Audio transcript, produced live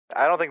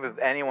I don't think that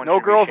anyone. No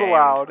should girls be shamed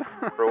allowed.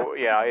 For,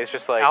 it's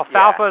just like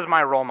Alfalfa is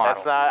my role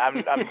model. That's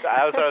not.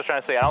 That's what I was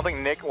trying to say. I don't think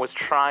Nick was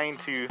trying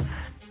to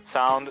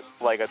sound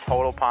like a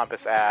total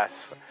pompous ass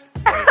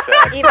when he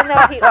said. Even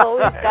though he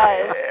always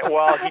does.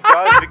 Well, he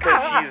does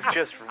because he's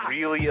just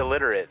really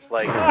illiterate.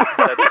 Like,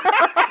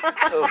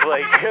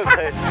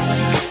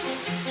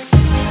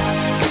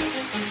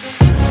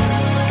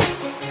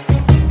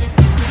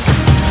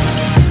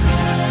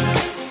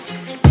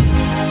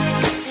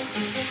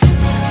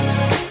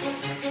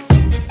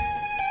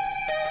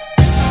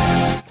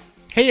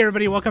 Hey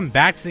everybody, welcome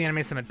back to the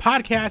Anime Summit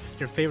Podcast. It's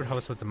your favorite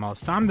host with the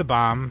most. I'm the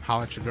bomb.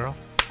 Holla at your girl.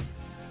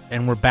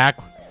 And we're back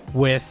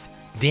with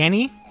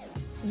Danny.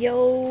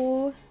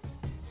 Yo.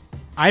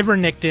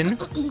 Ivernicton.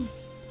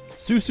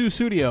 Susu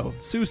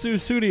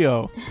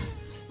Studio.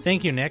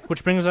 Thank you, Nick.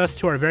 Which brings us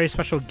to our very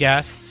special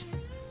guest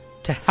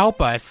to help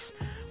us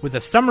with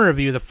a summer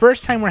review. The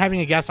first time we're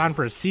having a guest on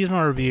for a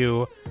seasonal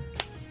review,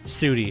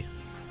 Sudi.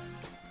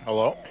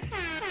 Hello.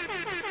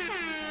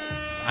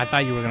 I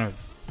thought you were gonna.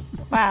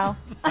 Wow.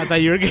 I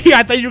thought you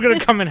were gonna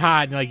come in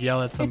hot and like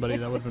yell at somebody.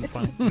 That would have been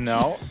fun.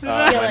 No,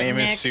 my name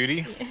is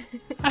Sudi.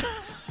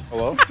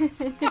 Hello.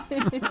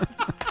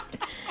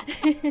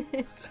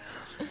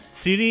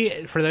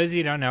 Sudi, for those of you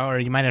who don't know, or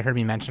you might have heard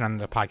me mention on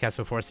the podcast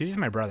before, Sudi's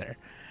my brother.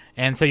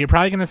 And so you're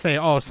probably going to say,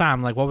 oh,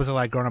 Sam, like, what was it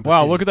like growing up with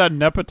Wow, Sudi? look at that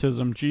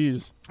nepotism.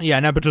 Jeez. Yeah,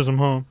 nepotism,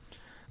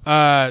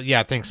 huh?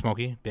 Yeah, thanks,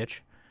 Smokey, bitch.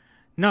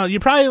 No, you're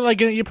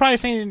probably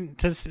saying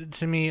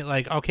to me,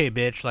 like, okay,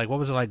 bitch, like, what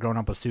was it like growing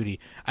up with Sudi?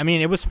 I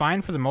mean, it was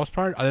fine for the most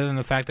part, other than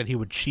the fact that he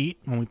would cheat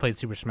when we played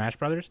Super Smash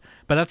Brothers,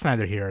 but that's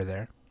neither here or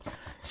there.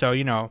 So,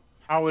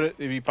 How would it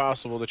be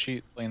possible to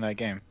cheat playing that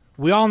game?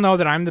 we all know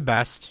that I'm the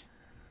best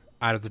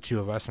out of the two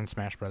of us in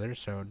Smash Brothers,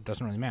 so it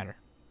doesn't really matter.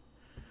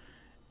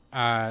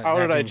 How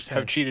would I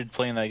have cheated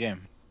playing that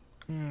game?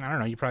 I don't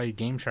know. You probably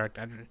Game Sharked.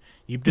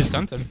 You did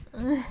something.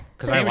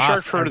 Because Game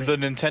Shark for the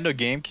Nintendo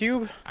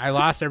GameCube? I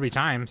lost every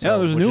time. So, Yeah,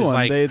 there's a new one.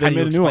 Like, They how do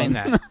you made a new explain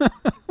one. that?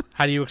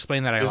 How do you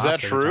explain that I Is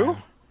lost that every true?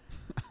 time?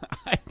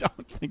 I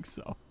don't think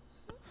so.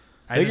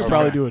 I They just could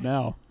probably don't know. do it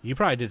now. You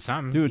probably did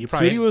something. Dude, you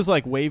probably, Sudi was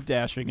like wave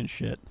dashing and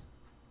shit.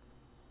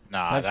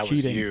 Nah, That's that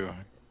cheating. was you.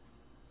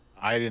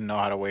 I didn't know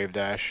how to wave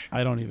dash.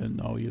 I don't even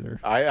know either.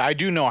 I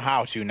do know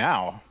how to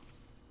now.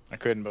 I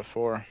couldn't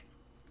before.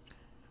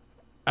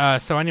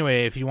 So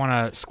anyway, if you want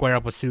to square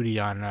up with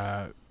Sudi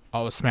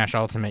on Smash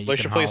Ultimate, you We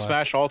can should play holla.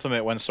 Smash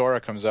Ultimate when Sora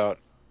comes out.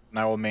 And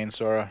I will main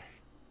Sora.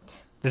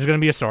 There's going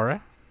to be a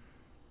Sora.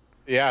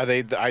 Yeah,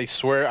 I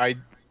swear,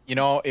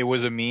 it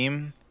was a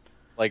meme,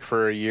 like,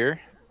 for a year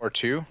or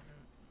two.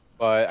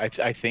 But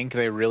I think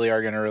they really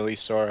are going to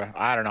release Sora.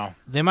 I don't know.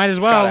 They might as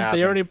It's well.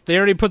 gotta They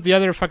already put the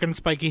other fucking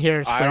spiky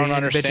hair. I don't bitches in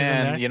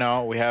understand.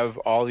 there. We have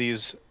all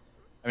these.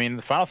 I mean,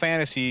 the Final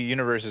Fantasy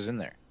universe is in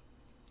there.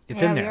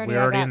 It's Yeah, in we there. already We're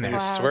have already that in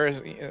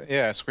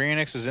there. Wow. Square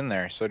Enix is in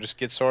there. So just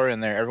get Sora in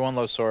there. Everyone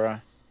loves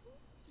Sora.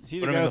 Is he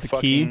Put the him guy in with the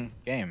the key? fucking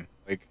game.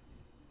 Like,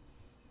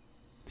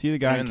 Is he the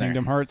guy I'm in in there.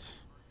 Kingdom Hearts?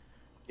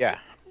 yeah.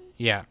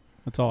 Yeah.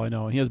 That's all I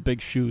know. And he has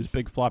big shoes,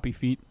 big floppy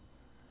feet.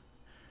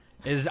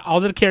 Is all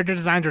the character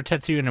designs are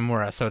Tetsuya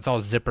Nomura, so it's all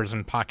zippers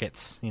and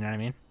pockets. You know what I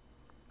mean?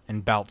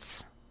 And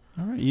belts.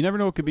 All right. You never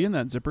know what could be in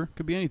that zipper.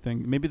 Could be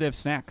anything. Maybe they have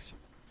snacks.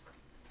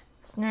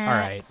 All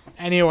right. Snacks.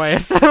 Anyway,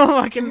 so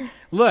fucking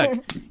look.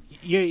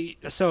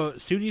 So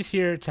Sudi's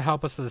here to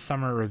help us with a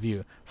summer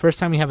review. First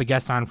time we have a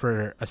guest on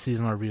for a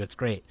seasonal review. It's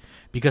great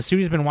because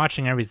Sudi's been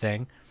watching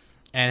everything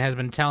and has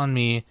been telling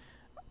me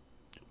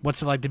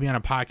what's it like to be on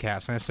a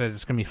podcast. And I said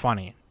it's gonna be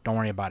funny. Don't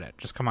worry about it.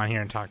 Just come on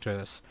here and talk to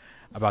us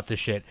about this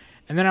shit.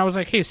 And then I was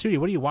like, "Hey, Sudi,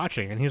 what are you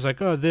watching?" And he was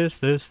like, "Oh,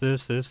 this, and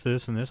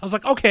this." I was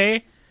like,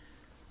 "Okay,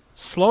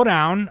 slow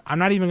down. I'm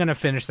not even gonna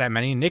finish that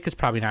many. Nick is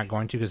probably not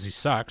going to because he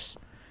sucks."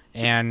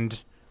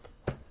 And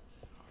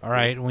all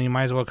right, well, you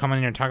might as well come in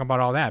here and talk about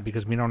all that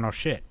because we don't know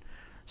shit.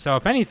 So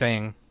if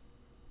anything,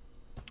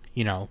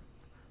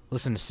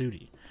 listen to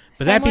Sudi.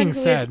 But that being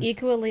Someone said, who is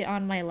equally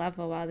on my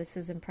level. Wow, this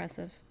is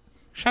impressive.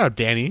 shut up,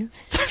 Danny.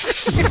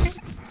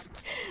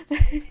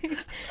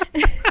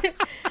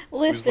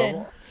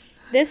 Listen,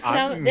 this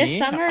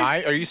summer,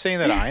 Are you saying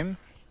that I'm?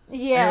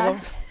 yeah.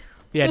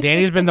 Yeah,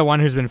 Danny's been the one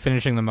who's been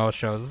finishing the most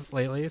shows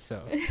lately.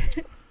 So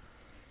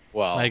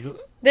Well, like,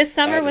 This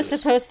summer That was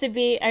is- supposed to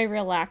be a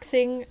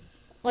relaxing,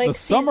 The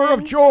Summer of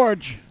season,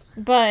 George.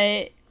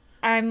 but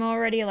I'm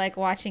already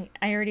watching.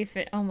 I already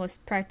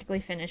almost practically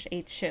finished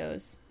 8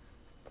 shows.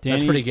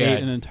 Danny pretty ate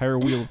good. an entire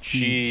wheel of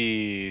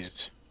cheese.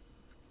 jeez.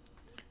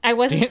 I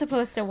wasn't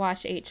supposed to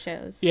watch 8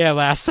 shows. yeah,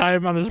 last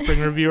time on the spring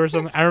review or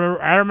something. I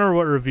remember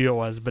what review it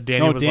was, but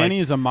Danny No, was Danny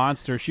like, is a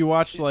monster. She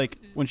watched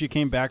when she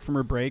came back from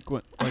her break,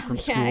 from Yeah,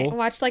 I school.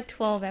 watched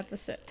 12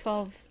 episodes.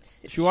 12.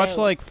 She watched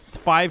shows.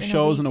 5 in a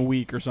shows in a week.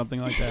 week or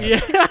something like that. yeah.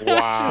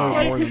 Wow.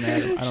 Or more than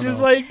that. I don't She's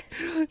know. like,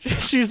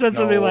 she said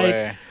something No like,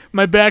 way.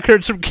 "My back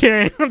hurts from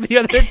carrying the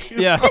other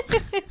two." Yeah.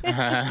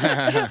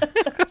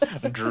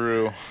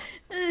 Drew.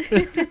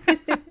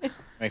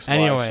 Makes a lot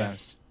Anyway. of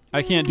sense.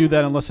 I can't do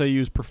that unless I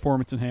use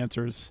performance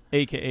enhancers,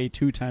 aka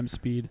 2 times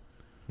speed.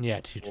 Yeah,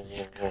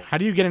 how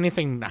do you get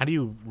anything? How do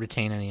you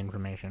retain any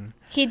information?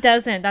 He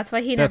doesn't. That's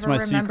why he That's never my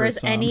secret, remembers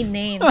Sam. any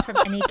names from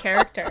any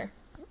character.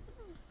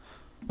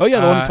 Oh yeah,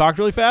 the one who talked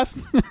really fast.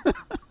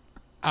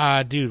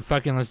 Dude,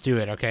 fucking let's do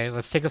it, okay?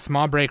 Let's take a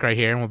small break right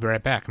here, and we'll be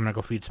right back. I'm gonna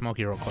go feed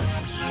Smokey real quick.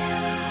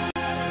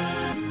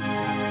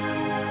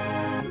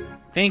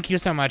 Thank you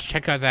so much.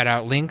 Check that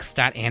out.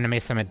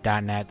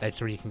 Links.animesummit.net. That's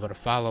where you can go to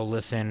follow,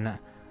 listen,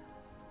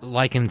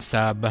 like, and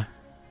sub.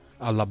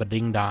 A lubba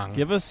ding dong.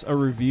 Give us a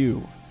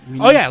review. We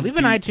Oh need yeah, to leave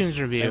an beat iTunes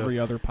review. Every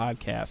other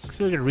podcast.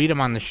 So we could read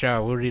them on the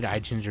show. We'll read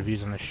iTunes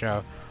reviews on the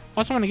show.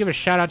 Also want to give a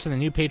shout out to the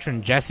new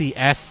patron, Jesse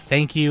S.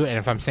 Thank you. And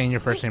if I'm saying your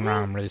first name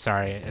wrong, I'm really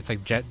sorry. It's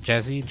like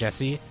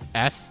Jesse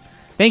S.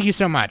 Thank you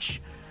so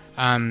much.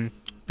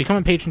 Become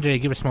a patron today.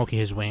 Give a Smokey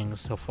his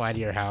wings. He'll fly to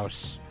your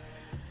house.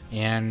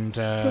 And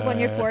Poop on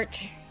your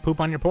porch. Poop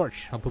on your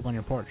porch. He'll poop on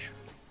your porch.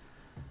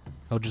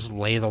 He'll just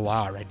lay the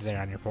law right there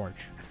on your porch.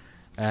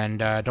 And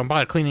don't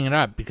bother cleaning it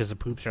up because the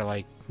poops are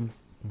like,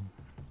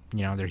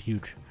 they're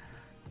huge.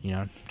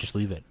 Just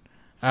leave it.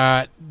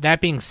 That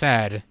being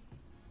said,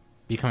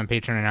 become a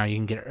patron and now you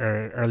can get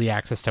early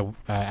access to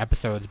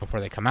episodes before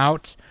they come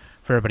out.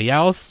 For everybody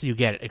else, you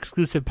get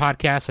exclusive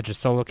podcasts such as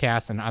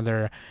Solocast and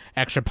other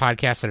extra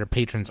podcasts that are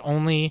patrons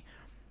only.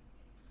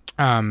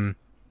 And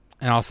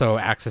also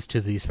access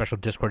to the special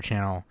Discord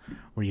channel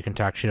where you can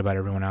talk shit about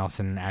everyone else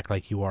and act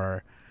like you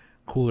are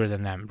cooler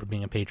than them for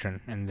being a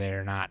patron, and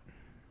they're not,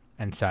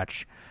 and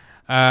such.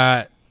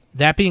 That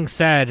being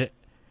said,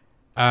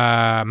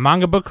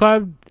 Manga Book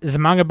Club, is the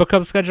Manga Book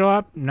Club schedule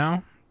up?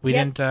 No? We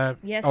Yep. didn't.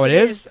 Yes, oh, it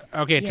it is? is.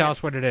 Okay, tell us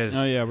Yes. what it is.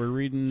 Oh yeah, we're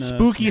reading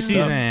Spooky some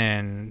stuff.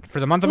 season for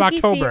the month Spooky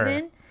of October.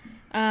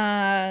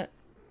 Season,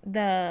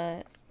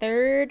 the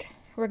 3rd,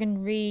 we're going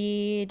to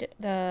read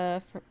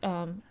the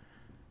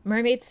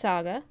Mermaid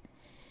Saga.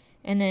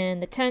 And then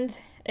the 10th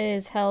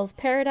is Hell's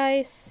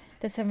Paradise.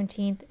 The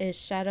 17th is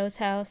Shadow's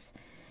House.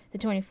 The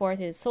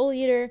 24th is Soul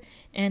Eater.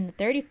 And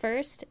the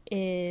 31st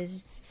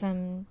is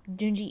some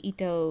Junji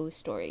Ito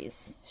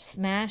stories.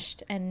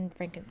 Smashed and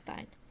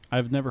Frankenstein.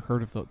 I've never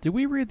heard of those. Did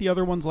we read the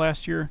other ones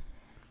last year?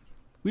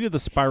 We did the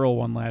Spiral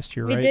one last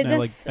year, We right? did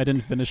And this- I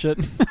didn't finish it.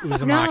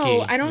 Uzumaki.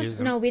 No, I don't.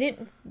 No, we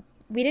didn't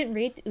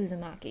read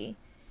Uzumaki.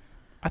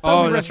 I thought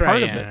Oh, we read that's part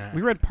right, of yeah, it. yeah.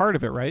 We read part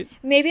of it, right?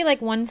 Maybe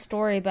like one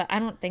story, but I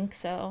don't think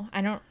so.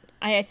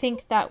 I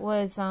think that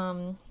was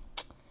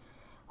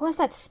what was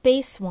that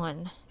space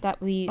one that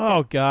we?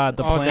 Oh God,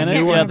 the Oh, the planet.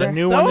 new one- yeah, the that,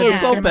 new that one was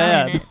is so the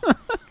bad. planet.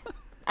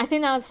 I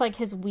think that was like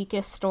his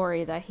weakest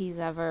story that he's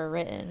ever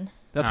written.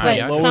 That's Ah, my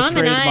yeah. lowest Sam and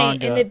rated I,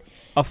 manga. in the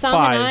a Sam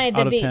 5 and I,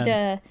 out of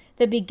 10.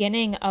 the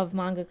beginning of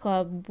Manga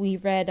Club, we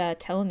read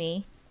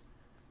Tomi,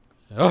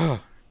 Ugh.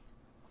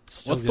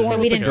 Still What's the gives one but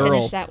me we with didn't the girl?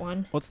 finish that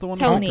one. What's the one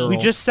Tomi. with the girl? We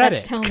just said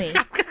That's it. Tomi.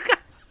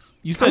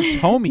 You said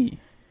Tomi.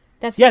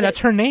 That's Yeah, what that's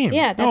her name.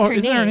 Yeah, that's No, her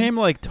isn't name. her name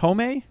like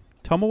Tomei?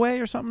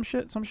 Tomoe or some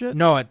shit?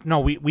 No,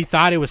 we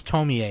thought it was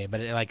Tomie,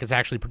 but it's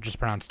actually just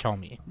pronounced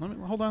Tomi.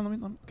 Hold on. Let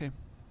me. Okay.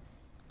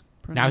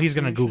 Now he's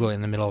gonna Google it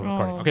in the middle of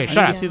recording. Oh Okay, my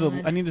shut I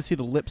up. need to see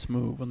the lips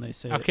move when they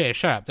say it. Okay,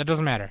 shut up. That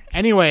doesn't matter.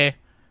 Anyway,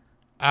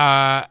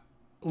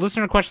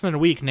 listener question of the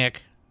week,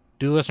 Nick.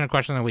 Do listener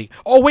question of the week.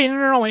 Oh wait,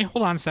 no, wait.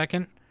 Hold on a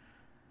second.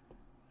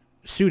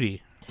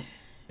 Sudi,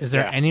 is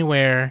there Yeah.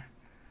 anywhere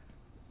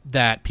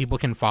that people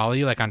can follow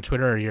you, like on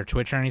Twitter or your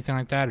Twitch or anything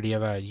like that, or do you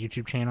have a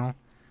YouTube channel?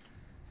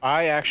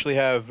 I actually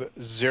have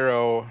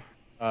zero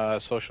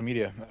social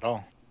media at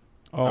all.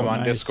 Oh, I'm on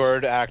nice.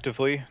 Discord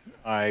actively.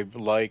 I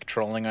like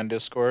trolling on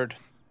Discord.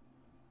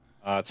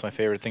 It's my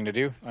favorite thing to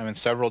do. I'm in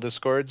several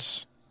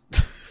Discords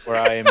where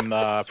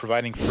I'm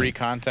providing free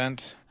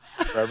content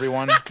for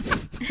everyone.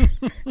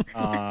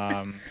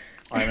 I'm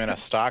in a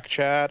stock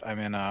chat. I'm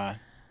in a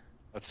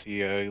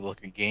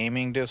a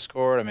gaming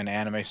Discord. I'm in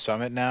Anime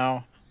Summit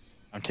now.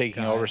 I'm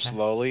taking over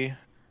slowly.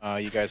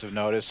 You guys have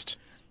noticed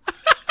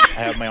I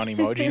have my own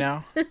emoji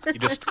now. You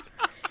just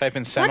type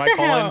in What the hell?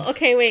 semicolon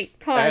Okay, wait.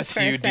 Pause for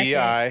a second.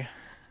 SUDI.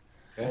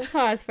 We'll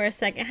pause for a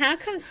second. How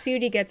come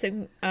Sudi gets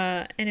an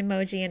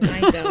emoji and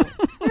I don't?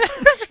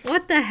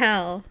 What the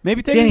hell?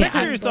 Maybe take Danny, a picture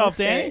of I- yourself,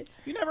 Danny. bullshit.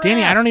 You never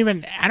Danny, asked.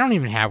 I don't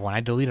even have one.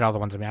 I deleted all the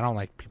ones of me. I don't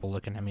like people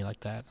looking at me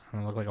like that. I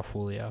don't look like a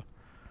folio.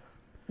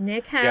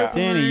 Nick has one.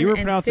 Danny, you were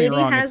and pronouncing it Sudi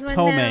wrong. has It's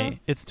one now. Tomei.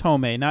 It's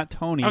Tomei, not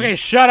Tony. Okay,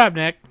 shut up,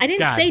 Nick. I didn't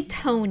God. say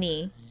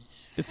Tony.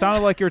 It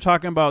sounded like you were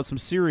talking about some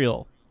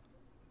cereal.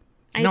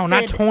 I No,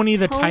 not said Tony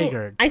the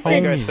Tiger. I You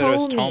said guys said it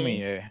was Tomi.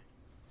 Tomi. Eh?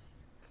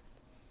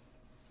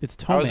 It's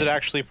Tomei. How is it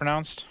actually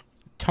pronounced?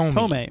 Tomei.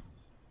 Tomei.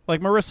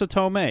 Like Marissa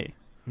Tomei.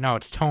 No,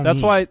 it's Tomei.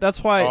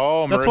 That's why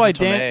Oh, that's Marissa why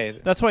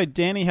Tomei. That's why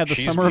Danny had the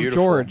She's Summer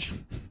beautiful. of George.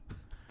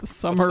 The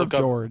Summer of look up-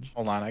 George.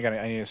 Hold on,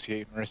 I need to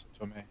see Marissa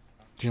Tomei.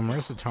 Dude,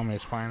 Marissa Tomei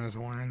is fine as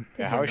wine.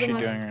 This how is is the she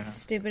most doing right now?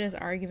 stupidest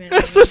argument.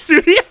 That's the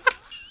studio.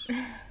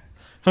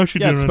 How's she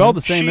Yeah, doing? it's right spelled now?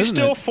 the same, She's isn't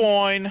still it?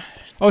 fine.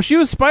 Oh, she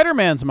was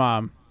Spider-Man's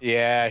mom.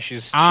 Yeah,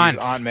 she's Aunt.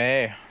 Aunt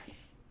May.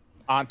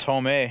 Aunt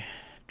Tomei.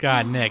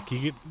 God, Nick, you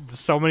get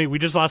so many. We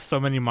just lost so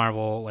many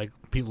Marvel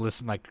people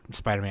listen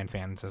Spider-Man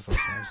fans as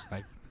listeners.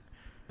 Was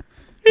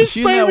It's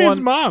she in that Spider-Man's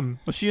one- mom.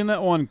 Was she in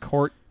that one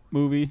court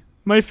movie?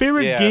 My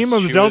favorite Yes, game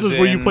of she Zelda was is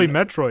where you play in-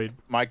 Metroid.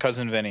 My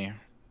Cousin Vinny.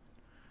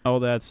 Oh,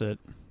 that's it.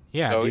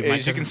 Yeah, So dude, my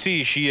as you can cousin-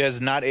 see, she has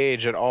not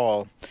aged at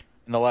all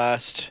in the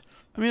last.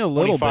 I mean, a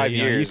little 25 bit.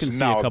 You know, you years. can see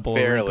No, a couple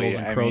barely. of wrinkles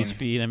and I crow's mean-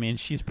 feet. I mean,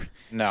 she's.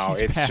 No,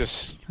 She's it's past-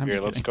 just I'm here.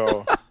 just Let's kidding.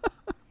 go.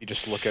 You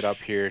just look it up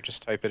here.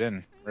 Just type it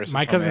in. Marissa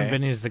my cousin Tomei.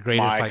 Vinny is the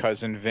greatest. My like,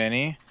 cousin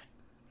Vinny.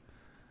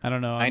 I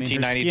don't know. I mean, her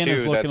skin 1992,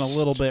 is looking a that's-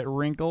 little bit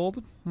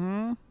wrinkled.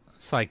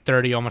 it's like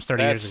 30, almost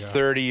 30 That's years ago.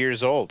 30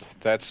 years old.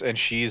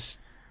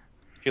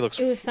 She looks.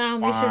 Ooh,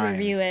 Sam, we should fine.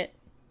 review it.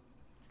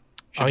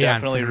 Should Oh, yeah,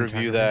 I'm definitely cinematographer.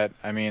 review that.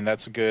 I mean,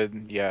 that's a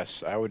good.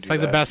 Yes, I would. It's do like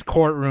the that. best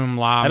courtroom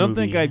law I don't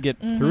movie. think I'd get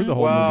through the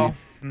whole Well,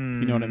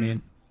 movie. You know what I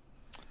mean?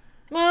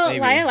 Well, Maybe.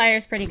 Liar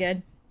Liar's pretty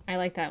good. I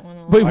like that one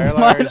a lot. Wait, Liar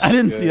what? Liar's I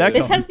didn't see that.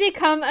 good. This has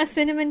become a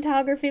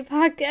cinematography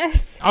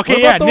podcast. Okay,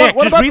 What yeah, about the Nick,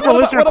 one- just read the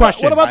listener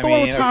question. what about I the one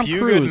mean, with A Tom Few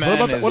Cruise? Good What Men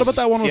about is-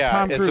 that one with yeah,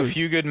 Tom Cruise? It's A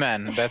Few Good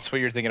Men. That's what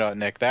you're thinking about,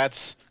 Nick.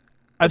 That's.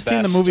 I've seen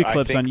the best, movie I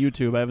clips on think.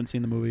 YouTube. I haven't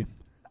seen the movie.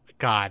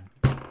 God.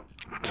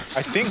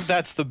 I think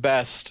that's the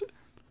best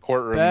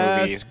courtroom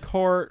movie. Best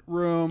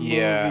courtroom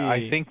Yeah, movie.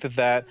 I think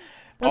that.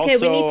 Okay,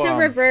 we need also, to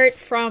revert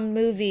from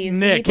movies.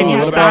 Nick, We need can to you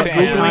do Going stop back to Star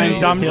Wars. Googling anime.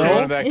 dumb Kill? shit?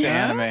 Going back to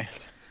Yeah. anime.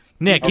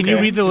 Nick, can you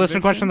Okay. read the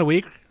listener question of the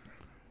week?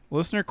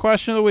 Listener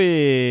question of the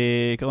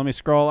week. Let me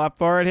scroll up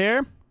for it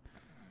here.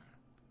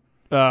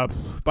 By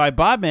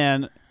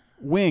Bobman,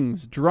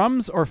 wings,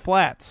 drums or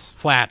flats?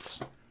 Flats.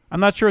 I'm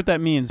not sure what that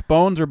means.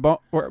 Bones or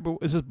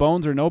is this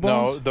bones or no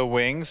bones? No, the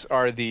wings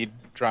are the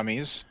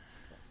drummies,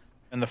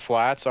 and the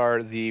flats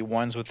are the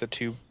ones with the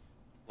two,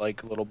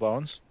 like little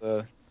bones.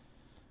 The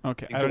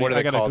Okay, what are they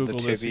I gotta called? The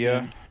Google this tibia.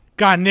 again.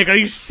 God, Nick, are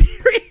you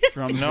serious?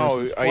 Drums No,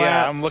 versus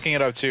yeah, I'm flats. looking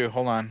it up too.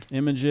 Hold on.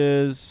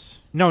 Images.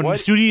 No, What-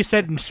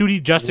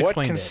 Sudi just What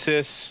explained it.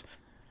 consists?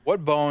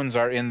 What bones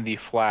are in the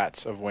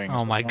flats of wings?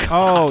 Oh my god.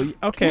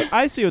 Oh, okay.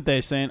 I see what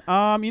they're saying.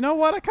 You know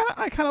what? I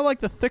kind of like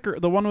the thicker,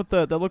 the one with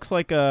the that looks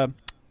like a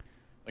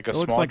Like a that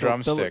looks small like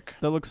drumstick.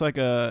 that looks like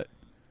a.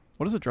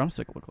 What does a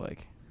drumstick look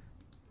like?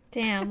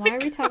 Damn, why are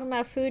we talking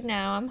about food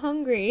now? I'm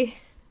hungry.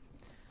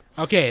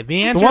 Okay, the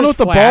The answer one is with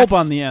the flats. bulb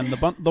on the end.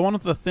 The one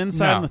with the thin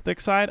side No. and the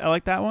thick side. I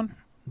like that one.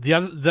 The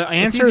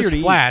answer easier to is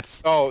eat.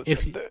 flats. Oh,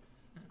 If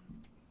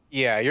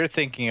yeah, you're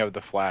thinking of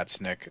the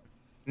flats, Nick.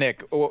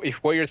 Nick,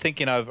 if what you're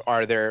thinking of,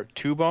 are there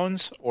two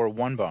bones or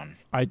one bone?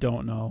 I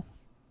don't know.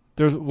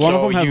 There's one so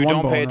of them has you one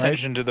don't bone, pay right?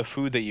 attention to the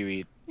food that you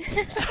eat.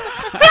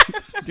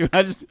 Dude,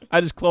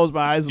 I just close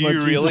my eyes and Do let you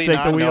Jesus really take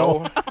not the wheel.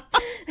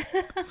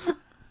 know?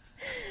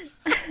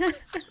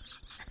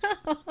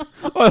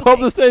 I hope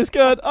this tastes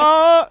good.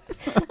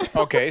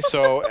 Okay,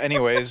 so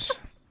anyways,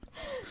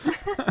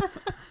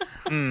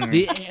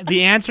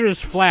 the answer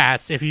is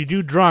flats. If you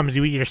do drums,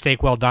 you eat your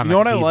steak well done. You know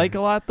what I even. like a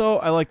lot though?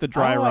 I like the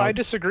dry oh, rubs. I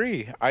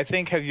disagree. I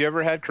think, have you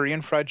ever had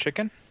Korean fried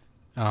chicken?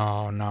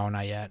 Oh no,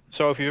 not yet.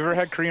 So if you've ever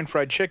had Korean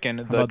fried chicken,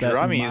 the about that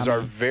drummies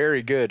are umami?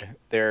 very good.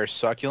 They're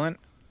succulent,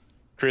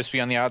 crispy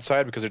on the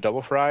outside because they're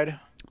double fried.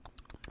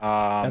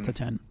 That's a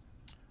 10.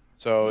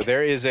 So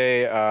there is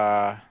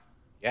a,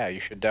 yeah, you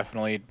should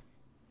definitely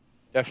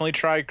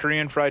try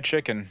Korean fried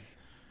chicken.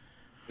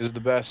 Is the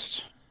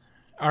best.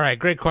 All right,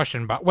 great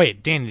question. But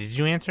wait, Danny, did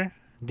you answer?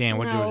 Dan,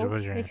 what No,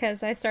 was your answer?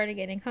 because I started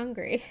getting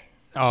hungry.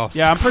 Oh,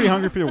 Yeah, I'm pretty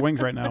hungry for your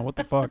wings right now. What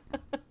the fuck?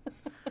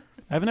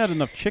 I haven't had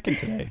enough chicken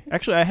today.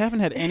 Actually, I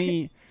haven't had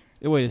any.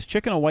 Wait, is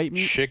chicken a white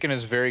meat? Chicken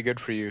is very good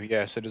for you.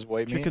 Yes, it is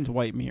white Chicken's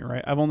white meat,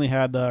 right? I've only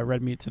had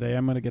red meat today.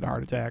 I'm gonna get a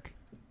heart attack.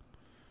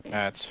 meat.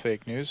 That's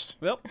fake news.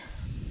 Well,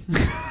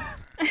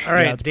 All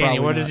right, it's Danny, probably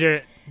what is not.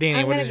 your Danny?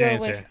 I'm What gonna is your go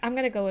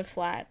answer? with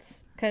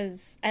flats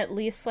because at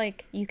least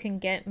like you can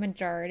get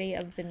majority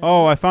of the meat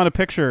oh, I found a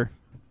picture.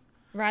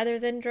 rather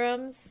than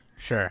drums.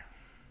 Sure.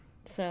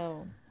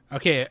 So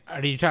Okay,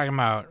 are you talking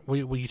about? Were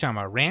you talking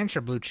about ranch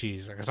or blue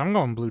cheese? Because I'm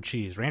going blue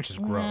cheese. Ranch is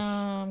gross. no,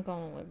 I'm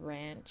going with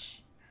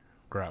ranch.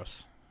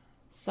 Gross.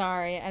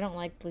 Sorry, I don't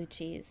like blue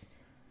cheese.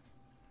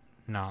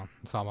 No,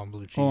 it's all about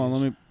blue cheese. Hold on,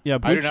 let me. Yeah, I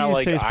blue do not cheese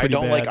like. tastes I pretty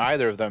don't bad. like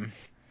either of them.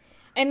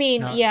 I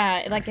mean, No.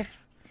 yeah, like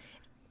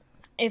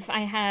if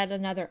I had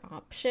another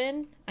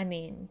option, I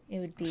mean, it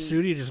would be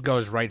Sudi just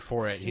goes right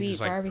for it. He Sweet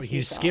just like barbecue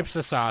he skips sauce.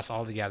 the sauce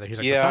altogether. He's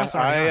like, Yeah, the sauce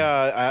already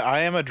on. I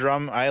am a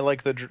drum. I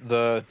like the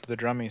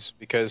drummies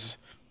because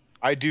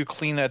I do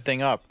clean that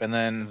thing up, and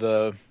then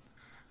the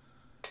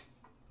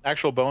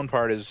actual bone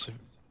part is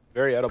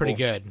very edible. Pretty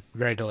good,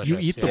 very delicious. You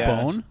eat the Yeah.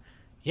 bone?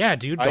 Yeah,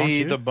 dude. I Don't eat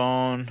you? the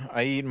bone.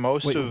 I eat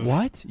most Wait, of.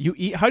 what? You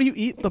eat? How do you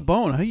eat the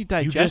bone? How do you You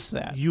digest just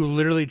that? you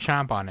literally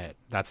chomp on it.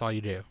 That's all you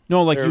do.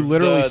 No, like They're- you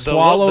literally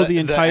swallow the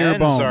entire ends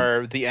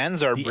bone. the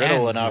ends are The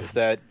brittle ends, enough dude.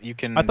 that you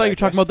can. I thought you were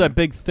talking digest about that them.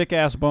 big thick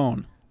ass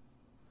bone.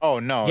 Oh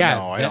no, yeah,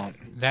 no, I that,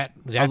 don't.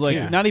 That I was like,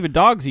 yeah. not even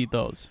dogs eat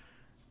those.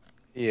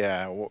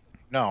 Yeah,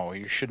 no,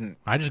 you shouldn't.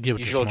 I just give it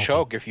You to will Smokey.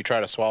 choke if you try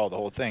to swallow the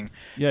whole thing.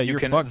 Yeah, You you're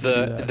can. fucked. to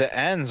do that. The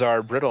ends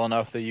are brittle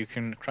enough that you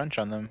can crunch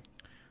on them.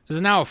 This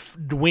is now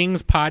a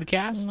Wings Oh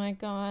podcast. my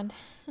god.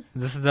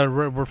 This is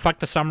we're fuck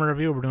the summer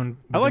review. We're doing.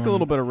 I like a doing-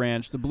 little bit of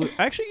ranch. The blue.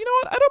 Actually, you know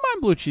what? I don't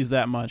mind blue cheese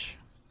that much.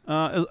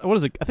 What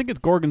is it? I think it's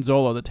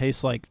gorgonzola that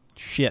tastes like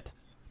shit.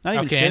 Not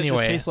even Okay, shit. It anyway.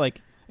 just tastes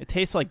like It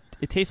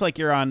tastes like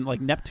you're on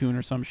like Neptune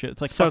or some shit.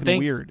 It's like So fucking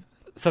weird.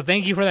 So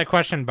thank you for that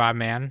question, Bob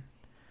Man.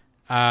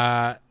 We're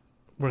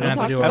gonna have to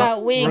talked do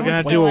about wings we're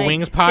gonna for do a like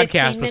wings 15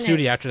 podcast with Sudi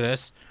minutes. after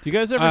this. Do you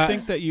guys ever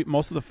think that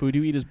most of the food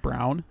you eat is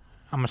brown?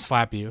 I'm gonna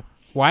slap you.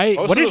 Why?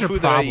 Most what of is the your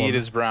food problem? that I eat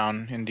is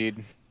brown,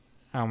 indeed.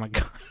 Oh my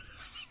god.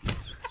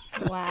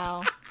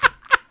 Wow.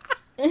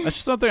 That's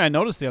just something I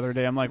noticed the other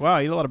day. I'm like, wow,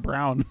 I eat a lot of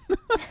brown.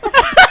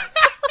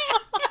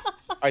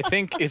 I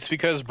think it's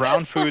because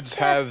brown foods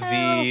have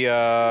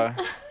the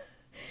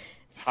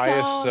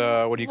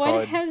highest. What do you call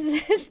What it?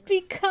 has this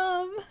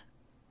become?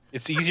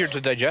 It's easier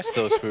to digest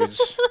those foods.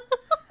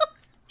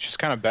 It's just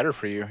kind of better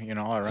for you,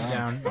 all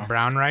around.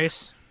 Brown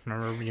rice.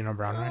 Remember,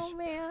 brown rice. Oh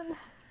man.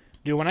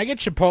 Dude, when I get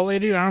Chipotle,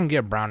 dude, I don't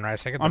get brown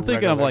rice. I get. I'm the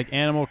thinking of regular like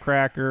animal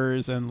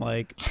crackers and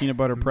like peanut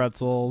butter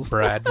pretzels.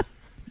 bread.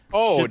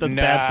 Oh, Shit that's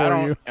nah, bad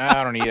for you.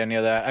 I don't eat any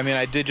of that. I mean,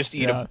 I did just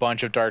eat Yeah. a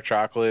bunch of dark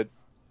chocolate,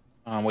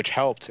 which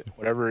helped.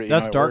 Whatever.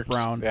 That's it dark works.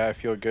 brown. Yeah, I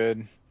feel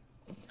good.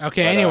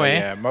 Okay. But, Anyway,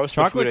 yeah, most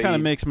Chocolate of the food kind I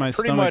of eat- makes my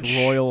pretty stomach much-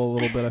 roil a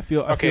little bit. I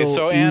feel Okay, feel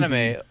so oozy.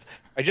 anime.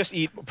 I just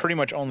eat pretty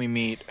much only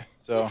meat.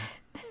 So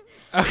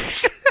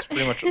it's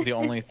pretty much the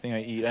only thing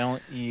I eat. I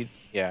don't eat.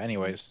 Yeah.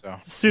 Anyways, so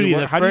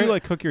Sudi, How do you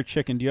like cook your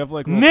chicken? Do you have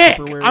like little Nick?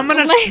 Tupperware? I'm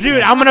gonna, Oh my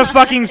dude. I'm gonna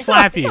fucking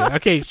slap you.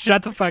 Okay,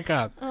 shut the fuck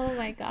up. Oh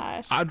my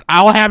gosh.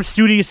 I'll have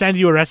Sudi send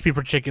you a recipe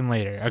for chicken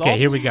later. Salt Okay,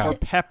 here we Or go.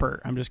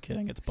 pepper. I'm just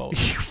kidding. It's both.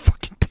 You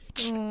fucking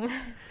bitch. Mm.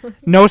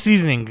 No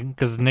seasoning,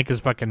 because Nick is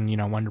fucking,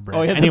 Wonder Bread.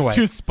 Oh yeah, anyway, that's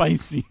too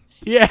spicy.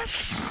 yeah.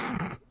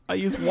 I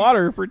use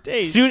water for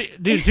taste.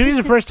 Sudi's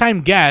the first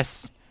time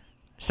guest,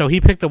 so he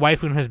picked the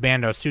waifu in his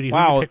bando. Sudi, who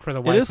Wow, you pick for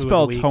the waifu it is of the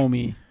spelled week?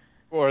 Tomi.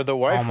 for the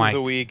wife Oh my- of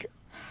the week,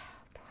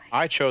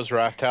 I chose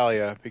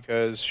Raftalia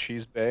because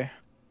she's bae.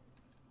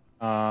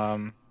 I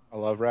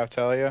love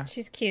Raftalia.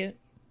 She's cute.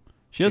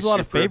 She has She's a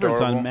lot of super favorites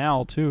adorable. on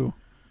Mal too.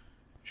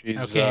 She's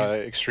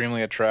Okay.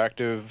 extremely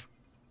attractive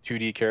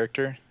 2D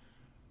character.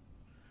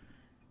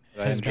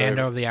 that I His enjoy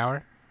bando of the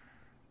hour.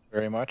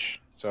 very much.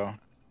 So,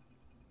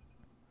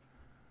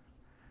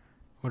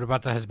 What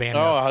about the husbando?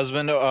 a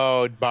husband.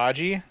 Oh,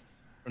 Baji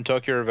from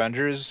Tokyo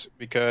Revengers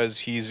because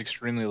he's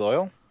extremely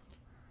loyal.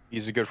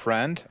 He's a good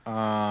friend.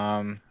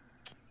 What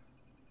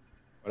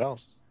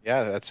else?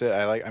 Yeah, that's it.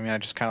 I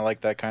just kind of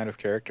like that kind of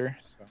character.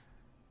 So.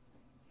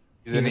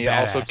 He's And a he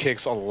also badass.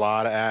 kicks a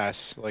lot of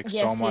ass, like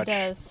Yes, so much. he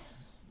does.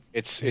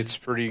 It's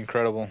pretty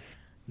incredible.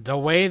 The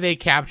way they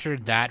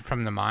captured that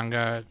from the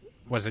manga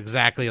was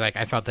exactly like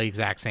I felt the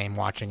exact same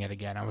watching it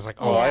again. I was like,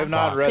 Oh, oh, I have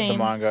not fuck. read the Same.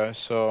 manga,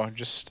 so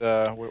just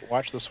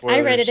watch the spoilers.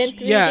 I read it in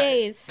 3 Yeah,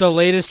 days. The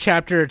latest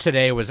chapter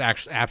today was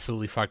actually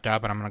absolutely fucked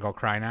up, and I'm gonna go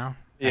cry now.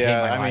 Yeah,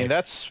 I, hate my mean life.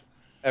 that's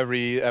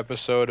every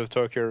episode of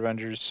Tokyo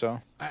Revengers.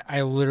 So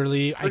I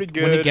literally Pretty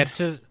when it good.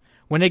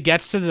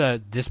 gets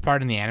to this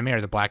part in the anime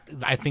or the black.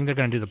 I think they're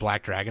gonna do the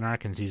Black Dragon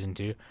arc in season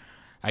 2.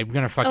 I'm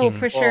gonna fucking. Oh,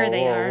 for sure Whoa,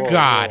 they whoa, are. whoa.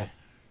 God.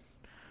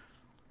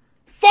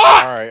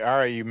 all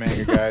right, you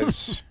manga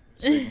guys.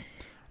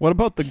 What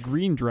about the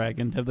Green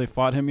Dragon? Have they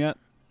fought him yet?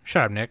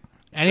 Shut up, Nick.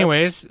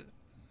 Anyways,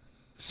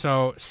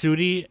 so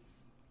Sudi,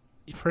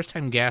 first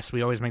time guest.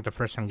 We always make the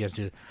first time guest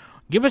do.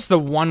 Give us the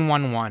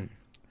 1-1-1.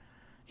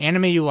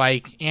 Anime you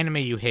like, anime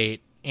you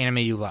hate, anime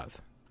you love.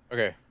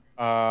 Okay.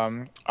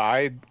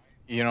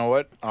 You know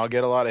what? I'll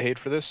get a lot of hate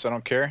for this. I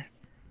don't care.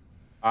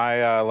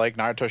 I like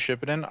Naruto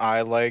Shippuden.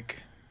 I like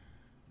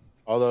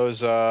all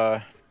those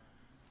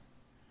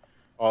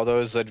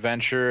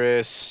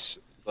adventurous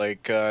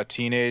like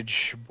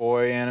teenage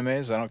boy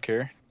animes. I don't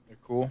care. They're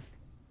cool.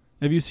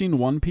 Have you seen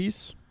One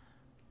Piece?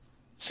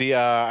 See,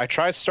 I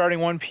tried starting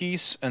One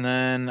Piece, and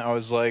then I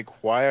was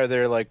like, why are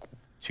there like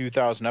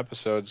 2,000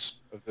 episodes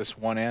of this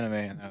one anime?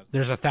 And that was,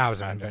 There's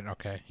 1,000, but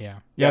okay, yeah.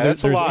 Yeah,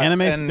 that's a there's lot.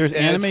 anime. And- there's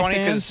and it's anime funny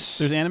fans. 'cause-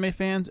 There's anime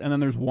fans, and then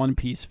there's One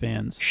Piece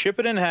fans.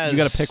 Shippuden has You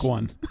got to pick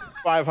one.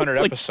 500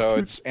 It's like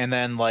episodes, and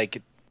then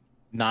like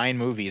 9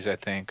 movies, I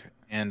think.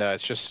 And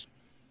it's just,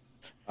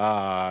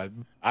 I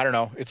don't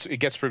know. It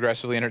gets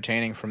progressively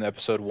entertaining from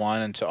episode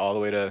 1 until all the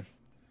way to.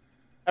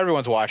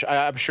 Everyone's watched.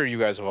 I'm sure you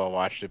guys have all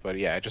watched it, but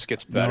yeah, it just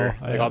gets better.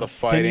 No, like all the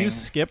fighting. Can you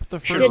skip the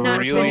Should first Did not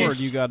Naruto, finish. or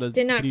do you got to?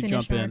 Did not can you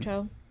finish jump in?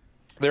 Naruto.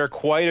 There are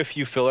quite a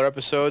few filler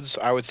episodes.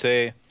 I would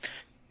say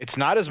it's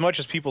not as much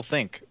as people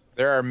think.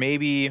 There are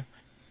maybe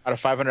out of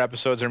 500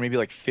 episodes, there are maybe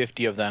like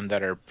 50 of them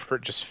that are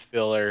just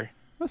filler.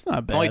 That's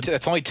not It's only bad.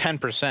 it's only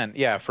 10%.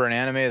 Yeah, for an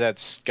anime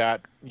that's got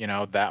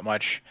that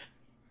much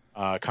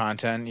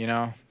content.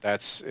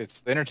 It's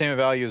the entertainment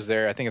value is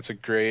there. I think it's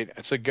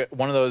a good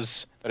one of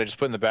those that I just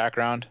put in the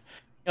background.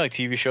 Like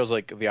TV shows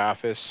like The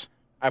Office.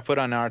 I put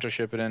on Naruto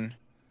Shippuden.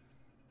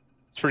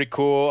 It's pretty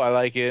cool. I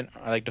like it.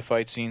 I like the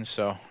fight scenes.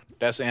 So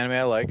that's the anime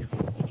I like.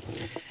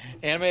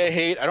 Anime I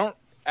hate. I don't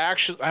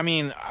actually. I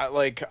mean,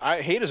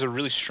 I hate is a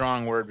really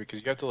strong word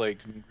because you have to like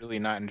really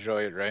not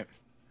enjoy it, right?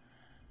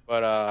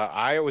 But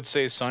I would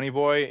say Sunny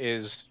Boy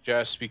is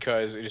just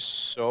because it is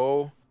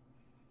so.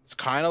 It's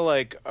kind of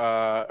like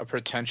a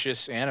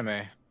pretentious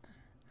anime.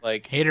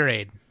 Like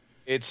Haterade.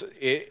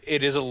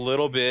 it is a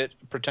little bit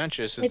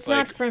pretentious. It's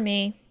like, not for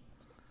me.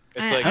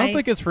 It's I don't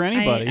think it's for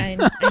anybody. I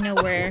know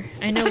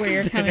where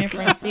you're coming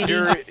from, CD.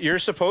 you're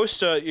supposed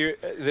to.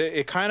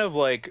 It kind of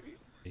like.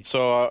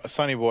 So,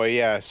 Sonny Boy,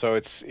 yeah. So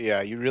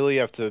you really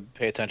have to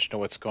pay attention to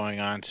what's going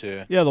on.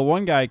 Yeah, the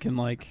one guy can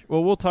like.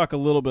 Well, we'll talk a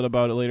little bit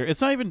about it later.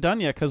 It's not even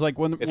done yet because like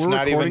when it's we're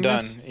not recording even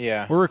this, done.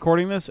 Yeah, we're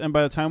recording this, and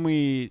by the time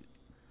the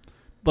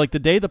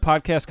day the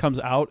podcast comes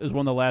out is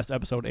when the last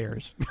episode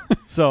airs.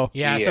 So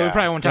So we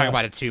probably won't talk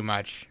about it too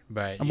much.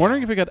 But I'm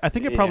wondering if I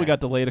think it probably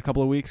got delayed a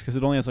couple of weeks because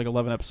it only has like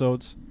 11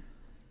 episodes,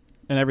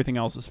 and everything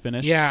else is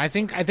finished. Yeah, I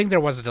think there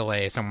was a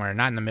delay somewhere,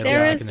 not in the middle,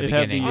 There like is- in the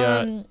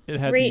beginning. It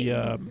had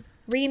the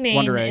Remain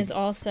Wonder Egg. is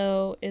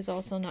also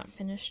not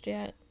finished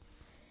yet.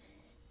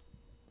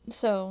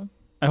 So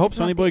I hope It's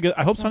Sonny not Boy. the-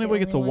 I hope it's not Sonny the Boy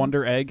gets a only one.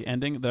 Wonder Egg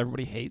ending that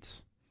everybody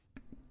hates.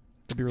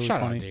 That'd be really Shut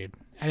funny. up, dude.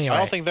 Anyway, I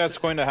don't think that's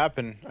going to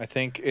happen. I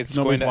think it's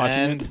Nobody's going to watching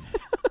end.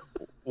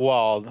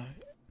 Well,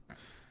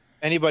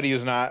 anybody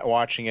who's not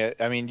watching it,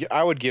 I mean,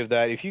 I would give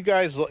that. If you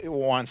guys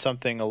want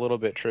something a little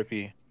bit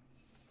trippy,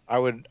 I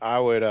like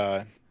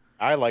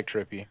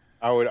trippy.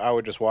 I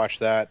would just watch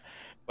that,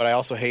 but I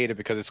also hate it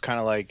because it's kind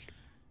of like,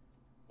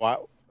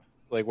 what?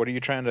 Like, what are you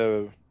trying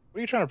to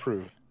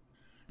prove?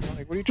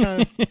 Like, what are you trying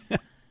to?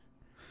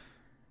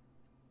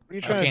 What are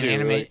you trying to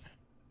do? Like-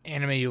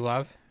 anime you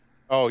love?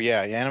 oh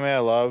yeah, anime I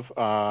love.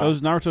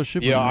 Those Naruto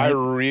Shippuden. Yeah, I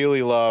right?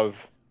 really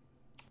love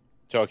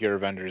Tokyo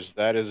Revengers.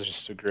 That is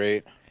just a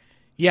great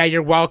Yeah,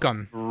 you're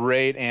welcome.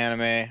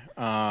 anime.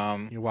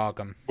 You're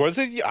welcome. Was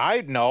it?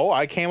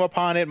 I came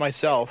upon it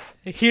myself.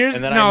 Here's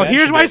And then I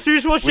mentioned why it.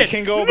 Serious will We shit.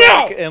 can go No!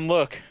 back and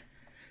look.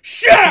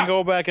 Shut We can up!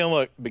 go back and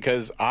look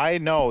because I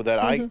know that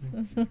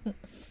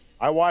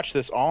I watched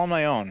this all on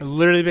my own. I've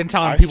literally been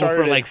telling I people for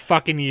started like it-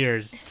 fucking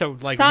years to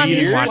like Sam, read you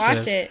and should watch watch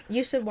this. it.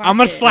 You should watch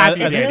I'ma it. slap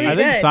you, It's Danny. really I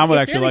think good. Sam would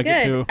It's actually really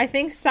like it, good. too. I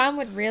think Sam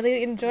would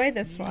really enjoy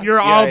this one. You're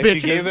Yeah, all if bitches.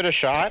 you gave it a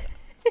shot,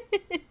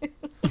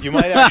 you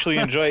might actually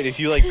enjoy it if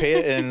you like pay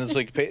it and it's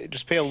like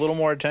just pay a little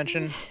more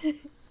attention.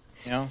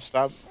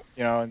 Stop.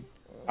 I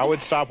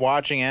would stop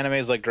watching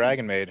animes like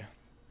Dragon Maid.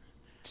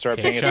 Start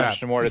Okay, paying shut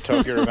attention more to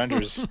Tokyo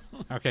Revengers.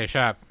 Okay,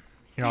 shut up.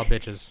 You're all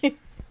bitches.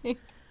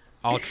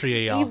 All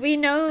three of y'all. We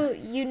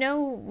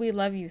know we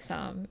love you,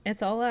 Sam.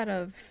 It's all out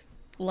of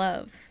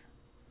love.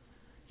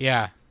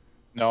 Yeah.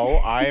 No,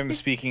 I am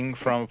speaking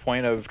from a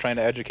point of trying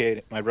to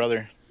educate my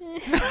brother.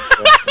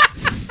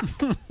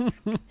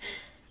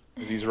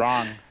 'Cause he's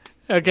wrong.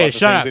 Okay, about the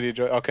shut things up.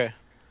 that he okay.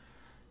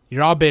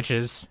 You're all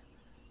bitches.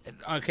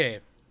 Okay.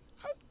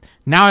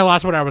 Now I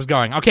lost where I was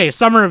going. Okay,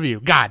 summer review.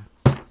 God.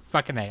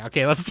 Fucking A.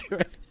 Okay, let's do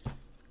it.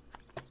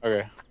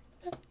 Okay.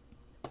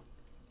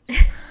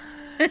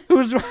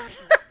 Who's Did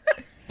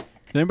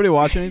anybody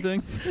watch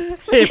anything?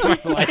 hate my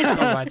life so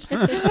much?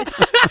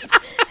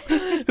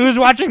 Who's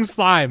watching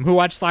Slime? Who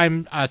watched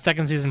Slime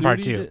second season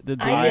part 2?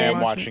 Did I Danny I did. am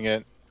watch watching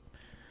it.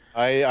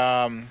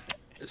 I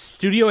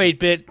Studio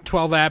 8-bit,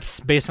 12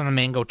 apps based on the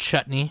mango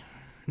chutney.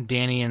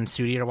 Danny and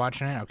Sudi are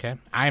watching it. Okay,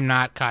 I'm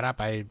not caught up.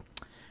 It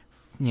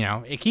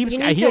keeps.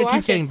 You I need hear to it keeps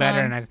watch getting it,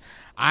 better, Sam. and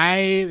I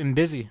am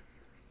busy.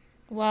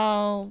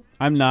 Well,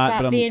 I'm not, stop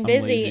but I'm being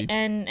busy lazy.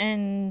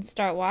 and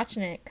start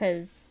watching it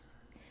because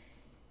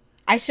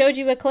I showed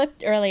you a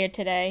clip earlier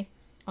today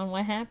on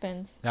what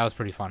happens. That was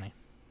pretty funny.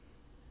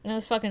 And it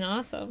was fucking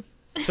awesome.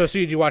 So,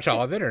 did you watch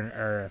all of it,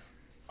 or?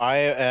 I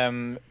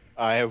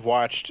have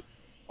watched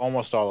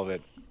almost all of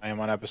it. I am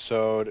on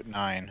episode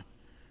 9.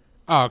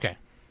 Oh, okay.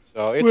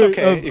 So it's Wait,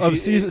 okay. Of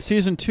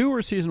season 2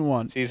 or season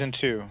 1? season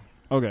 2.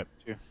 Okay.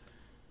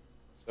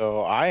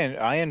 So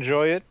I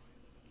enjoy it.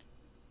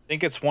 I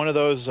think it's one of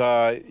those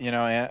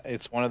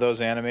it's one of those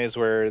animes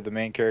where the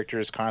main character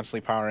is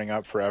constantly powering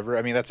up forever.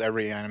 I mean, that's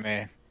every anime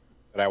that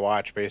I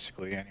watch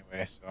basically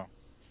anyway, so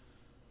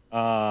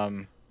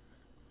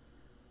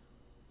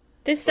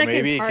This So maybe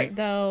second you part, can-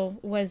 though,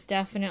 was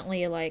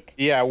definitely like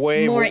yeah,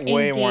 way more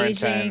more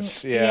engaging.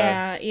 intense.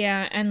 Yeah.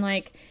 yeah, and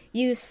like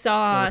you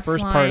saw Yeah, the first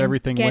Slime part,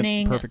 everything went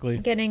getting perfectly.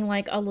 getting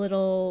like a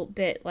little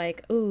bit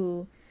like,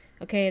 ooh,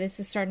 okay, this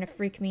is starting to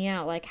freak me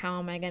out. Like, how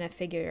am I gonna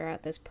figure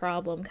out this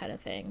problem, kind of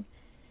thing.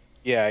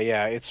 Yeah,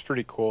 it's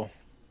pretty cool.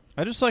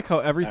 I just like how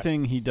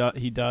everything he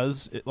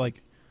does it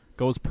like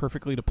goes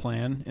perfectly to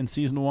plan in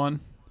season 1.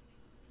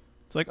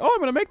 It's like, oh, I'm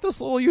gonna make this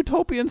little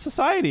utopian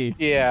society.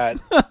 Yeah.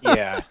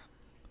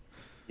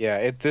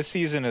 Yeah, this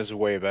season is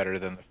way better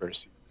than the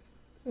first season.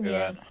 Let's do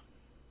Yeah. that.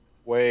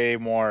 Way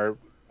more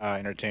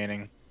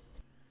entertaining.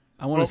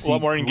 I want A to see lot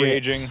more grit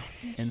engaging.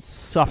 and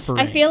suffering.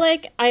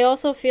 I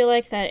also feel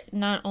like that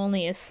not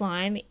only is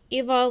Slime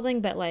evolving,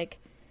 but like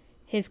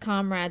his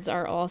comrades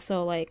are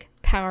also like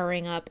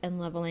powering up and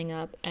leveling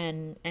up,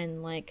 and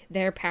like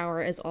their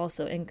power is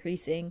also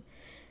increasing.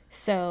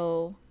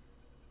 So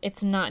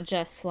it's not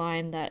just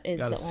Slime that is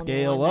Gotta the only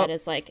scale one up. that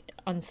is like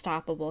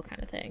unstoppable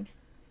kind of thing.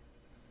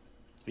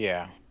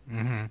 Yeah.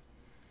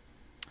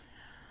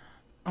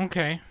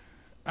 Okay.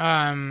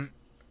 And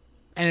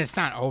it's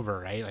not over,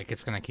 right? Like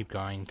it's gonna keep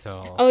going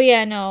till. Oh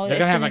yeah, no, They're it's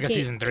gonna have like a keep-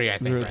 season 3, I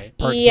think, There- right?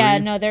 Part yeah,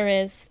 3? no, there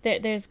is.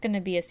 There's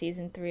gonna be a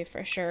season 3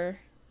 for sure.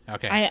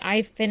 Okay.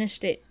 I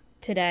finished it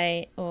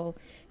today,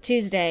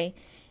 Tuesday,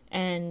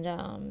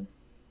 and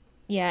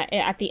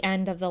at the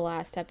end of the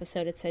last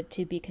episode, it said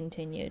to be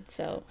continued.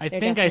 So I they're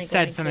think I definitely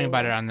said going something to,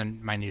 about it on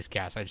my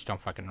newscast. I just don't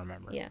fucking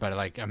remember. Yeah. But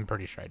like, I'm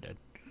pretty sure I did.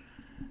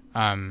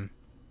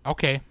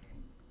 Okay.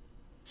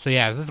 So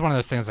yeah, this is one of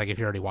those things. Like, if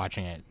you're already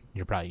watching it,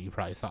 you probably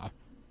saw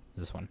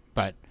this one.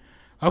 But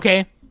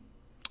okay,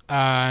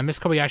 Miss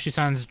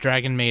Kobayashi-san's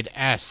Dragon Maid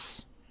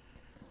S.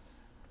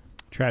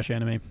 Trash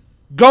anime.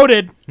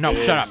 Goated. No,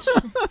 It shut is.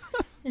 up.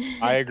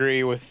 I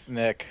agree with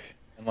Nick,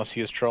 unless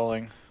he is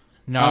trolling.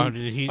 No,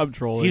 I'm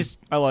trolling.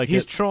 I like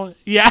he's it. trolling.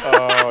 Yeah.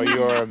 Oh,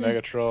 you are a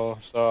mega troll.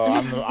 So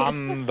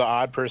I'm the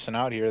odd person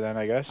out here then,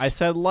 I guess. I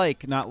said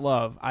like, not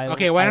love.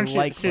 Okay, why don't you,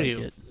 like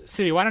Sudi?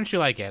 Sudi, why don't you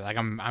like it? Like,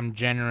 I'm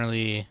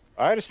generally.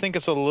 I just think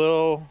it's a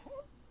little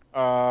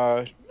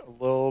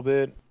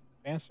bit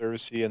fan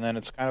servicey, and then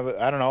it's kind of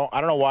I don't know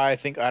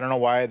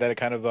why that it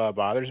kind of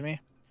bothers me.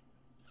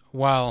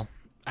 Well,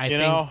 I You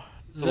think. know,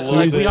 it's a the- little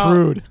like, bit- we all-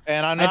 Rude.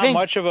 And I'm I not think-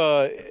 much of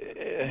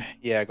a.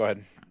 Yeah, go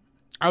ahead.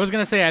 I was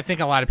gonna say I think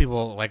a lot of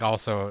people like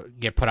also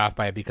get put off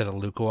by it because of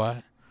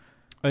Lukua.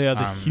 Oh yeah,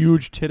 the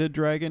huge titted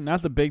dragon,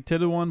 not the big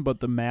titted one, but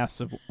the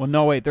massive. Well,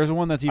 no, wait, there's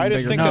one that's even I bigger.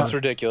 just think than that's that.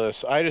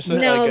 ridiculous. I just No,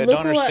 I don't Lukua,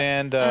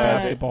 understand.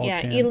 Basketball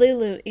yeah, champ.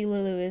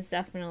 Ilulu is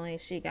definitely,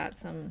 she got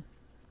some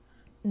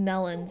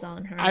melons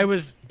on her. I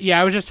was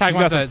just talking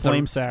She's got about some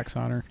flame sacks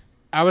on her.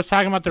 I was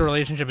talking about the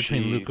relationship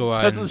between She-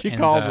 Lukua That's and, what she and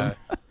calls the- him.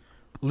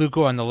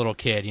 Lukua and the little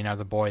kid,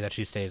 the boy that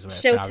she stays with.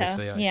 Shota,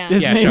 Obviously, like- yeah.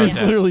 His Yeah, name is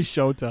Shota. literally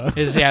Shota.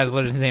 His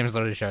name is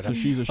literally Shota. So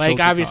she's a like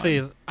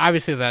Shota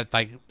obviously that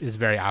like is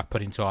very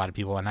off-putting to a lot of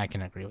people, and I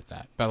can agree with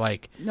that. But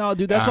like, No,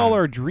 dude, that's all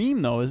our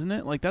dream, though, isn't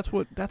it? Like that's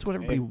what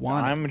everybody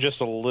wanted. I'm just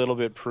a little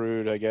bit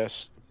prude, I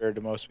guess, compared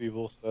to most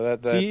people. So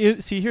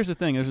that See, here's the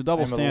thing. There's a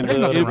double I'm a standard. there's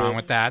little nothing bit- wrong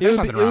with that. It There's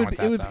would nothing be- wrong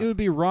with that. it would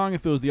be wrong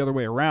if it was the other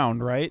way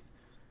around, right?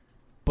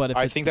 But if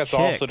I it's think the that's chick,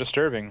 also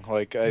disturbing.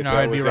 Like, if No, that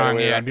it'd be was the other wrong.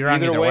 way Yeah, around. it'd be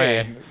wrong either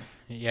way.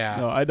 Yeah.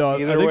 No, I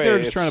don't. Either I think way, they're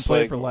just trying to it's play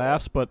like- it for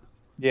laughs, but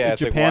Yeah, it's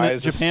Japan, like, why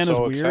is this Japan is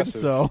so weird.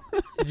 excessive? So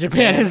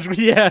Japan is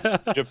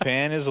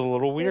Japan is a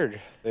little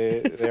weird.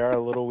 They are a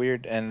little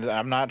weird, and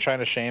I'm not trying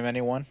to shame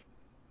anyone.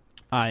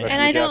 I Especially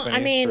and I don't.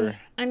 Japanese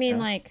I mean,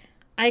 yeah. like,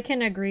 I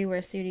can agree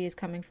where Sudi is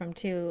coming from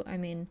too. I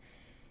mean,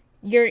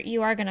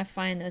 you are gonna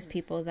find those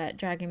people that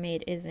Dragon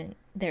Maid isn't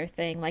their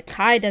thing. Like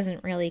Kai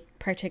doesn't really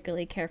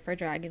particularly care for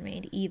Dragon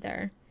Maid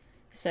either.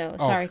 So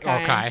sorry,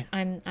 Kai. Kai.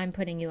 I'm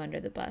putting you under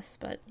the bus,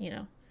 but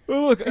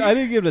Well, look, I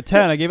didn't give it a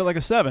 10. I gave it like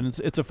a 7.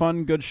 It's a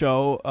fun, good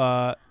show.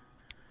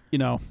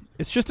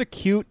 It's just a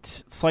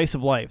cute slice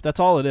of life. That's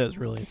all it is,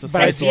 really. It's a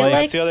But I slice of feel life.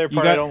 like- That's the other You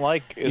part got- I don't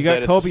like. Is You got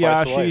that it's a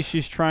slice of Kobayashi. life.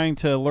 She's trying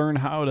to learn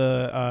how to,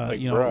 Like,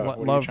 bruh, what are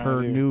you love trying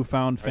her to do?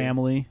 newfound Right.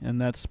 family, and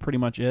that's pretty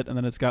much it. And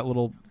then it's got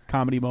little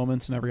comedy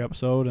moments in every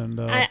episode, and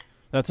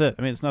that's it.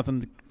 I mean, it's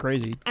nothing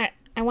crazy.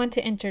 I want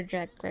to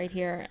interject right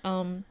here.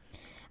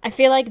 I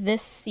feel like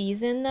this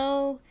season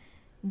though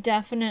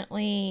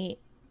definitely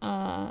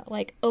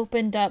like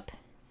opened up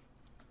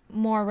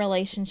more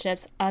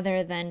relationships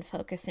other than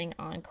focusing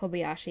on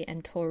Kobayashi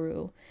and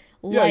Toru.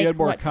 Yeah, you had Like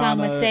more what Sam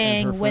was Kana and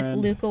saying her with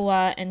friend.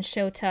 Lukawa and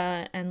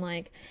Shota and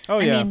like Oh,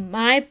 yeah. I mean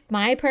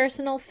my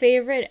personal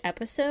favorite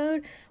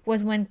episode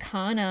was when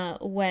Kana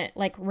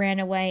ran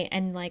away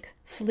and like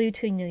flew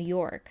to New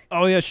York.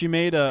 Oh yeah, she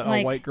made a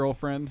Like- white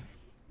girlfriend.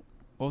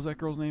 What was that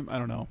girl's name? I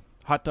don't know.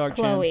 Hot dog.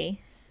 Chan.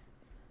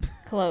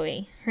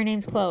 Chloe. Her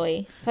name's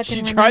Chloe.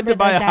 Fucking She tried to remember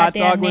buy the a hot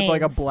goddamn dog with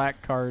like a names.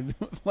 black card,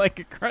 like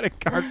a credit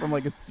card from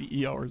like a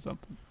CEO or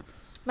something.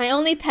 My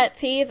only pet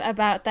peeve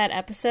about that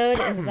episode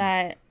is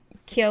that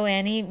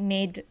KyoAni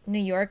made New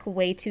York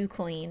way too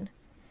clean.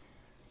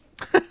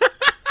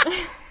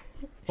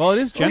 Well, it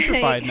is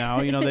gentrified Like-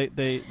 now. You know,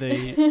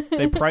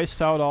 they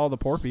priced out all the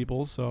poor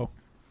people. So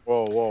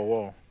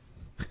Whoa.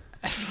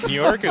 New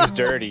York is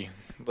dirty.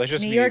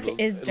 New York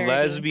is dirty.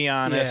 Let's be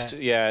honest.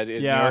 Yeah, New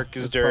Yeah, York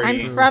is that's dirty. probably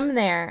I'm true. from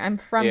there. I'm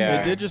from Yeah.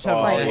 there. they did just have.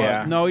 Oh, a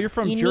yeah. No, you're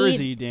from You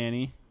Jersey,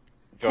 Danny.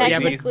 Jersey, Yeah,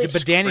 Technically-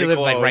 but Danny pretty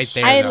lived like right close.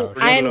 there. I though.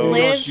 Pretty close.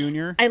 live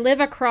Junior. I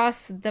live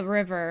across the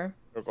river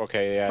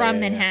Okay, yeah. from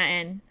yeah, yeah.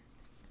 Manhattan.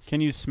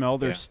 Can you smell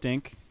their Yeah.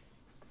 stink,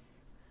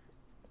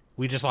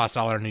 We just lost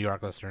all our New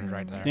York listeners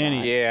right there.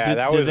 Danny? Yeah, did,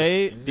 that did was.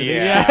 they? yeah, Did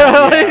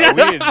yeah,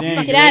 we did.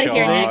 Danny, Get outta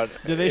here, chill Nick. out.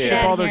 They, do they Yeah.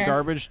 ship all their Here.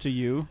 garbage to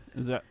you?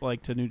 Is that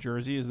like to New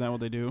Jersey? Isn't that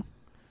what they do?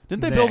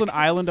 Didn't they Nick. build an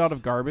island out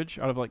of garbage,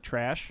 out of like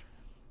trash?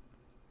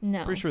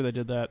 No, Pretty sure they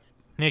did that.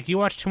 Nick, you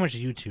watch too much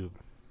YouTube.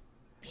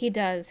 he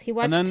does. He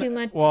watched then- too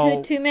much,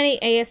 well, too many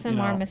ASMR you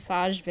know,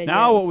 massage videos.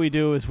 Now what we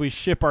do is we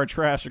ship our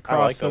trash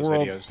across like the those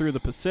world videos. through the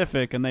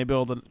Pacific, and they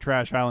build a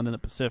trash island in the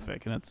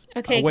Pacific, and it's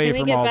Okay, away can we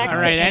from get all back the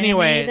All to right. anime,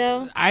 Anyway,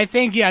 though? I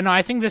think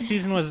this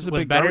season was a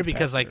big better garbage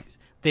because like patch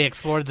they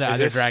explored the Is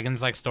other this-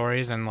 dragons like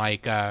stories and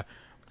like I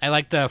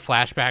like the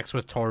flashbacks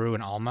with Toru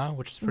and Alma,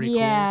 which is pretty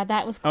Yeah,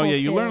 that was cool Oh yeah,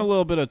 you too. learn a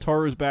little bit of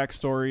Toru's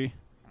backstory.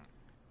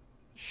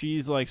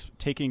 She's like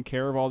taking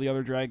care of all the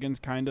other dragons,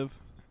 kind of.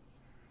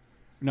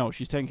 No,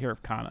 she's taking care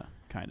of Kana,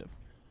 kind of.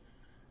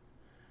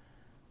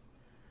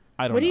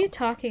 I don't What know. are you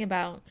talking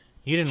about? cool.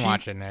 You didn't She-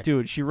 watch it, Nick.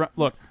 Dude,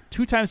 look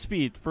 2 times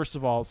speed. First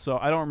of all, so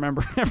I don't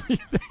remember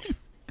everything.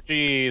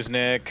 Jeez,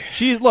 Nick.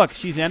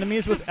 She's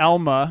enemies with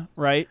Elma,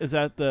 right? Is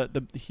that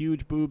the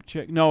huge boob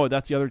chick? No,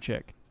 that's the other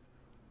chick.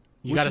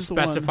 You Which got to is the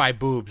one- specify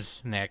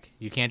boobs, Nick.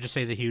 You can't just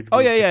say the huge. Oh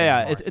boob yeah, chick yeah.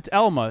 anymore. It's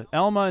Elma.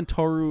 Elma and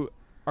Toru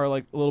are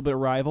like a little bit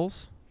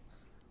rivals.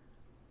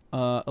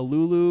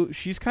 Alulu,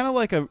 she's kind of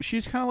like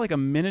a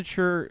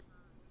miniature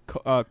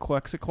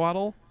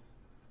Quetzalcoatl.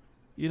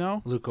 You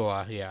know,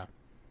 Lukoa, yeah.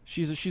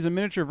 she's a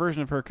miniature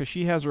version of her because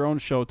she has her own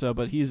Shota,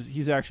 but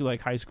he's actually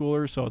like high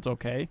schooler, so it's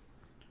okay.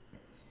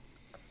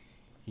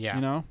 Yeah.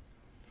 You know.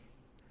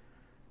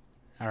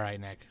 All right,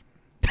 Nick.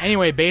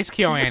 Anyway, base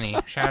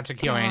KyoAni. Shout out to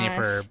KyoAni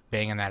for Gosh.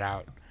 banging that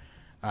out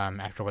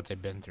after what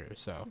they've been through.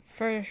 So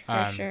For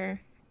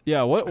sure.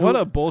 Yeah. What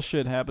a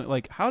bullshit happened.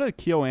 Like, how did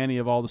KyoAni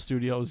of all the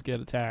studios get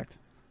attacked?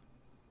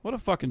 What a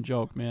fucking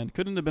joke, man.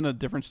 Couldn't it have been a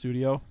different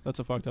studio? That's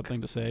a fucked up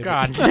thing to say.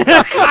 but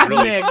God,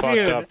 Really Nick, fucked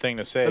dude. up thing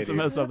to say, That's a dude.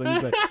 messed up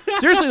thing to say.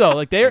 Seriously though,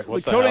 like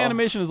What the Coda hell?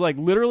 Animation is like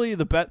literally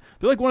the bet.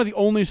 They're like one of the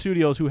only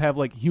studios who have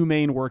like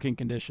humane working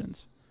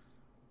conditions.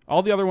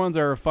 All the other ones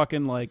are a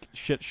fucking like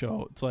shit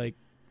show. It's like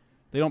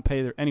they don't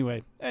pay their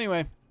anyway.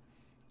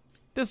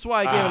 This is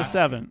why I gave it a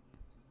 7.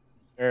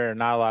 There are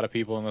not a lot of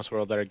people in this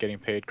world that are getting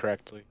paid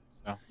correctly.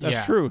 So. That's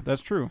Yeah. true.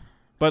 That's true.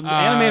 But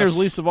animators,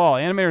 least of all,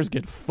 animators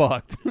get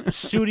fucked.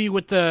 Sudi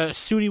with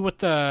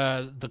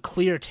the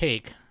clear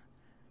take,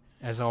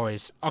 as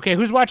always. Okay,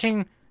 who's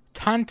watching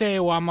Tante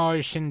wa Moi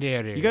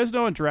Shinderu? You guys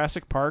know in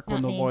Jurassic Park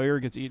when Not the me. lawyer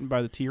gets eaten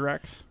by the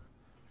T-Rex?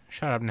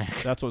 Shut up, Nick.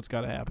 That's what's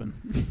got to happen.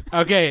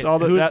 Okay, It's all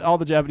who's- all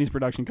the Japanese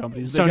production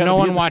companies. They So gotta no be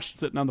one in- watched-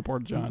 sitting on the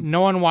porta john.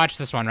 no one watched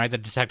this one, right? The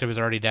detective is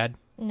already dead.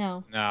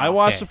 No. No. I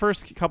watched Okay. the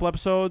first couple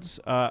episodes.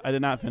 I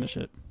did not finish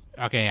it.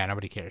 Okay, yeah,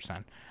 nobody cares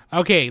then.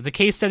 Okay, the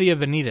case study of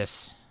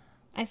Vanitas.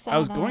 I saw I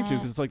was that. going to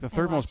because it's like the I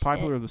third most watched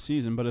popular it. of the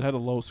season, but it had a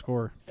low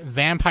score.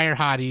 Vampire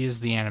Hotties,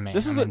 the anime.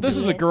 This is I'm this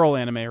is a Yes. girl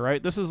anime,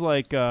 right? This is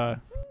like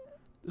that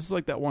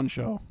one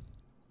show.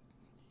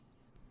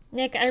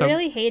 Nick, I So-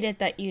 really hate it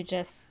that you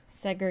just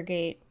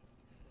segregate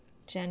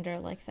gender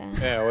like that.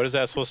 Yeah, what is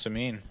that supposed to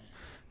mean?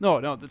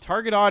 No, the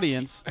target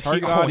audience.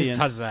 Target he always audience.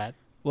 does that.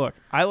 Look,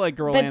 I like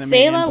girl But anime.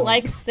 Zayla and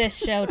likes this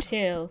show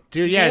too.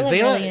 Dude, yeah, Zayla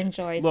Zayla- really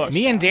enjoyed Look, this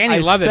Me and show. Danny I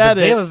love it, said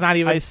but Zayla's not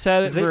even. I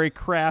said it Zay- very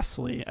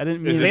crassly. I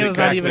didn't mean Is to it Zayla's because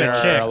not even a there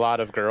chick. are a lot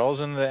of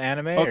girls in the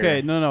anime? Okay,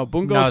 or? no.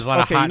 Bungo's No, there's a lot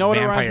of okay. hot You know what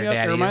it reminds vampire me of? It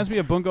daddies. reminds me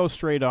of Bungo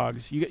Stray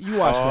Dogs. You watched that,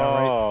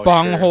 right? Oh,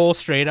 Bunghole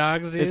Stray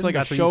Dogs, dude. It's like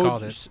That's a what you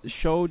called it.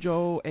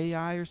 shoujo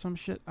AI or some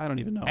shit. I don't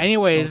even know. No,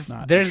 Anyways, it's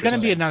not. there's It's going to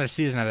just- be another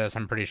season of this,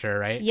 I'm pretty sure,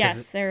 right? 'Cause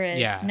Yes, there is.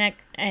 yeah. In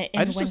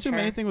I just assume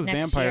winter anything with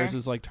next vampires year.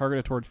 is like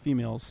targeted toward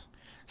females.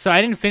 So I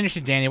didn't finish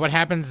it, Danny. What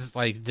happens?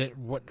 Like, I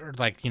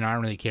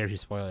don't really care if you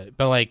spoil it,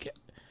 but like,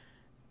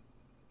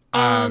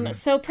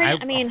 So pretty.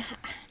 I- I mean,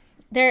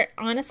 they're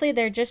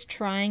just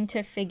trying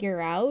to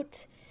figure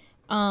out,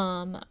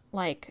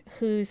 like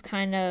who's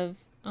kind of,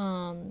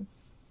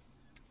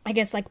 I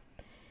guess like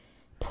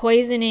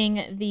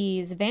poisoning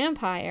these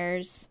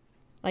vampires,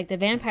 like the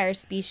vampire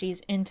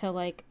species into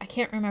like I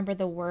can't remember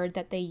the word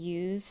that they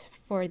use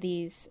for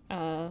these,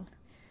 for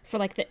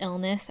like the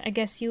illness, I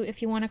guess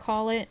if you want to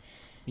call it.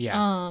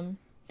 yeah.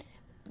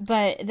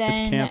 But then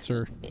It's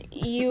cancer.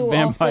 You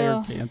Vampire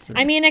also, cancer.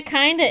 I mean, it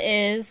kind of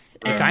is.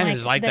 It and, kind of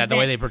is like that, the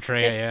way va- they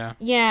portray it, yeah.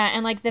 Yeah,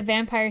 and like the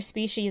vampire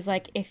species,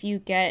 like if you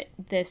get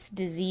this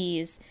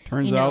disease,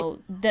 Turns you out know,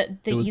 that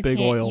it was you big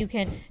can't, oil. you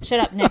can shut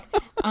up, Nick.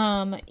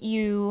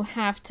 You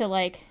have to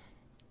like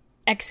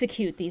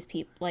execute these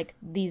people, like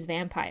these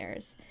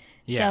vampires.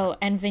 Yeah. So,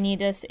 and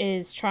Vanitas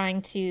is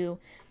trying to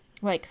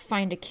like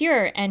find a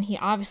cure, and he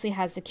obviously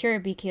has the cure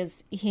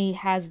because he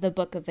has the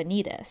Book of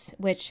Vanitas,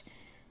 which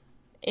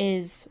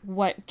is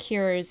what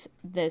cures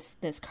this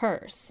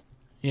curse.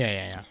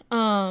 Yeah.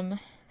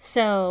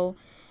 So,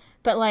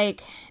 but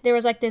like there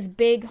was like this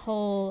big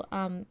whole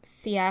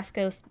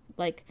fiasco,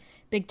 like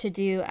big to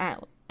do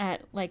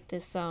at like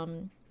this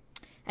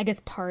I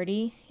guess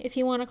party, if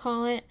you want to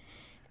call it,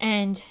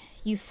 and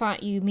you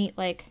meet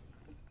like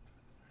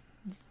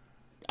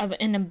a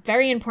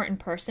very important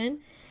person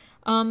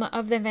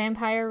of the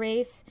vampire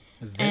race,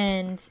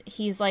 and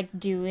he's like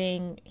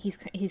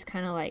he's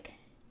kind of like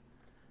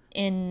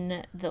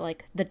in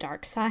the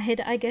dark side,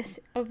 I guess,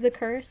 of the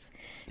curse,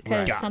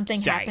 because Right. something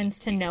Dark side. happens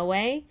to Noe,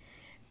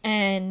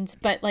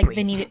 but like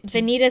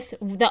Vanitas,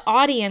 the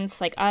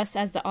audience, like us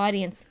as the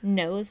audience,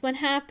 knows what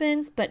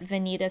happens, but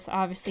Vanitas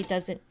obviously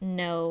doesn't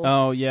know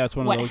Oh yeah, it's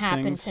one what of those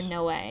happened things. to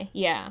Noe.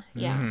 Yeah.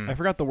 I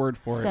forgot the word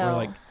for it. Where So-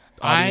 like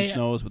the audience I-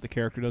 knows, but the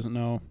character doesn't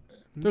know.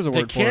 There's a The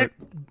word for it.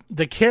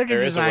 The character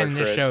There is a design word in for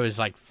this it. show is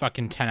like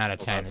fucking 10 out of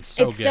 10. It's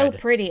so It's good. so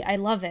pretty. I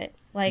love it.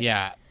 Like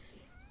Yeah.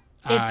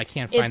 I it's-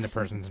 can't find the it's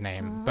person's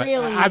name, but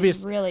really,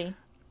 really.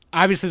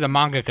 obviously the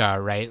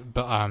mangaka, right?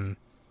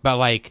 But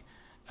like,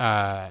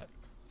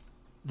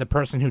 the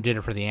person who did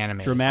it for the anime.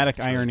 is Dramatic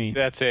actually- irony.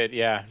 That's it,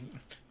 yeah.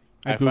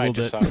 I If I googled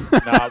just it. saw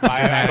it. No, I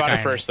got irony.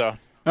 it first, though.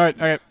 All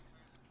right.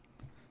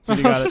 So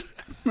you got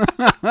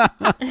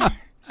it.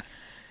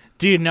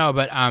 Dude, no,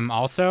 but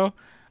also,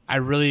 I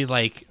really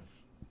like.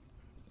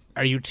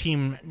 Are you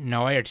team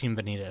Noe or team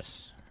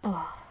Vanitas?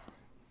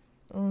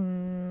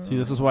 See,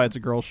 this is why it's a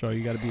girl show.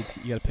 You gotta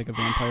pick a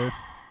vampire.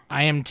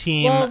 I am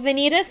team. Well,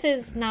 Vanitas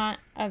is not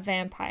a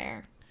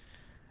vampire.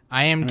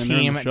 I am I mean, they're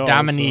in team the show,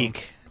 Dominique.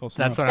 so close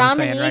That's enough. what I'm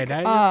saying right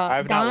now.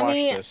 I've not watched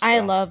Dami, this, I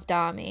so. love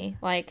Dami.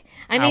 Like,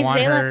 I I mean,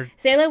 want her-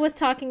 Zayla was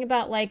talking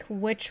about like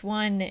which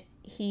one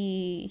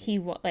he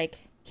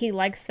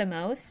likes the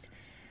most.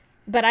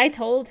 But I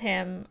told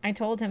him,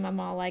 I'm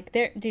all like,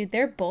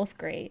 they're both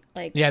great.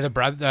 Like, Yeah, the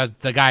brother,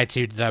 the guy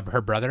too.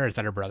 Her brother, is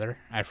that her brother?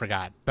 I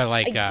forgot. But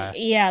like,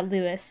 yeah,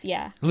 Lewis,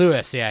 yeah.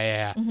 Lewis,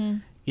 yeah.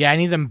 Yeah, I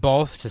need them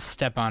both to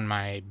step on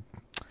my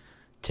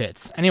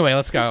tits. Anyway,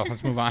 let's go.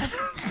 Let's move on.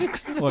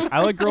 Look,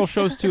 I like girl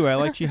shows too. I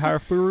like Chihara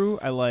Furu.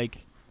 I like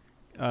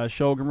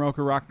Shogun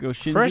Roku Rakugo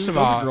Shinju. First of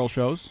Those all- are girl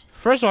shows.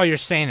 First of all, you're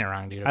saying it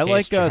wrong, dude. I okay? like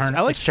It's Chaherna-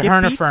 I like it's Skip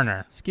Chaherna Beat.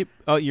 Ferner. Skip.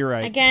 Oh, you're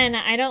right. Again,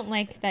 I don't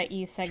like that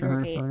you Chaherna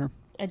segregate Ferner.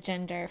 a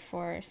gender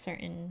for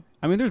certain.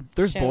 I mean,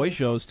 there's boy shows.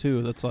 shows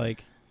too. That's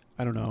like,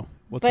 I don't know.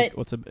 What's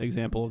But- an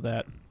example of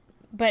that?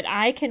 But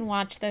I can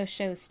watch those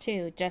shows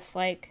too, just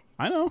like,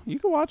 I know you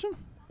can watch them.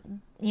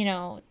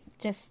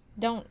 just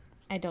don't.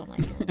 I don't like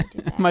it when you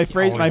do that. My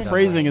Always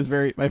phrasing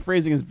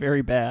annoying. is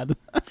very bad.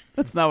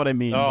 That's not what I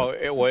mean. No,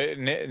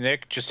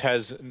 Nick just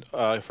has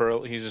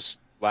he's just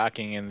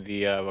lacking in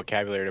the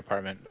vocabulary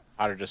department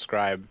how to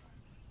describe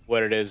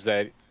what it is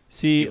that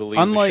See, he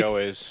believes unlike the show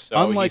is. So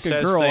he unlike a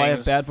says girl, I have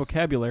things- bad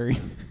vocabulary.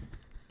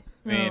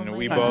 I mean, Oh my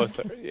we gosh.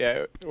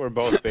 we're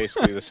both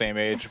basically the same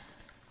age.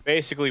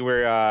 Basically,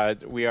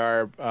 we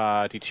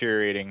are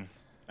deteriorating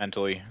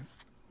mentally,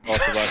 both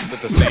of us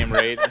at the same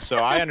rate. So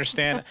I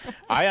understand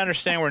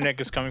where Nick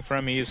is coming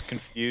from. He is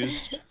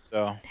confused.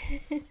 So,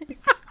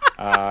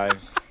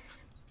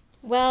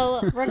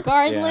 Well,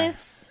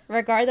 regardless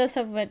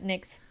of what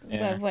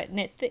Yeah.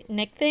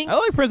 Nick thinks, I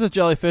like Princess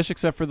Jellyfish,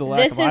 except for the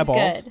lack this of is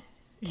eyeballs. good.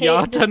 Y'all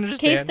have to This understand.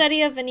 case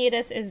study of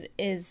Vanitas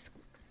is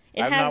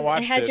it I've not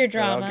watched has it, your but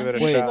I'll drama. give it a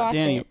You Wait, should shot. watch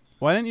Danny, it.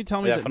 why didn't you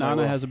tell me that Definitely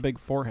Nana will. has a big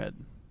forehead?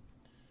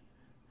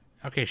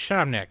 Okay, shut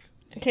up, Nick.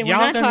 Okay, we're Y'all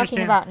not have to talking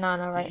understand- about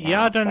Nana right now. You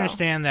have to so.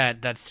 understand that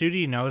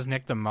Sudi knows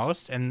Nick the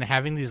most, and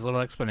having these little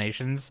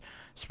explanations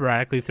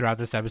sporadically throughout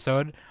this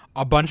episode,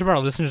 a bunch of our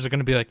listeners are going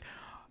to be like,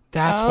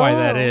 "That's why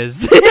that Oh.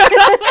 is."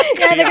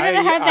 Yeah, they're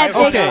gonna have that big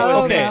Okay,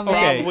 oh okay, moment.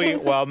 okay. probably,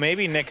 well,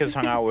 maybe Nick has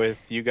hung out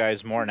with you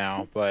guys more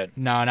now, but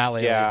No, not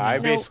lately. yeah, I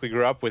No. basically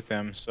grew up with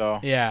him. So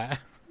Yeah.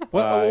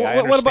 What, I what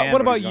understand about what what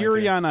he's about going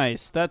Yuri through. on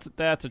Ice? That's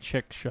a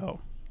chick show.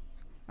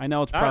 I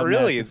know it's not problematic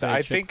really. to say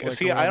I chick think. flick or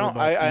See, I don't. whatever,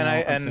 I but, and you I know,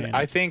 I'm and saying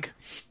I it. think.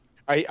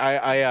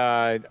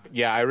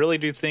 Yeah, I really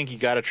do think you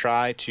got to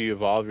try to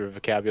evolve your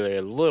vocabulary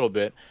a little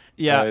bit.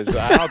 Yeah. 'Cause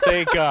I don't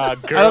think girl I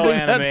don't think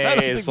anime that's- I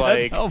don't is think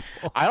that's like.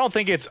 helpful. I don't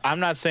think it's. I'm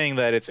not saying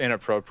that it's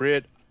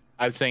inappropriate.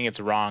 I'm saying it's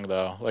wrong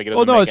though. Like it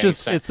Well, doesn't no, make it's any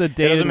just sense. it's a It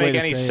dated doesn't way make to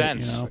any say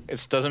sense. It, you know?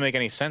 It doesn't make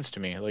any sense to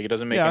me. Like it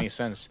doesn't make Yeah. any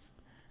sense.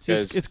 See,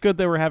 'Cause- it's good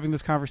that we're having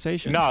this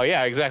conversation. No,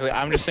 yeah, exactly.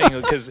 I'm just saying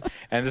because,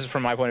 and this is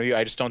from my point of view,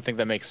 I just don't think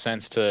that makes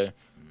sense to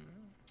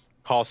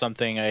call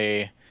something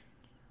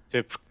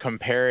to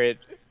compare it.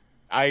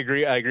 I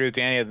agree with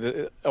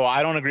Danny. Well,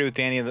 I don't agree with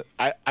Danny.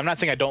 I'm not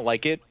saying I don't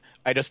like it.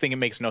 I just think it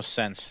makes no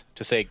sense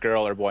to say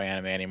girl or boy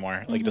anime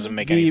anymore. Like it doesn't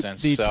make any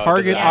sense. The So it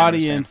target doesn't- I don't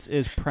audience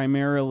is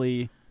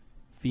primarily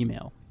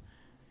female. understand.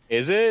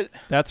 Is it?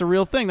 That's a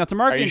real thing. That's a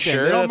marketing thing.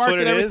 sure They don't that's what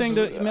market it everything is?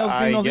 to males and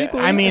I females get-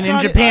 equally. I mean, It's in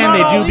not- Japan, it's not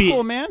they all do be-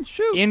 equal, man.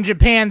 Shoot. In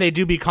Japan, they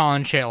do be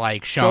calling shit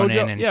like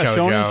shonen and yeah, shoujo.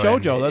 shonen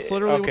and- shoujo. That's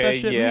literally what that Okay,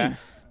 shit yeah.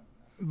 means.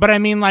 But I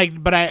mean, like,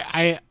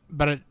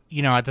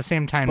 you know, at the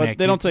same time, But Nick,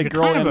 they don't say you're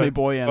girl kind of anime, a-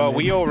 boy anime. But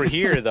we over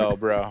here though,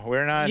 bro.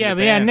 We're not. in Yeah,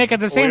 but yeah, Japan. Nick, at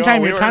the We same don't-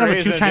 time, we you're were kind of a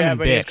raised in two-timing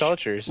Japanese bitch.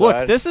 culture, so Look,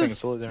 I this think is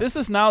it's a little different. this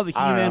is now the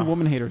I don't He-Man know.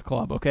 Woman Haters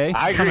Club. Okay.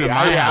 I Coming agree.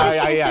 to my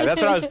house. Yeah,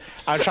 that's what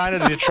I'm trying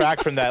to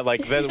detract from that.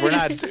 Like,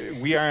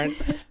 we aren't.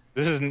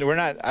 We're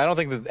not. I don't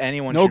think that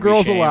anyone. No should be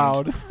girls shamed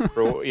allowed.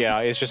 For,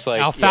 it's just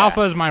like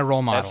Alfalfa yeah, is my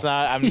role model. That's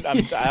not.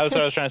 That's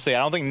what I was trying to say. I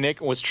don't think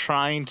Nick was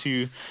trying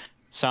to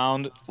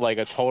sound like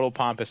a total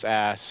pompous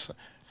ass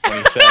when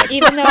he said.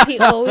 Even though he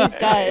always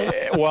does.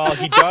 Well,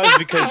 he does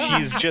because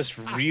he's just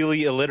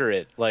really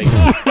illiterate. Like,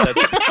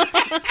 that's,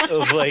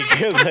 like,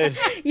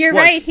 You're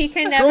What? right. He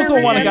can never Girls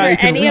don't want a guy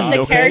remember who can any of read, the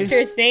okay?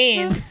 characters'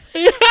 names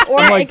or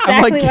I'm like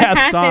exactly what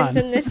Gaston. happens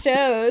in the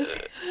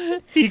shows.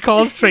 He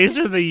calls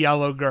Tracer the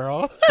yellow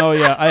girl. Oh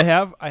yeah, I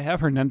have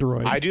her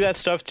Nendoroid. I do that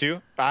stuff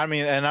too. I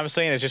mean, and I'm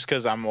saying it's just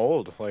because I'm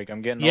old. Like,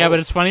 I'm getting Yeah, old. but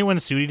it's funny when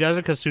Sudi does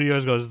it because Sudi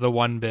always goes the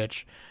one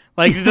bitch.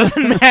 Like it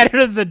doesn't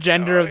matter the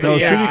gender of the No,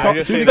 Yeah, Sudi I call-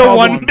 just Sudi say the calls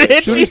one them-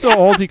 bitch. Shudi's so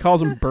old he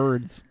calls them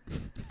birds.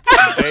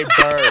 They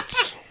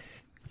birds.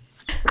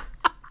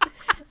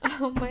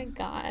 Oh my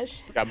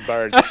gosh. Got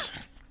birds.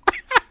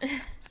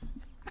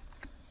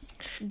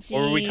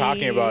 What were we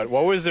talking about? Jeez.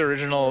 What was the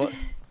original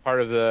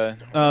part of the?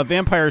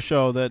 Vampire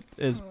show that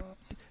is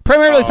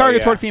primarily Oh,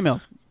 targeted yeah. toward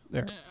females.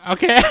 There.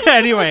 Okay.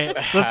 Anyway,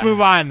 let's move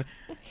on.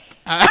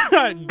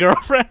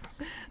 Girlfriend,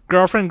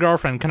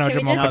 Kanojo Can we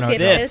just Momonoke. Now skip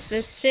this- this?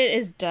 This shit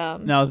is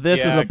dumb. Now this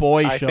is Yeah, a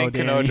boy I show. think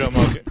Danny.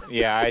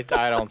 yeah,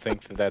 I don't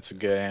think that's a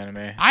good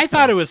anime. I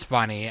thought it was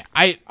funny.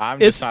 I'm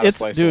just not a It's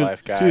slice dude, of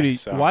life guy. Sudi,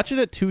 so. watch it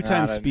at 2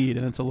 times Not a- speed,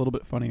 and it's a little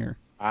bit funnier.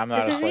 I'm not.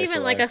 This a isn't slice even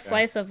of like life a guy.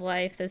 slice of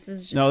life. This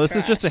is just No, this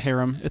is just a trash.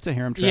 harem. It's a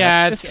harem trash.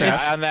 Yeah, it's it's-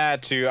 trash. And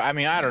that too. I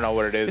mean, I don't know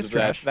what it is. It's But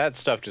trash. that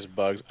stuff just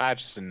bugs.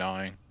 It's just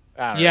annoying.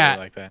 I don't Yeah, really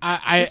like that.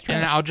 It's trash.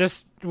 And I'll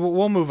just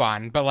we'll move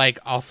on, but like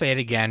I'll say it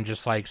again,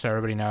 just like so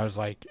everybody knows,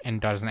 like, and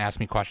doesn't ask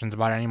me questions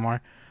about it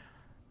anymore.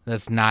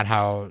 That's not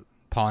how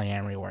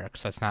polyamory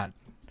works. That's not.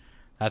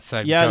 That's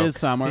a Yeah, joke. it is,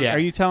 Sam. Yeah. Are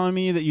you telling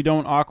me that you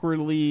don't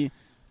awkwardly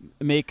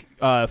make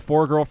 4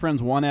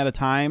 girlfriends one at a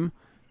time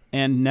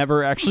and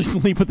never actually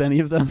sleep with any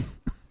of them?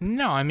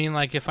 No, I mean,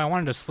 like, if I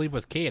wanted to sleep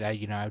with Kate, I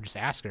would just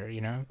ask her.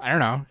 I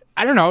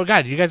don't know.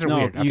 God, you guys are No,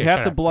 weird. you Okay, have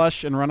shut to up.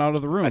 blush and run out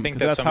of the room. I think 'cause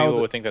that that's some how people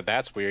the- would think that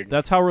that's weird.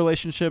 that's how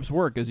relationships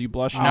work. Is you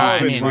blush No, and I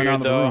Love is mean- run out weird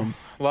of the though. room.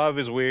 Love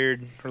is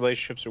weird.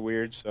 Relationships are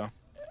weird. So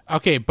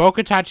Okay,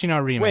 Boca no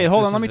remake. Wait,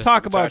 hold This on. Let is me the-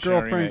 talk about Tachi no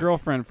remake.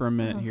 girlfriend for a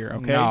minute here.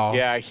 Okay. No.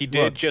 yeah, he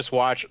did Look. just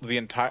watch the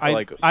entire. I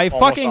like I almost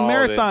fucking all of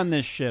it. marathon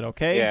this shit.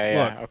 Okay.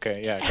 Yeah. Look,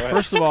 Okay. Yeah. Go ahead.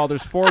 first of all,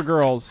 there's 4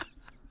 girls.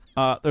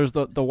 There's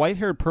the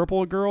white-haired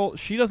purple girl.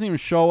 She doesn't even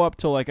show up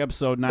till like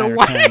episode 9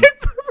 or 10.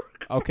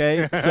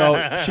 Okay, so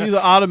she's an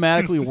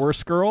automatically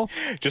worse girl.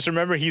 Just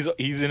remember, he's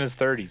in his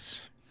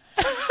 30s.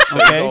 So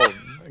Okay. he's old.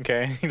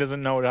 Okay. He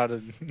doesn't know how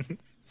to.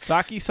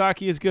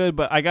 Saki is good,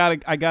 but I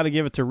gotta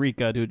give it to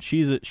Rika, dude.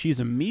 She's a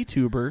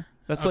MeTuber.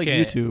 That's Okay.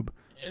 like YouTube.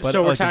 But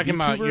So we're like a talking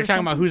about VTuber or you're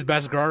talking about something? who's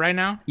best girl right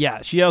now.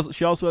 Yeah, she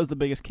also has the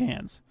biggest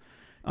cans.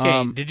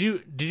 Okay, did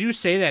you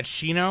say that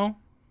Shino,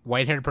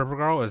 white-haired purple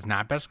girl, is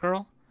not best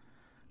girl?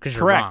 Because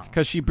you're Correct, wrong.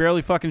 because she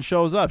barely fucking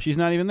shows up. She's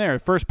not even there.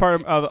 First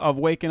part of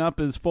waking up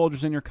is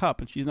Folgers in your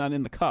cup, and she's not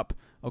in the cup.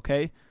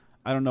 Okay,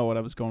 I don't know what I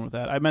was going with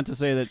that. I meant to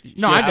say that.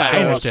 No, she I has got- to I show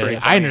up. understood pretty it.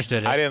 funny. I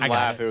understood it. I didn't I got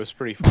laugh. it. It was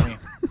pretty funny.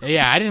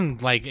 Yeah, I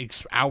didn't like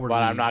outwardly.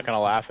 But I'm not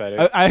gonna laugh at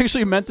it. I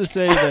actually meant to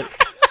say that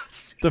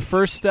the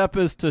first step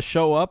is to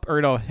show up,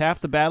 or no, half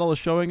the battle is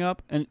showing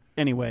up. And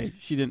anyway,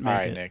 she didn't make All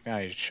right, it. Nick. Now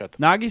you shut the.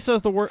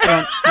 Nagisa's the worst.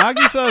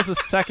 Nagisa's the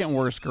second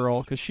worst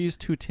girl because she's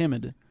too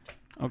timid.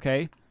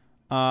 Okay,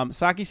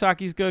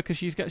 Saki's good because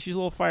she's a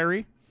little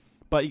fiery,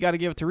 but you got to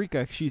give it to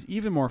Rika 'cause she's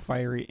even more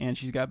fiery and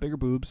she's got bigger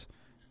boobs,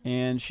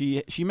 and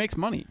she makes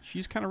money.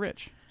 She's kind of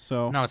rich.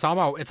 So No, it's all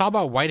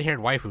about white-haired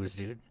waifus,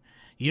 dude.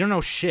 You don't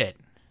know shit.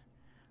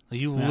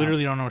 You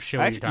literally don't know shit.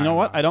 What you're you talking know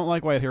what? about. I don't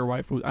like white hair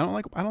waifu. I don't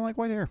like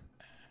white hair.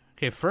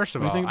 Okay, first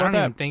of What all, do you think I about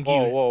don't even that? think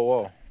Whoa, you. whoa,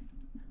 whoa. What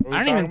are we I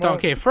don't even talking think. about?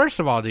 Okay, first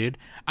of all, dude,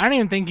 I don't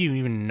even think you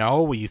even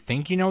know what you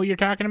think you know what you're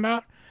talking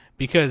about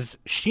because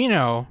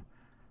Shino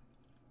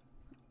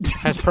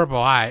has purple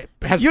eye.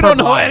 Has You don't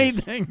purple know eyes.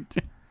 anything.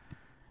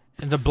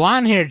 And the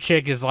blonde-haired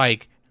chick is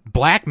like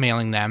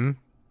blackmailing them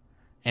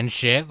and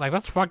shit. Like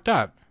that's fucked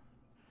up.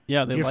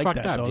 Yeah, they You're like fucked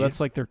that up, though. dude. That's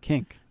like their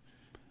kink.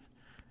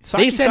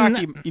 They said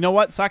Saki, you know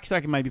what?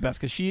 Saki might be best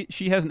because she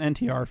has an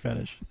NTR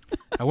fetish.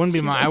 I wouldn't be.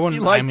 I She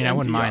wouldn't. I likes mean, I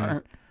wouldn't NTR.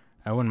 mind.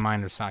 I wouldn't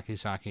mind if Saki,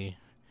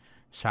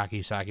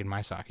 and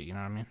my Saki. You know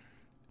what I mean?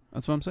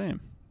 That's what I'm saying.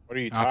 What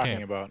are you talking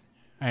Okay. about?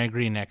 I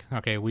agree, Nick.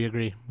 Okay, we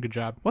agree. Good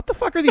job. What the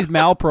fuck are these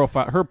mal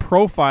profile? Her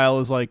profile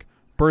is like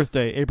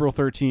birthday, April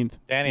 13th.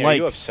 Danny, likes are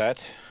you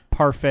upset?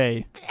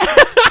 parfait.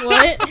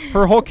 What?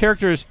 Her whole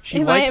character is she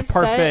Am I likes upset?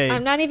 parfait.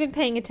 I'm not even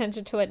paying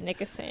attention to what Nick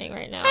is saying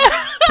right now.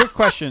 Quick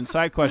question,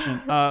 side question.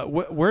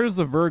 Where does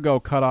the Virgo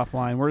cutoff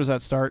line? Where does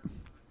that start?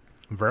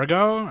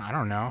 Virgo? I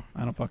don't know.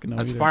 I don't fucking know.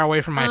 That's either. far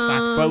away from my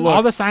sign. But look,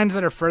 All the signs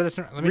that are furthest.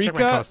 Let me check my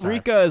Rika co-star.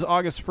 Rika is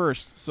August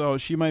 1st, so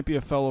she might be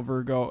a fellow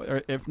Virgo.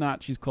 Or if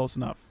not, she's close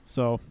enough.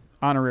 So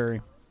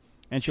honorary,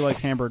 and she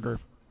likes hamburger.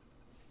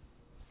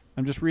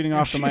 I'm just reading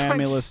off the She Miami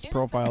likes list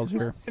profiles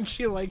here. And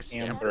she likes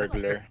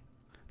Hamburglar.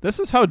 This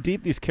is how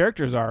deep these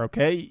characters are.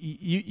 Okay,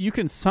 you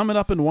can sum it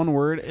up in one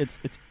word. It's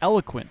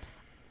eloquent.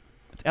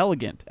 It's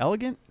elegant.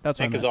 Elegant. That's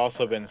what I Nick has meant.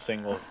 also been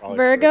single. probably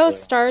for a Virgo really long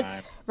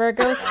starts. time.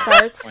 Virgo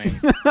starts.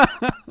 Plain.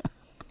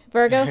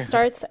 Virgo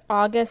starts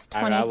August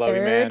I mean, I love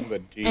you, 23rd man,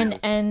 but and Jesus.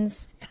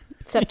 ends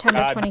September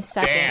God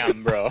 22nd.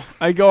 damn, bro.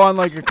 I go on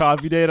like a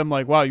coffee date. I'm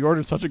like, wow, you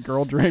ordered such a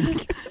girl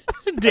drink.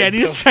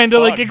 Danny's The trying to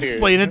like fuck, dude?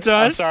 explain it to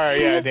I'm us.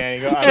 sorry, yeah, Danny.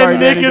 Go. I'm And Sorry, sorry.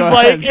 Nick Danny, is go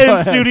like, ahead, go and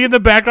ahead. Sudi in the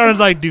background is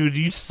like, dude,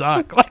 you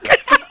suck. Like,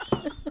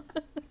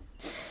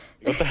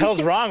 What the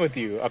hell's wrong with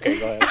you? Okay,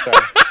 go ahead.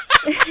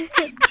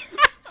 Sorry.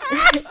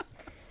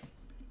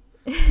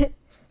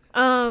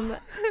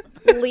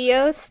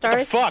 Leo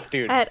starts fuck,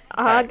 dude? at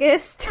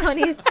August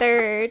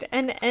 23rd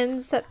and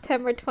ends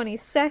September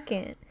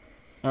 22nd.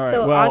 All right.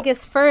 So well,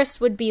 August 1st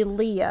would be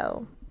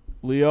Leo.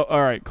 Leo.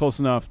 All right, close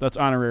enough. That's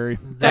honorary.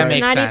 that That's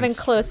makes not sense. even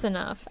close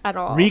enough at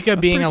all. Rika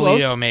being pretty a close.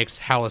 Leo makes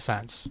hella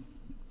sense.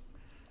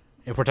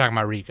 If we're talking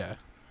about Rika.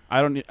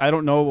 I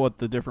don't know what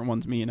the different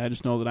ones mean. I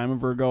just know that I'm a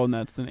Virgo and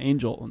that's an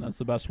angel and that's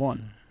the best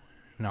one.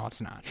 No,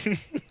 it's not. Virgo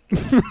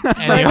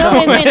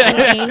isn't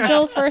an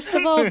angel, first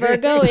of all.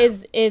 Virgo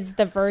is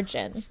the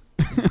virgin,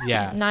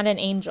 Yeah. not an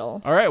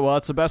angel. All right, well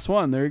that's the best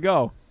one. There you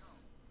go.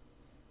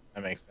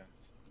 That makes sense.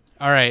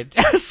 All right.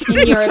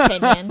 In your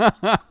opinion.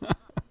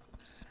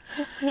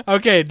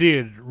 Okay,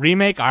 dude.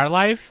 Remake Our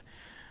Life.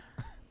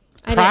 I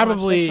didn't watch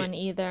Probably- this one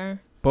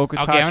either.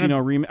 Boca Okay, I'm Tachi,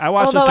 gonna- remake. I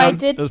watched Although this I one.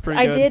 did- It was pretty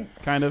I good. did-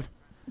 Kind of.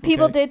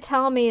 People Okay. did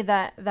tell me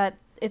that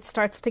it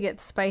starts to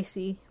get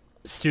spicy.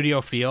 Studio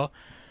Feel.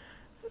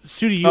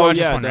 Sudi, you watched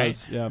this one, it right?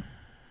 does. Yeah.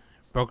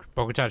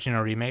 Boku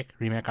no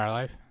remake Our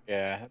Life.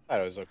 Yeah, I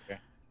thought it was okay.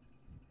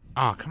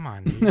 Oh, come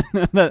on, dude.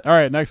 All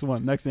right, next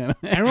one. Next anime.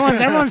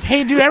 everyone's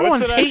hating, dude.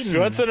 Everyone's hating.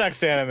 What's the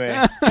next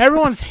anime?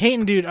 Everyone's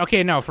hating, dude.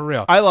 Okay, no, for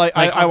real. I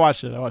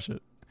watched it. I watched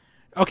it.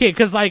 Okay,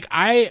 because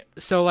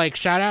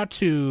shout out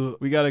to.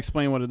 We got to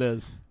explain what it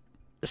is.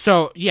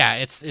 So yeah,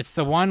 it's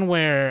the one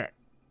where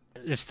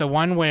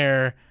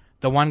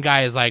the one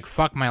guy is like,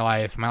 fuck my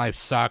life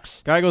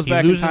sucks. Guy goes He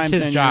back in loses time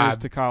his 10 job. years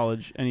to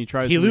college, and he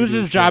tries. He to loses redo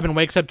his shit. job and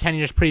wakes up 10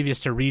 years previous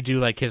to redo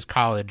like his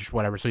college,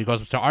 whatever. So he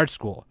goes to art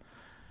school,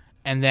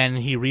 and then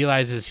he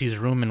realizes he's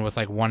rooming with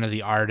like one of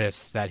the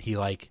artists that he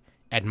like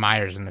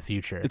admires in the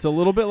future. It's a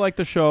little bit like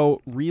the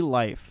show Real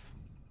Life.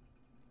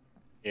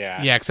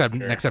 Yeah, except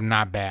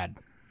not bad.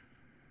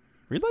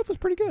 Real Life was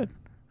pretty good.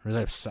 Real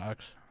life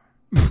sucks.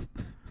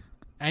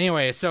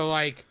 Anyway, so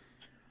like,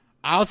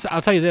 I'll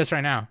tell you this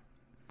right now.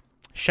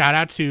 Shout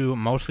out to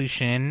mostly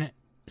Shin,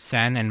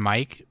 Sen, and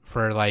Mike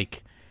for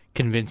like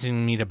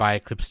convincing me to buy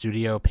Clip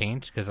Studio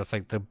Paint, because that's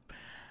like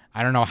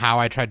I don't know how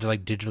I tried to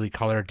like digitally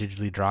color,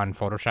 digitally draw in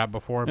Photoshop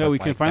before. Yeah, but we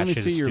like, can finally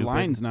that shit see is your stupid.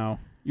 lines now.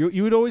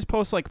 You would always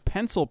post like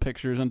pencil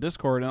pictures on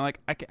Discord, and like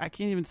I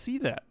can't even see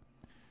that.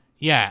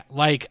 Yeah,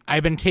 like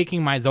I've been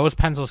taking those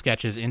pencil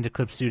sketches into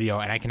Clip Studio,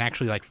 and I can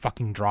actually like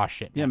fucking draw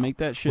shit. Yeah, now, make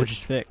that shit which is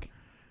thick.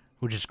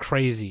 which is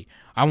crazy.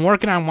 I'm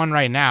working on one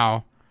right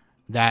now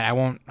that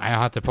I'll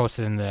have to post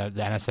it in the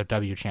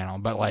NSFW channel,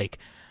 but like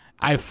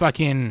I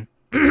fucking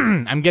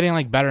I'm getting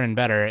like better and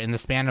better. In the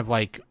span of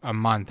like a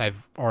month,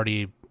 I've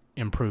already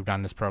improved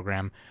on this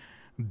program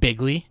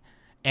bigly.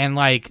 And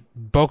like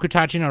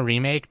Bokutachi no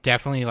Remake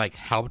definitely like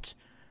helped,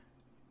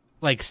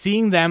 like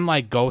seeing them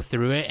like go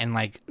through it and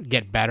like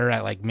get better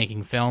at like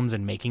making films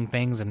and making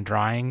things and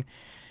drawing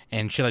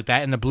and shit like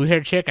that. And the blue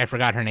haired chick, I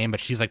forgot her name, but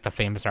she's like the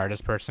famous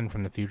artist person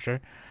from the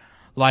future.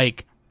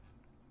 Like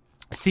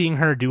seeing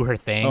her do her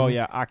thing. Oh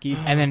yeah, Aki.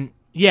 And then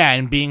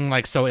and being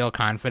like so ill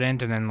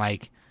confident, and then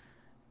like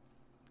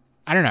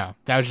I don't know,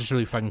 that was just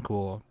really fucking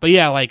cool. But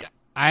yeah, like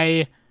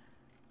I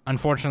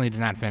unfortunately did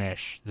not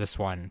finish this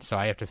one, so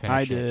I have to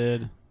finish I it.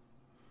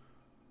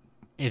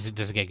 did.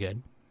 Does it get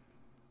good?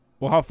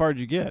 Well, how far did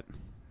you get?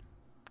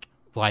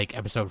 Like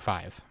episode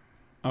 5.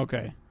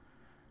 Okay.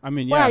 I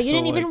mean, yeah. Wow, you so,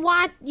 didn't like, even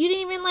watch. You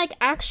didn't even like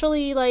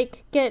actually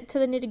like get to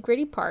the nitty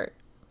gritty part.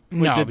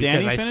 No, did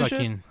because Danny I finish it?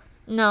 fucking.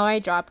 No, I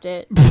dropped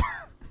it.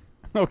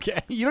 Okay,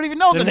 you don't even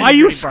know the Then why are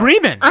you nitty-gritty part.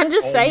 screaming? I'm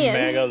just saying.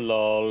 Omega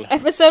lol.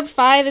 Episode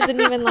 5 isn't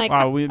even like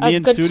Wow, a me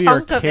and good Sudi are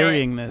chunk of it.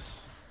 carrying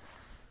this.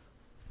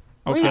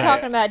 What are you Okay.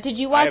 talking about? Did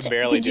you watch?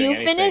 barely Did you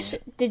doing finish?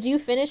 anything. Did you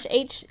finish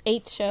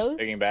eight shows?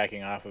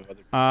 Backing off of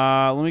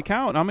other. Let me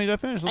count. How many did I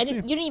finish? I Let's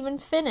didn't. see. You didn't even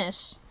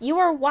finish. You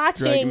were Dragon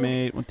watching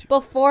Maid, 1, 2,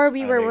 before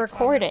we were Dragon Maid,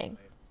 recording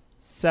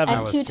 7.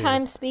 at was 2 too.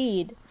 times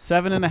speed.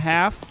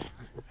 7.5.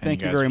 Thank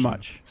you guys very are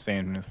much.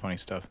 Saying this funny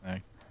stuff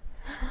there.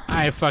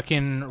 I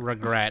fucking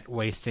regret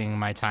wasting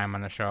my time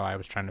on the show I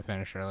was trying to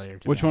finish earlier.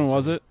 to be Which one honest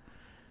was with it? you.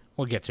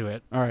 We'll get to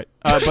it. All right.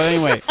 But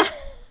anyway,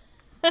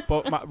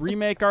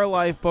 remake Our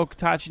Life,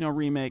 Bokutachi no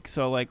Remake.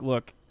 So like,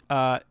 look,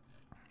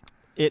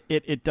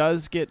 it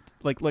does get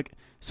like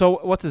so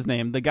what's his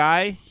name? The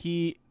guy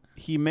he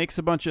makes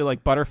a bunch of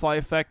like butterfly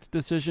effect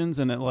decisions,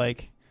 and it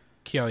like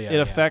Kyoya. it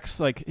affects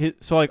like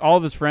so like all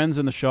of his friends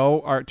in the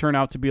show turn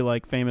out to be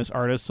like famous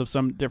artists of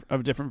some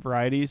different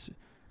varieties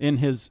in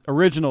his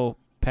original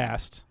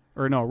past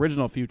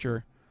original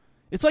future.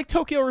 It's like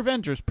Tokyo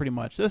Revengers pretty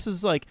much. This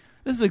is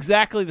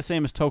exactly the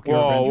same as Tokyo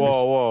Revengers.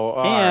 Whoa!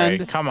 All And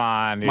right, come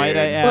on, dude. Might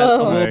I add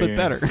Whoa. a little bit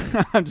Like-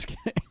 better. I'm just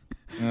kidding.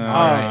 All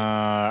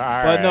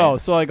right. But no,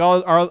 so like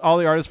all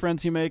the artist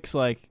friends he makes,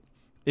 like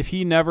if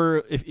he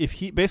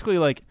basically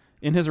like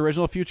in his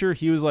original future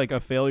he was like a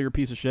failure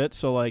piece of shit.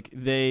 So like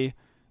they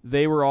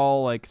were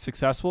all like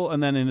successful,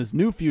 and then in his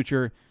new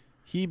future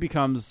he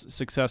becomes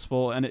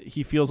successful, and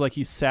he feels like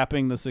he's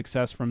sapping the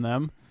success from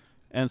them,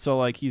 and so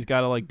like he's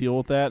got to like deal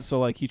with that. So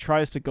like he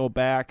tries to go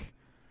back.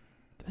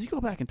 Does he go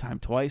back in time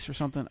twice or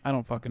something? I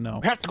don't fucking know.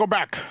 We have to go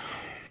back.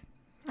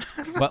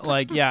 But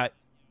like yeah,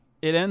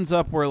 it ends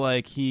up where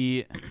like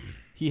he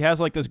has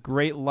like this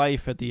great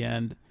life at the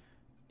end,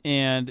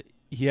 and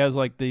he has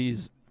like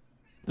this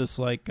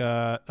like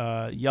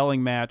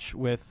yelling match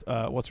with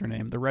what's her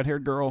name, the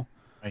red-haired girl,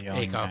 A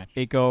yelling Eiko. match.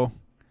 Eiko,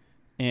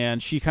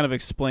 and she kind of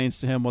explains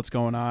to him what's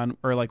going on,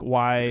 or like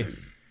why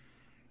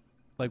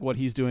like what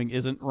he's doing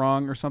isn't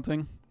wrong or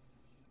something.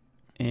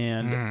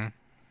 And Mhm.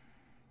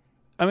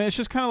 I mean, it's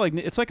just kind of like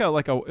it's like a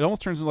it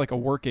almost turns into like a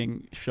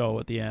working show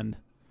at the end,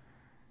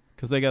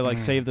 because they gotta like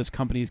save this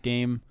company's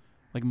game,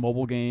 like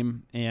mobile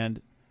game,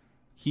 and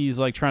he's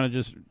like trying to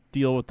just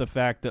deal with the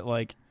fact that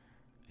like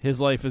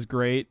his life is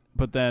great,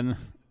 but then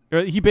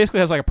or he basically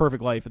has like a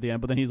perfect life at the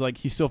end, but then he's like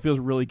he still feels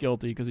really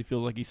guilty because he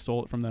feels like he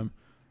stole it from them.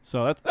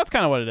 So that's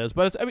kind of what it is.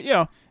 But it's, I mean, you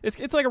know,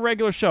 it's like a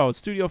regular show. It's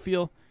studio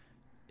feel.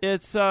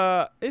 It's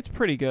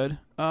pretty good.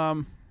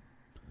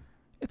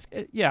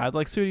 Yeah,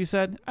 like Sudi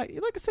said,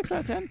 like a 6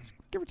 out of 10,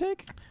 give or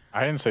take.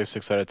 I didn't say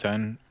 6 out of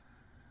 10.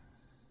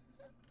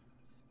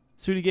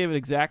 Sudi gave it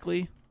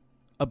exactly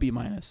a B-.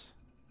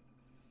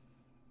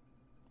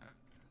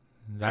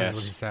 That's Yes.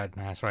 what he said.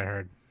 That's what I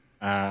heard.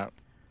 I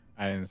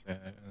didn't say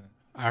that.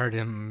 I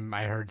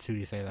heard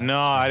Sudi say that. No,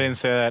 I didn't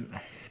say that.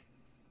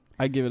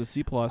 I give it a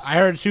C+. I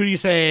heard Sudi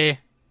say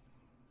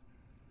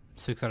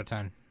 6 out of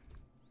 10.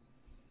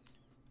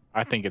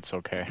 I think it's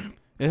okay.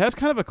 It has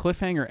kind of a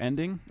cliffhanger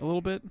ending, a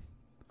little bit.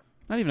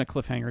 Not even a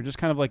cliffhanger, just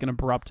kind of like an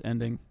abrupt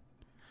ending.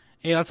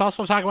 Hey, let's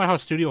also talk about how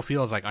Studio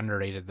Feel is like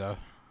underrated though.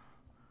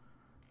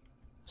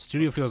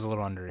 Studio Feel is a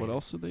little underrated. What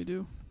else did they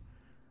do?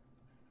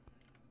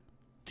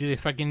 Dude, they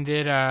fucking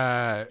did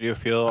Do you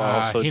feel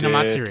also did?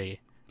 Hinamatsuri.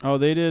 Oh,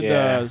 they did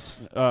Yeah.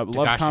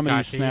 Love Comedy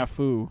Kashi.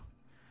 Snafu.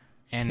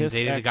 And Kiss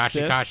they did X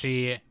Gashi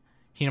Kashi,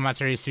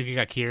 Hinamatsuri, Suki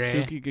Gakire.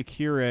 Suki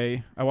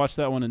Gakire. I watched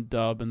that one in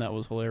dub, and that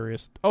was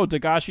hilarious. Oh,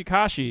 Dagashi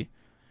Kashi.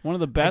 One of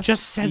the I best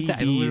just said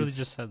that. I literally EDs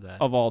just said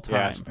that. of all time.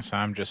 Yes,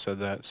 Sam just said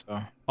that.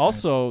 So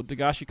Also,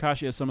 Dagashi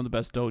Kashi has some of the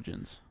best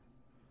dojins.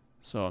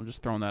 So I'm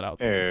just throwing that out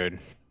there. dude,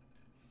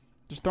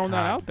 Just throwing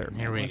that God, out there. Man.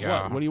 Here we Like,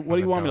 go. What do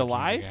you want me to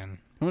lie? Again.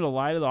 You want me to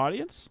lie to the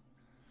audience?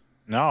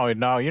 no, you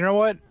know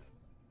what?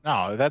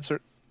 No,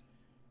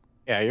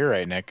 yeah, you're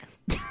right, Nick.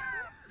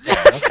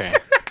 Yeah, okay.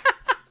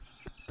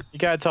 You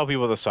gotta tell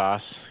people the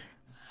sauce.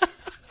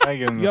 Gotta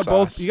give them You the got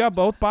both. sauce. You got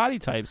both body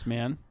types,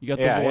 man. You got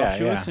the Yeah, yeah,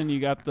 voluptuous, yeah. and you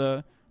got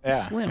the yeah,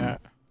 slim. yeah.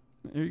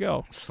 There you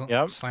go.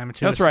 Yep. Slam it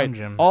to That's the right. Slim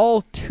Jim.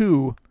 All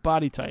 2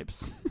 body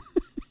types.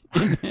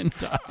 in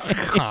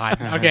hentai.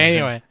 God. Okay,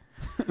 anyway.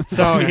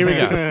 So here we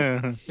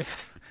go.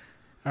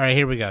 All right,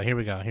 here we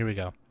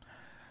go.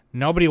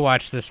 Nobody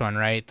watched this one,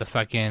 right? The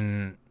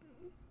fucking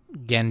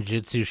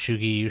Genjutsu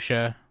Shugi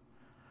Yusha.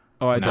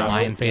 Oh, I The don't.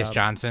 Lion Face Yeah.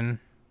 Johnson.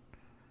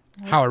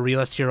 How a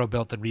realist hero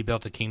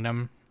rebuilt a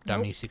kingdom.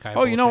 Dumb isekai.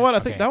 Oh, you know bullshit. what? I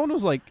think Okay. that one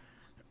was like.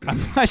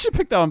 I should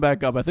pick that one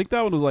back up. I think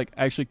that one was like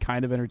actually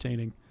kind of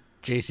entertaining.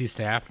 JC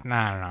Staff? No,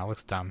 it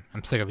looks dumb.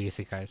 I'm sick of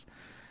isekais.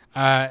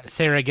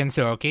 Sarah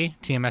Gensooki,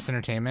 TMS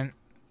Entertainment.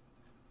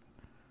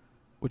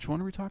 Which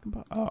one are we talking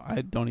about? Oh,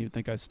 I don't even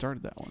think I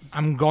started that one.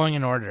 I'm going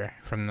in order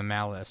from the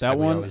Mal list. That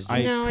we one, always do.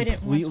 I No, I didn't watch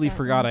completely that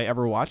forgot one. I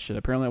ever watched it.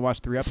 Apparently, I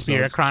watched 3 episodes.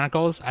 Spirit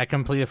Chronicles. I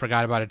completely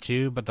forgot about it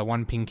too, but the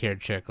one pink-haired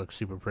chick looks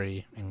super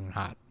pretty and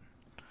hot.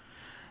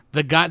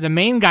 The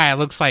main guy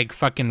looks like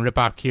fucking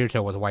rip-off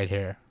Kirito with white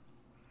hair.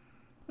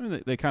 I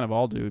mean, they kind of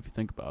all do if you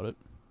think about it.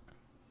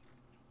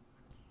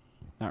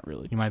 Not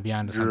really. You might be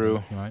onto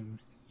Drew. something.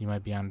 You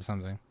might be onto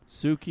something.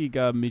 Suki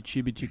ga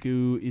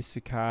Michibichiku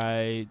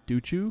Isekai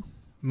Duchu.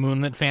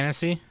 Moonlit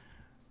Fantasy.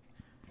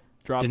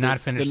 Dropped Did not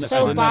it. finish Didn't- the So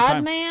second didn't have Bob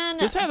time. Man.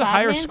 This had a Bob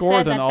higher Man score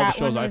said than that all the that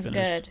shows one I was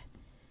finished. Good.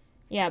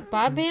 Yeah,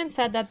 Bob Man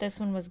said that this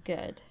one was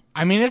good.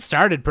 I mean, it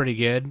started pretty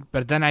good,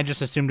 but then I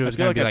just assumed it I was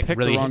feel going like to be I like picked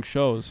really. the wrong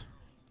shows.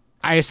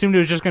 I assumed it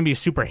was just going to be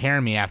super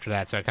harem-y after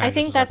that, so I kind I of.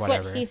 think that's like, what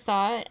whatever. he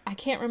thought. I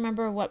can't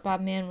remember what Bob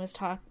Man was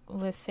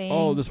saying.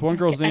 Oh, this one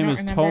girl's I name don't is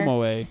remember.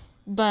 Tomoe,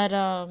 But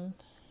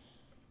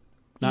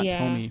not yeah.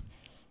 Tomi.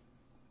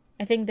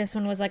 I think this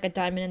one was like a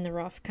diamond in the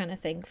rough kind of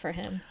thing for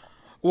him.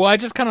 Well, I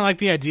just kind of like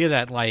the idea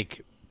that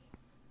like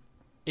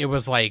it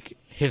was like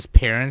his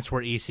parents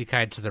were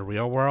isekai to the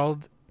real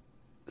world,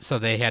 so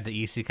they had to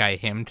isekai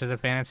him to the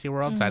fantasy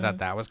world. So I thought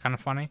that was kind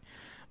of funny.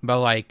 But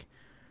like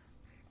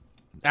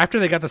after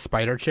they got the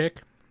spider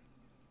chick,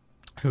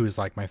 who's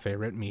like my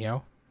favorite,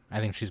 Mio. I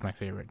think she's my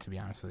favorite, to be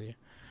honest with you.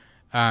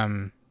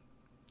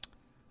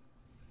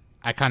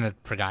 I kind of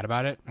forgot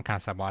about it. I kind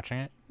of stopped watching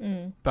it.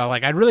 But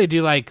like I really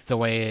do like the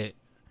way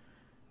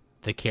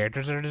the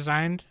characters are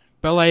designed.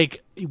 But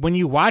like when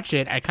you watch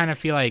it, I kind of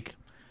feel like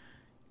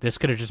this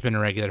could have just been a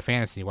regular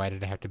fantasy. Why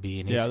did it have to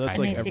be an Yeah, that's isekai?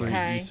 like An every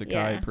isekai, isekai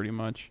yeah. pretty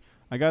much.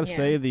 I gotta Yeah.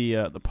 say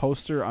the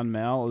poster on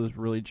Mal is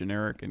really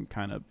generic and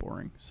kind of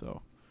boring.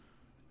 So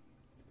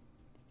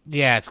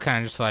Yeah, it's kind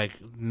of just like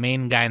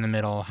main guy in the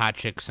middle, hot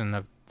chicks in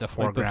the like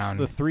foreground,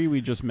 the 3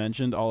 we just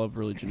mentioned all have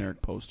really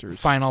generic posters.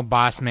 final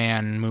boss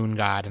man, moon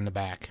god in the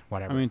back,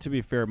 whatever. I mean, to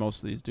be fair,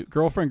 most of these do.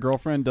 Girlfriend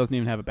doesn't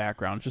even have a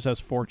background. It just has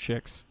 4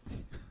 chicks.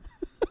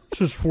 it's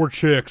just 4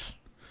 chicks.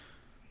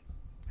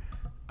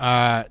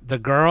 The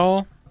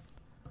girl,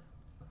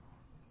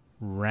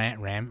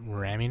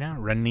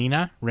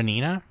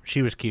 Ranina,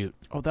 she was cute.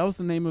 Oh, that was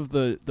the name of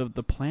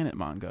the Planet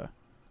manga.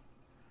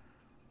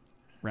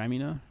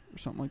 Ramina or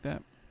something like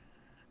that.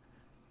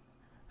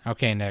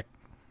 Okay, Nick.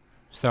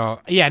 So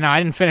yeah, no,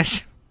 I didn't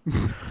finish.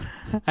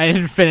 I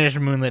didn't finish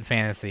Moonlit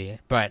Fantasy,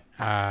 but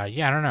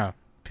yeah, I don't know.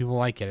 People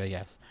like it, I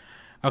guess.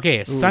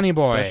 Okay, Ooh, Sunny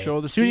Boy. Best show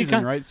of the Sudi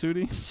season, right,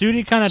 Sudi?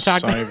 Sudi kind of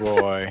talked.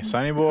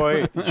 Sunny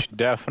Boy,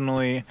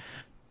 definitely.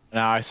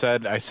 Now I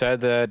said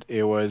that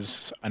it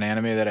was an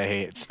anime that I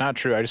hate. It's not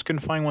true. I just couldn't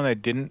find one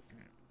that didn't.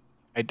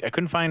 I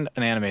couldn't find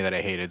an anime that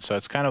I hated, so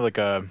it's kind of like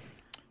a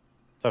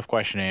tough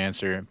question to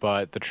answer.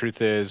 But the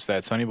truth is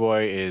that Sunny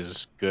Boy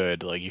is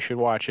good. Like you should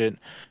watch it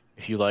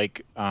if you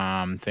like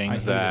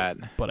things that.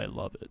 But I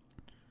love it.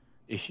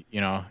 If you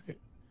know.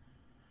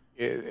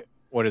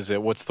 What is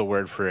it? What's the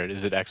word for it?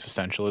 Is it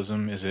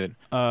existentialism? Is it?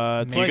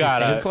 It's You like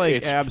gotta- it's like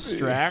it's-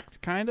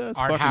 abstract, kind of.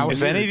 Art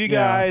house. If any of you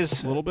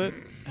guys, a little bit,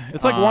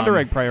 it's like Wonder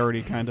Egg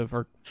priority, kind of.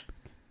 Or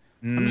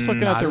I'm just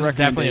looking at the this is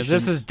definitely recommendations.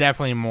 this is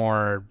definitely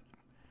more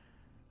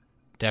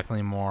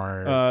definitely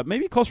more.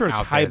 Maybe closer to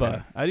out there Kaiba.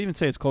 than- I'd even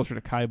say it's closer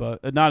to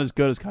Kaiba. Not as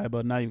good as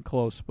Kaiba, not even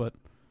close, but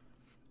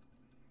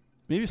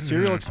maybe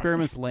Serial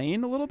Experiments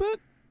Lane a little bit.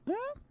 Yeah,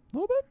 a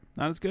little bit.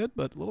 Not as good,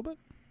 but a little bit.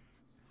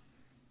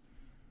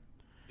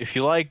 If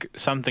you like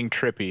something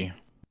trippy,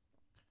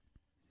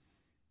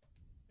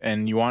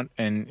 and you want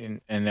You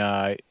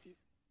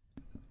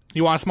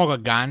want to smoke a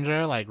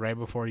ganja like right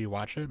before you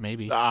watch it?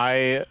 Maybe.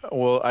 I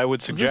would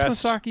Is suggest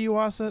this Masaki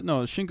Yuasa?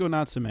 No, it's Shingo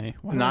Natsume.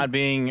 Why not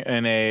being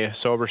in a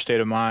sober state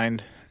of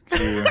mind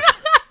to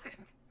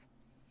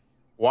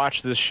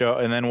watch this show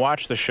and then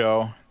watch the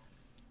show.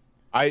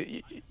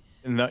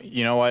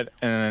 You know what?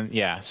 And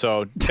yeah,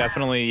 so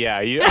definitely,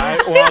 yeah.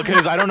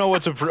 Because I don't know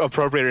what's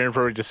appropriate or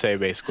inappropriate to say,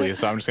 basically.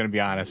 So I'm just gonna be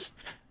honest.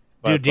 Dude,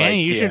 But,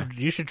 Danny, like,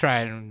 you should try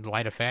and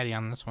light a fatty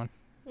on this one.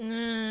 Yeah,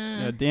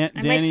 I might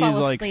Danny's fall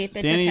like asleep.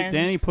 It Danny. depends.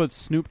 Danny puts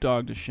Snoop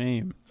Dogg to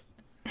shame.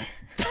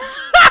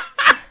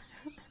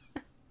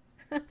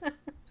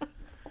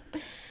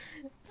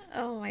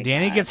 Oh my god.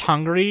 Danny gets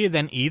hungry,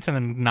 then eats, and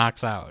then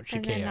knocks out. She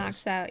and then KOs.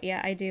 knocks out.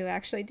 Yeah, I do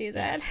actually do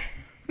that.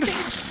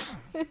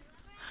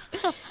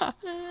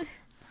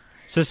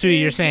 So, Sue,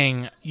 you're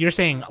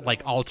saying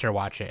like alter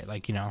watch it,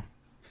 like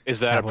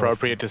is that have a little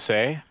appropriate to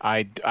say?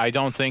 I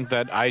don't think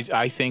that.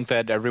 I think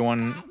that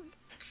everyone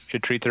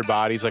should treat their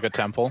bodies like a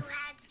temple.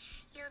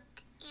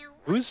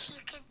 Who's?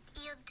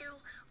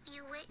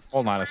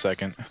 Hold on a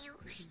second.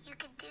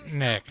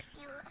 Nick.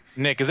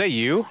 Nick, is that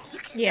you?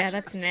 Yeah,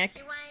 that's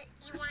Nick.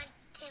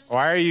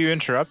 Why are you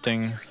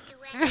interrupting?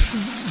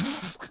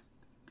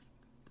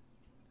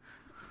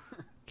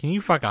 Can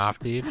you fuck off,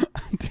 dude?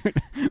 Dude,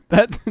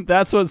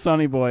 that's what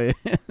Sonny Boy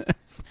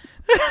is.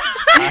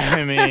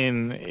 I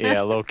mean,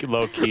 yeah, low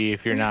key.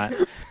 If you're not,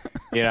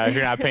 if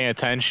you're not paying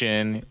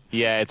attention,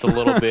 yeah, it's a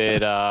little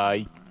bit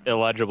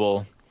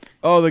illegible.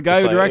 Oh, the guy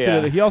It's who like, directed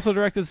yeah. it. He also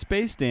directed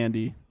Space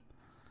Dandy.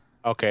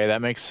 Okay,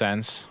 that makes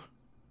sense.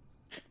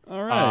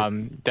 All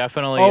right.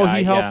 Definitely. Oh,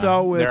 he helped yeah.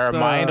 out with, There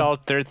are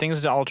there are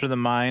things to alter the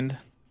mind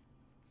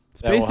that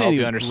Space will help Dandy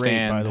you was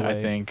understand. great, by the way.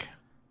 I think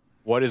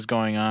what is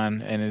going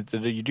on, and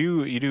you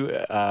do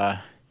There's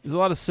a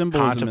lot of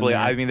symbolism in contemplate.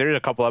 there. I mean, there's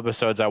a couple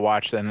episodes I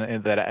watched,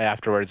 and that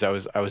afterwards I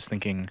was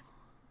thinking,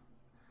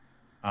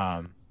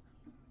 wow,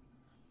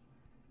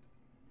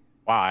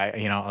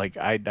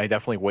 I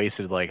definitely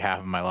wasted like half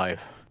of my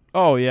life.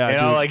 Oh yeah,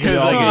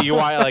 dude. You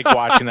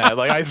watching that.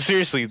 Like, I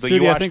seriously, Sudi,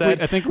 you watch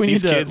I think we need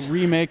these to kids,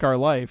 remake our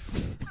life.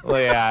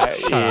 yeah,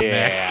 up,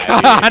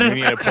 yeah.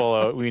 Nick.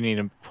 Dude, we need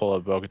to pull a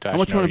Bo-Katan. How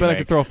much you want to bet I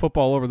could throw a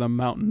football over the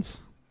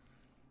mountains?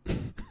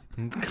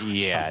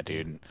 Yeah,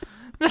 dude.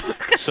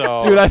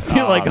 So, Dude, I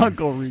feel like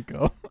Uncle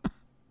Rico.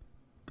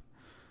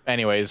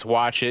 Anyways,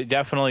 watch it.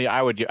 Definitely,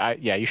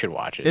 yeah, you should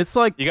watch it. It's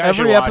like You guys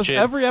should every watch episode. it.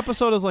 Every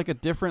episode is like a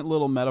different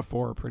little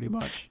metaphor, pretty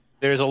much.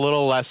 There's a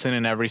little lesson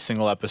in every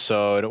single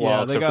episode. Yeah,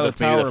 Well, they except got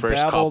for a maybe tower the first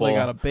battle. couple. They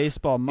got a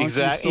baseball monkey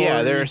Exactly. story.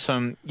 Yeah, there's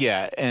some.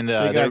 Yeah, and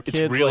They got it's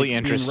kids really like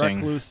interesting. being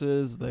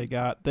recluses. They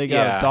got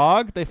Yeah. a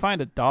dog. They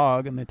find a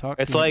dog and they talk.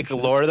 It's to him like and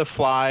shit. Lord of the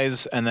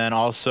Flies, and then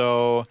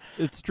also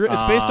It's based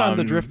on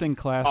the um, drifting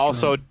classroom.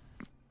 also.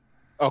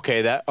 Okay,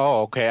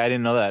 I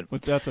didn't know that.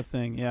 Which that's a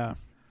thing. Yeah.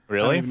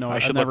 Really? I don't even know. I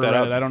I've should never look that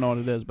read up. it. I don't know what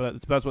it is,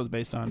 but that's what it's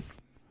based on.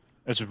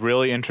 It's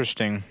really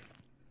interesting.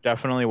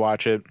 Definitely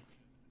watch it.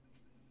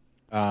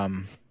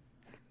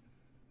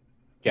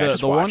 Yeah,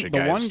 just watch it,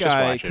 guys. The one Just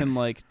guy watch it. can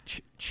like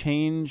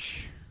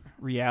change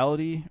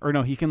reality, or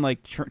no, he can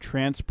like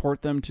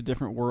transport them to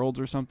different worlds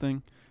or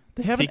something.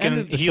 They haven't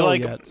ended the show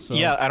yet. So.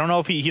 Yeah, I don't know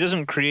if he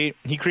doesn't create.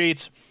 He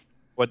creates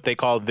what they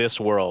call this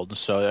world.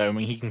 So I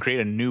mean, he can create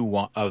a new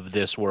one of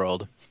this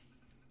world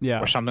Yeah.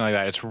 or something like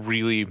that. It's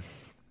really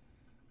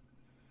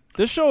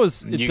This show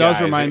is. It You does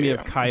guys remind me are-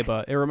 of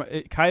Kaiba.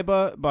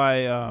 Kaiba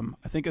by I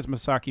think it's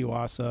Masaki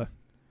Yuasa.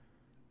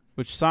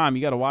 Which Sam,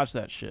 you got to watch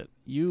that shit.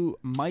 You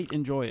might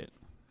enjoy it.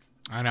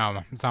 I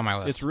know it's on my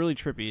list. It's really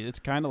trippy. It's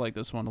kind of like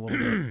this one a little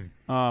bit.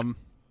 God,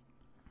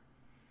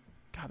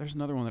 there's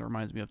another one that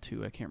reminds me of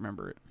too. I can't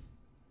remember it.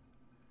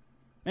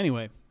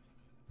 Anyway,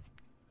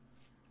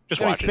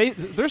 just watch it.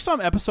 there's some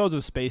episodes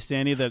of Space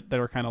Dandy that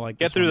are kind of like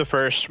Get this through one.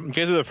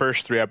 the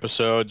first 3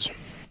 episodes,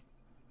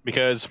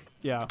 because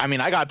Yeah. I mean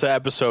I got to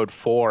episode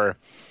 4,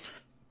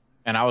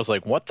 and I was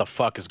like, "What the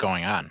fuck is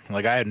going on?"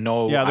 Like I had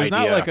no Yeah, there's idea.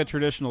 not like a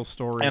traditional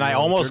story. And I They're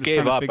almost just gave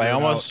trying to up. figure it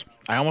out.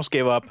 I almost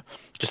gave up,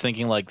 just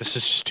thinking like this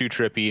is just too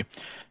trippy.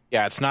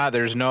 Yeah, it's not.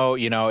 There's no.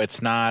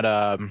 It's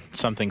not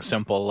something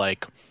simple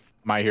like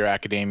My Hero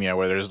Academia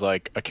where there's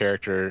like a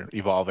character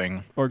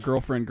evolving. Or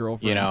girlfriend.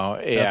 Yeah,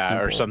 or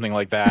simple. something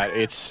like that.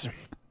 It's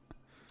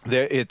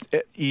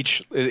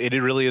it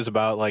really is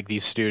about like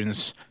these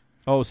students.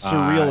 Oh,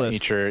 surrealist.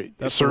 Each are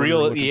That's the word you're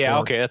surreal. looking Yeah,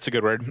 for. okay, that's a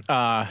good word.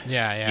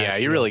 yeah.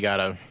 You really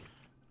gotta.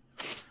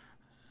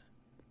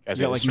 You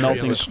got like It's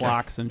melting realistic.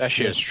 clocks and That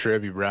shit shit.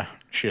 is trippy, bruh.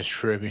 Shit's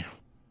trippy.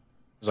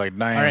 It's like,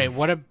 damn. All right,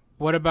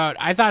 what about?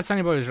 I thought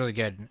Sunny Boy was really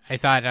good. I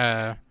thought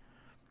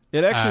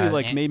It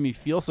actually and- made me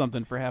feel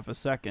something for half a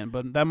second,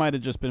 but that might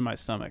have just been my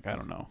stomach. I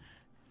don't know.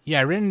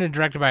 yeah, written and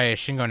directed by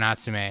Shingo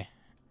Natsume.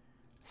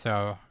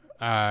 So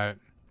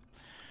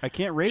I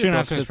can't rate it Shooting though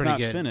Out's 'cause it's pretty not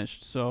good.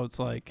 finished. So it's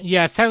like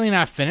Yeah, it's technically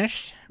not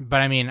finished,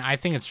 but I mean, I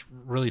think it's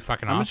really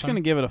fucking I'm awesome. just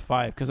gonna give it a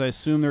 5 because I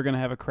assume they're gonna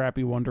have a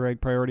crappy Wonder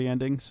Egg priority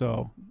ending.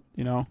 So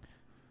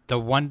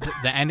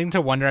The ending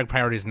to Wonder Egg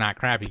Priority is not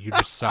crappy. You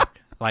just suck.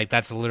 Like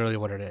that's literally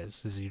what it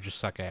is. Is you just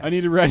suck ass. I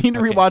need to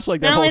rewatch like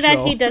that Not whole only that,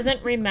 show. he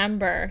doesn't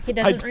remember. He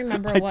doesn't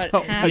remember I what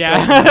don't. happened.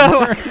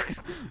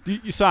 Yeah.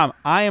 You saw him.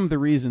 I am the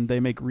reason they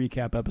make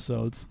recap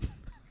episodes.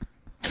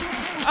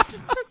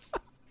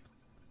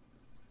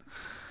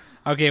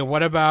 Okay,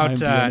 what about I'm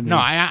the enemy.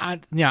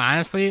 no?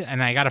 Honestly,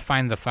 and I gotta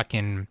find the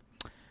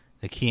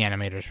key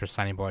animators for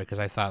Sunny Boy because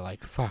I thought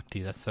like, fuck,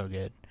 dude, that's so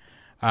good.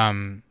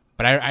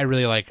 But I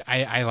really like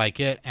I like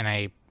it, and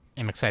I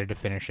am excited to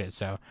finish it.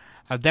 So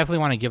I definitely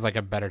want to give like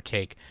a better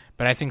take.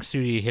 But I think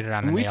Sudi hit it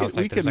on the nail. It's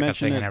We like could there's like a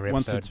mention thing in it every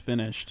once episode. it's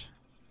finished.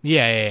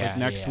 Yeah. Like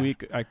next yeah.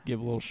 week, I could give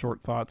a little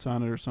short thoughts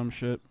on it or some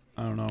shit.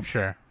 I don't know.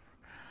 Sure.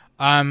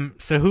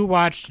 So who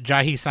watched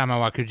Jahi-sama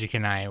wa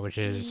Kujikinai, which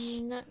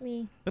is Not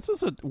me. This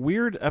is a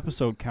weird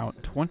episode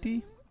count.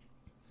 20?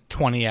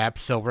 20 app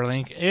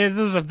Silverlink?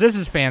 This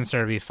is fan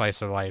service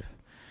slice of life.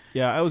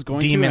 Yeah, I was going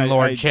Demon to.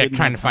 Lord I chick didn't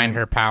trying have to find time.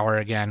 her power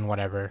again,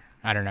 whatever.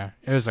 I don't know.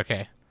 It was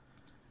okay.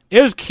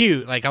 It was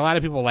cute. Like, a lot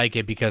of people like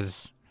it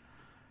because,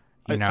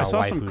 you know, I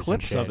saw waifus some and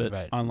clips shit, of it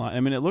but online. I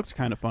mean, it looked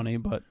kind of funny,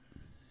 but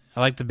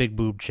I like the big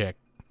boob chick.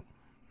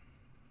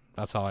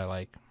 That's all I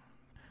like.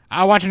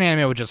 I'll watch an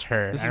anime with just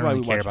her. This I is don't why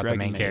really we care watch about the Dragon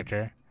main Maid.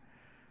 character.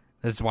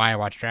 That's why I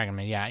watch Dragon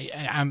Maid. Yeah,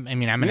 I'm an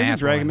isn't ass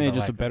Dragon woman, Maid but,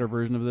 just a like, better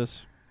version of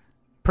this?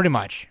 pretty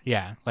much,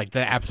 yeah. Like,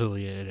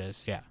 absolutely it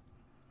is, yeah.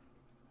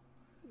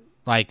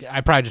 Like,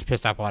 I probably just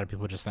pissed off a lot of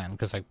people just then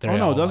because like they're Oh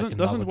no, all, doesn't like, in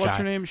love doesn't with what's Jai.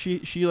 her name?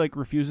 She like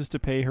refuses to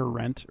pay her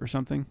rent or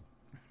something.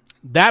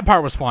 That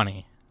part was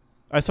funny.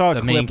 I saw a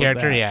The clip main of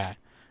character, that. yeah.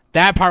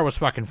 That part was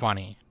fucking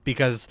funny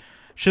because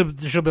she'll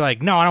be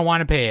like, no, I don't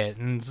want to pay it,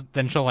 and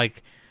then she'll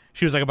like,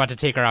 she was like about to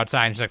take her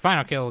outside, and she's like, fine,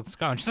 okay, let's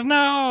go, and she's like,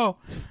 no.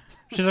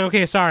 She's like,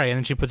 okay, sorry, and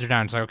then she puts her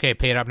down. She's like, okay,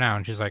 pay it up now,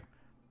 and she's like,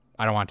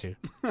 I don't want to.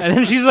 And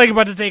then she's like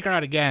about to take her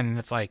out again, and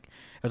it's like,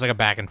 it was like a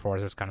back and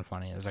forth. It was kind of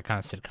funny. It was like kind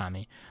of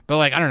sitcom-y. But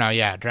like, I don't know,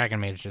 yeah, Dragon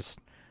Maid is just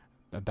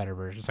a better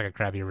version. It's like a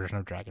crappier version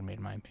of Dragon Maid,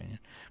 in my opinion.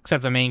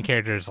 Except the main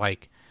character is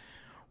like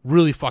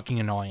really fucking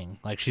annoying.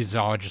 Like, she's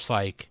all just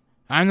like,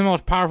 I'm the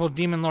most powerful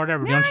demon lord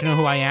ever. Don't you know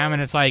who I am?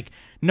 And it's like,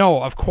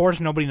 no, of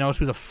course nobody knows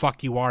who the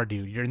fuck you are,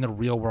 dude. You're in the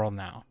real world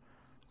now.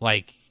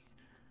 Like,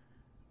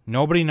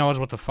 nobody knows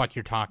what the fuck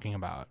you're talking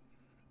about.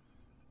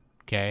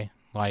 Okay?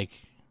 Like,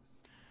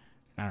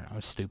 I don't know.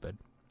 It's stupid.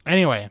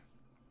 Anyway,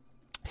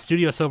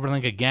 Studio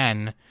Silverlink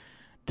again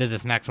did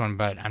this next one,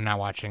 but I'm not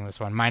watching this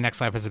one. My Next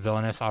Life is a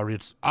Villainous.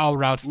 All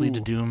routes lead to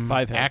Ooh, Doom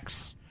 5 head.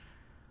 X.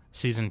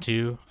 Season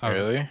 2 of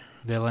Really?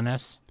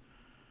 Villainous.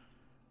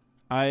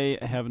 I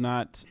have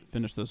not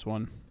finished this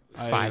one.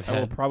 I will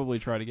head. probably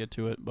try to get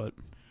to it, but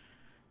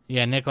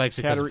Yeah, Nick likes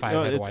it because of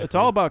Katarina, 5 head it's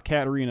all about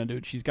Katarina,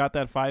 dude. She's got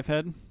that 5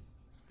 head.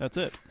 That's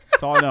it.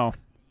 That's all I know.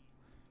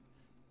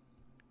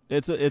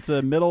 It's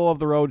a middle of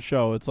the road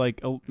show. It's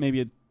like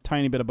maybe a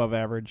tiny bit above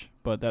average,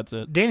 but that's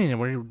it.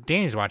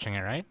 Danny's watching it,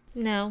 right?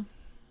 No,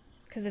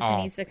 because it's Oh.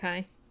 an isekai.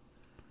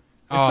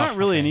 It's not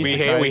really an We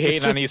isekai.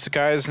 hate on It's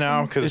isekais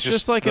now because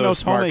just like an the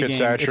Otome market game.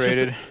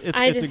 saturated. It's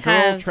I it's just a girl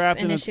have trapped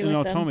an in issue an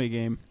with them. Otome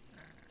game.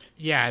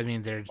 Yeah, I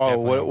mean, there's Oh,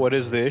 definitely what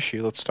is the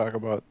issue? Let's talk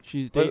about.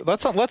 She's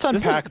Let's this unpack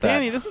is, that.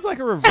 Danny, this is like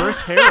a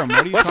reverse harem. What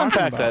are you Let's talking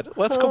unpack about? that.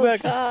 Let's oh, go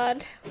back.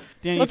 God.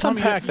 Danny, Let's you tell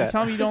me unpack you that.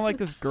 tell me you don't like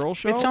this girl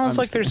show? It sounds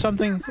I'm like there's just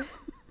something.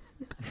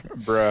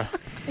 Bruh.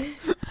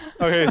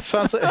 Okay, it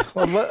sounds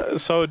like.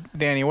 So,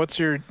 Danny, what's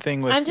your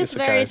thing with I'm just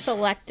very isekais?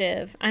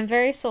 selective. I'm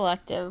very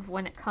selective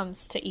when it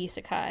comes to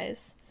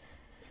isekais.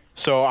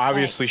 So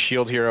obviously,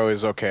 Shield Hero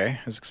is okay,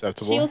 is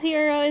acceptable. Shield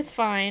Hero is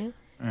fine.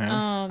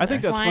 Yeah. I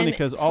think that's Slime, funny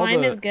 'cause all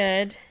Slime the- is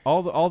good.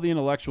 all the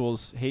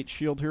intellectuals hate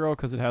Shield Hero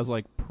because it has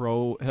like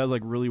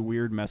really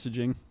weird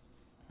messaging,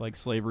 like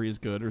slavery is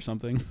good or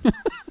something.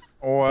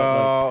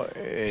 Well,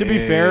 to be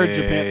fair,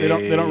 Japan they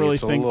don't really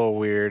it's think a little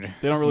weird.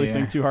 they don't really Yeah.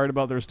 think too hard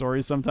about their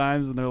stories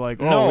sometimes, and they're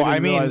like, oh, No, we I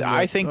didn't mean, realize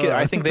I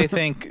that. think they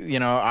think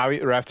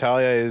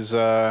Raftalia is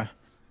yeah,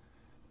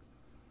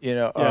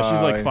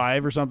 she's like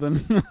 5 or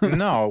something.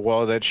 no,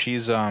 well that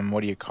she's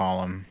what do you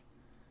call them?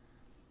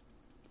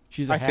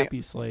 She's a I think-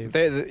 happy slave.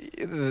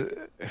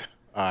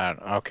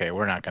 Okay,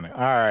 we're not gonna. All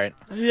right,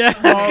 Yeah.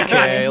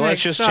 okay, let's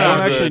just I change don't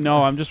the. actually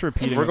know. I'm just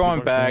repeating. We're what going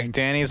people are back. saying.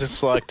 Danny's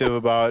selective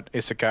about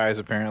isekais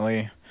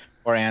apparently,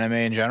 or anime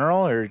in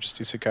general, or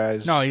just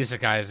isekais. No,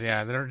 isekais,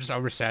 yeah, they're just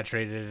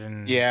oversaturated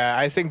and Yeah,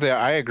 I think that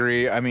I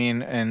agree. I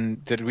mean, and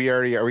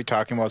are we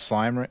talking about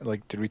slime?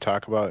 Like, did we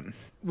talk about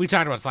we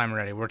talked about slime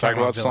already. We're talk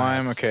talking about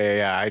slime? Villainous. Okay,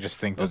 yeah, I just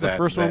think That was that the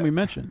first one we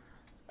mentioned.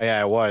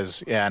 Yeah, it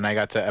was. Yeah, and I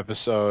got to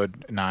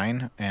episode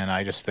 9, and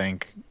I just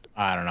think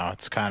I don't know.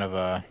 It's kind of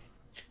a.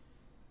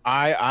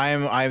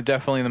 I'm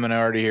definitely in the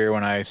minority here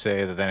when I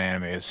say that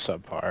anime is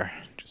subpar.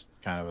 Just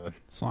kind of a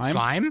Slime.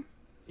 Slime?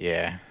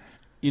 yeah.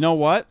 You know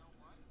what?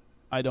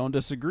 I don't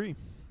disagree.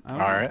 I All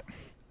don't know.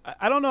 right.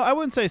 I don't know. I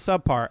wouldn't say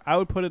subpar. I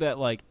would put it at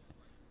like,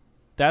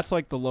 that's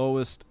like the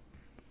lowest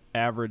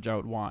average I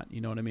would want.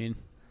 You know what I mean?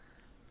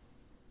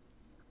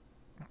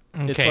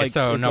 It's Okay, like,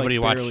 so it's nobody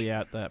like watched. barely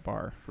at that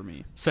bar for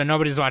me. So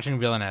nobody's watching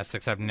Villainess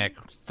except Nick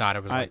thought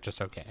it was like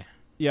just okay.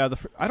 Yeah,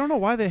 I don't know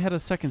why they had a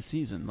second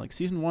season. Like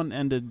season 1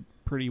 ended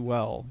pretty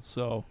well,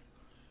 so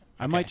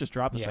I might just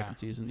drop the second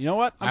season. You know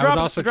what? I was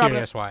also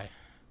curious why.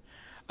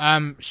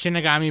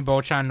 Shinigami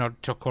Bochan no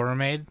Tokoro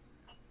Maid.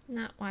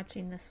 Not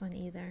watching this one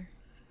either.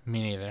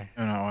 Me neither.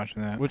 I'm not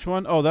watching that. Which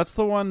one? Oh, that's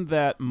the one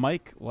that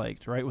Mike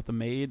liked, right? With the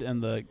maid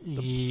and the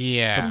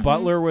Yeah.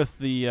 butler with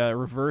the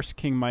reverse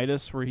King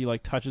Midas, where he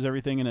like touches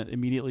everything and it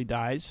immediately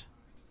dies.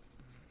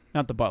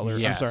 Not the butler.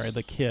 Yes. I'm sorry,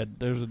 the kid.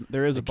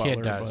 There is a butler.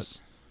 Kid does.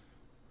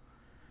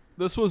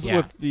 But this was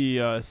with the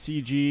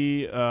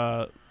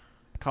CG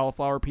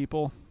cauliflower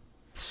people.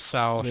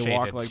 So They shaded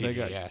walk like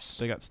CG, yes.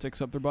 they got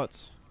sticks up their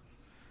butts.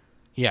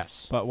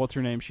 Yes. But what's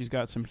her name? She's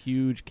got some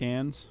huge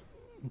cans.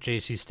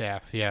 JC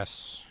Staff,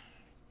 yes.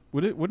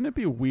 Wouldn't it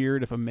be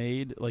weird if a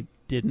maid like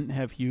didn't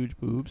have huge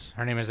boobs?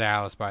 Her name is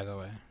Alice, by the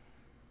way.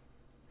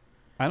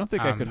 I don't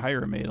think I could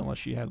hire a maid unless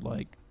she was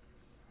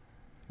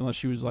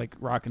like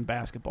rocking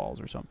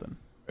basketballs or something.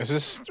 Is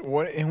this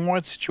in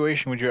what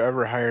situation would you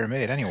ever hire a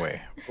maid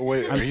anyway?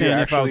 I'm saying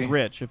if I was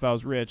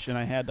rich and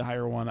I had to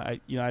hire one,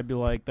 I'd be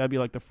like that'd be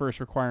like the first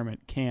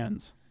requirement,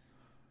 cans.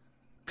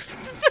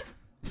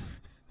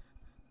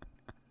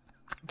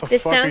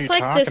 This sounds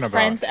like this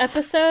Friends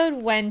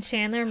episode when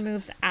Chandler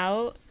moves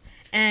out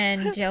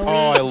and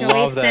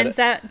Joey sends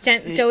out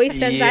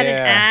an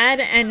ad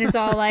and it's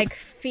all like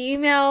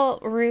female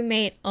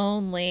roommate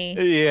only.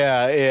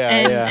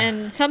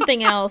 And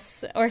something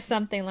else or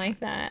something like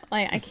that.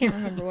 Like I can't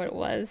remember what it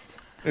was.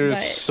 It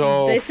was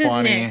so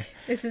funny.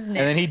 This is Nick.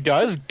 And then he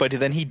does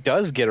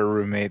get a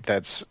roommate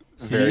that's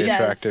very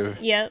attractive.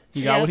 Yep.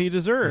 He got what he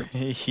deserved.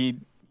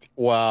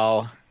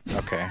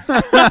 Okay. He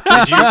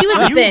was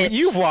a bitch.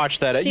 You've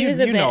watched that. She was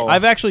a bitch. Know.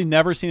 I've actually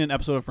never seen an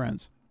episode of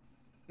Friends.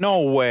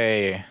 No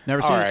way.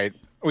 Never seen All it. right.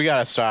 We got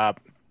to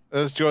stop.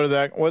 Let's go to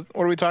that. What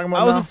are we talking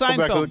about I was now? a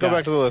Seinfeld Go guy.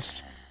 back to the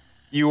list.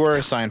 You were a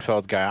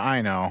Seinfeld guy.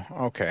 I know.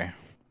 Okay.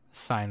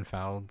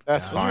 Seinfeld.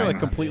 That's Those are fine. like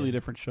completely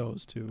different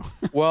shows too.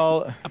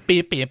 Well, but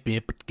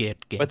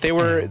they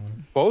were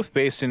both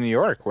based in New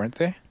York, weren't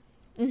they?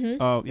 Mm-hmm.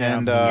 Oh yeah.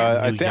 And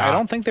I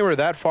don't think they were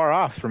that far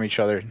off from each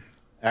other,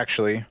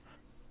 actually.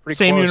 Pretty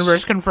Same close.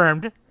 universe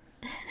confirmed.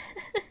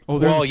 Oh,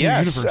 they're in Well, the same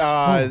yes.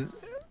 universe.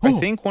 I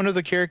think one of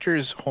the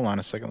characters. Hold on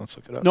a second. Let's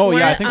look it up. No,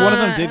 yeah, I think one of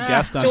them did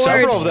guest on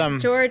Several of them.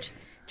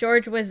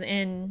 George was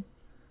in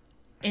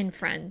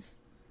Friends.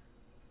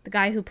 The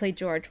guy who played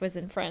George was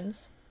in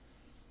Friends.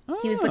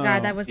 He was the guy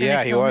that was going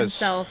to kill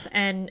himself,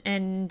 and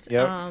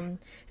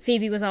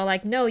Phoebe was all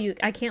like, "No,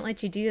 I can't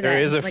let you do that." There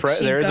is a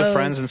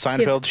Friends and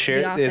Seinfeld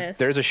shared.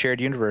 There's a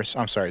shared universe.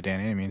 I'm sorry,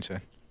 Danny. I didn't mean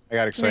to. I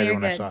got excited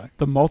when I saw it.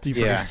 The multiverse.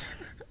 Yeah.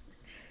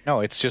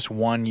 No, it's just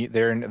one.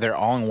 They're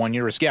all in one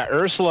universe. Yeah,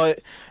 Ursula.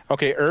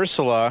 Okay,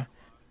 Ursula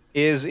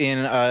is in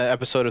an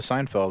episode of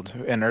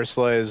Seinfeld, and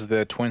Ursula is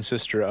the twin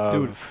sister of.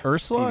 Dude,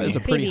 Ursula Phoebe. is a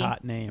pretty Phoebe.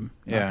 hot name.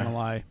 Yeah. Not gonna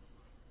lie.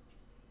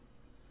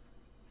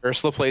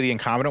 Ursula played the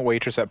incompetent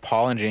waitress at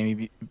Paul and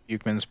Jamie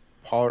Buchman's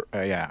favorite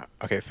Have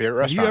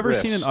restaurant. you ever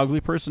Ritz. seen an ugly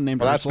person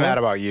named Well, that's Ursula? Mad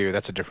About You.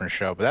 That's a different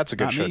show, but that's a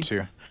good Not show me.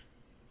 too.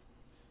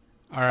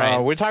 All right.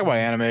 We're talking about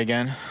anime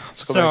again.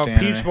 Let's go So back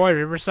to anime. Peach Boy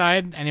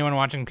Riverside. Anyone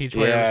watching Peach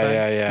Boy Riverside?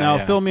 Yeah. Now,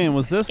 yeah. fill me in.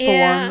 Was this the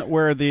one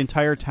where the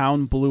entire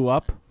town blew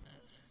up?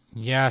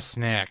 Yes,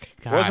 Nick.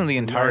 It wasn't the God,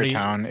 entire Lordy.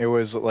 town. It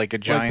was like a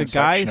giant Like the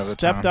guy section of the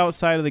stepped town.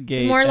 outside of the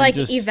gate. It's more and like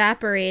just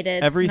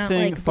evaporated.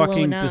 everything not like fucking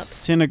blown up.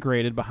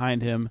 disintegrated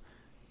behind him,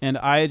 and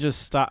I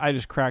just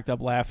cracked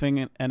up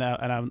laughing, and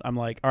I'm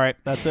like, all right,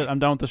 that's it. I'm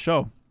done with the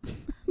show.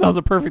 That was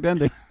a perfect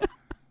ending.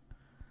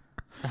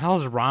 The hell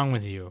is wrong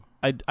with you?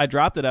 I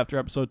dropped it after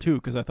episode 2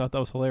 because I thought that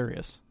was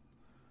hilarious.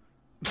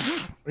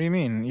 What do you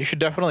mean? You should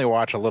definitely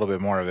watch a little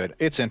bit more of it.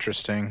 It's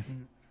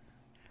interesting.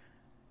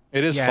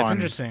 It is Yeah, fun. it's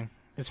interesting.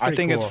 It's I pretty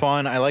think it's cool.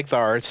 fun. I like the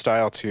art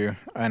style too,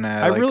 and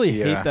I like really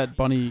the, hate that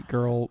bunny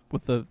girl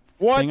with the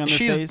What? thing on their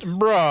She's face.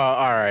 bruh.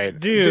 All right,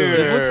 Dude,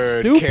 it looks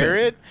stupid.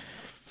 Carrot.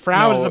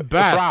 Frau is No, the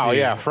best. Frau, dude.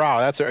 yeah, Frau.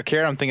 That's a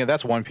Carrot. I'm thinking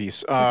that's One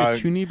Piece. Like a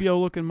Chunibyo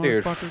looking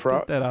dude, motherfucker.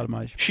 Get that out of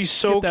my. She's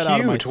so get that out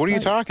of my cute. What are you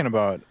sight. talking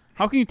about?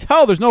 How can you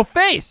tell? There's no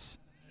face.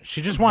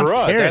 She just wants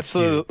Bruh, carrots. that's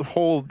the dude.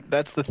 whole.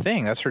 That's the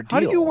thing. That's her deal. How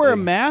do you wear a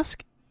Like,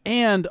 mask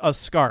and a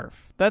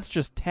scarf? That's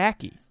just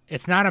tacky.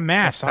 It's not a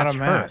mask. That's not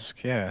a her.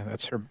 mask. Yeah,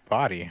 that's her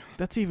body.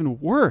 That's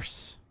even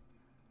worse.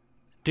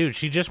 Dude,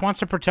 she just wants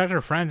to protect her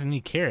friends and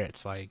eat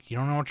carrots. Like, you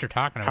don't know what you're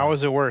talking about. How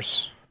is it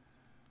worse?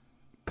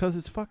 Because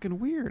it's fucking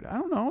weird. I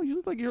don't know. You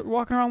look like you're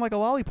walking around like a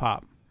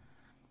lollipop.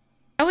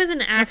 That was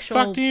an actual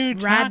fuck are you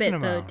rabbit,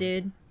 talking though, about?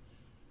 dude.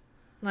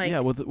 Like,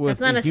 Yeah, with that's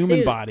not a a human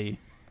suit. body.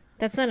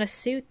 That's not a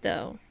suit,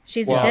 though.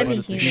 She's Well, a but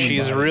it's a demi-human. human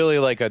She's body. really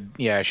like a.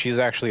 Yeah, she's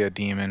actually a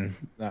demon.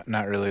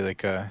 Not really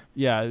like a.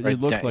 Yeah, Right, it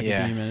looks like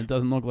yeah. a demon. It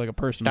doesn't look like a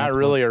person. Not That's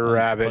really what- a I'll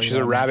rabbit. tell you She's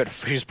that a much. rabbit.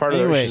 She's part of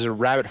Anyway, the. She's a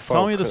rabbit folk.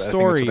 Tell me the I think that's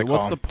story. what they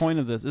What's call the 'em. point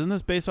of this? Isn't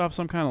this based off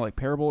some kind of like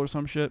parable or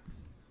some shit?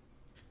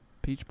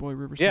 Peach Boy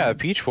Riverside. Yeah,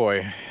 Peach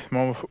Boy. Peach Boy.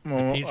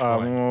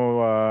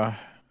 Not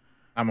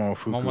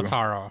Momofuku.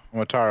 Momotaro.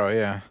 Momotaro,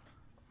 yeah.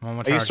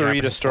 I used to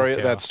read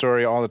that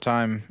story all the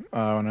time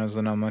when I was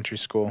in elementary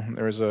school.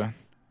 There was a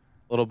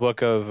little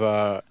book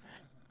of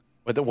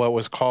what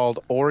was called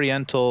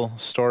Oriental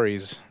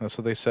Stories. That's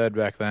what they said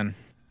back then.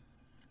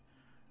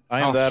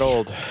 I am that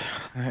old.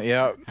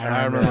 Yeah,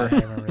 I remember. I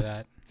remember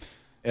that.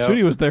 Yep.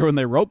 Sudi was there when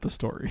they wrote the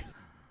story.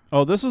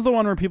 Oh, this is the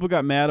one where people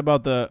got mad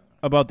about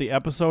the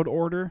episode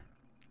order.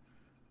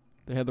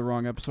 They had the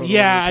wrong episode.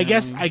 Yeah, order I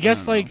guess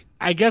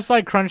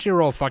know.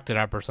 Crunchyroll fucked it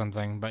up or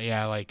something. But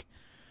yeah, like,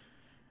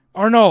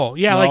 or no,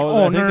 yeah, I think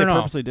no, they no,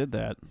 purposely did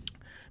that.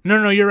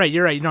 no, you're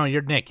right. No,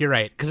 you're Nick. You're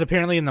right. Because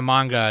apparently in the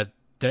manga,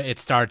 it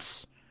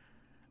starts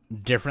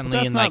differently. But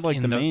that's in not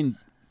like the main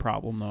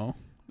problem, though.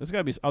 There's got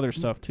to be other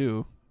stuff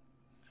too.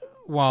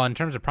 Well, in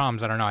terms of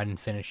problems, I don't know. I didn't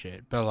finish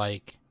it, but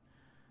like,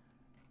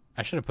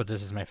 I should have put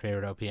this as my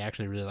favorite OP. I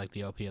actually really like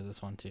the OP of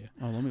this one too.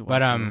 Oh, let me watch But,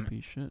 the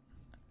OP shit.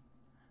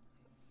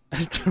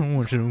 I don't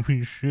want you to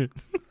be shit.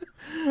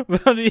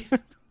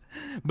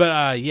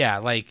 but yeah,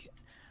 like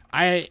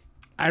I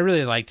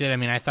really liked it. I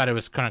mean, I thought it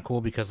was kind of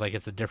cool because like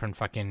it's a different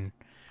fucking,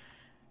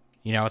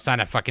 it's not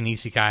a fucking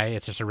isekai.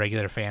 It's just a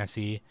regular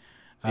fantasy.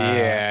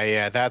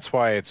 Yeah, that's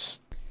why it's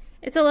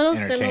It's a little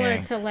similar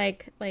entertaining. to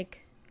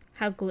like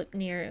how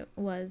Gleipnir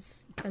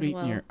was as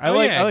well. Gleipnir. Oh,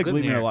 I like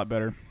Gleipnir. Gleipnir a lot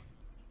better.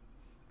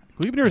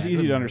 Gleipnir is Yeah,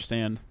 easy to Gleipnir.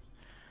 understand.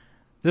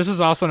 This is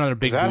also another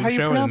big Is that boob how you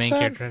show where the main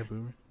pronounce that? character had a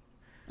boob.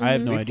 I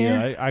have no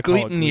idea. I call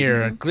it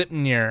Gleipnir,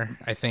 Gleipnir,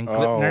 I think. Oh,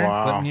 Gleipnir,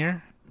 wow.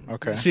 Gleipnir.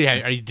 okay. See,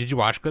 did you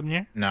watch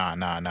Gleipnir?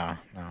 No.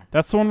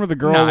 That's the one where the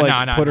girl No, put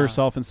no.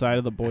 herself inside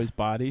of the boy's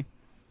body.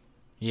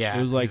 Yeah,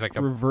 It was he's like,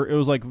 a it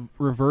was like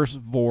reverse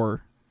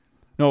vor.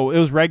 No, it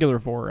was regular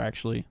vor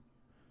actually.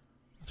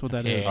 That's what that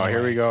Okay. is. Oh,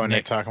 here we go. Nick.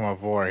 Nick talking about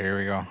vor. Here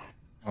we go.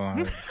 Hold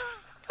on.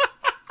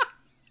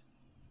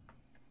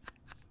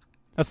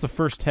 That's the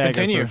first tag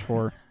Continue. I searched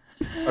for.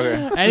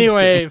 Okay.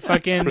 Anyway,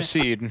 fucking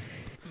Proceed.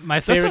 my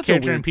favorite such a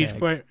character in weird Peach tag.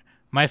 Boy.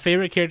 My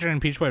favorite character in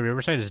Peach Boy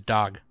Riverside is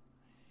Dog.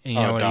 And you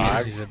Oh, know what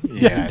Dog? he is? Yeah,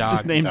 He's a It's dog.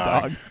 just named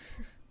Dog. Dog.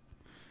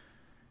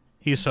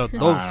 He's so I dog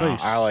don't know.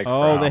 face. I like.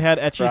 Oh, Frau. they had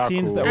etchy Frau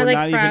scenes cool. that I were like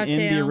not Frau, even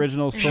in the too.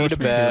 original She source the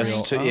material.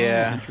 best, Oh,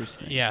 yeah.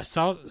 Interesting. Yeah,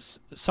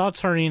 Salt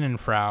Tureen and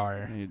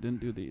Flower. You didn't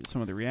do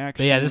some of the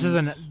reactions. But yeah,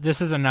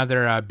 this is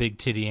another big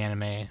titty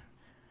anime.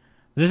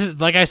 This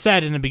is, like I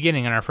said in the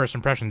beginning in our first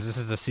impressions, this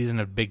is the season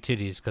of big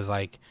titties because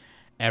like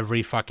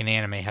every fucking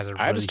anime has a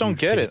really I just don't huge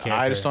get titty it. I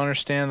character. just don't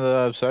understand the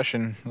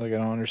obsession. Like I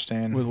don't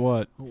understand With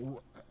what?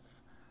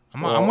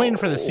 I'm waiting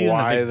for the season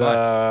why of big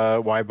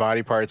butts. why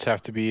body parts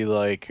have to be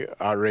like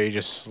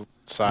outrageous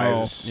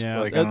sizes. Oh, yeah,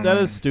 like, I don't that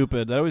know. is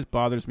stupid. That always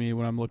bothers me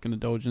when I'm looking at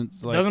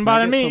Dojins. Like, Doesn't can I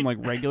bother get me. Some like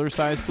regular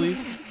size, please.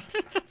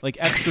 Like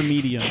extra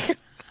medium.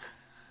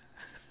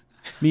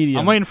 Medium.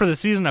 I'm waiting for the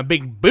season of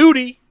big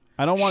booty.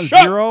 I don't want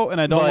Shut- 0 and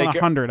I don't want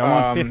 100. I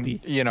want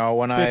 50. You know,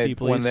 when 50,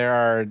 when please. there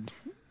are,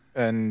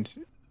 and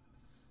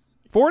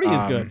 40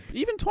 is good. um,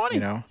 Even 20.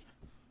 you know,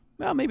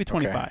 Well, maybe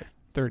 25.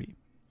 30.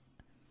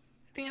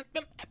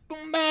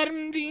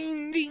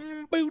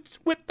 Boots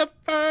with the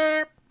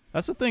fur.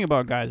 That's the thing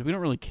about guys. We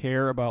don't really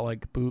care about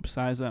like boob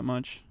size that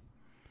much.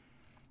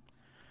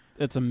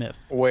 It's a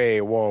myth.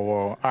 wait,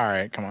 whoa, all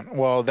right, come on.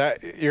 Well,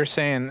 that you're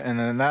saying, and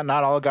then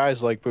not all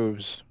guys like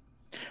boobs.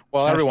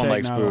 Well, everyone Hashtag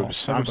likes not all.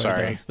 boobs. I'm Everybody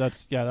sorry. does.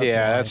 That's a lie.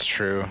 That's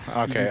true.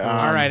 Okay. can-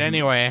 All right.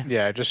 Anyway,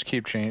 Yeah, just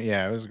keep changing.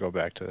 Yeah, let's go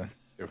back to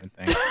different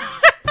things.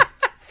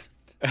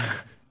 I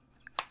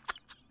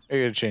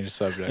gotta change the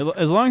subject.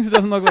 As long as it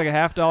doesn't look like a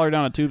 $50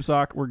 down a tube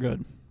sock, we're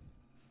good.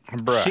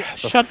 Bruh,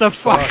 shut the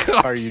fuck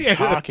up. are you dude.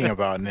 talking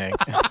about, Nick?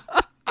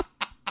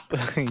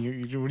 What are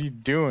you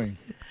doing?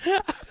 All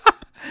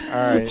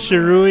right.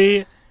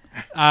 Shirui,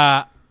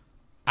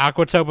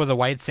 Aquatope with the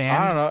white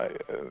sand. I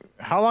don't know.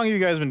 How long have you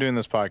guys been doing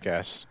this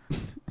podcast?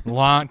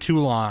 Too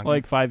long.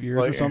 Like 5 years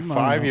or Like something. I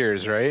don't 5 know.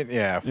 years, right?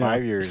 Yeah,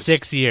 5 years.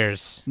 6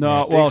 years.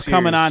 No, Yeah, well, 6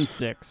 coming years. on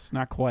 6.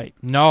 Not quite.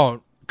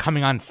 No,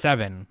 coming on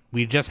 7.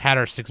 We just had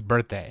our 6th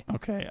birthday.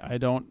 Okay, I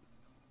don't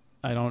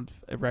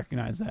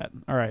recognize that.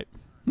 All right.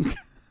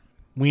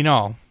 We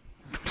know.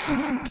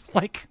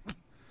 Like,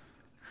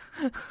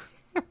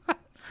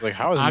 Like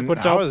how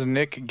Aquatope- does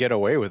Nick get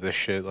away with this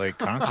shit like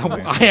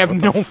constantly? I have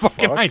no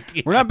fucking fuck?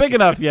 idea. We're not big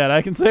enough yet.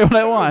 I can say what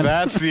I want.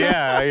 That's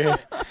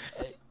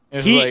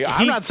It's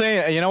I'm not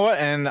saying. You know what?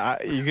 And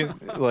you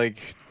can like.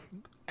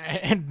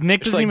 And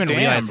Nick It's doesn't like, even damn,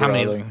 realize how bro,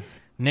 many. like-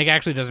 Nick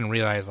actually doesn't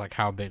realize like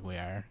how big we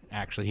are.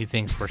 Actually, he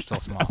thinks we're still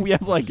small. We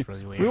have which like is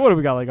really weird. what have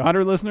we got? Like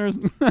 100 listeners?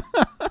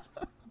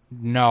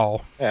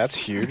 No, Yeah, that's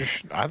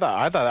huge. I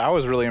thought I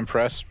was really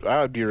impressed.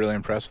 I would be really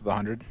impressed with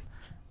 100.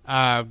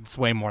 it's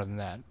way more than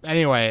that.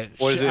 Anyway,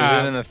 What is it? Is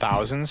it in the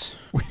thousands?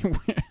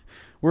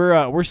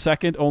 We're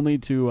second only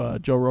to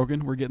Joe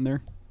Rogan. We're getting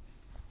there.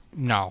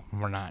 No,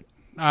 we're not.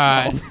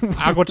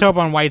 Aquatope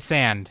on white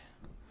sand.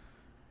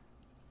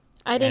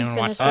 I didn't Anyone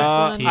finish watch this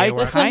that? one. PA This Work?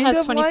 one has Kind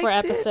of 24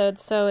 liked it.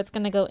 episodes, so it's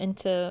gonna go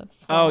into. Oh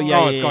fall. yeah,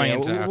 Oh, yeah, it's going yeah.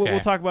 into- We'll okay.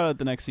 talk about it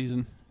the next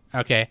season.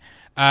 Okay,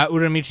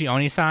 Uramichi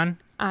Onisan.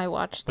 I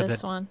watched But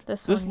this the- one.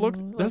 This This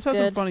one was has some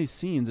good. funny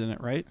scenes in it,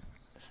 right?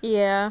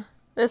 Yeah,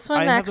 this one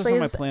I have this actually on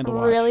my is plan to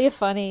watch. really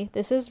funny.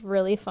 This is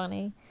really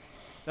funny.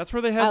 That's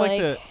where they had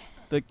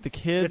the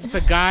kids. It's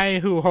the guy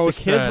who The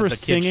hosts kids were the kid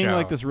singing show.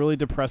 like this really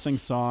depressing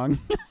song,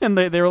 and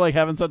they were like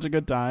having such a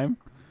good time.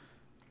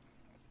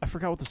 I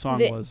forgot what the song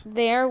was.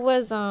 There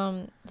was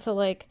so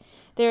like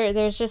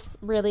there's just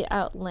really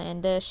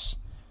outlandish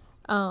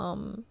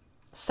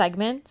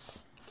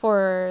segments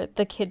for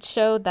the kids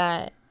show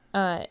that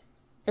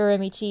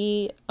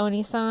Uramichi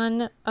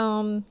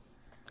Onisan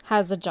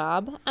has a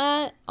job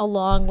at,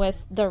 along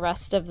with the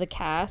rest of the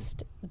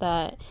cast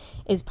that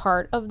is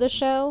part of the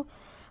show.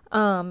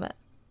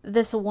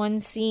 This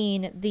one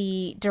scene,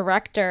 the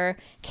director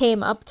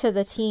came up to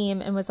the team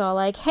and was all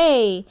like,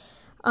 "Hey,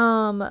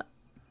 mind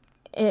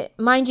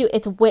you,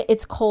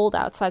 it's cold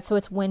outside, so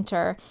it's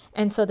winter."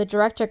 And so the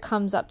director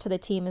comes up to the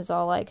team, is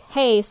all like,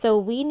 "Hey, so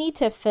we need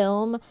to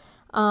film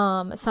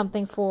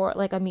something for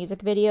like a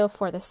music video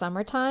for the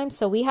summertime,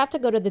 so we have to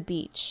go to the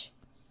beach."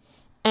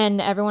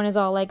 And everyone is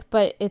all like,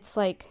 "But it's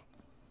like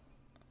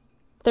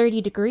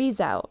 30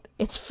 degrees out.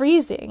 It's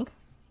freezing."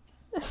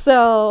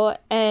 So,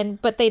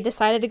 but they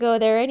decided to go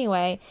there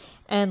anyway,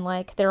 and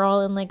like they're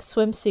all in like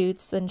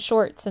swimsuits and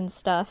shorts and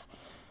stuff.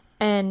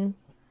 And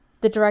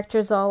the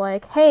director's all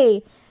like,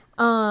 "Hey,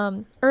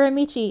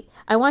 Uramichi,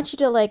 I want you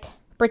to like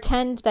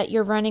pretend that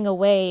you're running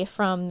away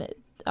from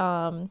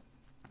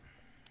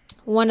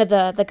one of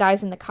the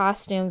guys in the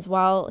costumes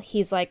while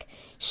he's like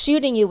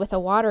shooting you with a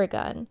water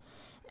gun."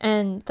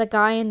 And the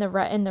guy in the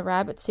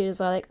rabbit suit is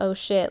like, "Oh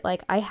shit,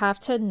 like I have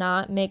to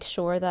not make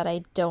sure that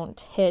I don't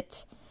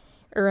hit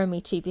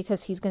Uramichi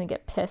because he's gonna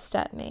get pissed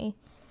at me."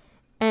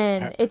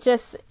 And it's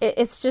just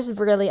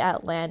really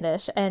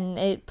outlandish, and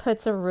it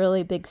puts a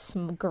really big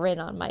grin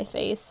on my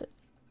face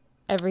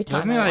every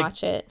time I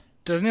watch it.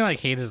 Doesn't he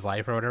like hate his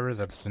life or whatever?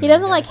 He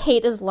doesn't like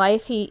hate his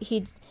life.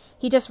 He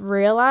just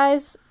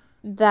realized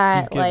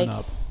that He's like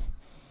up.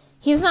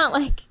 he's not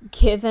like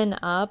given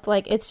up.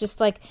 Like it's just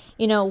like,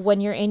 you know,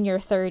 when you're in your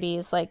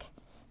 30s, like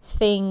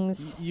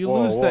things You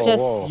lose that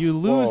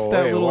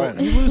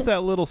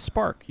little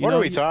spark. What are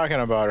we talking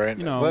about right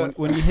now? You know,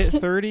 when you hit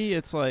 30,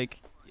 it's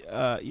like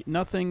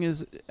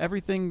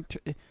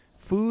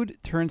food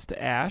turns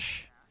to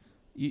ash.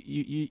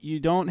 You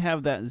don't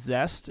have that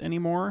zest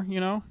anymore, you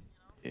know?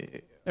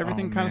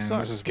 Everything kind of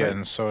sucks. This is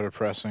getting so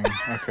depressing.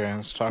 Okay,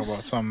 let's talk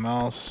about something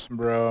else,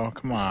 bro.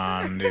 Come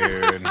on,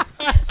 dude.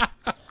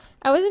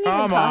 I wasn't even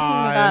talking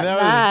about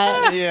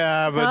that.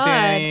 Yeah, but God.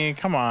 Danny,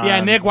 come on. Yeah,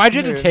 Nick, why'd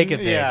you have to take it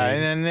there? Yeah,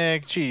 dude? and then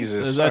Nick,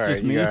 Jesus. Is that All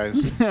just right, me?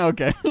 you guys.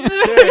 Okay.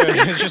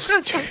 Dude, just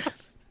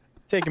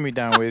taking me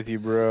down with you,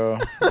 bro.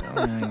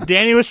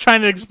 Danny was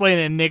trying to explain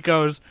it, and Nick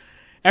goes,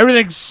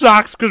 "Everything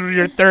sucks because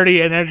you're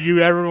 30 and then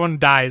everyone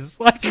dies."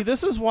 Like, See,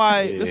 this is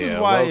why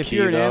if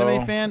you're an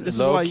anime fan, this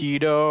is why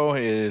keto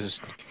is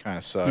kind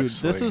of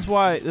sucks. Dude, this is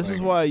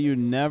why you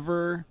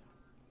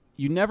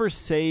never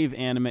save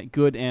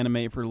good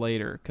anime for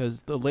later,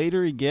 because the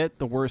later you get,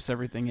 the worse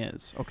everything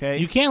is. Okay,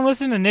 you can't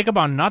listen to Nick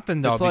about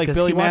nothing though, it's like because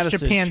Billy he watched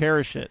Madison. Japan.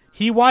 Cherish it.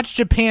 He watched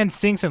Japan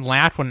sinks and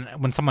laughed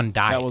when someone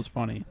died. That was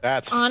funny.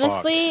 That's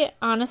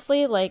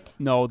honestly, like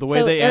No, the way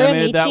So they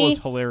animated that Uramichi- was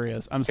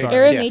hilarious. I'm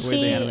sorry. Yes. The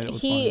way they animated it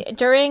was he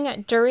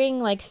funny.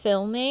 during like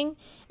filming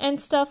and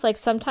stuff, like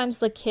sometimes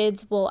the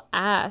kids will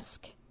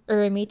ask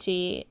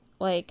Uramichi,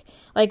 like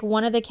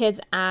one of the kids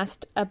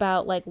asked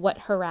about like what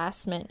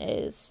harassment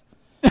is.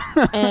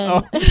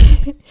 And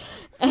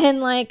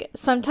and like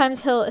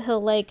sometimes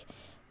he'll like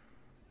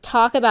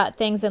talk about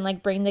things and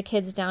like bring the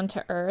kids down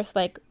to earth,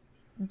 like,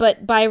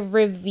 but by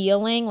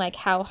revealing like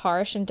how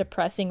harsh and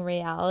depressing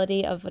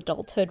reality of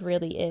adulthood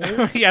really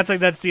is. Yeah, it's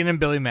like that scene in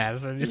Billy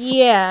Madison. Just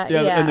Yeah.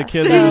 And the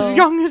kids be are as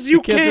young as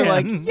you kids can.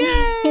 are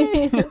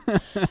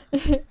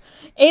like,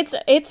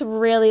 It's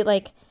really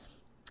like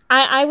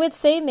I would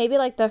say maybe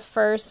like the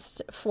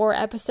first 4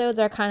 episodes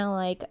are kind of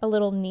like a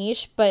little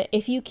niche, but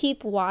if you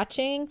keep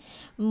watching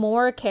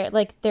more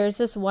like there's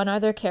this one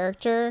other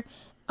character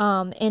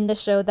in the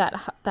show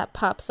that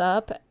pops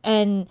up,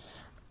 and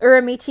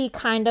Uramichi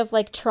kind of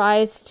like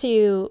tries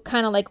to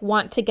kind of like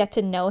want to get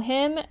to know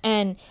him,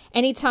 and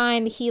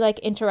anytime he like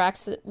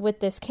interacts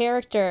with this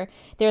character,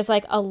 there's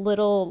like a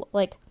little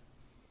like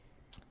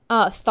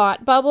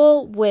thought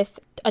bubble with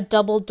a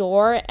double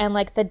door, and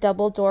like the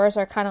double doors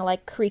are kind of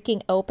like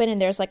creaking open, and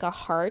there's like a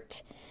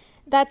heart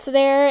that's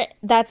there,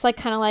 that's like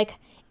kind of like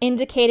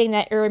indicating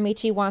that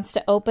Uramichi wants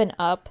to open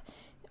up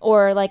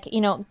or like, you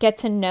know, get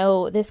to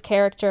know this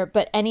character.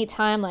 But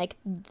anytime like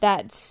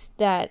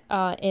that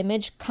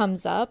image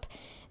comes up,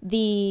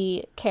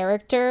 the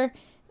character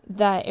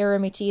that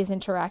Uramichi is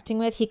interacting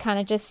with, he kind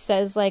of just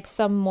says like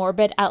some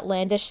morbid,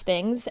 outlandish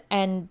things,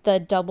 and the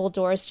double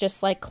doors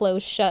just like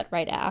close shut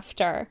right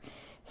after.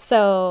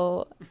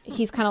 So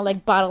he's kind of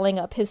like bottling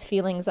up his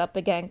feelings up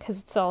again, because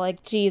it's all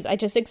like, geez, I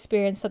just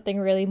experienced something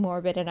really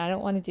morbid and I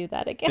don't want to do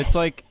that again. it's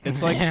like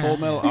Full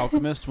Metal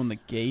Alchemist when the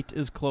gate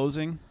is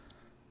closing,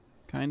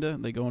 kinda.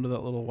 They go into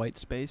that little white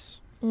space.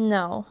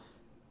 No.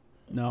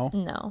 No.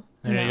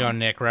 There you go,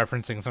 Nick,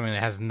 referencing something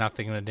that has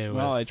nothing to do with.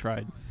 Well, I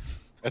tried.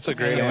 That's a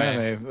great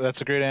anime. That's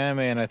a great anime,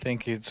 and I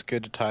think it's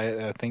good to tie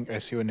it. I think I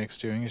see what Nick's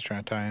doing. He's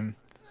trying to tie in.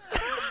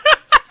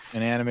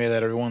 an anime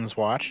that everyone's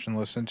watched and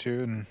listened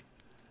to,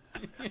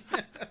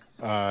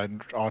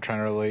 and all trying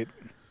to relate.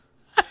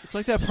 It's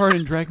like that part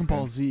in Dragon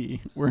Ball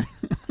Z where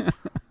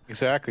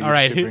Exactly. All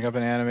right, You who- bring up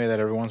an anime that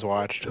everyone's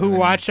watched. Who and then-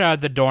 watched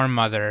the Dorm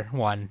Mother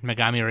one,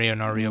 Megami Ryo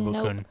no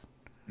Ryobukun? Nope.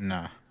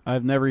 Nah.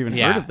 I've never even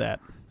Yeah. heard of that.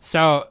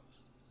 So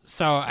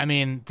I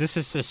mean, this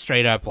is a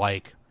straight up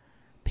like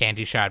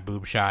panty shot,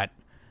 boob shot.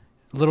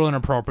 A little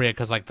inappropriate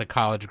because like the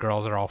college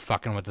girls are all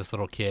fucking with this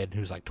little kid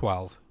who's like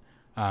 12.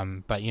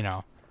 But you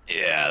know,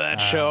 Yeah, that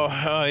show.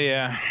 Oh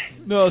yeah.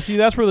 No, see,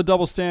 that's where the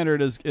double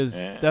standard is.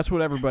 Yeah. That's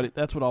what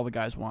all the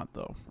guys want,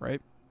 though,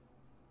 right?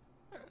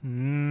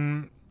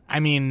 I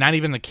mean, not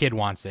even the kid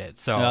wants it.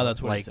 So Yeah,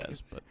 that's what like, he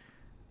says, but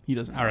he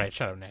doesn't. All right,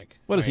 shut up, Nick.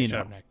 What does All he right,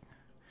 shut know?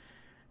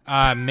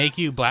 up, Nick. Make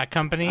You Black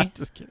Company, I'm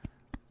just kidding.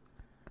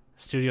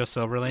 Studio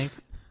Silverlink.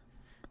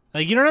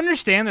 Like, you don't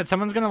understand that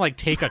someone's gonna like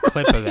take a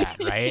clip of that,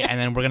 right? And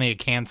then we're gonna get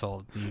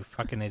canceled. You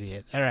fucking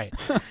idiot. All right,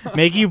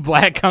 Make You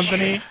Black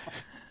Company.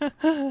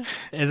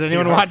 Is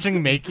anyone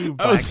watching Make You I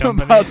Black was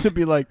Company? about to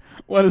be like,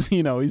 what does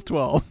he know? He's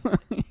 12.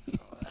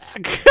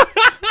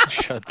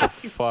 Shut the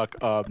fuck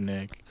up,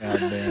 Nick. God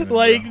damn it,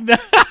 Like, bro. no.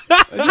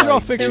 These are all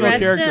fictional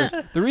rest characters.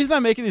 of- The reason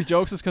I'm making these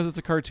jokes is because it's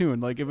a cartoon.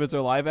 Like, if it's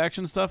a live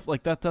action stuff,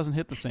 like that doesn't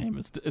hit the same.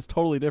 It's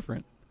totally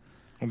different.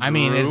 I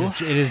mean, Brew?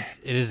 it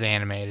is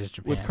anime. It is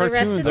Japan. With The cartoons,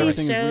 rest of these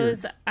everything is weird.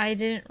 shows I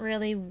didn't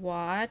really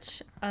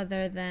watch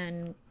other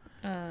than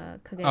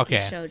Kageki Okay.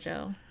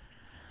 Shoujo.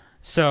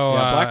 So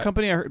Yeah, Black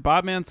Company. I heard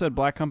Bob Man said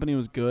Black Company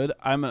was good.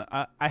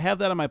 I have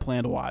that on my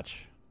plan to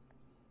watch.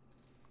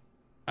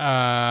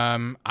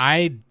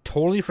 I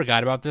totally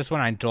forgot about this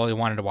one. I totally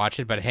wanted to watch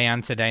it, but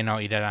Heian Today no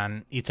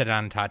Itaran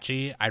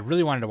Tachi. I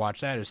really wanted to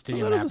watch that. It was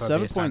Studio That was a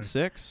Nappa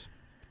 $7.6.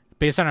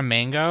 based on a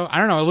mango. I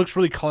don't know. It looks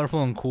really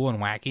colorful and cool and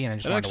wacky, and I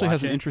just It wanted actually to watch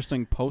has an it.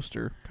 interesting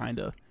poster, kind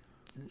of.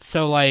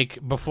 So like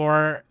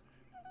before,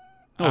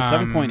 No,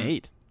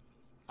 7.8.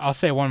 I'll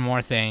say one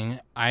more thing.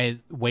 I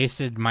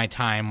wasted my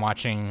time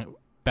watching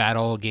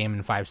Battle Game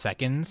in 5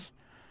 seconds,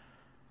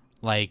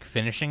 like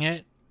finishing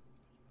it.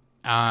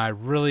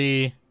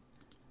 Really.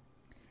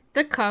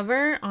 The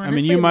cover, honestly,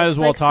 mean, you might looks as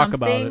well like talk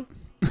about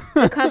something-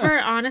 The cover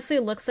honestly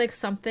looks like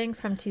something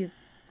from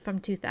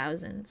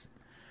 2000s.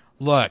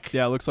 Look,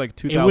 Yeah, it looks like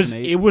it was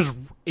 2008.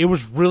 it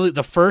was really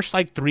the first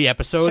like 3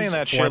 episodes. Saying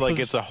that 4 shit like episodes-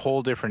 it's a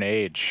whole different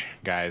age,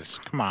 guys.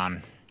 Come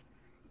on.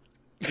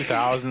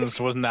 2000s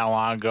wasn't that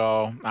long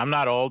ago. I'm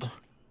not old.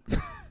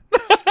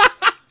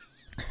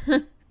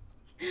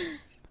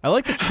 I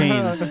like the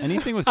chains.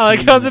 Anything with I like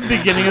chains how in at the it.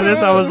 beginning of this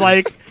I was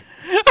like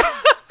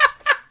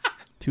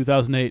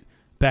 2008,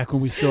 back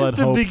when we still had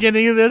the hope.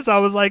 beginning of this I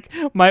was like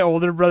my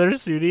older brother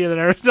Sudi, and then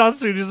I thought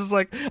Sudi's just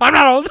like I'm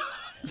not old.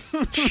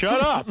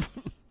 Shut up.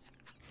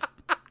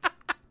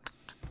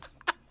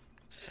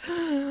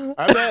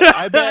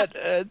 I bet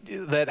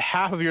that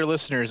half of your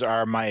listeners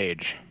are my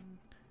age.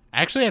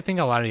 Actually, I think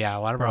a lot of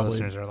our Probably.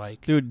 listeners are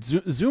like, Dude,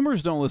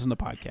 Zoomers don't listen to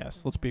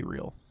podcasts. Let's be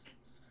real.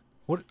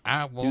 what?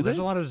 Well, Do there's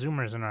they? a lot of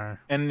Zoomers in our.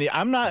 And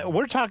I'm not.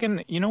 We're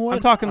talking. You know what? I'm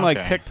talking like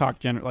Okay. TikTok,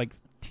 like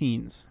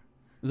teens.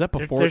 Is that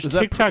before? there's is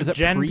that, TikTok is that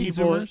Gen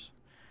pre-Zoomers?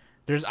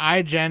 There's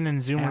iGen and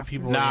Zoomer After.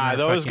 people. in Nah, our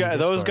those fucking guys.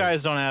 Those Discord.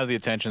 guys don't have the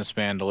attention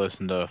span to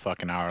listen to a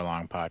fucking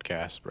hour-long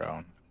podcast,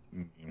 bro.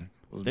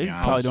 Let's They be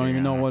honest probably don't here,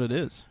 even know yeah. what it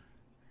is.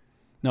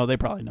 No, they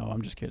probably know.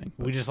 I'm just kidding.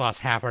 We just lost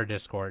half our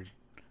Discord.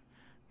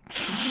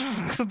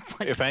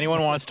 If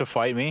anyone wants to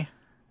fight me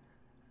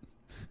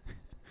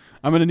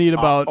I'm gonna need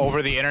about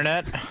over the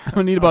internet, I'm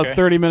gonna need about okay.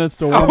 30 minutes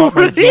to warm up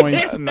my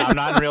joints. no, I'm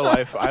not in real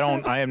life.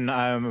 I'm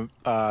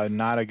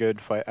not a good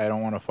fight. I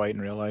don't want to fight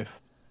in real life.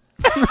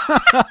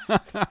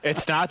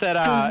 It's not that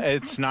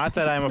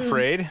I'm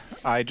afraid.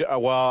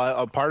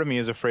 A part of me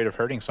is afraid of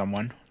hurting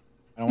someone.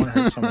 I don't want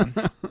to hurt someone.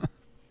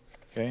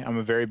 Okay, I'm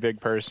a very big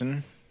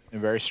person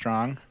and very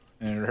strong,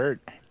 and it hurt.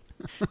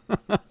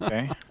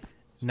 Okay,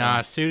 Nah,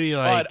 Sudi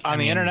like. but on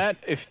the internet,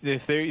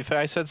 if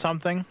I said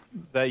something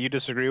that you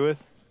disagree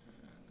with,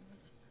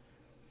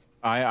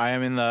 I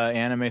am in the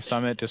Anime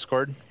Summit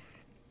Discord.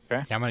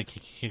 yeah, I'm gonna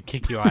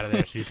kick you out of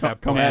there. So you stop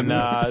Come posting.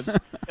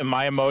 And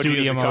my emoji Sudi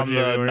has become emoji the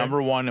everywhere.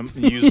 number one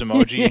used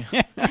emoji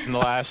in the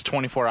last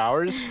 24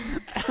 hours.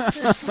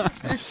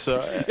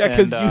 So, Yeah,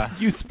 because and,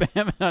 you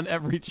spam it on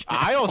every chat.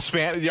 I don't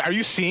spam. Are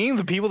you seeing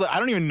the people that I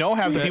don't even know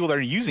half the people that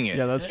are using it?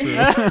 Yeah, that's true.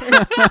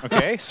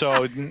 Okay,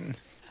 so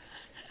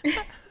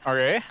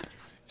okay,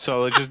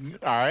 so let's just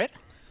all right.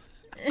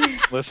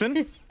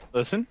 Listen.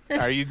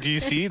 Do you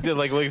see?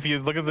 Like if you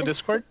look at the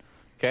Discord?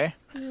 Okay.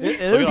 It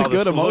Look is at a all good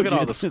this- look at all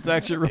emoji. this. It's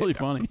actually really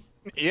funny.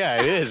 Yeah,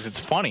 it is. It's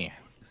funny.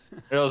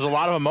 There's a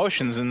lot of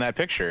emotions in that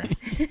picture.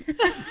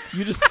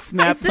 You just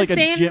snapped It's the like a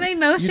same gym.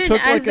 emotion you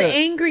took as like the a,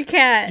 angry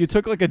cat. You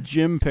took like a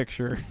gym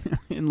picture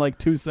in like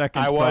 2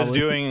 seconds. I was probably.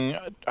 doing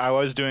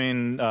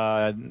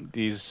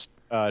these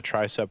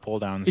tricep pull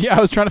downs. Yeah, I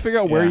was trying to figure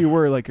out where Yeah. you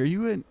were. Like, are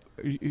you in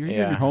your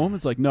Yeah. home?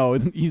 It's like, no,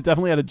 he's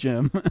definitely at a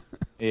gym.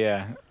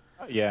 Yeah.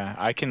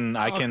 I can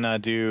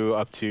do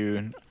up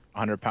to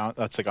 100 pounds.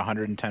 That's like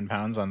 110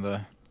 pounds on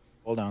the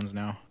pull downs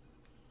now.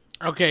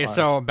 Okay,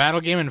 so battle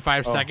game in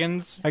 5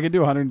 seconds I could do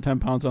 110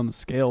 pounds on the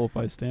scale if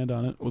I stand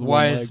on it with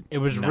one leg. it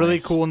was really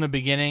Nice. cool in the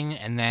beginning,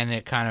 and then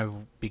it kind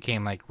of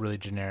became like really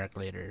generic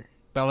later.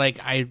 But like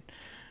I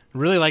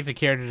really like the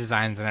character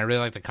designs and I really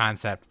like the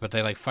concept, but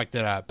they like fucked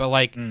it up. But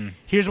like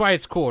here's why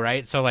it's cool,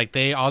 right? So like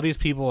all these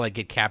people like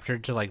get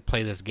captured to like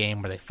play this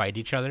game where they fight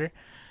each other.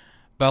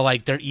 But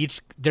like they're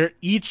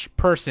each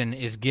person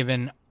is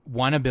given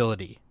one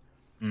ability.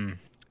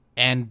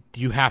 And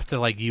you have to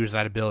like use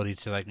that ability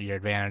to like your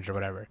advantage or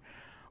whatever.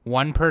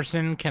 One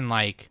person can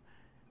like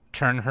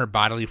turn her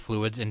bodily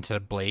fluids into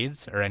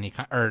blades or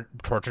or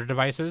torture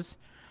devices.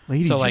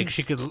 Lady So like Jinx.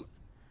 she could,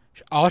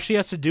 all she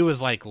has to do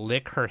is like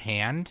lick her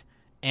hand,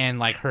 and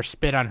like her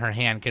spit on her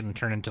hand can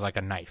turn into like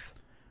a knife.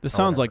 This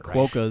sounds like whatever,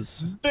 right?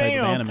 Quokka's type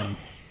of anime.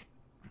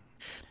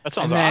 That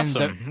sounds And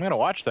then awesome. I'm gonna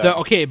watch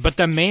that. But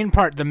the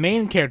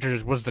main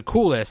characters was the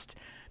coolest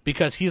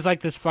because he's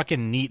like this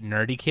fucking neat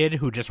nerdy kid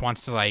who just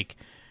wants to like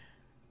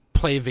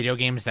play video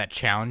games that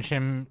challenge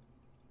him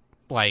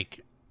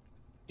like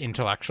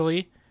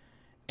intellectually,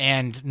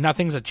 and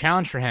nothing's a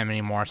challenge for him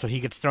anymore, so he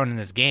gets thrown in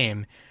this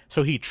game,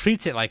 so he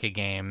treats it like a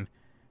game,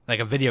 like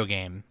a video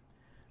game.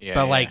 Yeah,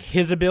 But yeah. like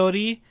his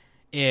ability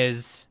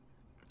is,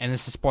 and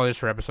this is spoilers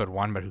for episode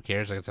 1, but who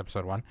cares, like it's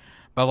episode 1,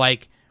 but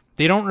like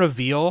they don't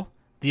reveal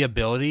the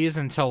abilities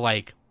until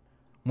like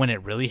when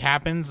it really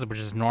happens, which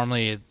is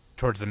normally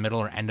towards the middle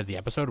or end of the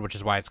episode, which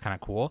is why it's kind of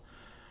cool.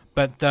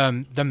 But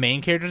the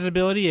main character's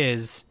ability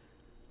is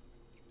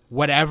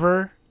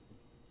whatever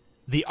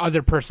the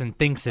other person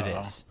thinks it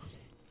is.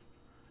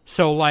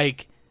 So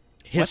like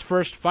his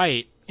first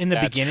fight in the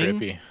That's beginning,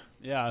 trippy.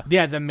 Yeah.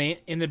 yeah,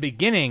 in the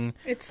beginning,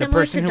 It's the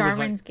similar person to who was, like-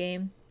 Darwin's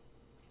game.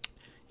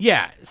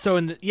 yeah. So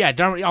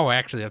Darwin. Oh,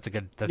 actually, that's a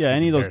good. That's a good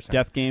Any of those comparison.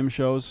 death game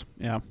shows.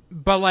 Yeah.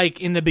 But like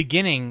in the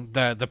beginning,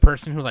 the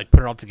person who like put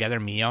it all together,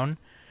 Mion,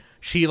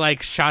 she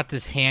like shot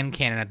this hand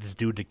cannon at this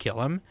dude to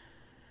kill him,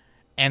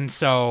 and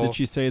so Did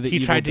she say the he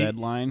Evil tried Dead to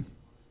line?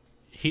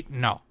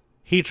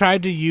 he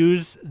tried to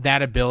use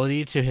that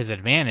ability to his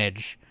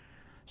advantage.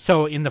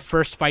 So in the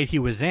first fight he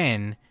was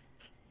in,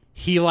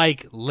 he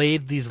like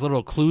laid these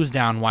little clues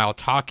down while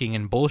talking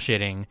and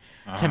bullshitting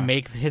to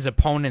make his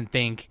opponent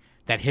think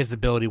that his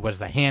ability was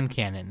the hand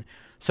cannon.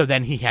 So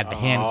then he had the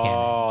hand cannon.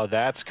 Oh,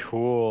 that's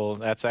cool.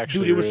 That's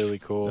actually it was- really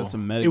cool. That's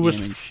some It was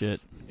metagaming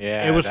shit.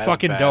 Yeah, it was that's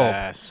fucking dope.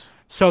 badass.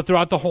 So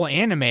throughout the whole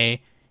anime,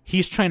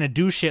 he's trying to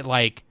do shit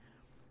like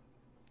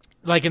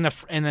in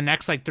the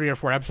next like 3 or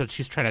 4 episodes,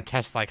 he's trying to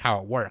test like how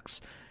it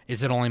works.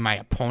 Is it only my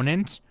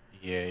opponent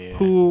Yeah.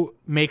 who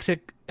makes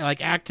it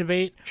like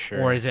activate,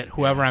 Sure, or is it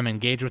whoever I'm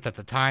engaged with at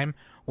the time?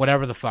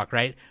 Whatever the fuck,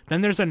 right?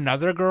 Then there's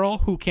another girl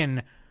who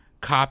can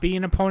copy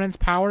an opponent's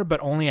power,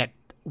 but only at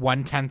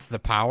 1/10 the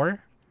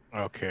power.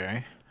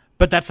 Okay.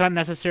 But that's not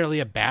necessarily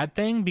a bad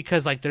thing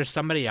because like there's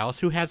somebody else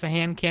who has a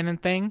hand cannon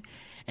thing,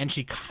 and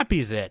she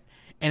copies it,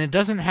 and it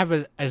doesn't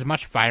have as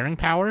much firing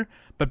power.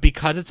 But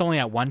because it's only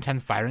at 1/10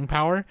 firing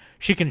power,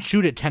 she can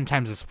shoot it 10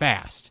 times as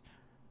fast.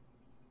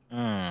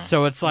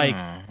 So it's like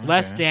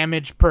less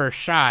damage per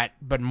shot,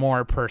 but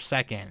more per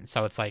second.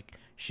 So it's like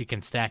she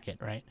can stack it,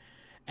 right?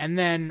 And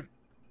then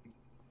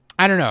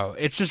I don't know.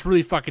 It's just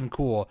really fucking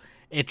cool.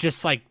 It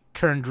just like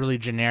turned really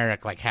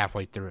generic like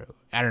halfway through.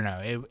 I don't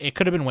know. It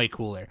could have been way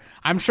cooler.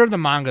 I'm sure the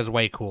manga's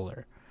way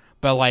cooler,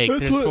 but like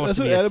there's supposed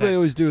to be a anime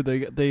always do.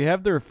 They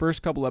have their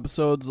first couple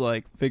episodes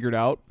like figured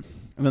out,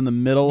 and then the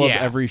middle of Yeah.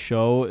 every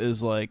show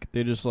is like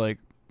they just like,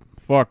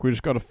 fuck, we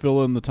just got to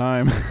fill in the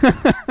time.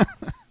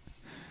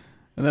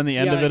 And then the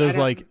end Yeah, of it I is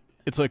don't- like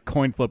it's a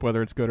coin flip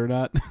whether it's good or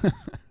not.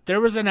 There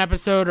was an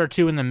episode or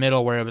two in the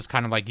middle where it was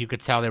kind of like you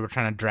could tell they were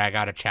trying to drag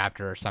out a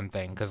chapter or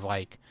something because,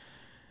 like,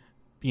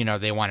 you know,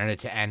 they wanted it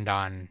to end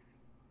on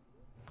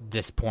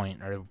this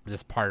point or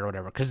this part or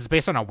whatever because it's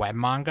based on a web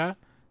manga.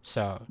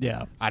 So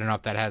Yeah. I don't know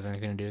if that has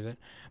anything to do with it.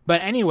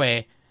 But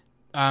anyway,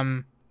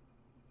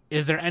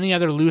 is there any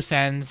other loose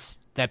ends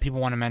that people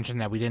want to mention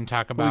that we didn't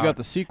talk about? Well, we got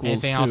the sequels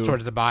Anything too. else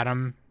towards the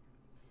bottom?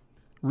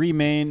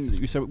 Remain.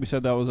 We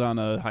said that was on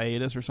a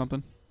hiatus or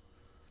something.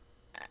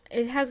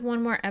 It has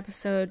one more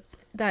episode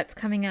that's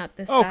coming out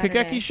this Oh,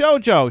 Saturday. Kageki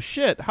Shoujo.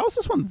 Shit. How is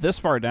this one this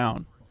far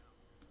down?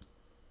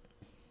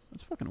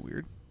 That's fucking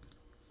weird.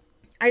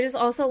 I just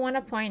also want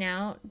to point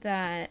out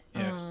that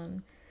Yeah.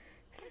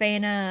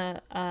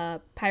 Faina,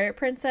 Pirate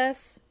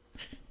Princess.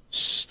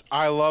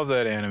 I love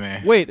that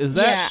anime. Wait, is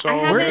that Yeah, so I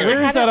haven't, weird.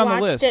 where I is that haven't on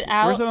the watched list? It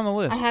out. Where's that on the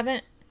list? I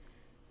haven't.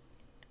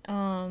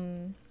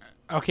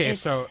 Okay, It's-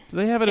 so Do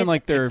they have it in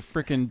like their it's-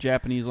 freaking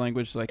Japanese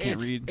language that I can't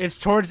read? it's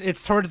towards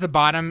the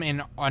bottom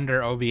in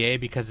under OVA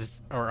because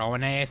it's or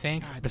ONA I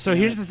think. So Damn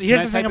here's it. the here's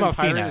Can I the thing type in about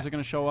pirate? Fina. Is it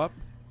going to show up?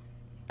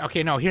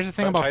 Okay, no, here's the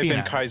thing about Type in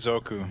Fina.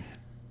 Kaizoku.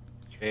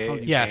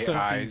 Yeah, so-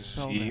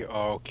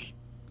 K-A-I-Z-O.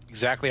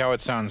 Exactly how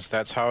it sounds.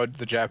 That's how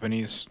the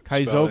Japanese spell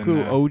in Kaizoku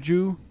the-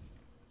 Oju?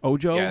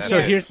 Ojo? Yeah, that's So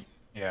it. here's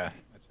Yeah,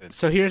 that's it.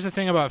 so here's the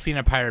thing about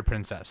Fina Pirate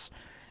Princess.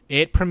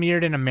 It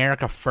premiered in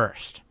America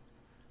first.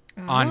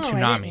 On I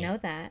Toonami. didn't know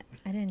that.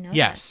 I didn't know.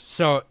 Yes,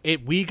 so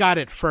we got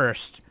it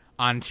first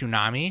on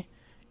Toonami.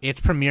 It's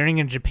premiering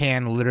in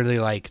Japan literally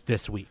like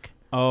this week.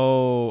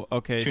 Oh,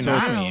 okay. So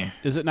Toonami.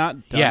 is it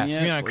not done Yes. yet?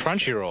 I mean, on Or-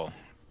 Crunchyroll.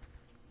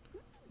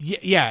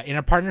 Yeah, in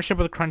a partnership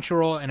with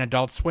Crunchyroll and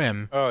Adult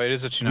Swim, Oh, it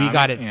is a Toonami we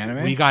got it.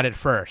 anime? We got it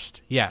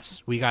first.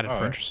 Yes, we got it Oh,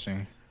 first.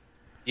 interesting.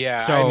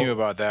 Yeah, So- I knew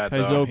about that,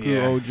 though. Kaizoku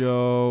Yeah.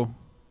 Ojo.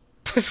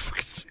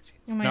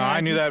 Oh my No, God,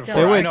 I knew he's that still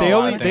before. Wait, I wait. know They a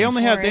lot only of they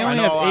only things. have they I only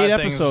know have a lot 8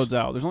 of things. episodes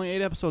out. There's only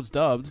 8 episodes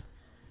dubbed.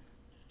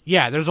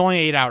 Yeah, there's only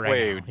 8 out right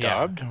Wait, now. Yeah.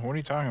 dubbed? What are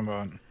you talking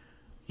about?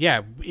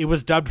 Yeah, it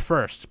was dubbed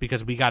first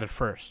because we got it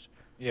first.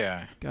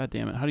 Yeah. God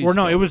damn it! How do you? Or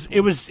no, spell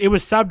it was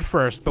subbed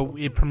first, but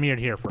it premiered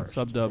here first.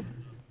 sub dub.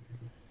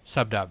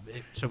 Sub dub.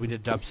 So we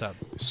did dub sub.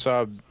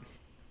 Sub.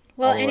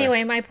 Well, all the way.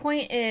 anyway, my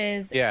point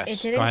is, Yes. it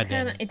Go didn't ahead,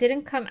 come. Danny. It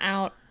didn't come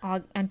out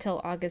until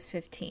August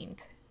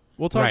 15th.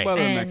 We'll talk Right. about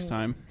it And next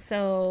time.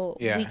 So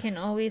Yeah. we can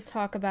always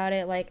talk about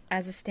it like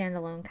as a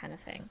standalone kind of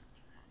thing.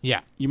 Yeah.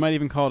 You might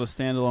even call it a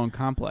standalone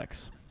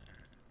complex.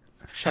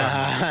 Shut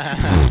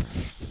up.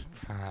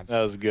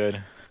 That was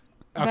good.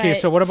 Okay,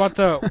 But- so what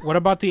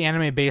about the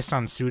anime based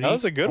on Sudi? That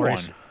was a good Or one.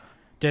 is-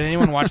 Did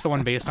anyone watch the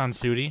one based on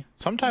Sudi?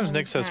 Sometimes What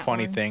Nick was says that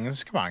funny one?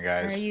 things. Come on,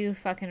 guys. Are you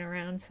fucking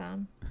around,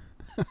 Sam?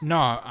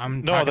 No,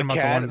 I'm No, talking the about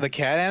cat, the the one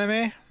cat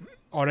anime.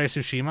 Ore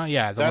Tsushima.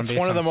 Yeah, the That's one based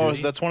one of the on most.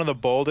 Sudi. That's one of the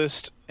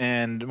boldest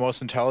and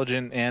most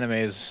intelligent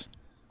animes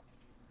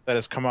that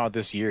has come out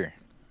this year.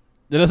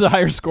 It has a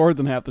higher score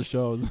than half the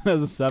shows. It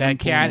has a 7. That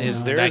cat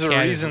is- There That is a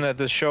cat is- reason that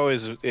this show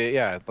is.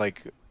 Yeah,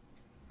 like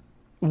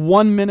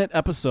 1 minute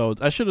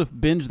episodes. I should have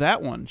binged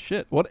that one.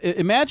 Shit. What?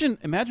 Imagine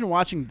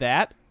watching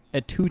that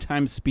at 2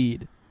 times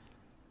speed.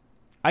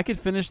 I could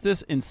finish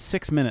this in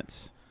 6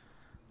 minutes.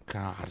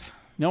 God.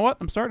 You know what?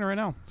 I'm starting it right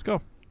now. Let's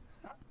go.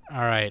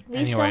 All right. We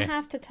anyway, still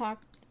have to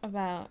talk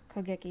about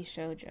Kogeki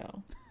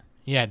Shoujo.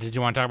 yeah. Did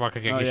you want to talk about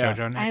Kageki Oh, yeah.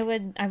 Shoujo? Nick? I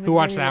would. Who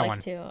watched really that like one?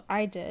 to.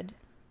 I did.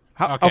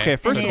 Okay. Okay.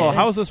 First It of all,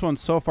 how is is- this one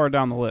so far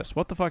down the list?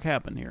 What the fuck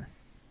happened here?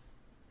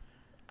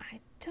 I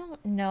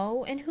don't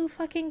know, and who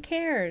fucking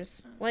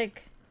cares?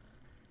 Like,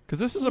 Because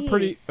this is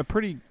Jeez. a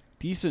pretty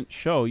decent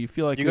show. You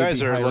feel like you it would guys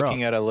be are higher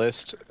looking up. at a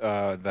list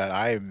that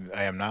I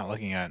am not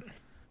looking at.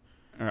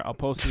 All right, I'll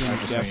post it in the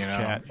Just so guest you know,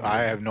 chat. I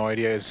have no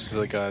idea. It's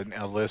like a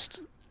list.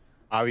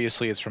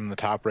 Obviously, it's from the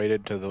top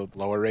rated to the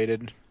lower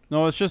rated.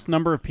 No, it's just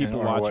number of people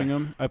or what? watching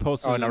them. I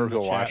posted Oh, it number in of the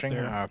people chat watching.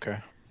 there. Oh, okay.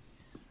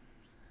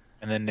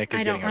 And then Nick is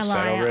I don't getting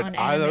upset rely over it. on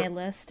Either- anime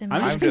list. In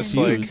I'm my I'm just just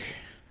like, confused.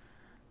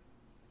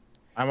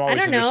 I'm I always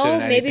don't interested know. in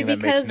Maybe anything that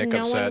because makes Nick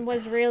no upset. one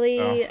was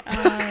really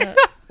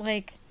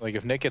like. Like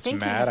if Nick gets thinking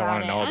mad, I about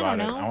want to it. know I about don't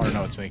it. know. I want to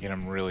know what's making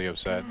him really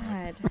upset.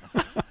 God.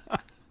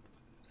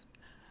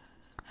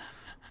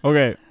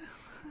 Okay,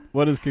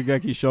 what is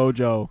Kageki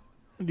Shoujo?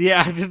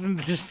 Yeah, I didn't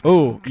just.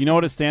 Oh, you know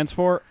what it stands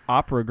for?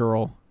 Opera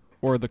Girl,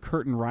 or The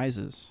Curtain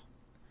Rises.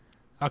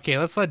 Okay,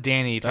 let's let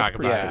Danny That's talk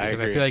pretty- about yeah, it I because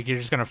I agree. feel like you're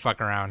just gonna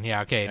fuck around.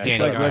 Yeah. Okay, Yeah, Danny, It's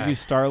Danny, like go Revue ahead.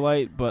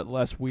 Starlight, but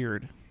less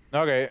weird.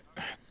 Okay,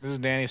 this is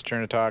Danny's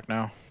turn to talk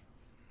now.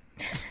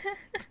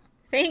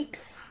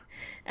 Thanks.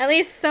 At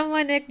least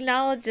someone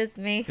acknowledges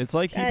me. It's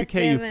like God Hibike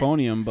damn it.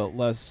 Euphonium, but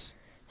less.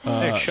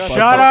 Nick, Bud shut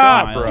Light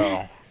up, style.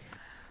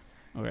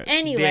 bro. Okay.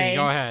 Anyway, Danny,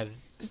 go ahead.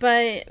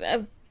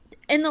 but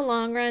in the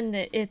long run,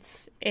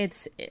 it's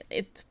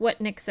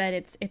what Nick said.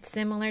 It's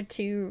similar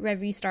to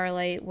Revue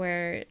Starlight,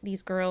 where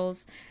these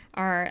girls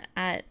are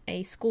at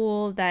a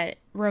school that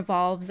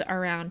revolves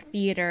around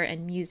theater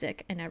and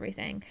music and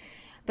everything.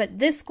 But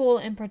this school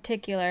in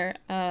particular,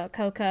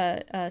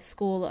 Koka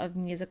School of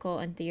Musical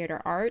and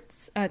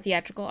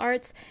Theatrical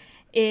Arts,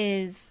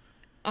 is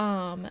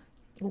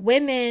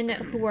women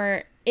who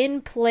are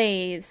in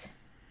plays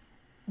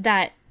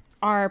that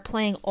are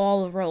playing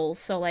all roles.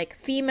 So like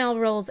female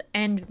roles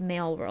and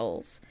male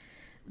roles.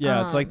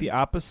 Yeah, it's like the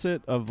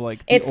opposite of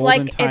like the it's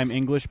like- olden time it's-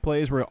 English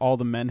plays where all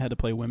the men had to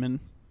play women.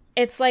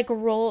 It's like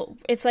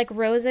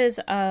Roses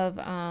of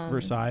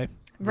Versailles.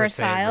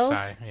 Versailles.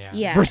 Versailles, yeah.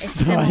 Yeah, it's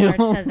similar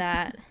to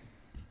that.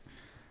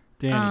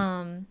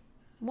 Danny,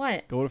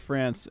 What? go to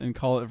France and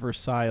call it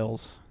Versailles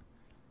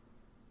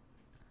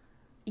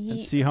and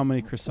Ye- see how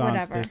many croissants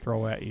whatever. they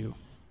throw at you.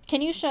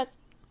 Can you shut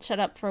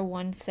up for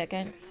 1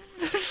 second?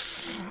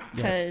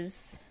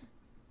 Because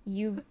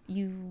you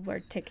were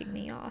ticking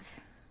me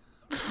off,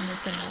 and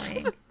it's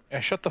annoying. Yeah,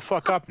 shut the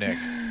fuck up, Nick.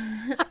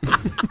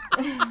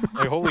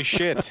 Like, holy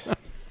shit.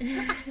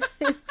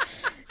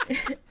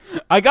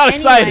 I got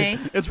excited.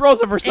 Anyway. It's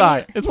Rose of Versailles.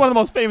 Anyway. It's one of the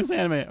most famous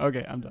anime.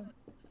 Okay, I'm done.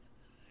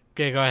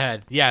 Okay, go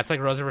ahead. Yeah, it's like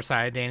Rosa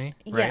Versailles, Danny.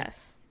 Right?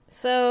 Yes.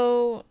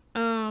 So,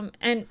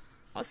 and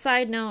a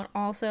side note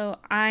also,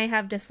 I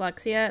have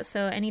dyslexia,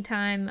 so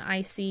anytime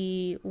I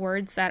see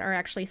words that are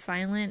actually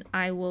silent,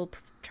 I will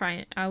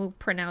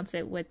pronounce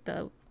it with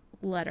the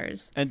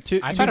letters. And to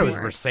I to thought it be- was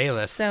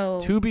Versailles.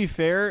 So, To be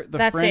fair, the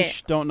That's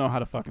French it. don't know how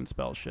to fucking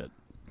spell shit.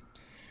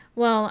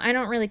 well, I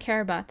don't really care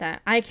about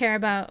that. I care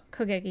about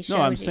Kogeki Shoujo.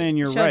 No, I'm saying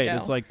you're right. Shoujo.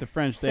 It's like the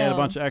French, they add a So-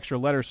 bunch of extra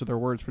letters to their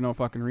words for no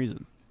fucking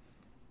reason.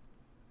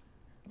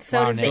 So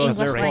Wow, does the Nick, that's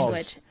English racist.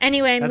 language.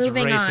 Anyway, That's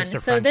moving on. racist to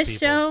So French this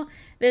people.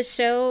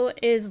 show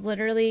is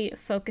literally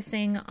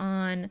focusing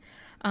on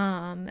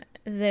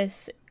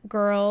this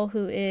girl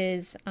who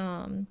is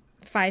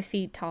 5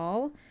 feet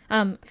tall,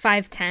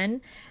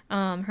 5'10".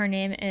 Her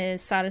name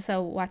is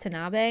Sarasa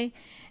Watanabe,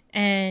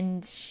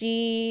 and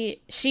she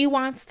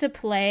wants to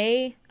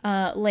play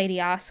Lady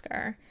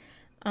Oscar.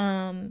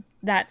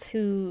 That's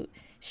who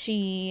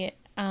she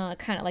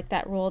kind of like,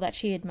 that role that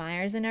she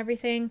admires and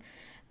everything.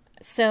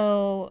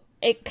 So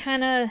it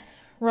kind of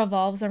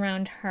revolves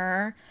around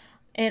her.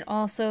 It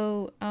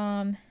also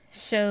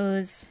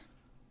shows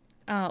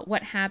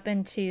what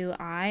happened to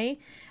Ai,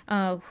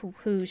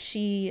 who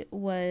she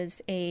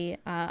was a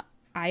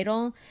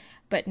idol,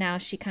 but now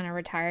she kind of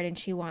retired and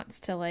she wants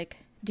to like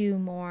do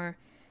more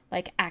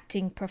like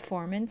acting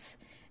performance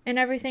and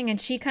everything. And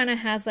she kind of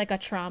has like a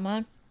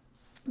trauma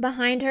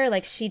behind her.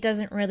 Like, she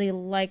doesn't really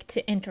like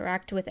to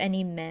interact with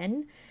any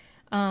men.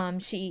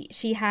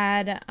 She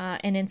had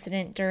an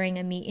incident during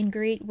a meet and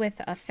greet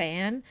with a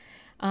fan,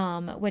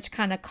 which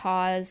kind of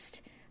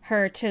caused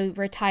her to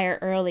retire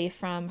early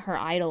from her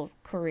idol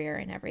career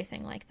and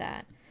everything like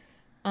that.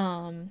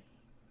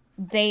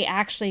 They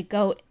actually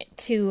go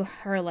to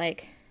her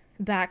like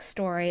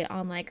backstory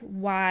on like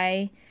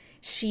why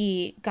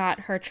she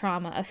got her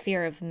trauma of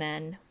fear of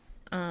men.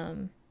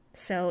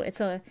 So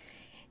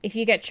if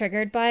you get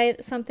triggered by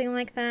something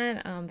like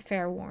that,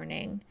 fair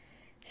warning.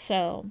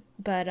 So,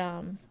 but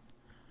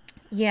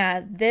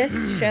yeah,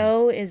 this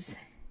show is,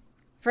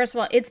 first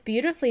of all, it's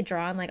beautifully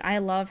drawn. Like, I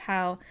love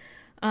how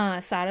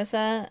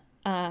Sarasa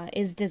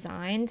is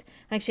designed.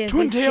 Like, she has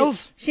Twin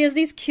tails. she has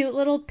these cute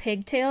little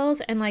pigtails,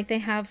 and like they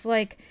have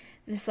like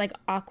this like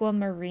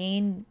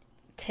aquamarine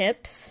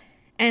tips,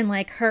 and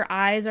like her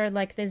eyes are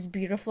like this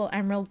beautiful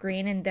emerald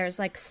green, and there's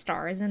like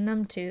stars in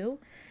them too.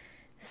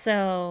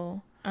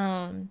 So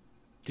Dude,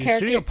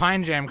 Studio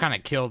Pine Jam kind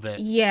of killed it.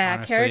 Yeah,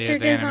 honestly, character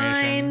at the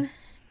animation. design.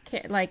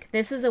 Like,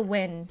 this is a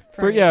win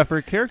for me.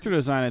 For character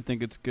design, I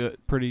think it's good,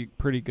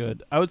 pretty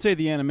good. I would say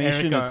the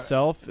animation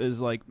itself is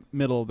like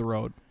middle of the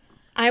road.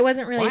 I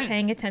wasn't really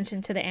paying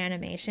attention to the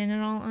animation, in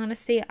all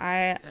honesty.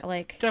 I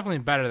like, it's definitely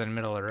better than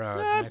middle of the road.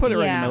 I'd put it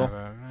right in the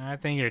middle. I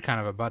think you're kind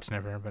of a butt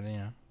sniffer, but you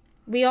know.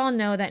 we all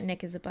know that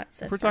Nick is a butt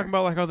sniffer. If we're talking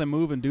about like how they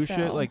move and do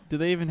shit, like, do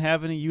they even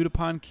have any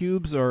Utapon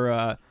cubes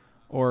or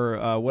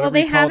whatever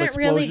they you call it, haven't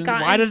really explosions?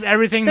 gotten- Why does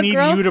everything need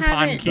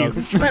Utapon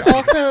cubes? But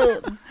also,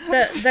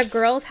 the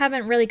girls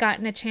haven't really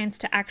gotten a chance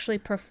to actually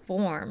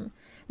perform.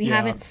 We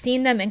haven't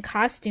seen them in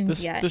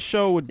costumes yet. The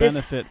show would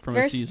benefit from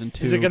a season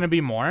 2. Is it going to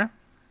be more?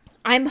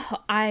 I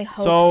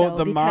hope so,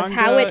 the because manga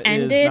how it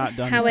ended, is not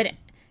done yet.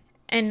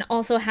 and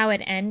also how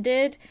it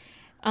ended.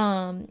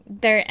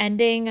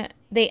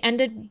 They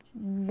ended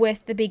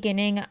with the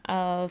beginning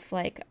of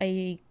like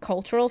a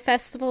cultural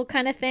festival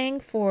kind of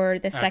thing for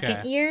the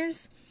second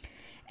years.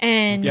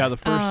 And the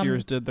first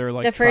years did their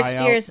like the first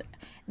tryout.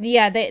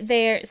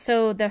 years,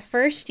 so the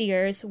first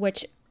years,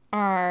 which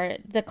are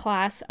the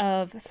class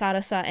of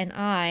Sarasa and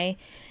I,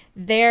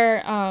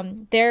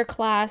 their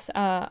class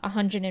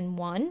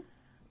 101.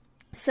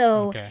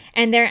 So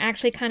and they're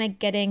actually kind of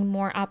getting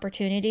more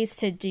opportunities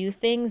to do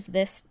things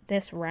this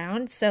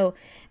round. So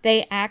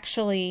they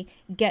actually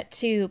get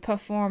to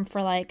perform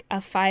for like a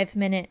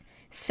 5-minute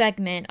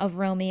segment of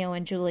Romeo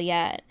and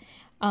Juliet.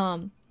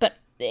 But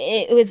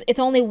it's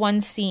only one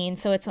scene,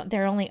 so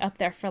they're only up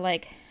there for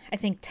like, I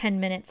think 10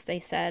 minutes, they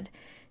said.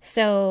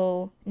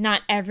 So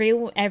not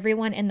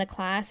everyone in the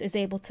class is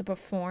able to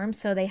perform,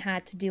 so they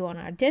had to do an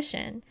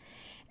audition.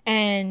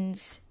 And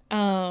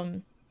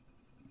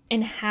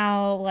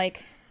how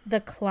like the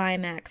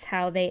climax,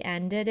 how they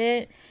ended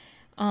it,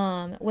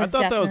 was I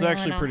thought that was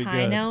actually pretty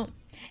good. Note.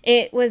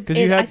 It was,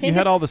 because you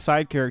had all the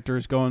side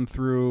characters going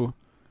through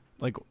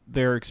like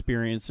their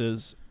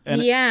experiences.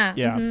 And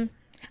mm-hmm.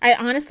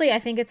 I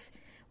think it's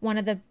one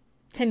of the,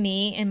 to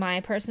me, in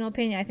my personal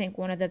opinion, I think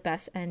one of the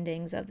best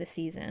endings of the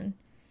season.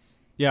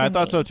 Yeah, I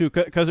thought so too,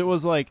 because it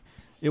was like,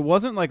 it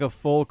wasn't like a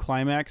full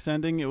climax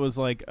ending. It was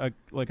like a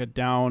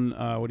down,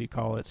 what do you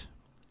call it?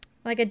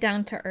 Like a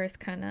down to earth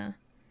kind of.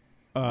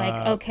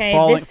 Like, okay,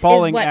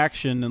 falling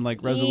action and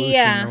like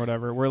resolution or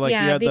whatever. Where like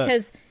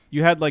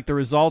you had like the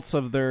results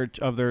of their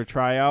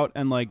tryout,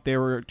 and like they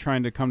were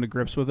trying to come to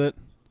grips with it.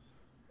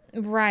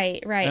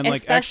 Right. And,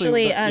 like,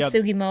 especially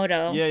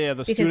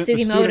Sugimoto. Because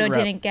Sugimoto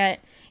didn't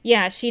get.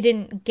 Yeah, she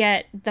didn't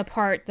get the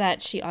part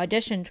that she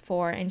auditioned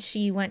for, and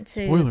she went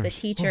to the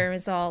teacher and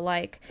was all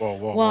like,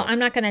 "Well, I'm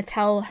not gonna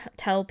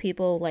tell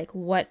people like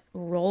what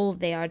role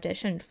they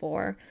auditioned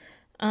for."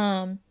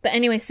 But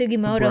anyway,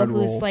 Sugimoto,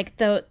 who's like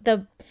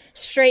the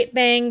straight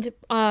banged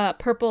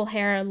purple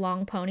hair,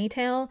 long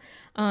ponytail,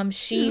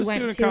 she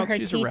went to her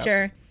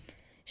teacher.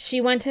 She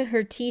went to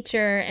her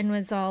teacher and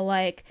was all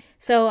like,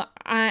 "So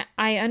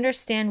I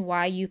understand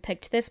why you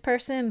picked this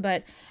person,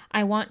 but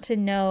I want to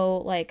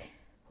know like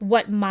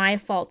what my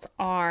faults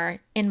are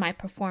in my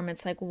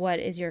performance. Like, what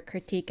is your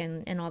critique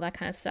and all that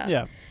kind of stuff."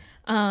 Yeah.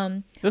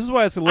 This is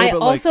why it's a little bit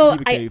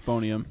like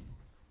euphonium.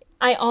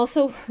 I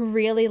also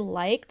really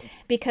liked,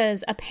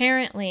 because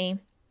apparently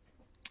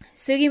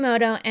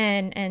Sugimoto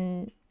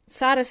and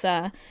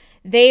Sarasa,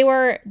 they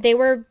were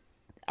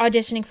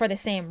auditioning for the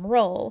same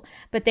role,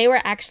 but they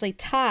were actually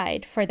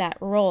tied for that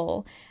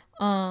role.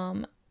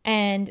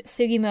 and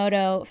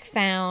Sugimoto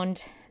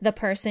found the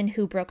person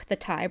who broke the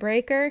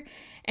tiebreaker,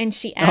 and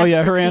she asked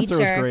the her teacher, answer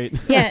was great.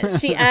 Yeah,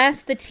 she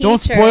asked the teacher,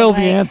 Don't spoil the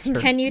like, answer.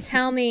 Can you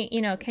tell me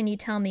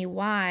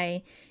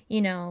why,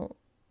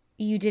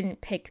 you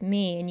didn't pick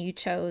me and you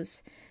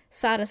chose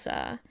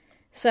Sadasa?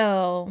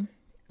 So,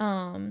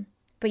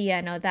 but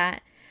yeah, no,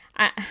 that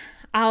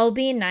I'll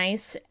be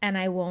nice and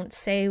I won't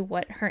say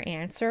what her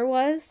answer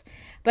was,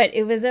 but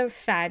it was a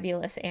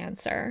fabulous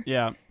answer.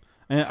 Yeah,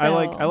 and So-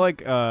 I like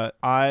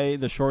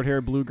the short hair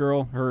blue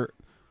girl. Her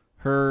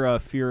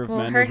fear of Well,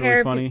 men her was really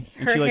hair- funny,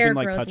 and her she like hair didn't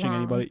like grows touching long.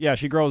 anybody. Yeah,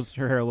 she grows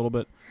her hair a little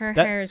bit. Her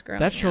That- hair is growing.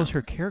 That shows out.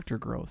 her character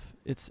growth.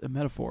 It's a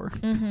metaphor.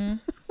 Mm-hmm.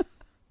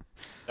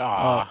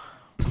 Ah,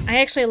 I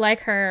actually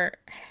like her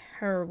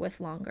with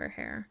longer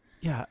hair.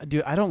 Yeah,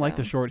 dude, I don't like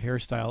the So- short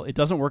hairstyle. It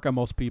doesn't work on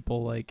most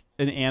people. Like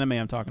in anime,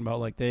 I'm talking about.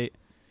 Like they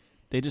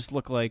just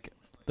look like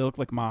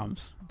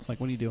moms. It's like,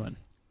 what are you doing?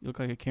 You look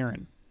like a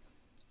Karen.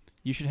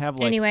 You should have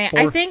like Anyway, 4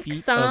 I think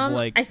feet Sam, of,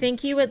 like, I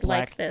think you would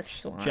black, like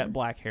this one. jet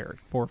black hair,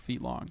 4 feet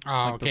long.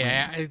 Oh, like the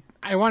okay. ring.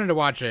 I wanted to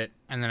watch it,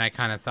 and then I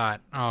kind of thought,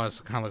 oh, this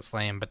kind of looks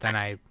lame. But then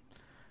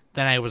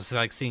I was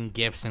like seeing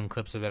gifs and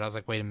clips of it. I was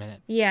like, wait a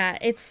minute. Yeah,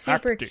 it's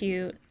super Acting.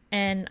 cute,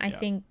 and I Yeah.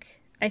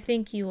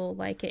 think you will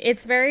like it.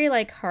 It's very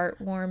like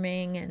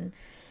heartwarming, and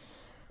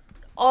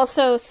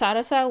also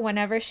Sadasa,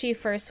 whenever she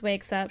first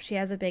wakes up, she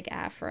has a big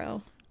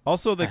afro.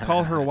 Also, they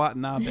call her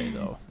Watanabe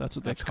though. That's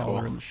what they That's call her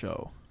cool. in the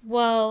show.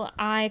 Well,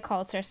 I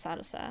calls her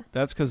Sadasa.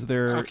 That's because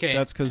they're Okay.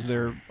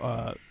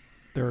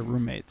 they're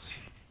roommates.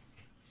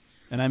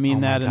 And I mean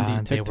Oh my that in the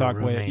God, they were TikTok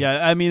way. roommates.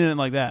 Yeah, I mean it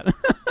like that.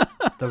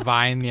 The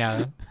Vine,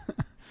 yeah.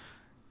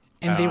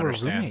 And I they don't were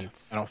understand.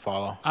 roommates. I don't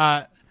follow.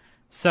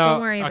 So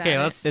Don't worry okay,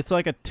 about let's. It's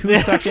like a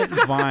 2-second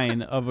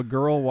vine of a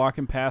girl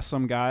walking past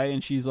some guy,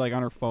 and she's like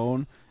on her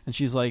phone, and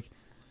she's like,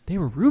 "They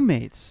were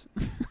roommates."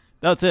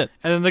 That's it.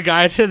 And then the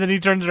guy, then he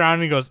turns around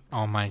and he goes,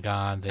 "Oh my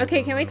god." they Okay,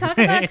 were can we talk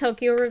about roommates."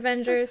 Tokyo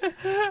Revengers?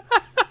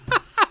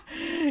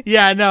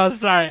 Yeah, no,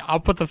 sorry. I'll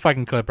put the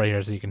fucking clip right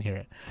here so you can hear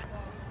it.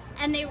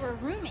 And they were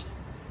roommates.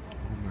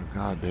 Oh my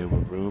god, they were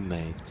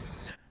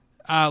roommates.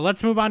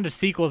 Let's move on to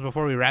sequels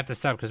before we wrap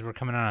this up because we're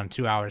coming on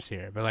 2 hours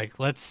here. But like,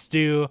 let's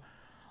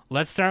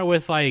start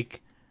with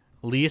like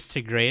least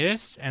to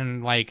greatest,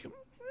 and like,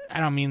 I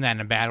don't mean that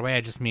in a bad way.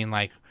 I just mean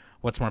like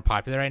what's more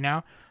popular right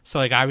now. So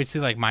like,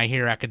 obviously, like My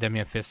Hero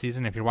Academia 5th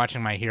season. If you're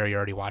watching My Hero, you're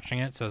already watching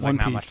it, so there's like One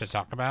not much Piece. to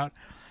talk about,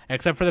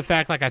 except for the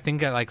fact like I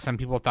think that like some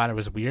people thought it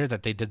was weird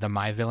that they did the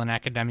My Villain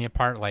Academia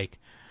part like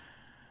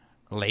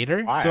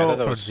later. Why? I So- thought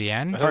that towards was- the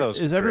end? I thought that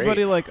was Is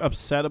everybody great. like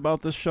upset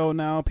about this show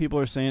now? People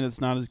are saying it's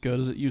not as good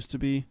as it used to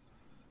be.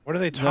 What are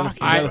they Is that, talking is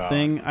that about? a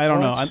thing? I don't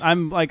know. What's-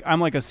 I'm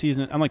like a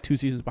season. I'm like 2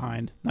 seasons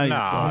behind. Not even- No,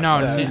 well,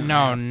 No, the-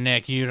 no,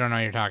 Nick, you don't know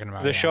what you're talking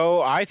about. The yeah.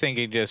 show, I think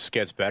it just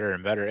gets better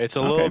and better. It's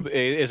a little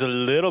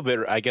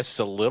bit. I guess it's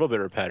a little bit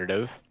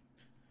repetitive,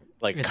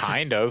 like It's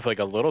kind of like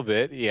a little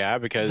bit, yeah.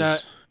 Because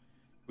The-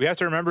 we have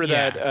to remember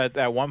that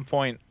Yeah. at one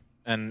point,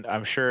 and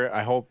I'm sure,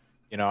 I hope,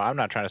 I'm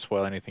not trying to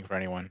spoil anything for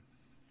anyone,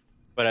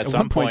 but at At some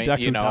one point,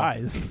 Deku know,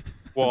 dies.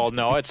 well,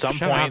 no, at some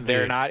Shut point up,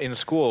 they're dude. not in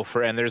school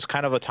and there's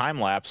kind of a time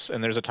lapse,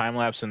 and there's a time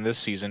lapse in this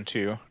season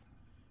too,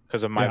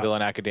 because of My Yeah.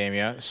 Villain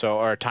Academia. So,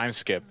 or time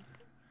skip.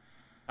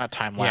 Not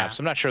time Yeah. lapse.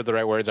 I'm not sure what the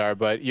right words are,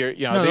 but No, you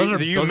those are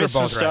miss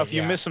some both stuff. right,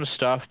 You yeah. miss some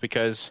stuff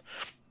because,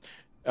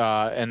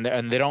 and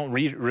they don't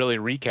really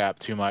recap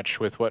too much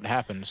with what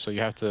happens. So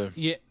you have to.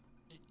 Yeah.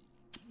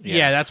 Yeah.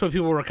 Yeah, that's what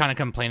people were kind of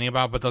complaining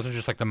about, but those are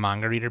just like the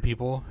manga reader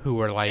people who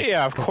were like,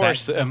 Yeah, of 'cause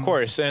course, that- of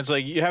course, and it's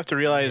like you have to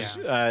realize,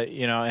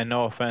 and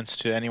no offense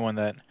to anyone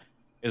that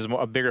is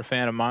a bigger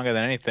fan of manga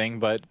than anything,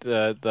 but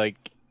like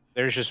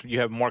there's just you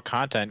have more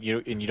content,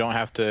 and you don't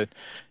have to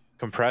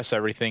compress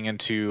everything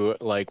into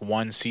like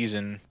one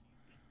season.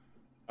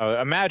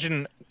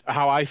 Imagine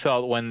how I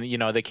felt when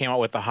they came out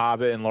with the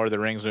Hobbit and Lord of the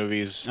Rings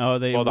movies. Oh,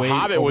 they Well, the way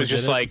Hobbit was overdid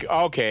just it. like,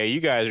 okay,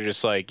 you guys are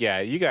just like, yeah,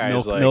 you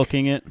guys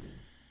milking it.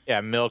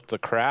 milked the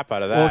crap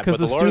out of that. Well, because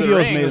But the Lord of studios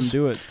made them Rings,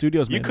 do it.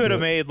 Studios made you them could do have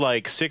it. made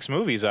like 6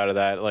 movies out of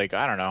that. Like,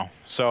 I don't know.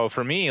 So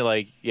for me,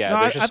 like, yeah, No,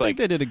 I there's just think like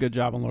they did a good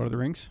job on Lord of the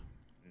Rings.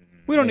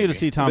 We don't need to maybe.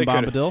 see Tom They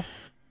coulda- Bombadil.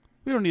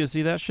 We don't need to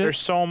see that shit. there's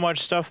so much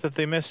stuff that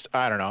they missed.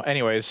 I don't know.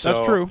 Anyways, so,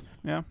 That's true.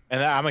 Yeah.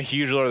 And I'm a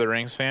huge Lord of the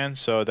Rings fan,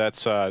 so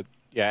that's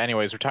yeah.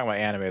 Anyways, we're talking about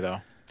anime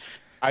though.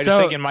 I just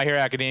So- think in My Hero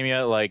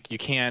Academia, like you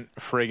can't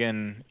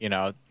friggin'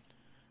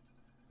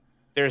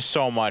 there's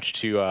so much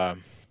to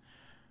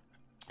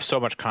so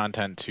much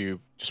content to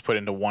just put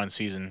into one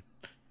season.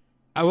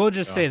 I will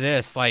just say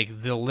this: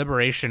 like the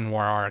Liberation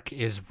War arc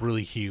is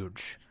really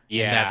huge.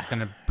 Yeah, and that's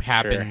gonna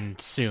happen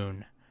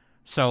soon.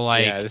 So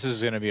like, yeah, this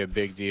is gonna be a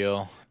big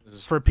deal. This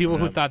is for people who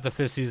coming up. thought the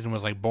 5th season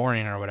was like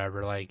boring or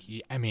whatever, like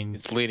I mean,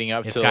 It's leading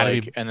up It's to gotta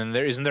like, be- and then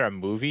isn't there a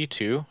movie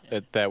too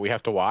that we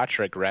have to watch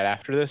like right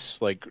after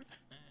this? Like,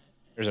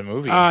 there's a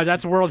movie.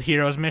 that's World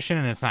Heroes Mission,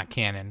 and it's not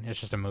canon. It's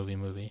just a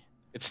movie.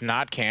 It's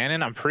not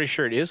canon. I'm pretty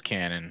sure it is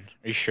canon.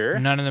 Are you sure?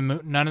 None of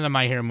the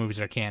My Hero movies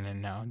are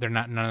canon. No, they're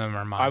not. None of them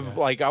are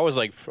manga. I was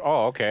like,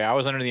 oh, okay. I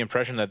was under the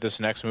impression that this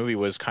next movie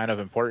was kind of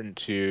important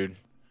to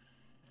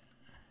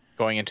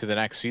going into the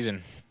next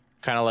season.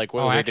 kind of like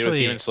what they did with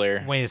Demon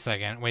Slayer. Wait a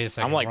second.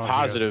 I'm like World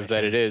positive Heroes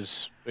that Mission. it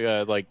is.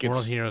 Like World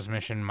it's. Heroes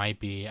Mission might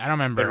be. I don't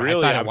remember. But really,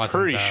 I thought it I'm wasn't,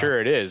 pretty though.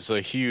 sure it is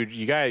a huge.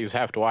 You guys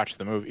have to watch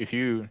the movie. If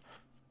you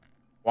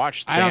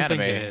watch the I don't anime,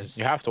 think it is.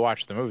 you have to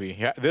watch the movie.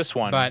 Yeah, this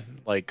one, But-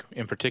 like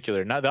in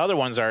particular. Now the other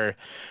ones are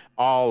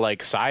all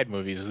like side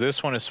movies.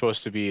 This one is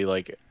supposed to be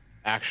like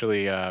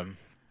actually.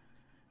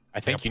 I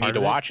think Like a you part need to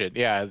of it? watch it.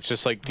 Yeah, it's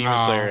just like Demon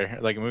Oh. Slayer,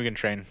 like Mugen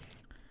Train.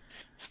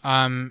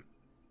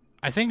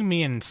 I think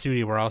me and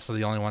Sudi were also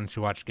the only ones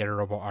who watched Getter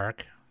Robo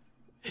Arc.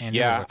 And it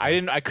Yeah, was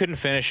okay. I couldn't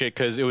finish it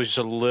because it was just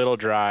a little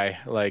dry.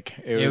 Like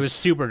It was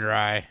super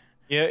dry.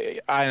 Yeah,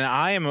 and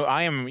I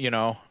am. You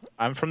know,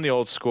 I'm from the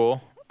old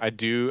school. I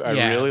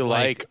Yeah, really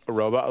like- like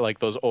robot, like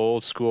those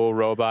old school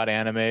robot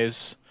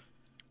animes,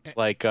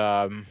 like you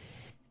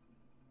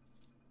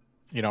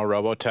know,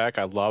 Robotech.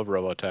 I love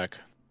Robotech.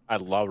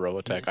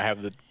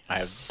 I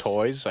have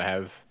toys. I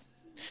have.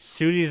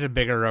 Sudi's a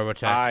bigger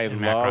Robotech. I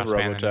and love Macross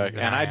fan Robotech, than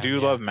and I am, do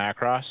yeah. love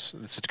Macross.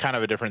 It's kind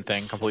of a different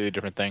thing, completely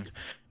different thing.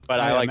 But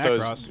Oh, I yeah, like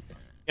those. Macross.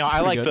 You know,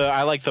 I Pretty like good.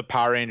 I like the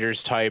Power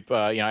Rangers type. You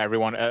know,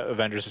 everyone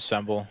Avengers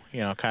Assemble.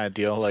 You know, kind of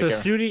deal. Like So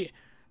Sudi,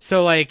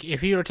 so like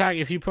if you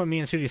put me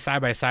and Sudi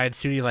side by side,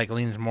 Sudi like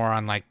leans more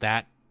on like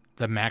that,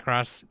 the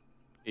Macross,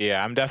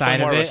 yeah, I'm side definitely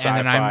of more of a it, and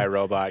then sci-fi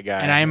robot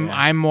guy. and yeah.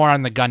 I'm more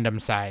on the Gundam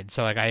side.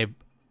 So like I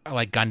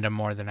like Gundam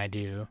more than I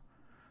do.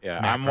 Yeah,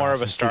 Macross I'm more of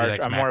a and Sudi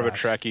likes I'm more of a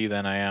Macross. Trekkie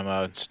than I am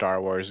a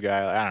Star Wars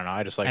guy. I don't know.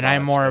 I just like. And all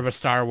I'm that more stuff. of a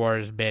Star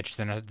Wars bitch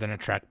than a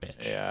Trek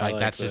bitch. Yeah, I like like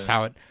that's just the-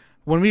 how it.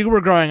 When we were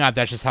growing up,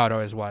 that's just how it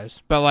always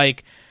was. But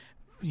like,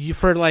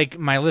 for like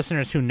my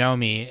listeners who know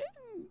me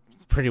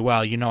pretty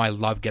well, you know I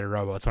love Getter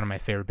Robo. It's one of my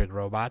favorite big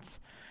robots.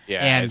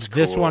 Yeah, and it's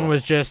this one cool.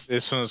 was just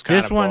This one was kind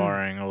this of one-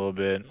 boring a little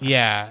bit.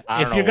 yeah.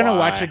 I If don't you're know gonna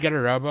watch why. a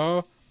Getter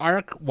Robo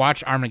arc,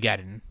 watch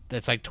Armageddon.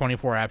 That's like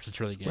 24 eps. It's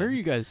really good. Where are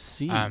you guys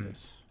seeing Um,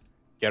 this?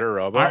 Get a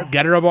robo.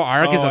 Getter Robo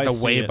arc is Oh, at I the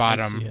see way it, I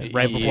bottom, see it.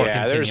 right before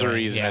yeah, there's a continuing.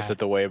 reason Yeah. it's at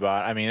the way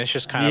bottom. I mean, it's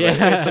just kind of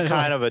Yeah. it's a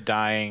kind of a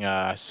dying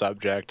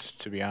subject,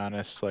 to be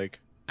honest. Like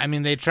I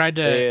mean, they tried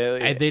to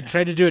they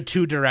tried to do it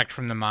too direct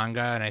from the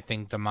manga, and I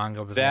think the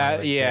manga was that. more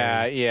like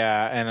Yeah, very-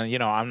 yeah, and you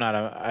know,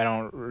 I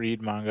don't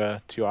read manga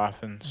too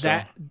often.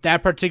 So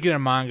that particular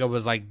manga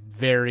was like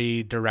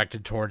very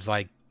directed towards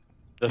like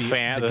the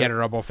the Getter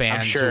Robo fans. I'm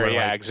who sure. were,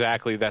 Yeah, like,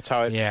 exactly. That's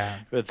how it. yeah.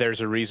 But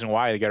there's a reason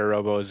why the Getter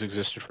Robo has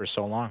existed for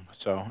so long.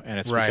 So, and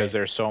it's Right. because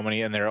there's so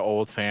many, and they're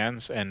old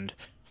fans, and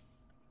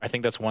I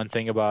think that's one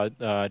thing about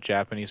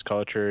Japanese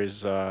culture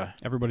is,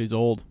 Everybody's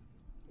old.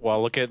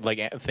 well, look at like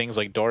things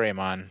like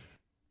Doraemon.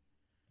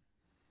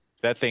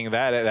 That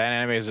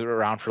anime is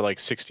around for like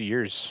 60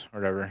 years or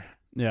whatever.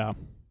 Yeah.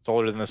 It's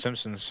older than The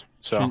Simpsons.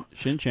 So.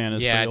 Shin-Chan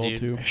is Yeah, pretty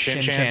dude. old too.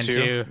 Shin-Chan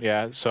too.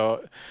 Yeah.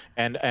 So,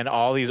 and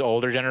all these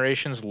older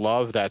generations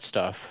love that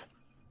stuff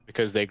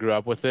because they grew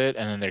up with it,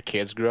 and then their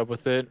kids grew up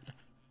with it,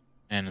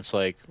 and it's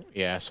like,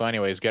 yeah. So,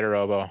 anyways, Get a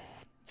Robo.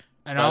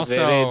 And But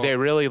also, they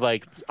really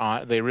like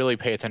they really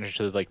pay attention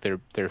to like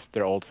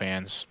their old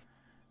fans,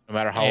 no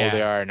matter how old Yeah.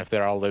 they are and if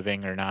they're all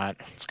living or not.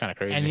 It's kind of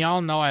crazy. and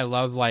y'all know I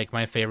love like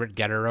my favorite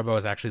Getter Robo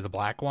is actually the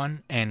black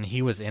one, and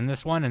he was in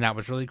this one, and that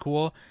was really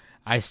cool.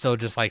 I still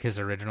just like his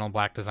original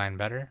black design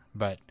better,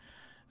 but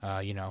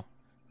you know,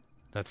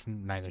 that's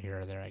neither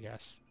here or there, I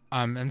guess.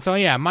 And so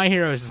yeah, My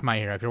Hero is just My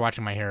Hero. If you're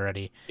watching My Hero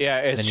already, yeah,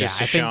 it's then, just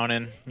yeah, a I think-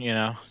 shonen, you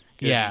know.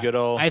 yeah, Good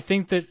old. I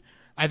think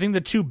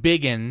the two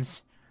big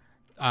ins,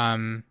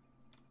 and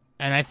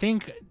I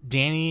think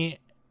Danny,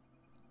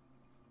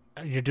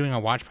 you're doing a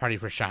watch party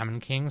for Shaman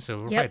King, so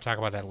we'll Yep. probably talk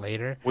about that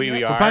later. we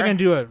We're are. probably gonna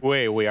do it.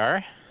 Wait, we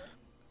are.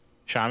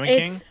 Shaman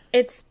King.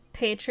 It's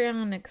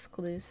Patreon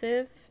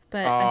exclusive,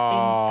 but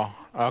I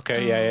Oh,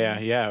 okay,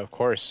 yeah, of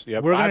course.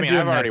 Yep. We're I gonna mean, do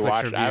a I've already Netflix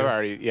watched. review. I've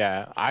already,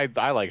 yeah.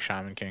 I like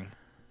Shaman King.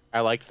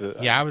 I liked the.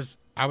 Yeah, I was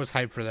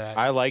hyped for that.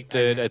 I liked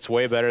it. It's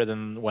way better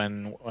than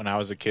when I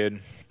was a kid.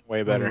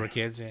 Way when we better. were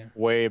kids. Yeah.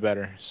 Way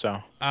better.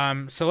 So.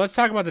 So let's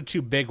talk about the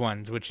two big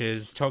ones, which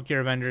is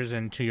Tokyo Revengers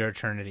and To Your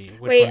Eternity.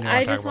 Which think. Wait, one do you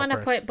I talk just about want to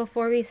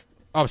first? put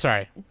Oh,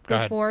 sorry. Go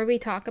ahead. before we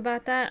talk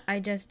about that, I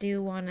just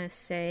do want to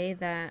say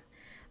that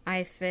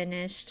I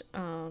finished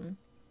Demon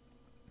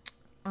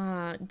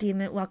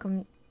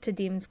Welcome to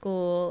Demon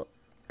School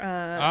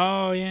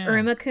Oh yeah.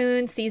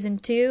 Uruma-kun season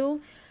 2,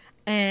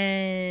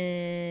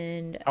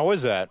 and How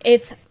was that?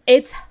 it's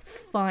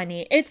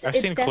funny. It's I've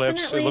seen clips.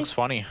 It definitely- looks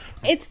funny.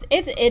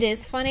 it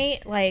is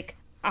funny. Like,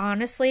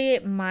 honestly,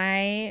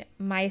 my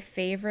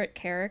favorite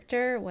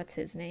character, what's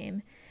his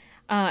name?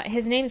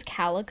 His name's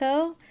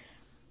Calico.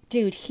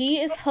 Dude, he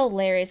is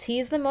hilarious.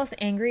 He's the most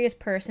angriest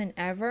person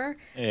ever.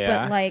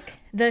 Yeah. But like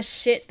the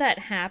shit that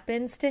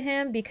happens to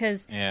him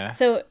because Yeah.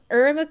 so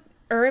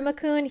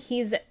Uruma-kun,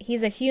 he's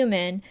a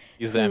human.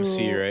 He's the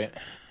MC, who- right?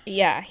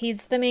 Yeah,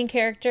 he's the main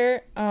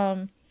character.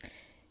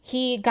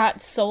 He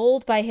got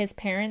sold by his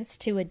parents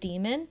to a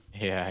demon.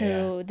 Yeah,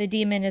 Who the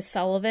demon is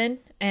Sullivan,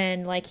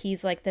 and like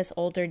he's like this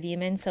older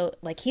demon, so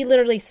like he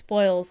literally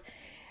spoils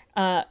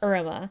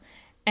Uruma.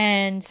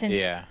 And since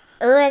Yeah.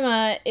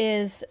 Uruma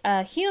is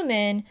a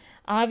human,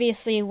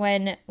 obviously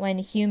when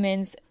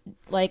humans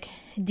like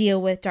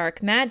deal with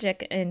dark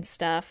magic and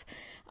stuff,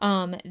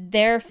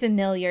 their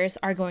familiars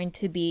are going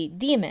to be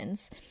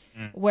demons.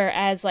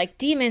 Whereas like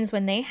demons,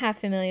 when they have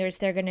familiars,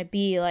 they're going to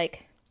be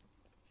like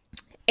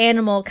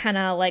animal kind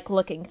of like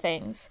looking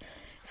things.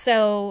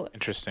 So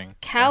Interesting.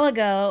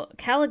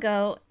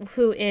 Caligo,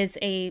 who is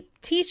a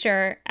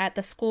teacher at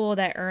the school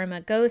that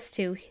Irma goes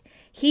to,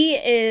 he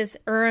is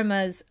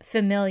Irma's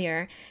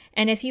familiar.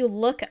 And if you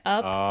look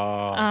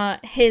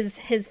up his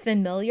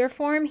familiar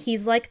form,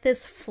 he's like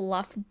this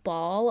fluff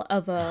ball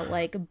of a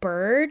like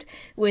bird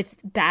with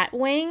bat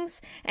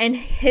wings, and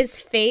his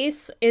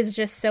face is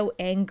just so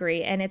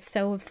angry and it's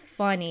so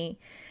funny.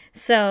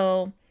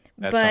 So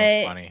That but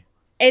sounds funny.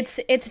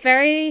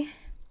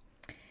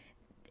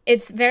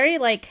 it's very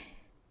like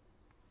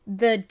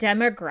the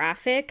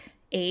demographic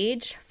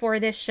age for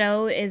this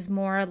show is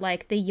more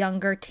like the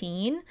younger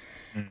teen,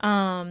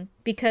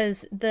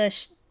 because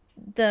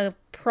the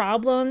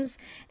problems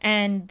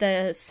and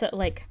the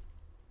like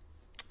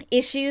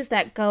issues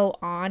that go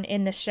on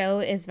in the show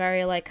is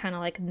very like kind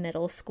of like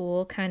middle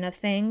school kind of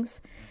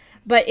things,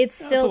 but it's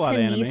still to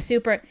me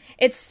super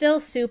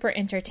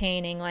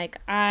entertaining. Like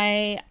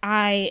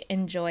I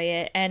enjoy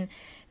it, and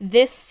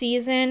this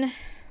season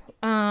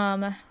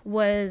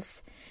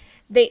was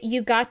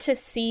you got to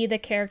see the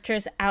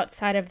characters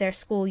outside of their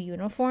school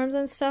uniforms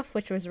and stuff,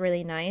 which was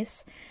really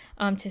nice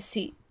to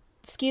see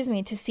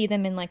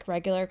them in like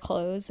regular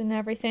clothes and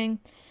everything.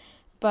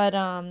 But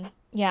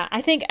yeah,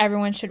 I think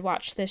everyone should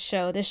watch this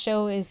show. This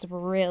show is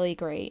really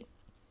great.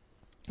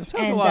 This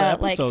has a lot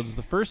of episodes.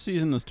 The first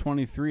season is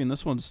 23 and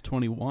this one's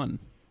 21.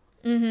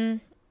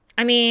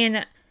 I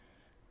mean,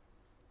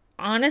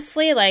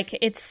 honestly, like,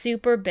 it's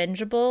super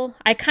bingeable.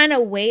 I kind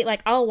of wait,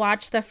 like, I'll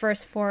watch the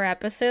first 4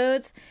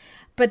 episodes,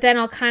 but then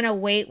I'll kind of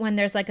wait when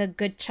there's like a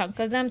good chunk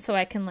of them so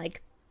I can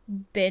like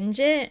binge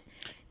it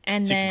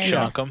and So you then can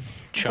chunk 'em,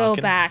 go 'em.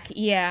 back.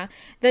 Yeah,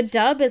 the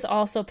dub is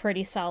also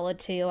pretty solid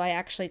too. I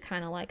actually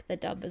kind of like the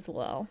dub as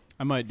well.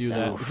 I might do So-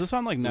 that. Is this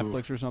on like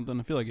Netflix or something?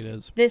 I feel like it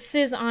is. This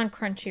is on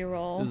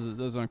Crunchyroll.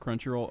 This is on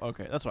Crunchyroll.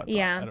 Okay, that's what I thought.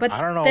 Yeah, I but I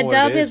don't know the what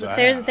dub it is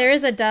is. there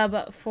is a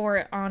dub for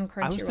it on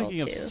Crunchyroll I was thinking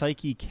too. of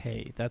Psyche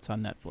K. That's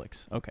on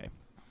Netflix. Okay,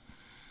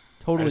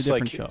 totally just,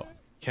 different like, show.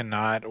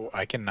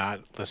 I cannot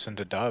listen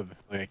to dub.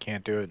 Like, I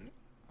can't do it.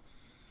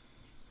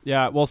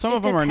 Yeah, well, some It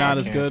of them are not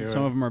as depends. good.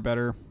 Some of them are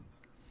better.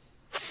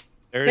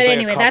 There's But like,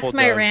 anyway, a couple that's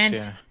my dubs, rant.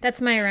 yeah.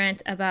 That's my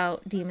rant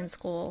about Demon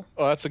School.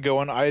 Oh, that's a good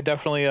one. I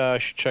definitely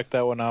should check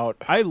that one out.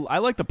 I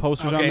like the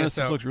posters on Okay, this.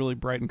 This so- looks really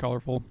bright and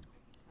colorful.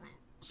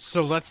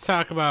 So let's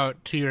talk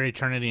about To Your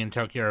Eternity and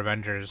Tokyo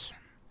Revengers.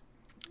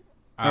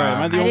 All right,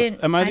 am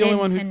I the only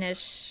one who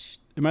finish.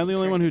 am I the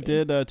only one who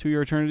Eternity. did To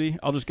Your Eternity?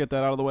 I'll just get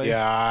that out of the way.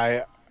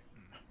 Yeah,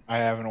 I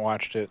haven't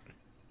watched it.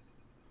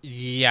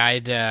 Yeah, I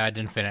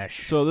didn't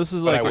finish. So this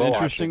is But I like an will watch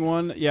interesting it.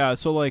 one. Yeah,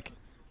 so like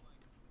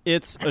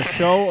it's a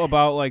show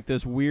about like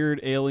this weird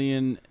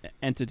alien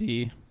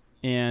entity,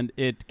 and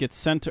it gets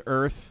sent to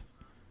Earth,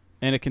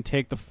 and it can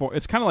take the form.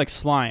 It's kind of like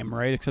slime,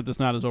 right? Except it's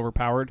not as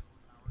overpowered,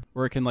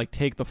 where it can like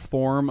take the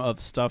form of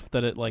stuff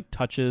that it like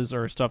touches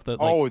or stuff that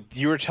like Oh,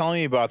 you were telling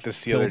me about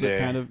this the other kills it day.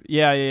 kind of.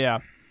 Yeah.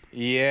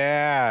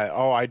 Yeah.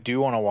 Oh, I do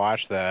want to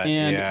watch that.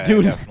 And, yeah,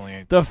 dude,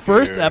 definitely. The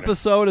first Dude.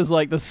 episode is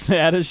like the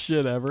saddest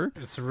shit ever.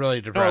 It's really No,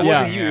 it depressing.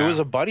 wasn't Yeah. you. It was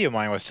a buddy of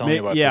mine was telling me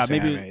about yeah, this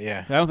maybe. anime.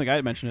 Yeah. I don't think I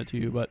mentioned it to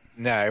you, but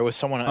Yeah, it was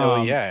someone.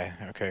 Oh, Um, yeah.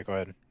 Okay, go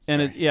ahead.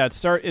 and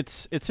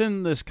it's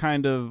in this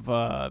kind of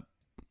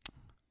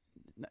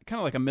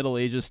like a Middle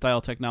Ages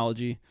style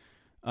technology,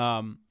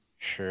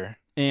 Sure.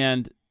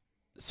 and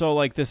so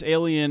like this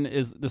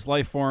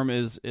life form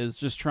is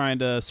just trying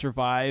to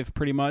survive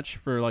pretty much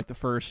for like the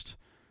first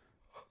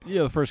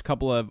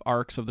couple of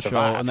arcs of the show,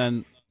 Survive.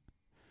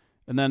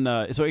 and then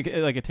so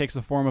it takes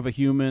the form of a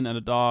human and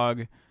a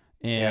dog.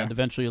 And Yeah.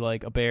 eventually,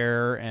 like a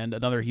bear and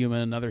another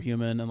human,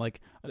 and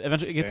like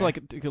eventually it gets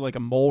Okay. like a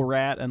mole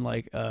rat and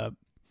like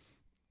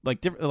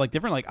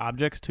different like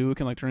objects too. It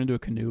can like turn into a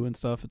canoe and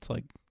stuff. It's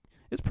like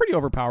it's pretty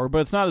overpowered, but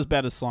it's not as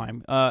bad as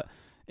slime.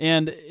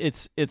 And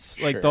it's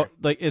like Sure.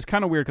 it's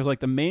kind of weird because like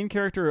the main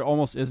character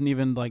almost isn't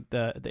even like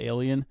the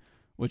alien,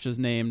 which is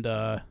named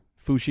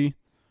Fushi.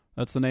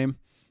 That's the name.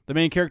 The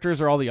main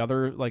characters are all the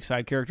other like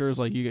side characters.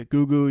 Like you get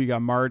Gugu, you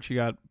got March, you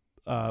got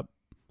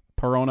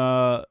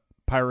Parona,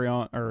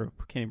 Pyrion, or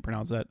can't even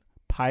pronounce that.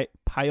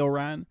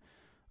 Pyoran,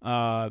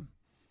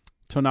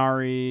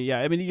 Tonari. Yeah,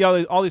 I mean you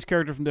got all these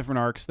characters from different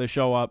arcs. They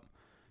show up,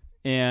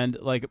 and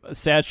like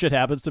sad shit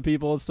happens to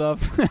people and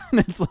stuff. And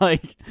it's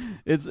like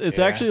it's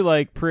Yeah. actually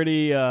like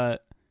pretty.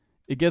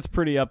 It gets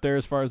pretty up there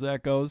as far as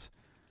that goes.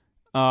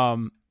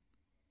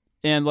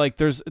 And like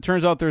it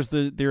turns out there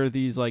are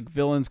these like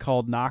villains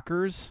called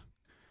knockers.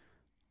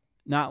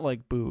 Not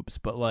like boobs,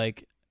 but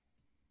like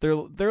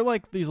they're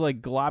like these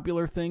like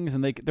globular things,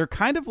 and they're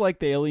kind of like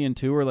the Alien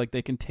 2, where like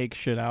they can take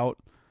shit out,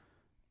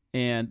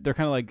 and they're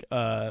kind of like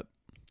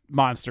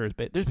monsters.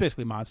 But there's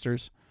basically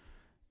monsters,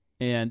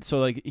 and so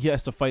like he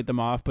has to fight them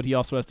off, but he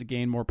also has to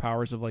gain more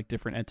powers of like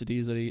different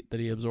entities that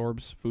he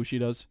absorbs. Fushi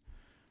does.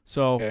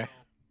 So Okay.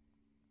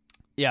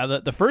 yeah,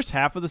 the first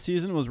half of the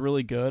season was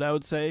really good, I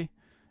would say,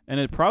 and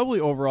it probably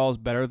overall is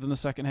better than the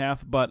second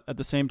half. But at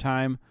the same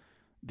time,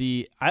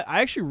 I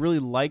actually really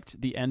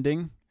liked the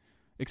ending,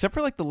 except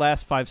for like the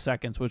last 5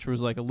 seconds, which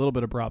was like a little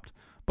bit abrupt.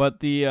 But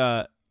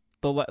the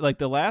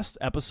last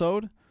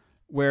episode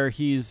where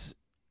he's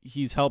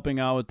helping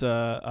out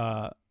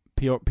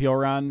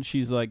Pioran,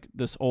 she's like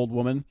this old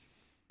woman,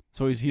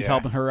 so he's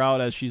helping her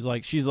out as she's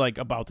like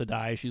about to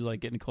die. She's like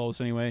getting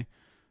close anyway.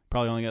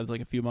 Probably only got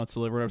like a few months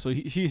to live or whatever. So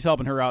she's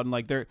helping her out, and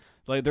like they're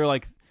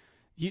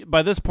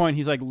by this point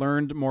he's like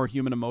learned more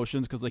human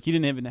emotions, because like he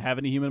didn't even have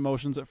any human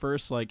emotions at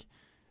first. Like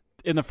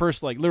in the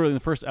first literally in the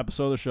first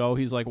episode of the show,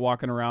 he's like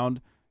walking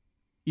around.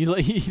 He's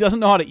like he doesn't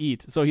know how to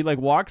eat, so he like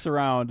walks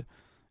around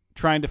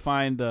trying to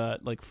find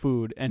like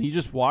food, and he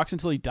just walks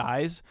until he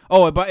dies.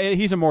 Oh, but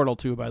he's immortal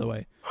too, by the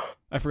way.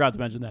 I forgot to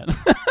mention that.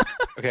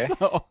 Okay.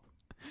 So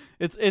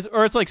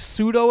it's like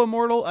pseudo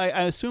immortal.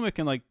 I assume it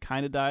can like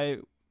kind of die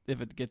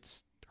if it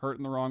gets hurt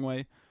in the wrong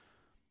way.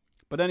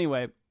 But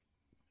anyway,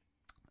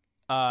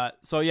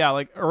 so yeah,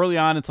 like early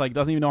on, it's like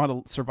doesn't even know how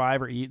to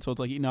survive or eat, so it's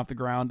like eating off the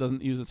ground,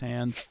 doesn't use its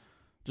hands,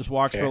 just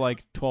walks for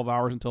like 12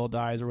 hours until it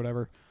dies or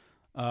whatever,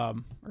 or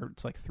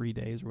it's like 3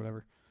 days or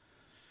whatever.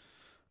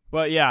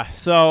 But yeah,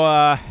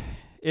 so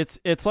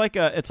it's like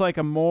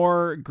a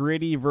more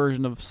gritty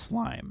version of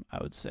Slime,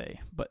 I would say.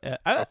 But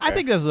I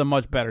think this is a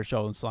much better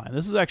show than Slime.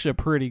 This is actually a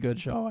pretty good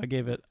show. I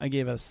gave it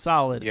a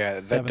solid. Yeah,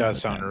 that does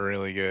sound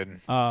really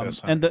good.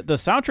 And the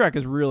soundtrack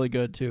is really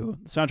good too.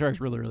 The soundtrack is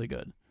really, really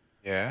good.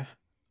 Yeah.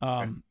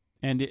 And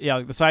yeah,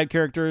 like the side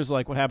characters,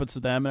 like what happens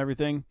to them and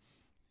everything.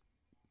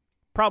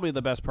 Probably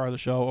the best part of the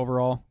show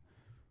overall.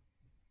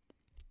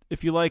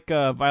 If you like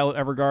Violet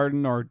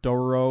Evergarden or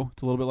Dororo,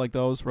 it's a little bit like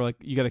those, where like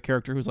you got a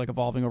character who's like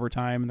evolving over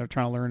time and they're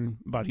trying to learn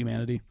about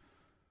humanity.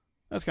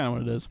 That's kind of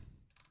what it is.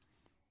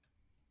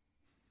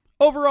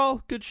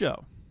 Overall, good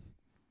show.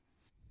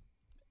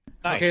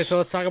 Nice. Okay, so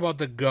let's talk about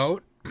the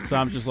GOAT. So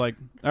I'm just like,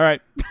 all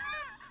right.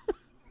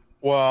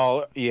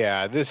 Well,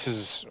 yeah, this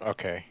is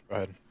okay. Go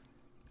ahead.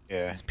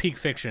 Yeah. It's peak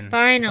fiction.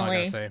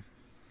 Finally. That's all I gotta say.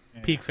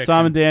 Peak fiction.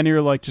 Sam and Danny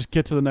are like, just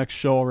get to the next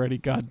show already.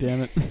 God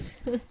damn it.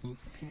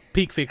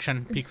 Peak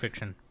fiction. Peak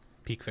fiction.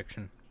 Peak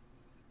fiction.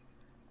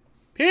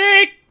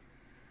 Peak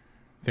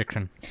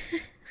fiction.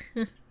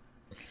 I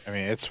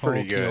mean, it's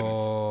pretty good.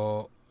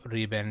 Tokyo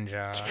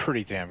Revenger. It's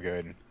pretty damn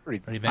good.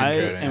 Pretty I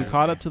good. am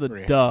caught up to the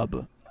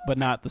dub, but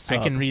not the sub.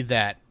 I can read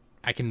that.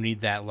 I can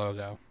read that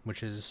logo,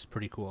 which is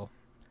pretty cool.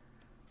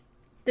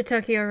 The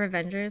Tokyo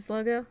Revengers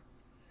logo?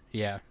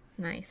 Yeah.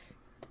 Nice.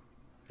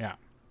 Yeah.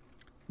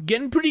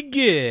 Getting pretty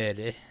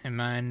good. I'm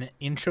on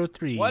intro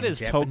 3. What is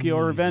Tokyo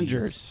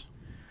Revengers?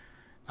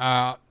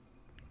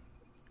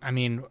 I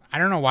mean, I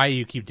don't know why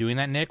you keep doing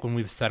that, Nick, when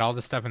we've said all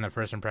this stuff in the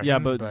first impressions. Yeah,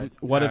 but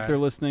what if they're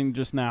listening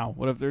just now?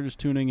 What if they're just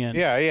tuning in?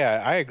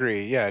 Yeah, I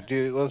agree. Yeah,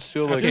 dude, let's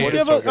do like.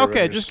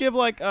 Just give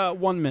like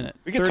 1 minute.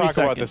 We can 30 talk seconds.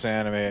 about this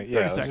anime.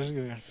 Yeah, 30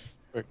 just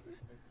a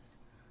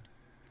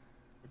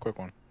quick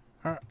one.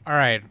 All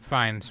right,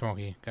 fine,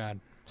 Smokey.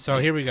 God. So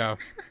here we go.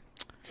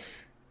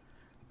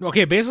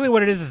 Okay, basically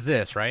what it is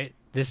this, right?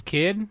 This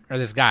kid, or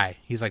this guy,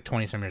 he's like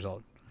 20-some years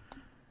old.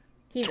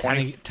 He's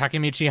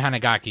Takemichi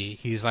Hanagaki.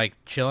 He's like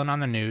chilling on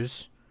the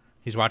news.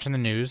 He's watching the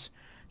news.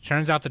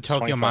 Turns out the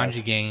Tokyo 25.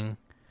 Manji gang,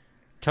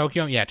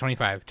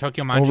 25.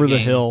 Tokyo Manji Over gang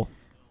the hill.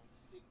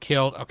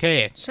 killed.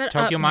 Okay, Shut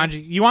Tokyo up,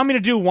 Manji. You want me to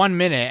do 1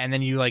 minute and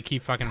then you like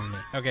keep fucking with me?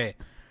 Okay,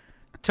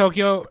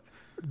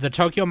 the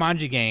Tokyo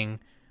Manji gang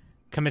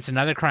commits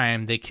another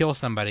crime. They kill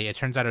somebody. It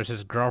turns out it was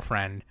his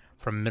girlfriend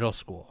from middle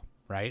school,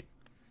 right?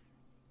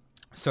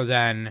 So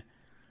then,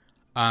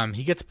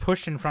 he gets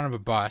pushed in front of a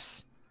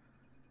bus.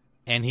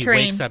 And he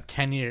wakes up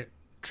 10 years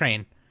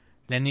train.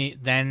 Then he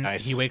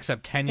wakes up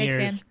 10 Fake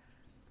years.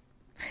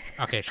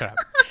 Okay, shut up.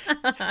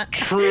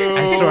 True.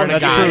 I swear to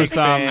That's God. true,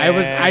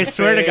 Sam. I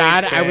swear to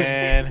God,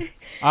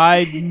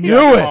 I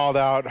knew it. Called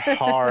out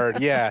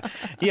hard. Yeah.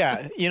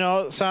 You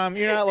know, Sam,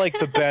 you're not like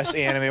the best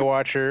anime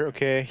watcher.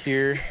 Okay,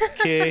 here.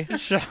 Okay.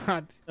 Shut.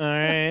 All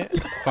right.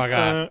 Fuck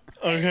off.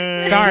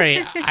 Okay.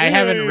 Sorry, I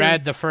haven't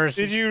read the first.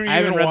 Did you? I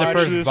haven't read the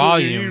first Are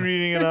volume. you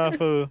reading it off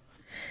a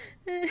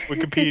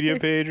Wikipedia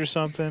page or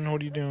something?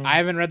 What are you doing? I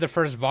haven't read the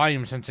first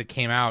volume since it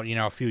came out.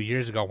 A few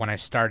years ago when I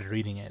started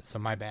reading it. So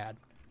my bad,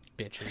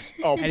 bitches.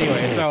 Oh,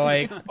 Anyway, so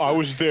like, I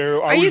was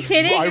there. Are you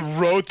kidding? I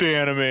wrote the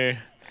anime.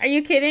 Are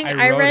you kidding?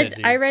 I wrote it,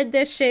 dude. I read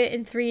this shit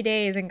in 3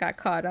 days and got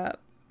caught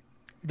up.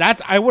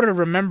 I would have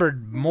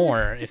remembered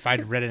more if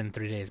I'd read it in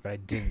 3 days, but I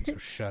didn't. So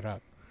shut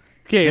up.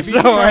 Okay, Maybe you so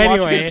should try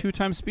watching anyway, it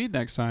 2x speed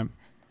next time.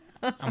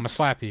 I'm gonna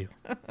slap you.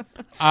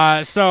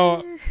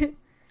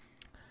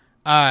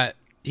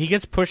 He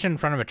gets pushed in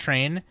front of a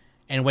train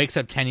and wakes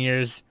up 10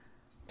 years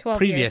 12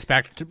 previous,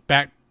 years.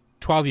 back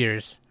 12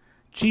 years.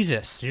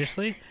 Jesus,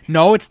 seriously?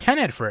 No, it's 10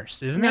 at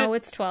first, isn't it? No,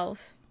 it's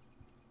 12.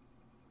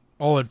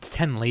 Oh, it's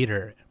 10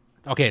 later.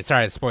 Okay,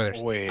 sorry, it's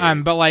spoilers. Wait.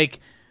 But like,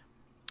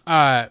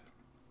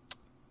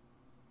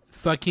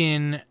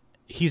 fucking,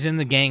 he's in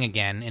the gang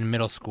again in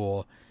middle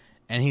school,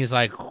 and he's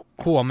like,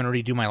 cool, I'm gonna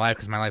redo my life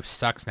because my life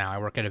sucks now. I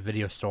work at a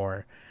video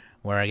store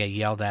where I get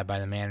yelled at by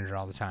the manager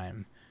all the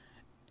time.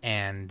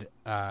 And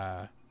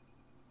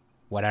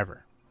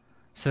whatever.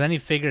 So then he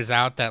figures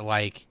out that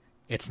like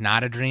it's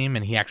not a dream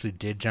and he actually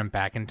did jump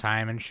back in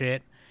time and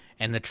shit.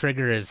 And the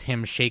trigger is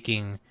him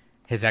shaking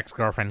his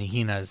ex-girlfriend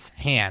Hina's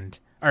hand,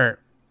 or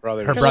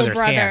Brother. her The little brother's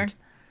brother. hand,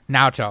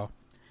 Naoto,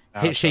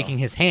 Naoto. shaking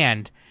his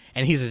hand,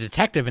 and he's a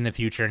detective in the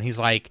future, and he's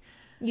like,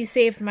 You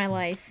saved my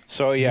life.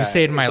 So yeah,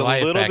 saved my it's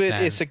life a little back bit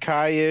then.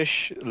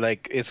 isekai-ish.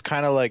 Like it's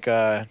kind of like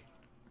a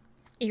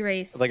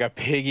Erased.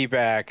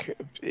 piggyback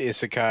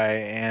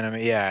isekai anime.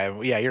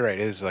 Yeah, you're right.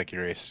 It is like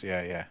Erased.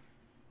 Yeah.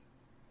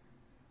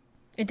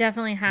 It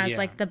definitely has Yeah.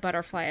 like the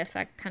butterfly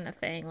effect kind of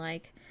thing.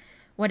 Like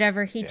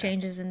whatever he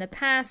changes in the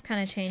past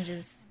kind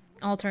of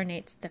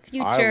alternates the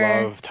future.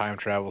 I love time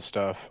travel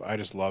stuff. I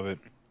just love it.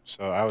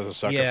 So I was a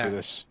sucker Yeah. for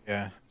this.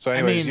 Yeah. So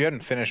anyways, mean- you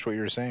hadn't finished what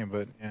you were saying,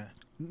 but yeah.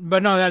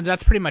 but no,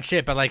 that's pretty much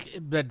it. But like,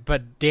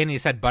 but Danny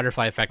said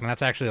butterfly effect, and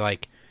that's actually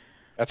like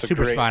That's a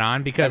super great, spot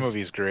on because that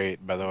movie's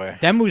great, by the way.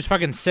 that movie's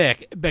fucking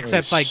sick.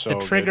 Except movie's like so the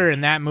trigger good.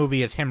 in that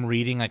movie is him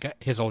reading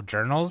like his old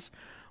journals,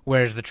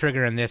 whereas the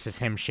trigger in this is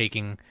him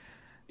shaking.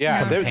 Yeah,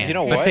 Someone's you hands.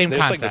 know But what? same There's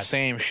like the concept.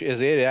 same shit.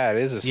 Yeah, it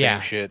is the same Yeah.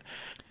 shit.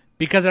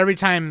 Because every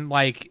time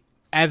like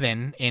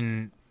Evan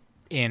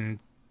in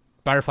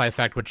Butterfly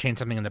Effect would change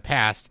something in the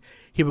past,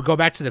 he would go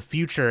back to the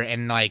future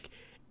and like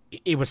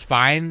it was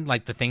fine.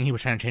 Like the thing he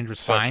was trying to change was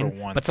Except for fine,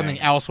 one but something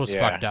thing. else was Yeah,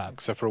 fucked up.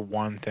 Except for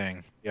one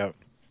thing. Yep.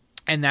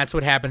 And that's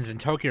what happens in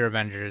Tokyo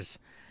Revengers.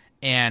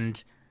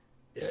 And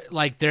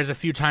like there's a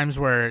few times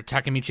where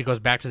Takemichi goes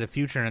back to the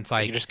future and it's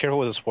like, You just careful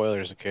with the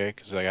spoilers, okay?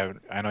 Because like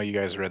I know you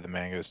guys read the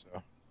mangas,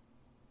 so.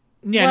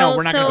 yeah, Well, no,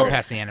 we're not gonna go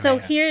past the anime. So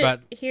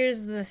but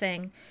here's the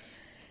thing.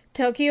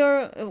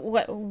 Tokyo,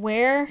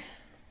 where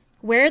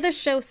the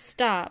show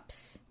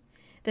stops.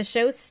 The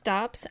show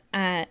stops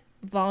at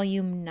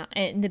volume 9,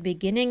 in the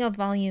beginning of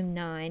volume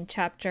 9,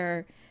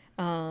 chapter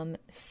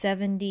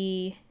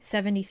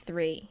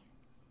 73.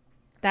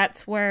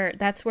 That's where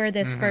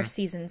this first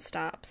season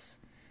stops.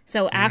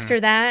 So after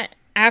that,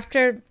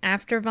 after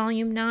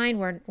volume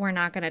 9, we're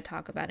not going to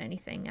talk about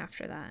anything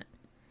after that.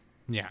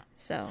 yeah.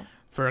 So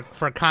For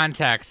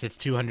context, it's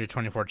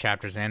 224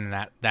 chapters in,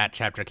 and that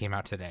chapter came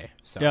out today.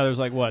 So Yeah, there's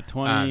like what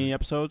 20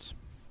 episodes.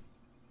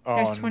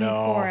 There's Oh 24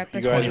 no!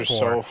 episodes. You guys are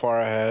 24. so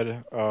far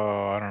ahead.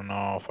 Oh, I don't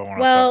know if I want to.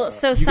 well,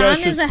 so You Sam guys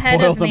should is ahead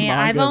spoil of the me.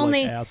 manga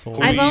like assholes.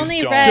 I've Please only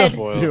don't read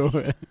spoil. Do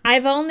it.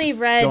 I've only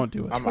read Don't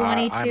do it. I'm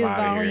 22 outta here.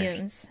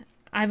 volumes.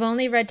 I've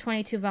only read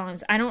 22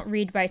 volumes. I don't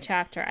read by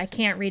chapter. I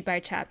can't read by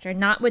chapter.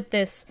 Not with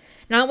this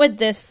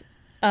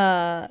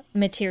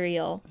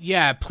material.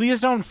 yeah,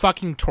 please don't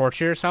fucking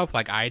torture yourself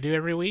like I do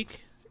every week.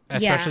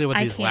 Especially with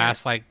I these can't.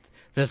 last like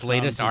this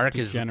latest Sounds arc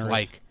is degenerate.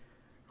 like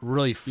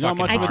really You know how fucking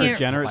much of a hard. can't-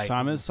 degenerate Like,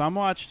 Sam is? Sam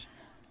watched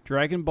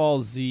Dragon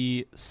Ball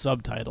Z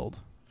subtitled,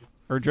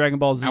 or Dragon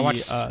Ball Z I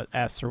watched-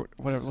 S, or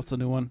whatever. What's the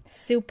new one?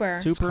 Super.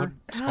 Super.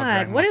 It's called God,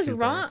 Dragon what Ball is Super.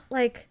 wrong?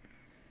 Like,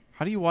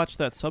 How do you watch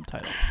that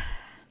subtitle?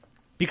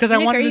 Because I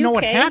Nick, wanted are to you know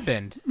what okay?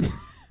 happened.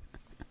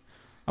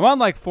 I'm on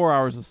like 4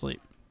 hours of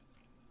sleep.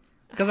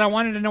 Because I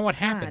wanted to know what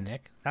happened, God.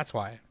 Nick. That's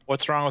why.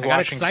 What's wrong with I got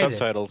watching excited.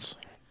 subtitles?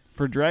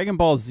 For Dragon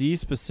Ball Z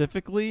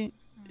specifically,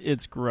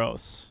 it's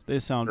gross. They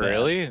sound bad.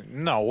 Really?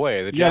 No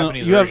way. The You got-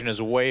 Japanese you have- version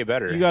is way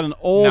better. You got an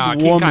old Nah,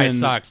 King woman Kai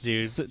sucks,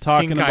 dude.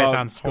 talking King Kai about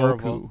sounds Goku.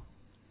 horrible.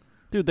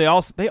 Dude, they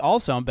all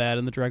sound bad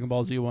in the Dragon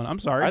Ball Z one. I'm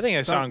sorry. I think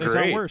they sound They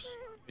great. sound worse.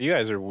 You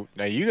guys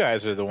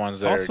are the ones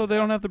that Also, are. they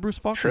don't have the Bruce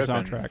Faulkner tripping.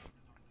 soundtrack.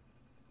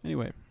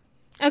 Anyway,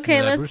 okay,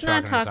 Yeah, let's Bruce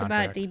not Faulkner talk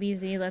about soundtrack.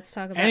 DBZ. Let's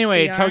talk about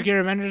Anyway, TR.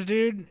 Tokyo Revengers,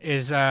 dude,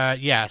 is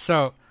yeah.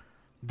 So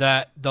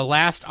the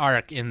last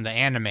arc in the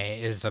anime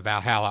is the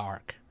Valhalla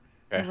arc.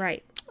 Okay.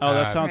 Right. oh,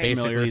 that sounds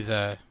basically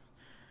familiar.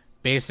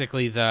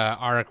 basically the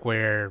arc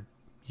where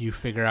you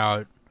figure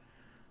out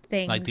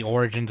Things. like the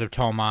origins of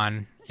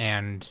Tomon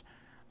and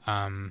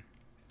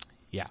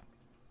yeah.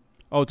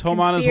 Oh, Toman is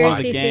one of the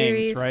Conspiracy gangs,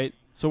 theories. right?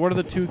 So what are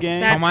the two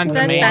gangs? That's, Tomon's the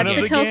that, main that's gang.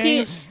 the One of the Tokyo.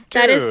 gangs?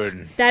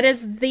 That Dude.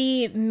 is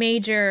the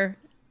major.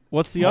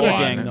 What's the other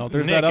Gang. gang though?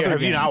 There's Nick, that other have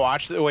gang. you not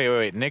watched it?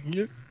 Wait, Nick,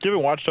 you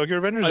haven't watched Tokyo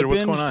Revengers, or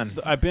what's going on?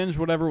 I binged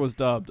whatever was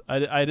dubbed.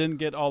 I didn't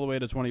get all the way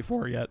to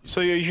 24 yet.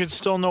 So you should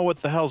still know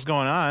what the hell's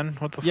going on.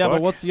 What the Yeah, fuck?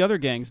 but what's the other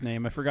gang's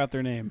name? I forgot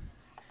their name.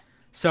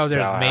 So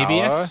there's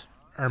Valhalla?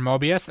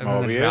 Mobius, and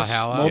then there's Mobius?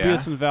 Valhalla. Yeah.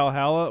 Mobius and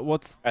Valhalla.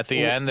 What's At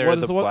the end, what they're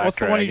is the what- Black What's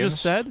the one you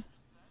just Dragons. said?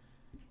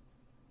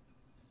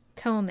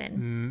 Toman.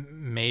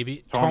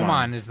 Maybe Tomon.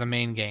 Tomon is the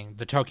main gang.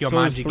 The Tokyo So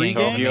there's Manji three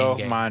gang is the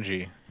Tokyo main gang.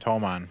 Manji,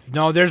 Tomon.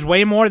 No, there's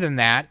way more than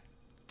that.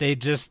 They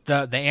just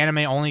the anime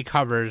only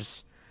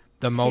covers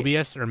the Two.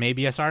 Mobius or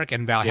Mabius arc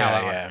and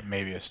Valhalla arc. Yeah,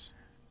 Mabius.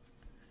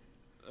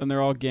 And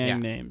they're all gang Yeah.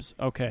 names.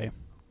 Okay.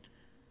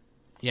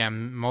 Yeah,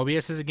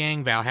 Mobius is a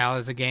gang. Valhalla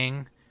is a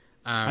gang.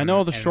 I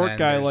know the and short then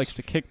guy there's- likes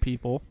to kick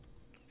people.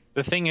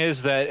 The thing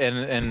is that,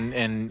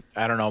 and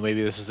I don't know,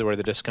 maybe this is where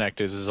the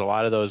disconnect is a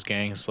lot of those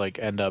gangs like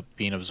end up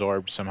being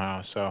absorbed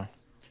somehow. So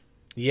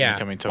Yeah,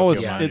 becoming Tokyo Oh,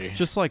 it's, Manji. it's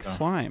just like So.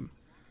 slime.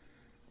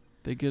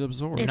 They get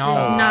absorbed. It No. is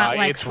not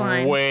like it's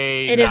slime.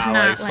 way It is not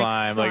not like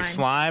slime. Like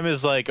slime. slime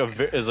is like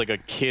a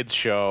kids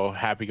show,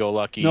 Happy Go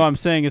Lucky. No, I'm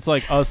saying it's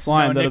like a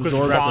slime No, that Nick was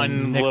absorbs fun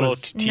things. Nick little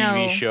was- TV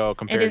No, show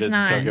compared is to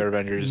not. Tokyo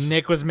Revengers.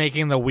 Nick was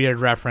making the weird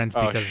reference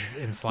Oh, because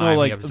in slime No, he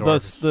like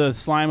absorbs. the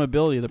slime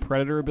ability, the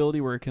predator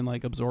ability, where it can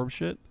like absorb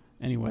shit.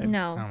 Anyway,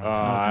 No, Oh my I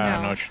God. don't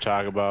know No. what you're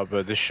talking about,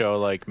 but this show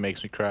like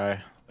makes me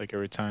cry like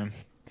every time.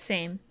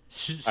 same. I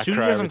Sudi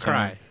cry doesn't every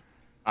time. cry.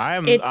 I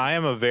am It-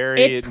 a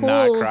very It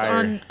not pulls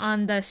crier.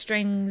 on the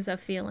strings of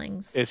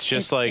feelings. It's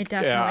just It like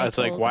definitely it's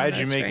like pulls why on did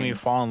you those make me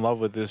strings. fall in love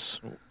with this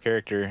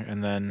character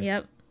and then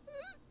Yep.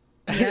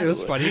 It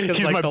was funny because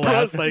He's like my the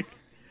last brother.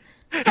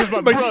 like He's my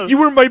brother. you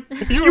were my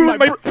You were my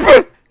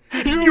brother.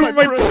 you were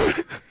my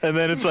brother. And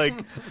then it's like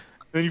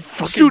then he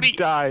fucking Sudi.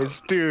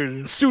 dies,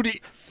 dude.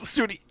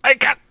 Sudi, I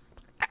got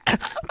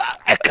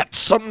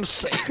something to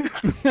say.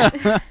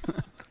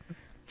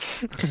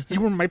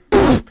 You were my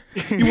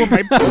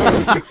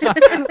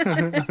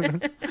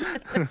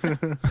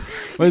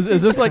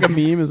is this like a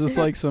meme? Is this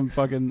like some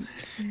fucking?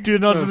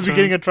 dude. No, it's the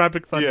beginning of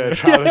Tropic Thunder. Yeah,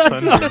 Tropic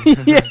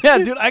Thunder. Yeah,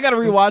 dude, I gotta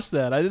rewatch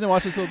that. I didn't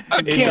watch it since.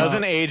 It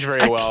doesn't age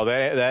very well.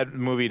 That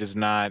movie does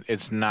not.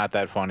 It's not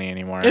that funny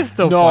anymore. It's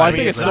still No, funny. I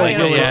think it's it's still not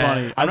really even-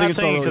 funny. I I'm think not it's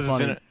still saying really because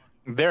funny. it's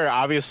in. There are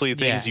obviously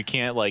things Yeah. you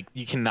can't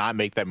you cannot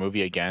make that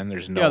movie again.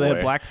 There's no Yeah, they way.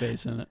 had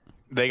blackface in it.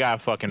 They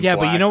got fucking Yeah,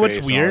 but you know what's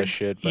blackface and all weird? this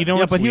shit, You but- know Yeah,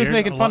 what's but he was weird?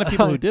 making A fun of lot-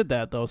 people who did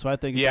that though. So I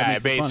think that yeah,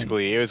 makes it funny.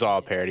 basically it was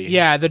all parody.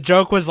 Yeah, the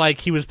joke was like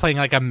he was playing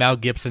like a Mel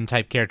Gibson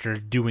type character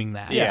doing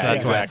that. Yeah, so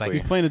that's why it's exactly.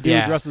 He's like, playing a dude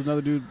Yeah. dressed as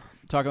another dude,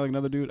 talking like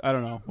another dude. I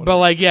don't know. but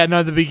like, yeah, no,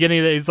 at the beginning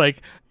of it, he's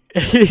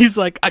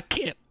like,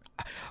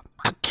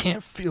 I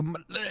can't feel my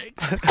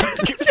legs. I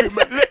can feel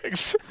my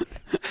legs.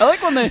 I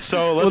like when they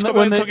So let's go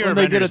when back they, to Tokyo when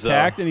they get Revengers,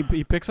 attacked though. and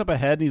he picks up a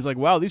head and he's like,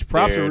 "Wow, these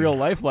props are Dude. real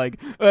life." Like,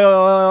 I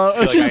feel it's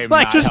like just I'm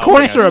like not just helping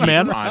closer, us keep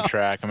man. on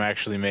track. I'm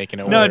actually making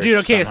it No, worse dude.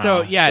 Okay,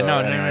 somehow. so yeah, So no.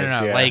 anyways,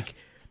 yeah. Like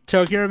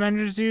Tokyo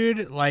Revengers,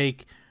 dude.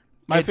 Like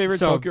my favorite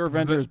so- Tokyo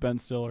Revenger is Ben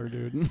Stiller,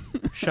 dude.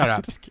 Shut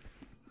up. Just kidding.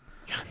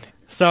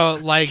 So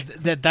like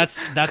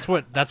that's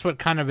what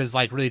kind of is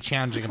like really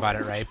challenging about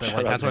it, right? But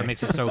like that's what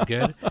makes it so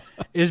good,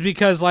 is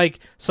because like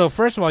so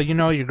first of all, you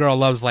know your girl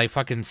loves like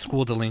fucking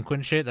school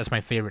delinquent shit. That's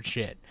my favorite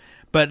shit.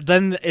 But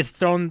then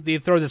they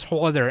throw this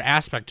whole other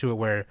aspect to it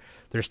where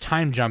there's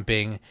time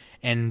jumping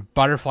and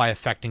butterfly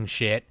affecting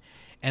shit,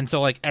 and so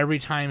like every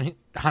time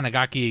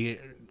Hanagaki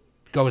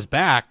goes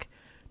back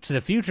to the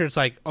future, it's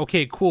like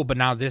okay, cool, but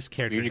now this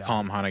character. Weird you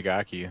call him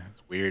Hanagaki.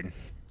 It's weird.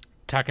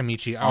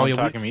 Takamichi. Oh, yeah,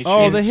 Takamichi.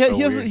 Oh, is so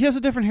he weird. has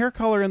a different hair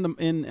color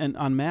in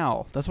on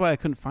Mal. That's why I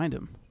couldn't find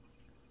him.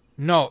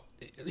 no,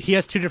 he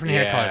has two different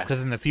hair Yeah. colors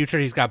because in the future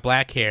he's got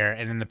black hair,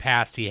 and in the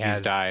past he He's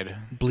has died.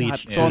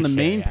 bleached. So on the bleached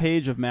main hair, yeah.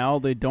 page of Mal,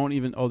 they don't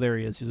even. Oh, there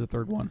he is. He's the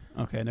third one.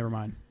 Okay, never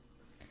mind.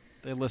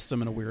 They list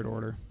him in a weird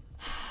order.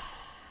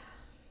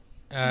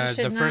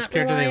 The first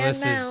character they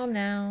list is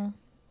now.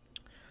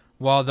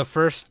 well, the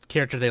first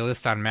character they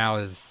list on Mal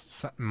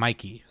is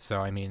Mikey,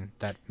 so I mean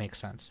that makes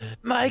sense.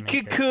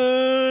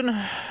 Mikey-kun.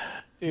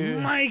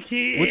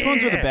 Mikey. Which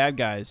ones are the bad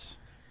guys?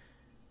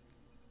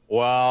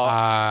 Well,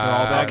 They're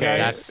all bad okay.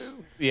 guys? That's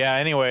Yeah.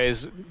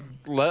 Anyways,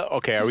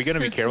 okay. Are we gonna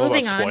be careful about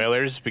Moving on.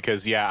 spoilers?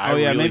 Because I Oh,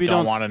 yeah, really maybe don't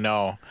don't want to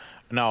know.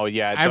 No,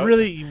 yeah. I don't-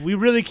 we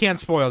really can't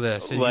spoil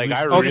this. Like, We-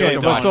 I we really Okay,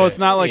 don't don't want so it. it's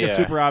not like a Yeah.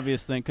 super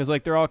obvious thing because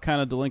like they're all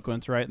kind of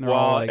delinquents, right? And they're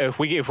all Well,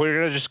 like, if we're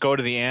gonna just go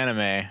to the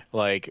anime,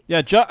 like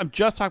yeah. I'm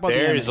just talking about the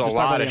anime. there's a Just talk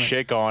lot about of the anime.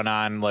 shit going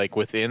on like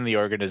within the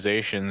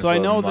organizations. So I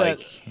know and, that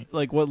like,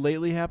 like what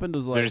lately happened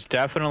was like there's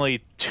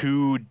definitely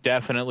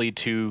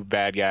two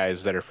bad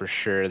guys that are for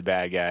sure the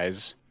bad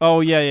guys.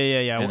 oh yeah.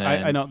 And I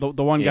then- know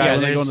the one guy Yeah,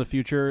 when they go there's- in the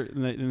future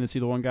and they see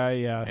the one guy.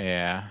 Yeah.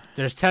 Yeah.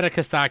 There's Tada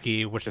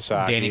Kasaki, which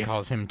Kasaki. Danny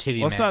calls him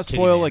Titty Let's Man. not Titty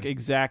spoil Man. like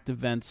exact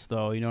events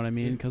though. You know what I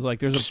mean? Because like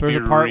there's Just a be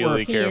part really where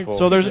He careful. is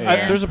so there's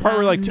Yeah. there's a part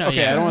where like No, okay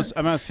yeah. I don't want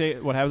I'm not say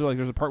what happens. Like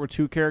there's a part where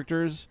two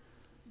characters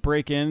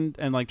break in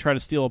and like try to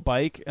steal a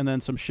bike and then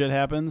some shit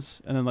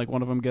happens and then like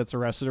one of them gets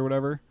arrested or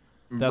whatever.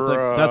 That's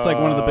like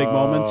one of the big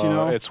moments, you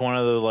know? It's one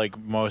of the like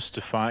most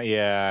defined.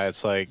 Yeah,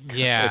 it's like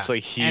Yeah. it's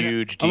like And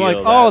huge I'm deal. like,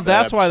 oh, that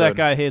that's why that episode.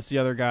 guy hates the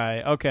other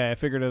guy. Okay, I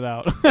figured it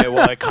out.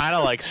 Well, it kind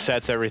of like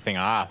sets everything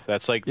off.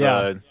 That's like Yeah.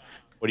 the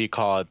what do you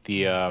call it?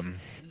 The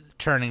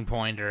turning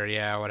point or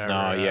whatever.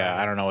 no,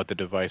 yeah, I don't know what the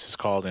device is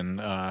called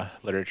in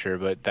literature,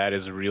 but that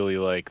is really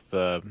like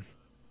the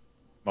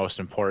most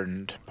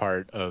important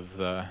part of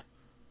the.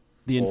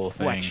 The whole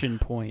thing. inflection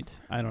point.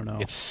 I don't know.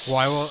 It's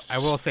Well, I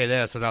will say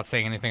this without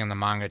saying anything in the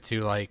manga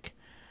too. Like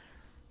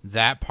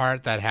that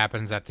part that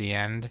happens at the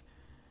end,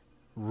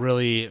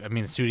 really. I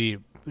mean, Sudi,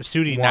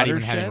 not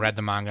even having Watershed? read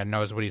the manga,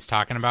 knows what he's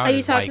talking about. Are you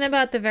It's talking like-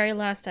 about the very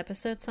last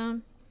episode,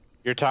 Sam?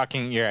 You're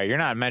talking. Yeah, you're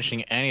not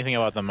mentioning anything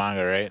about the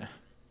manga, right?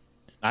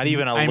 Not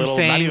even a I'm little.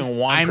 saying- not even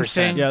 1%. I'm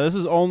saying- yeah, this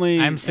is only.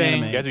 I'm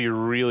saying- anime. You have to be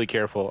really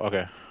careful.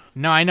 Okay.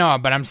 No, I know,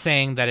 but I'm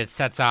saying that it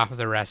sets off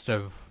the rest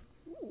of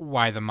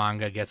why the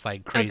manga gets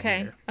like crazier.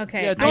 Okay.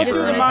 Okay. Yeah, I don't just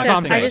do the wanted manga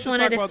to. thing. I Let's just wanted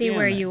talk to about see the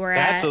where anime. you were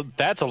That's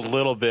at. a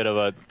little bit of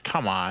a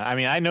come on. I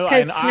mean, I know.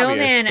 Because I Snowman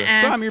obvious, but-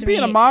 asked Sam, you're being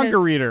a me, manga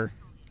 'cause- reader.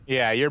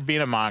 Yeah, you're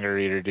being a manga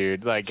reader,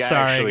 dude. Like, Sorry,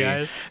 actually,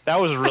 guys. that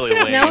was really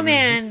lame.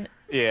 Snowman.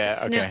 Yeah.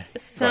 Okay.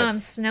 Some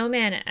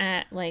Snowman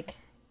at like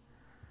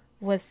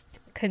was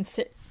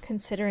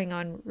considering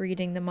on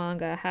reading the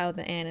manga how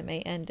the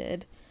anime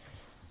ended.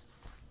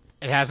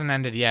 It hasn't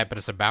ended yet, but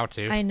it's about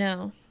to. I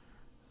know.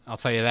 I'll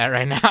tell you that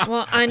right now.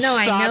 Well, I know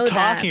Stop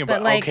talking that, about.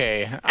 but like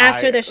Okay.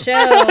 after the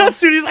show,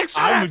 Studios like,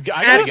 shut I up.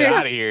 gotta get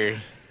out of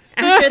here.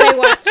 after they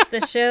watched the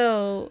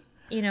show,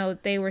 you know,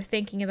 they were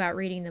thinking about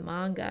reading the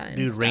manga and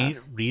Dude,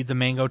 stuff. read the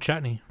Mango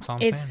Chutney. That's all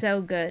I'm It's saying.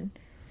 so good.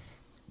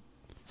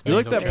 You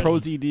like Mango that Chutney. Pro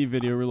ZD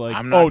video? We're like,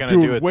 I'm not oh, gonna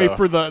dude, do it, wait though.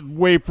 for the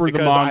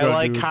Because manga, I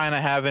like dude. kind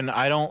of having.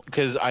 I don't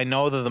because I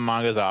know that the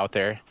manga's out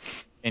there,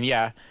 and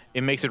yeah,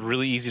 it makes it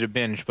really easy to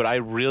binge. But I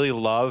really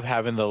love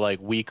having the like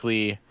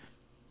weekly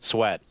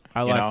sweat.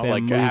 I You like know, them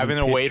like moving having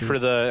to wait for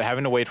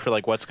pictures.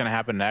 like what's gonna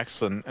happen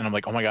next, and I'm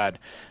like, oh my god,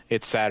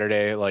 it's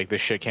Saturday. Like this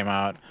shit came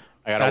out.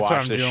 I gotta That's what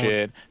watch I'm this doing.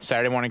 shit.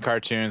 Saturday morning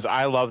cartoons.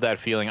 I love that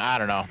feeling. I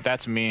don't know.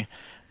 That's me.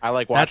 I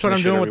like watching. That's what this I'm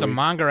shit doing every with the week.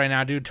 manga right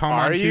now, dude. Tome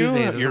Are on you?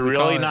 Tuesdays. is You're what we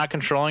call really it. not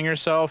controlling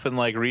yourself and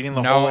like reading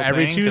the No, whole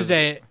every thing? 'Cause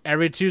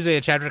Every Tuesday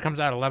a chapter comes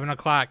out at 11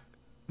 o'clock.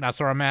 That's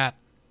where I'm at.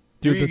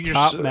 Dude, the you're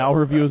top so- Mal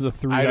review is a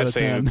 3 I out gotta of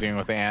say, 10. doing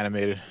with the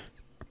animated.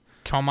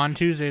 Tome on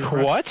Tuesdays.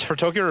 bro. What for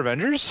Tokyo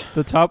Revengers?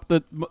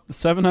 The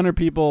 700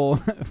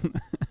 people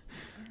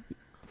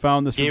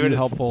found this Gave review it a-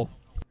 helpful.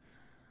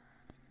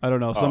 I don't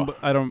know. Oh.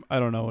 I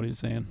don't know what he's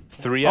saying.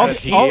 3 I'll- out of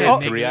 10. I'll-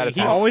 Nick, 3 out of he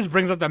 10. always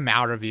brings up the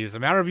Mal reviews. The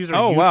Mal reviews are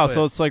Oh wow, so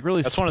useless. it's like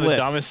really That's split. one of the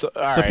dumbest. All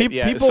So right,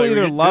 people so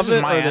either love this it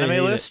is my or they anime hate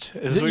it. list.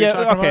 Is this what you're Yeah,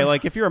 talking okay. about?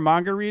 Like if you're a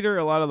manga reader,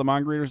 a lot of the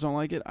manga readers don't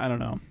like it. I don't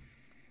know.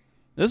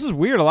 This is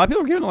weird. A lot of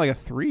people are giving it like a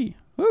 3.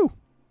 Woo.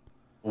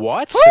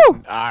 What? Woo!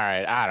 All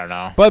right, I don't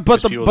know. But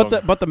Just people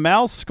don't- the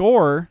Mal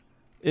score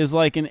is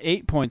like an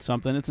 8 point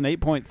something. It's an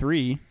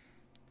 8.3.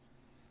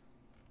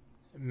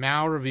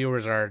 Mal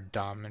reviewers are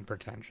dumb and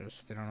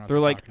pretentious. They don't know what They're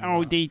like, talking oh,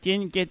 about. they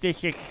didn't get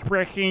this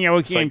expression. Okay,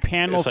 it's like,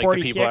 panel it's like the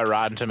 46. people at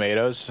Rotten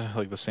Tomatoes,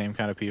 like the same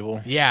kind of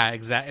people. Yeah,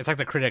 exactly. It's like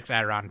the critics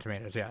at Rotten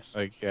Tomatoes. Yes.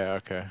 Like, yeah,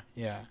 okay.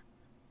 Yeah.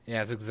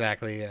 Yeah, it's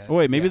exactly. Oh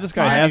wait, maybe yeah. this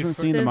guy This hasn't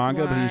seen the is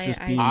manga, but he's why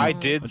just I being I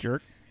don't- did. a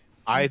jerk.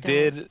 I don't.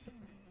 did.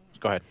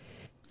 Go ahead.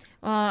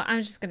 Well, I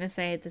was just gonna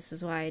say this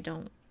is why I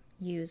don't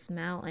use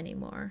Mal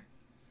anymore.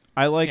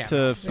 I like Yeah, to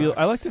Mal's feel.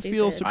 I like to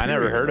feel stupid. superior. I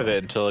never heard of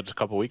it until just a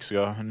couple weeks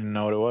ago. I didn't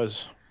know what it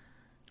was.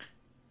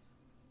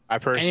 I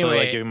personally like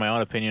Anyway. giving my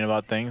own opinion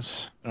about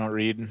things. I don't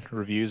read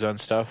reviews on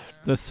stuff.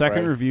 The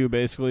second Right. review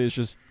basically is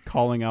just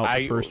calling out the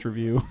I- first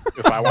review.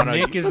 If I want to,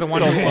 Nick is the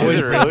one So who is always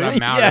it brings really? up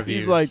Mal yeah,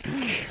 reviews. he's like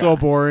so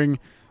boring,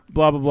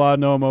 blah blah blah,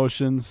 no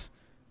emotions,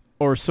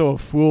 or so a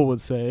fool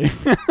would say.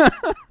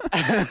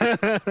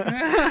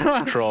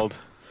 trolled.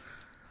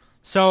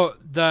 So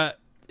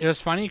it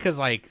was funny because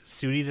like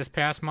Sudi this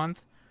past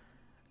month,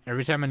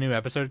 every time a new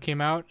episode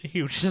came out,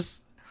 he would just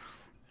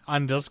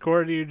on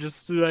Discord he would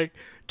just be like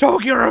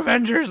Tokyo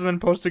Revengers and then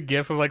post a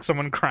GIF of like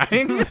someone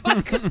crying.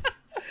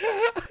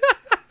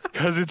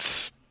 Because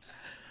it's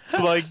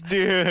like,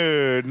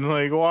 dude,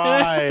 like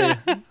why?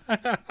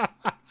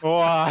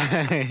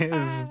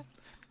 Why?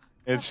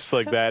 It's just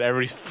like that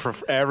every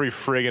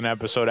friggin'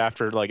 episode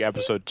after like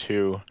episode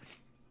 2.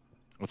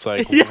 It's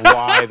like,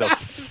 why the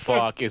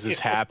fuck is this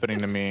happening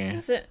to me?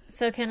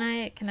 So can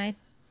I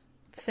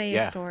say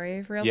Yeah. a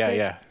story real Yeah, quick?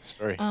 yeah.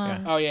 Story.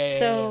 Yeah. Oh yeah.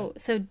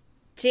 So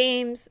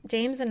James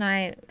and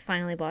I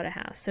finally bought a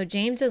house. So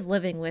James is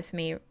living with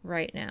me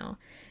right now.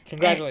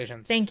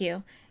 Congratulations. Thank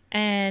you.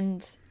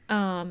 And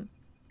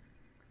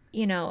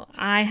you know,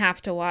 I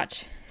have to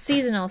watch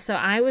seasonal. So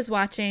I was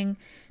watching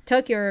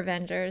Tokyo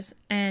Revengers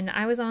and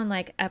I was on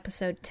like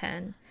episode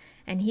 10.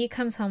 And he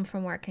comes home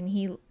from work and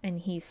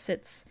he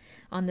sits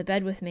on the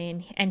bed with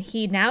me and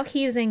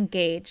he's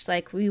engaged.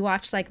 Like we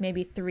watched like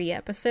maybe 3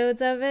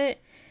 episodes of it.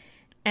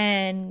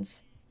 And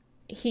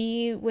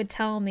he would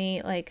tell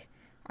me like,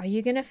 are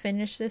you going to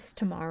finish this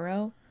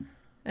tomorrow?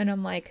 And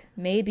I'm like,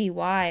 maybe.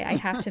 Why? I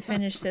have to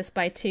finish this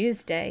by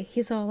Tuesday.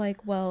 He's all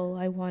like, well,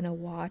 I want to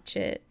watch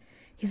it.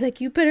 He's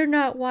like, you better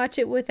not watch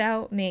it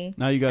without me.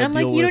 Now you And gotta I'm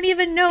like, deal you with. don't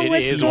even know It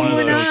what's is one of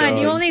going those on.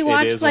 You shows. only It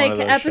watched is one like of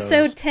those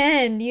episode shows.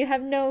 10. You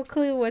have no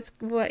clue what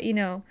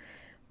Doing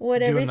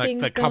like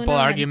everything's the going couple on.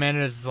 argument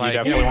is like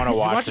You definitely want to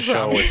watch the it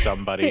show with with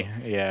somebody.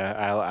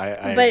 Yeah,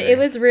 I But agree. it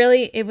was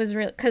really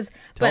because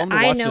Tell but him to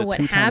I watch know it what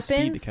 2 times speed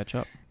happens. to catch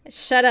up.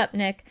 Shut up,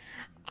 Nick.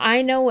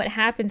 I know what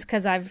happens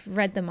because I've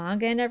read the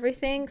manga and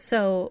everything.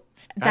 So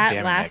damn it,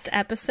 that last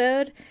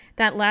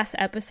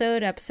Nick.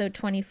 episode, episode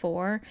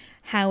 24,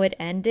 how it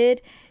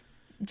ended,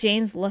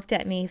 James looked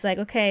at me. He's like,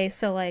 okay,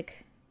 so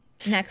like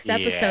next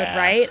episode, Yeah.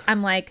 right?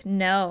 I'm like,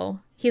 no.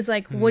 He's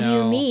like, what do you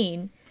No.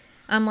 mean?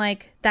 I'm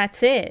like,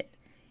 that's it.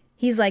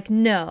 He's like,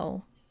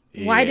 no.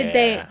 Why did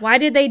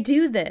they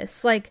do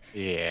this? Like,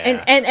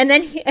 Yeah. and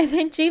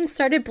then James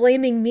started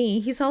blaming me.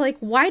 He's all like,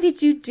 "Why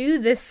did you do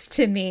this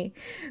to me?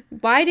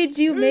 Why did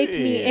you make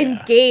me Yeah.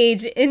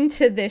 engage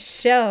into this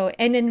show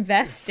and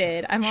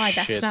invested?" I'm like,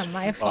 "That's Shit's not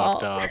my fucked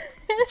fault." Up.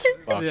 It's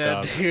fucked Yeah,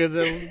 up. dude,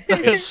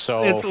 It's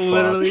so it's fucked.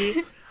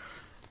 literally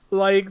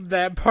like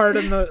that part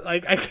in the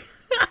like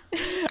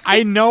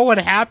I know what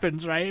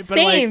happens, right? But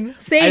Same, like,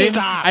 same.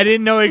 I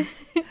didn't know. I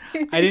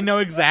didn't know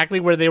exactly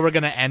where they were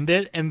gonna end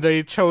it, and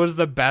they chose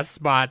the best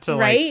spot to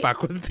Right? like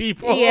fuck with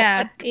people.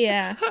 Yeah.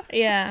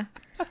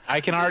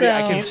 I can already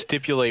I can So-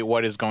 stipulate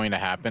what is going to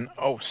happen.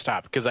 Oh,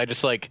 stop! Because I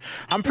just like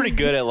I'm pretty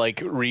good at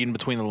like reading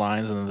between the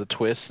lines and the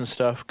twists and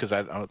stuff. Because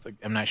I'm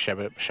not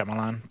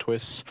Shyamalan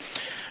twists,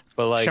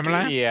 but like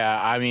Shyamalan? yeah,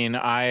 I mean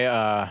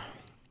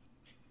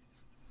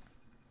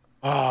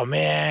oh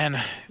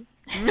man,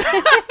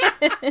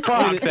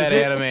 fuck that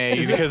anime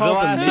is it because the called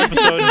The last Meiji?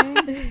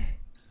 episode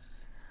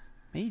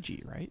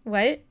Meiji, right?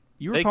 What?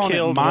 You were they calling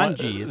killed it one-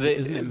 Manji. they-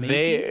 Isn't it Meiji?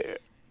 they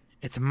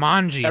It's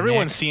Manji.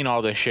 everyone's Nick. seen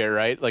all this shit,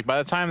 right? Like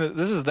by the time that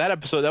that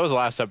was the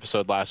last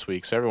episode last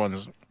week, so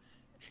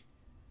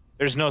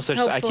there's no such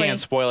I Hopefully. can't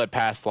spoil it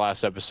past the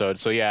last episode.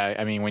 So yeah,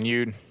 I mean when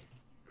you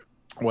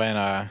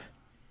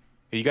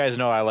guys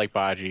know I like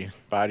Baji.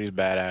 Baji's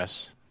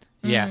badass.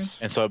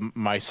 Yes. And so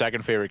my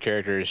second favorite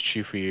character is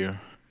Chifuyu.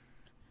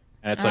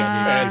 And it's like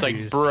Ah. and it's like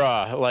Jeez.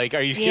 bruh, like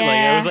are you like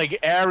Yeah. it was like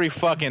every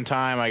fucking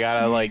time I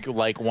gotta like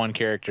one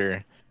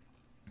character.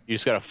 You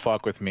just gotta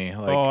fuck with me.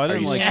 Like Oh, I are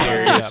didn't you like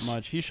serious? Baji that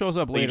much. He shows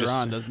up You later just-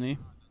 on, doesn't he?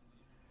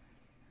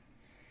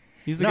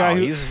 He's the No, guy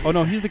who. he's- Oh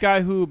no, he's the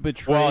guy who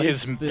betrays. Well,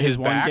 his one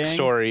gang?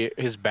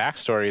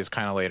 backstory is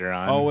kind of later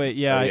on. Oh wait,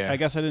 yeah, But I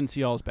guess I didn't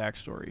see all his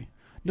backstory.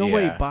 No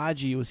way, Yeah.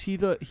 Baji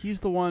he's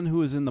the one who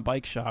was in the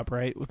bike shop,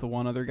 right, with the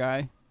one other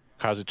guy.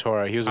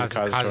 Kazutora. He was with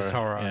Kazutora.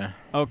 Kazutora. Yeah.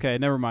 Okay,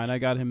 never mind. I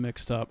got him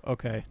mixed up.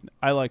 Okay,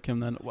 I like him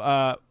then.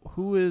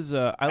 Who is?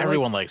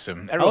 Everyone likes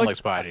him. Everyone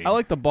likes Baji. I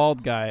like the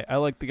bald guy. I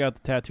like the guy with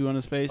the tattoo on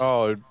his face.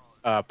 Oh,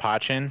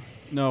 Pachin.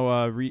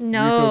 No,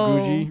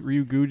 No.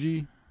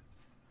 Ryuguji,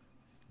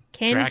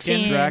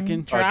 Kenshin.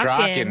 Draken? Oh,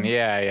 Draken.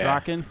 Yeah.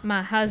 Draken,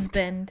 My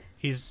husband.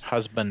 He's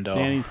Husbando.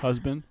 Danny's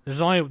husband.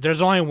 there's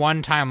only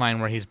one timeline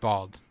where he's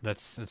bald.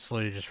 That's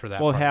literally just for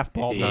that. Well, part. half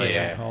bald.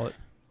 Yeah. I call it.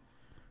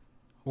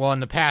 Well,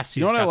 in the past,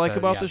 You know he's what I got like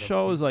about yeah, the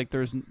show is like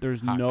there's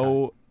hot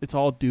no. It's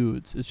all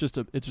dudes. It's just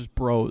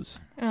bros.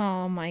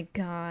 Oh my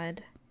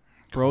god.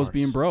 Bros course.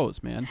 being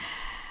bros, man.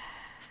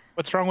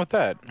 What's wrong with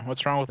that?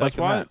 What's wrong with That's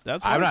liking why- that?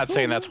 that's why I'm it's not cool,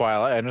 saying man. that's why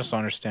I just don't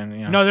understand.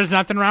 You know. No, there's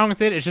nothing wrong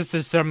with it. It's just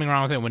there's something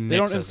wrong with it when They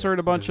Nick don't says insert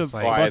it. a bunch It's of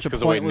like, Why? It's bunch 'cause of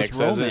the way pointless Nick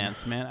says it?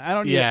 romance, man. I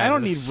don't need. Yeah, I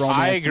don't need this- romance.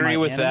 I in agree my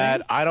with anime.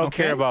 that. I don't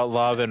Okay? care about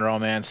love and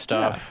romance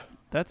stuff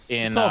That's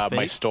in it's all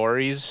my fake.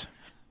 stories.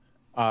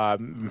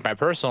 My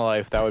personal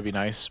life, that would be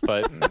nice,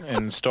 but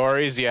in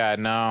stories, yeah,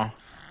 no,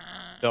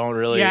 don't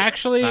really. yeah,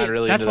 actually, not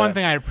really that's into one that.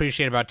 thing I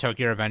appreciate about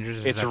Tokyo Revengers.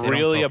 Is It's that they don't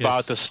really focus-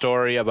 about the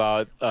story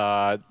about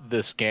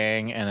this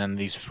gang and then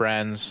these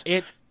friends.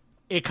 It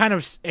kind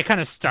of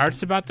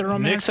starts about the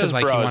romance. Nick 'cause, says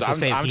like, he bros. wants to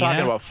save I'm Hina.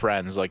 talking about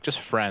friends, like just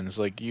friends,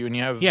 like you and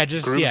you have Yeah,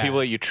 just- a group yeah. of people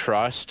that you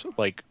trust,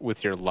 like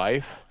with your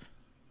life,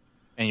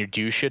 and you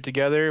do shit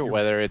together,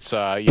 whether it's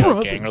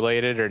gang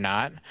related or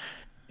not.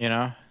 You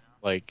know,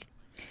 like.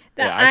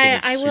 That Yeah, I think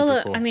it's I super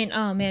will. cool. I mean,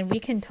 oh man, we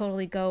can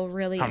totally go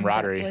really in depth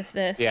Camaraderie. with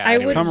this. Yeah, I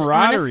anyway. would Camaraderie,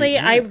 honestly,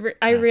 yeah.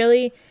 I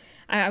really,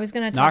 I was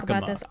gonna talk Knock 'em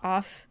about this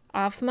up.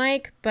 off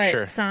mic, but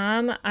Sure.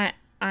 Sam,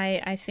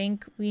 I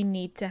think we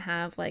need to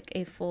have like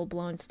a full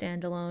blown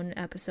standalone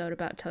episode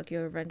about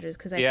Tokyo Revengers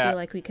because I Yeah. feel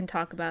like we can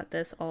talk about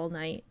this all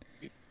night.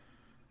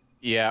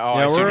 Yeah. Oh,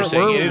 Yeah, I see what we're you're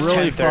saying. It is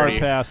really far 10:30.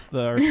 past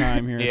our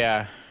time here.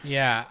 Yeah.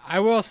 Yeah, I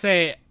will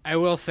say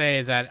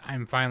that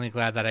I'm finally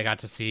glad that I got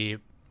to see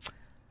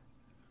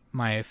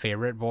my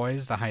favorite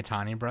boys, the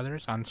Haitani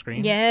brothers, on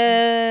screen.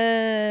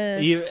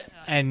 Yes.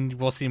 And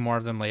we'll see more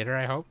of them later,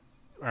 I hope,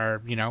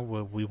 or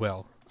we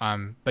will.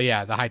 But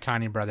yeah, the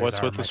Haitani brothers. What's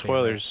are with my the favorite.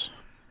 spoilers?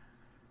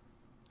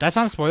 That's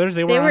not spoilers.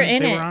 They They were were on,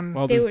 in they it. Were on,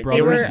 Well, They there's were-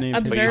 they brothers were named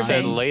But you said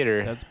observing.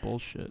 later. That's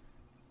bullshit.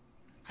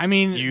 I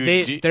mean,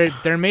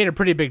 they're made a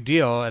pretty big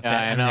deal at Yeah,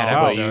 that, I in know. that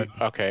but episode.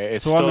 okay,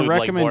 it's So still on the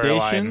like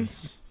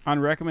recommendations,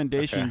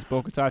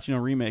 Bokutachi no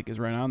Remake is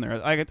right on there.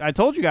 I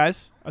told you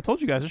guys.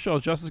 The show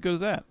is just as good as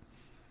that.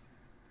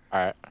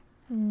 borderline.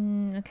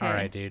 Okay. All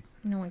right, dude.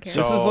 No one cares.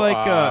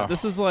 So-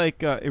 This is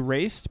like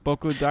Erased.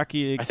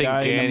 Bokudaki I think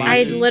Gai Danny- Namaji.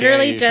 I Danny,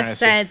 literally you're trying to just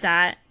say- said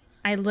that.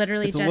 I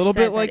literally It's a just little said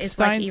bit like that it's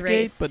Steins like Gate,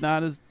 erased. but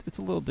not as. It's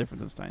a little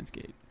different than Steins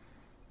Gate.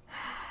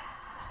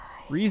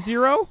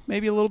 ReZero,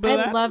 maybe a little bit of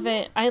I that. love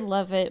it. I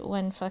love it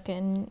when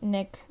fucking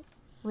Nick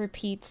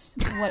repeats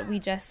what we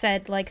just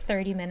said like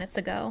 30 minutes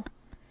ago.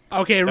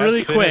 Okay, That's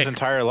really been quick. his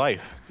entire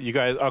life. You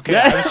guys, okay?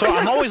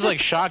 I'm always like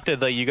shocked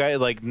that you guys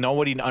like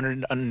nobody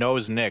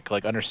knows Nick,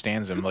 like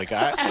understands him. Like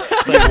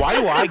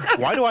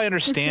why do I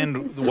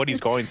understand what he's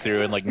going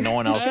through and like no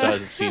one else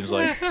does? It seems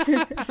like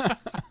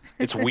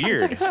it's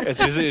weird.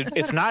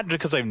 It's not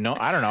because I don't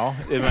know.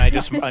 Am I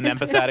just an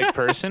empathetic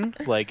person?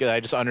 Like I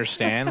just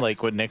understand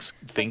like what Nick's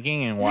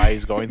thinking and why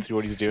he's going through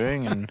what he's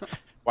doing and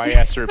why he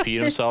has to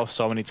repeat himself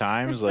so many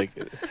times. Like,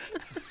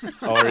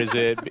 or is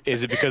it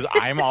because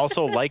I'm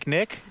also like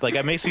Nick? Like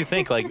it makes me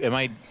think like, am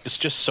I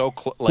just so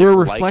We're a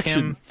like reflection.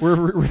 him? We're a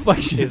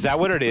reflection. Is that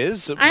what it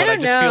is? I but I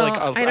don't just feel like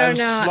know. I'm I don't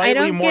know. I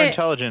slightly don't more get-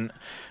 intelligent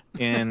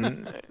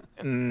in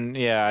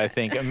yeah, I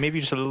think maybe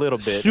just a little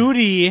bit.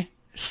 Sudi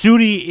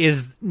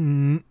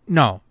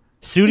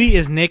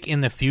is Nick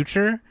in the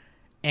future,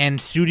 and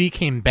Sudi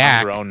came I'm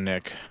back grown,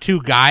 Nick.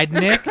 to guide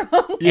Nick,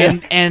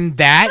 and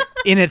that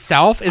in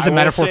itself is I a will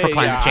metaphor say, for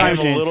climate yeah, change.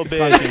 I'm a little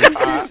bit.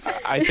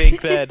 I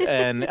think that,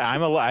 and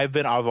I've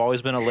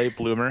always been a late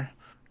bloomer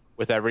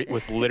with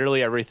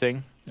literally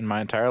everything in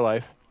my entire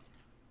life,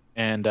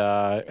 and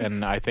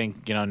I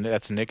think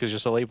that's Nick is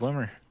just a late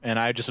bloomer, and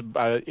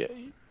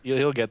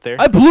he'll get there.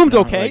 I bloomed, You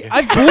know, okay? like-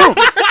 I bloomed.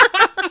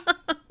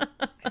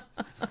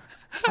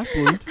 I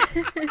bloomed.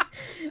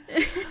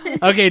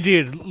 Okay,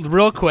 dude,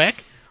 real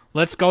quick,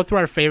 let's go through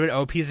our favorite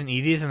OPs and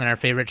EDs, and then our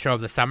favorite show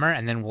of the summer,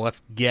 and then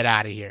let's get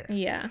out of here.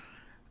 Yeah.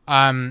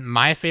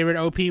 My favorite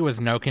OP was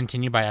No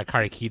Continue by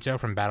Akari Kito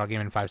from Battle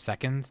Game in 5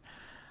 Seconds.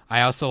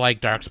 I also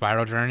like Dark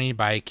Spiral Journey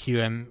by Q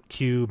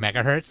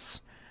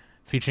Megahertz,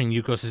 featuring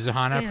Yuko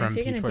Suzuhana Damn, from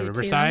if you're Peach gonna Boy do two, I'm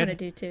Riverside. gonna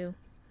do two.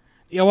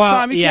 Yeah, well,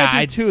 Simon, you yeah,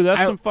 can't do two.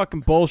 That's some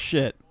fucking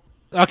bullshit.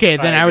 Okay,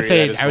 then I would agree,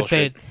 say that is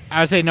I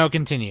would say No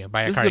Continue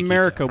by This Akari is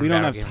America. Kito We from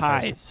don't Battle have Game in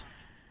 5 ties. Seconds.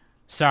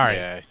 Sorry.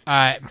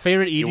 Yeah.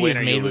 Favorite ED You win is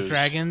or Made you with lose.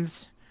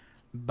 Dragons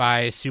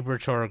by Super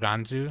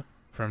Choroganzu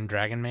from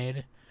Dragon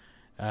Maid.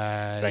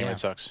 Dragon Yeah. Maid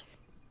sucks.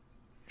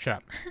 Shut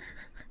up.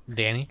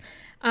 Danny?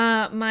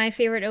 My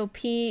favorite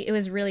OP, it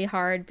was really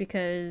hard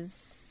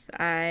because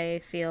I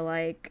feel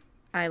like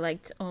I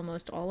liked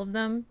almost all of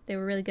them. They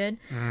were really good.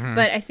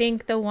 But I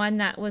think the one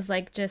that was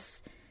like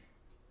just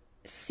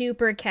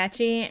super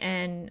catchy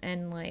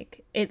and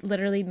like it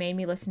literally made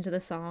me listen to the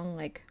song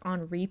like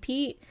on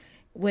repeat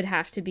would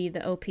have to be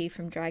the OP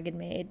from Dragon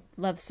Maid,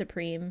 Love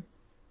Supreme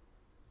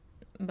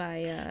by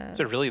Is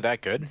it really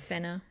that good?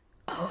 Fena.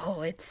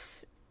 Oh,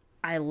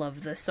 I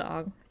love this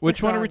song. Which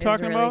The one are we song is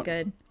talking really about?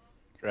 Good.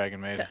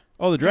 Dragon Maid.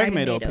 Oh, the Dragon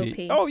Dragon Maid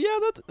Maid OP. OP. Oh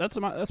yeah,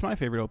 that's my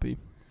favorite OP.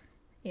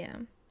 Yeah.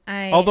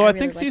 Although I really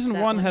think liked season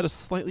that one had a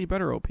slightly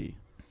better OP.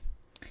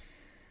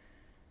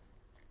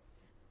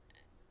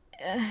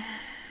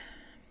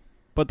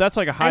 But that's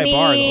like a high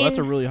bar though. That's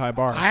a really high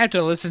bar. I have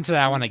to listen to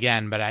that one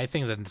again, but I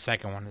think that the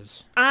second one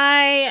is.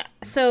 I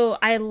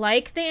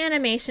like the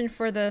animation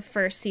for the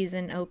first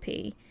season OP,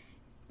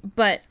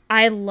 but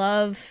I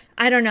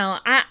don't know.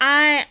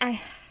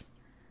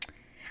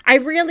 I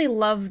really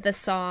love the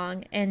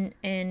song in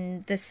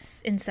the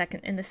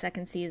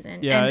second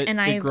season. Yeah, and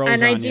it I grows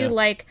and I on do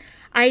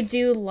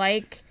ya.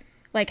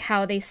 like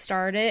how they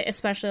start it,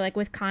 especially like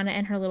with Kana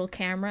and her little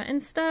camera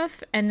and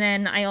stuff. And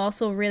then I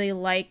also really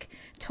like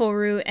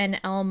Toru and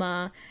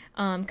Elma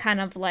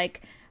kind of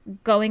like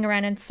going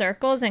around in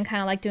circles and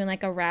kind of like doing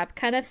like a rap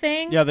kind of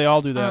thing. Yeah, they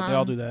all do that. They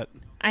all do that.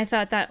 I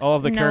thought that All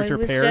of the character it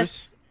was pairs?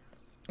 Just,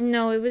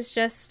 no, it was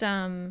just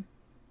No,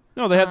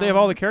 they have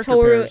all the character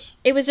Toru. pairs.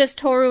 It was just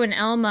Toru and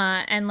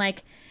Elma, and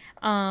like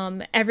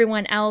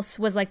everyone else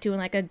was like doing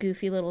like a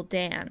goofy little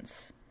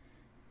dance.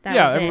 That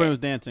Yeah, was everyone it. was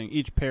dancing.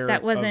 Each pair That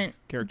of wasn't.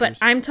 characters.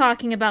 But I'm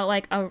talking about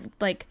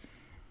like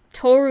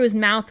Toru's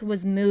mouth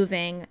was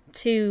moving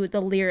to the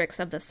lyrics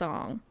of the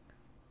song.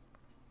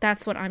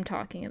 That's what I'm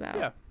talking about.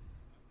 Yeah.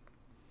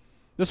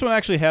 This one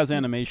actually has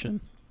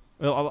animation.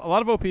 Well, a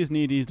lot of OPs and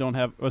EDs don't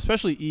have,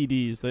 especially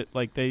EDs. That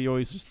like they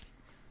always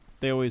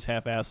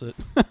half-ass it.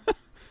 For,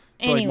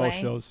 like most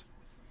shows.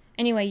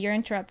 Anyway, you're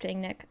interrupting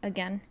Nick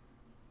again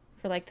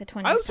for like the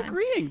 20th I was time.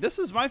 agreeing. This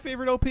is my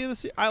favorite OP of the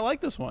season. I like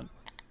this one.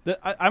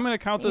 I'm going to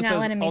count You're this not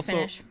as letting me also.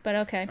 finish, but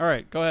okay. All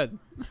right, go ahead.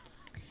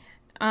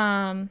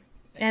 And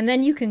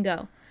then you can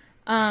go.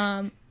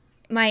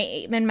 My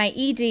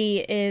ED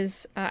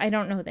is I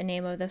don't know the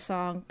name of the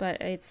song,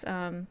 but it's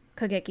Kogeki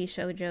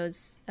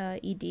Shoujo's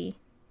ED,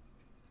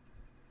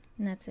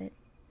 and that's it.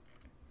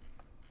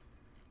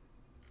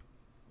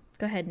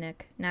 Go ahead,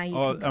 Nick. Now you.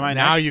 Oh, can am go. I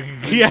Now next? you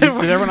can.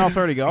 Did everyone else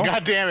already go?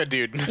 God damn it,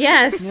 dude.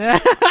 Yes.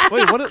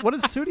 Wait, what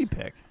did Sudi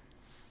pick?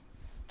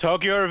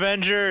 Tokyo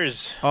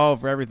Revengers. Oh,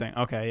 for everything.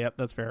 Okay, yep,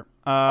 that's fair.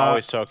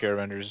 Always Tokyo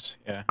Revengers.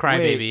 Yeah.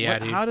 Crybaby, yeah,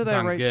 what- dude. how did I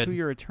Sounds write good. To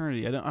Your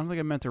Eternity? I don't think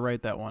I meant to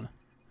write that one.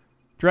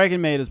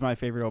 Dragon Maid is my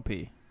favorite OP.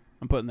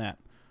 I'm putting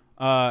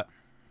that.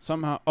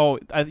 Somehow. Oh,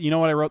 you know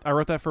what I wrote? I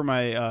wrote that for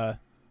my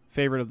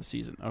favorite of the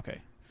season.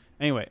 Okay.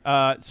 Anyway,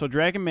 so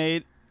Dragon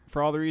Maid,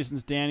 for all the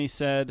reasons Danny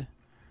said,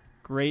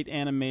 great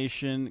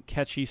animation,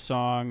 catchy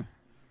song,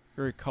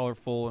 very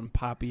colorful and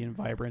poppy and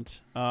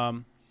vibrant.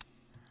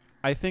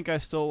 I think I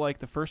still like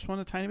the first one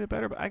a tiny bit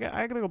better, but I got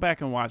to go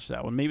back and watch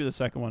that one. Maybe the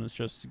second one is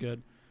just as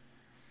good.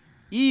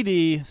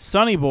 ED,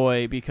 Sunny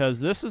Boy, because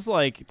this is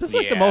like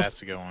the most.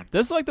 That's a good one.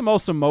 This is like the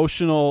most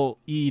emotional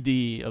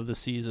ED of the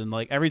season.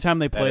 Like every time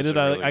they played is it,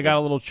 a really I got good-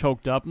 a little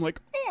choked up. I'm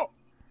like, oh.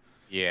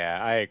 Yeah,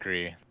 I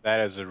agree. That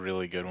is a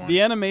really good one.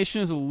 The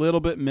animation is a little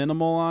bit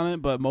minimal on it,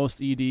 but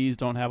most EDs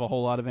don't have a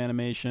whole lot of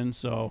animation.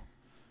 So,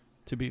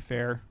 to be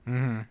fair,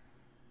 Mm-hmm.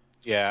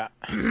 Yeah.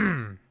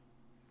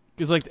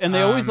 because like, and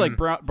they always like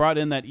brought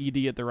in that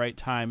ED at the right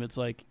time. It's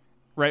like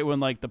right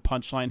when like the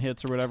punchline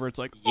hits or whatever. It's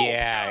like, oh,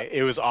 Yeah,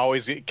 it was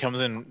always it comes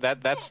in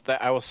that's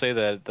that I will say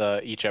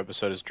that each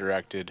episode is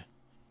directed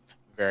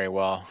very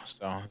well.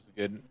 So it's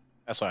good.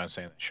 That's why I'm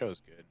saying the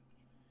show's good.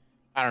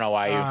 I don't know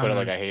why you put it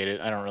like I hate it.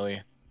 I don't really.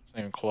 It's not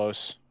even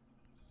close.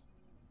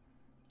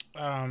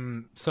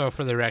 So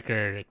for the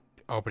record,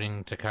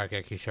 opening to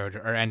Kageki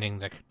Shoujo or ending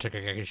the to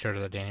Kageki Shoujo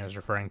that Danny was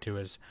referring to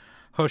is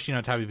Hoshi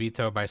no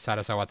Tabibito by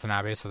Sadasa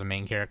Watanabe, so the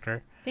main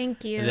character.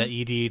 Thank you.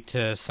 The ED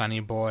to Sunny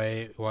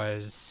Boy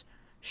was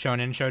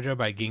Shonen Shoujo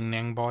by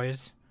Gingnang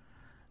Boys.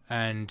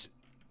 And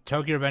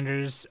Tokyo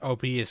Revengers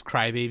OP is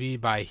Crybaby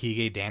by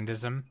Hige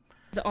Dandism.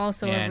 It's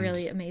also a and-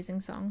 really amazing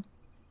song.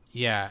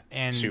 Yeah,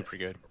 and Super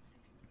good.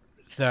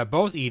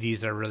 both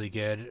EDs are really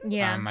good.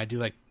 Yeah. I do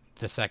like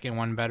the second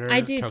one better.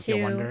 I do Tokyo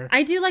too. Wonder.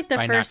 I do like the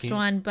by first Naki.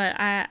 one, but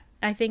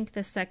I think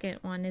the second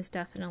one is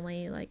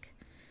definitely like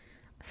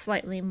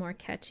slightly more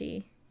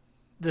catchy.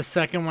 The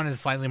second one is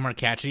slightly more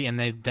catchy, and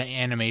the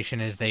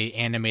animation is they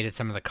animated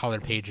some of the color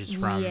pages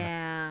from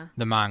Yeah.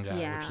 the manga,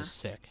 Yeah. which is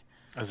sick.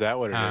 Is that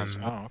what it is?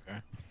 Um, Oh, okay.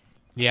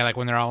 Yeah, like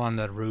when they're all on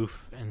the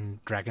roof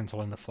and Dragon's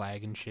holding the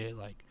flag and shit,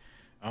 like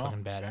Oh,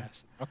 fucking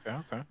badass.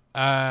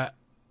 okay.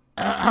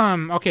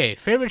 Okay,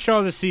 favorite show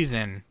of the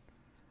season.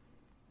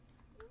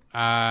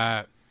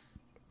 I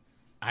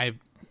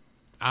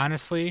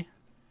honestly,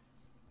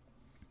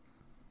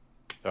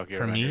 Tokyo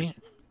for Revengers. me,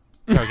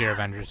 Tokyo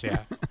Revengers,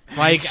 yeah.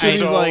 Like, So he's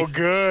so like-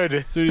 good.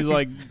 Sudie's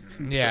like,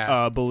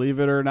 yeah. believe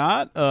it or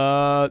not,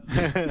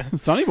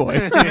 Sunny Boy.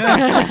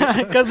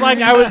 Because like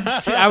I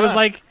was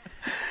like,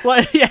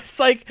 yes,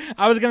 like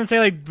I was gonna say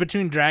like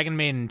between Dragon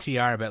Maid and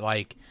TR, but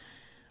like,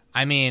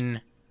 I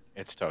mean,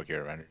 It's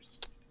Tokyo Revengers.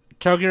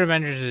 Tokyo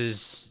Revengers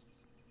is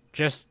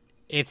just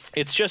it's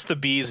It's the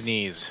bee's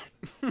knees.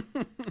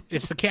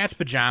 the cat's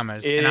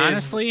pajamas, It and is-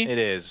 honestly, it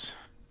is.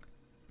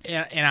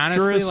 and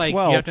honestly, is like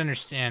swell. you have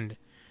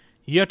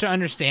to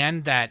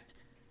understand that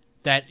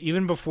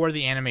even before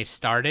the anime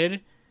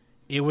started,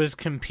 it was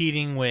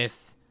competing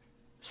with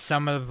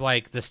some of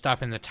like the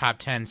stuff in the top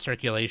 10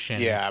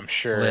 circulation. Yeah, I'm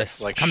sure.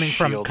 List Like coming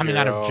Shield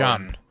out of Hero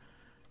Jump.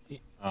 and,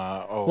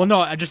 oh. Well,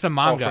 no, just the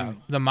manga.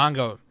 from- The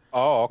manga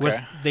Oh, okay.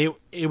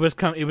 it was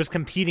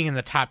competing in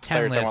the top I thought you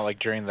 10 were list. talking about like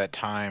during that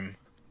time.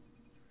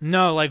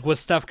 No, like with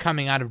stuff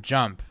coming out of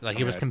Jump, like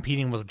it was Okay.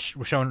 competing with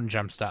Shonen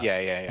Jump stuff. Yeah.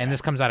 And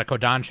this comes out of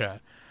Kodansha,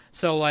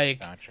 so like,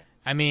 Gotcha.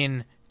 I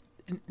mean,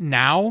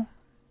 now,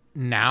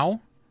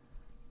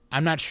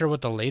 I'm not sure what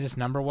the latest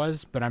number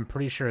was, but I'm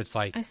pretty sure it's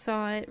like I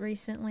saw it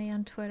recently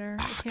on Twitter.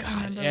 I can't God,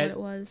 remember what it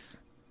was.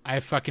 I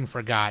fucking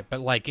forgot,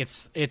 but like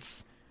it's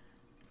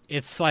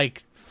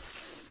like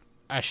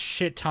a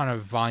shit ton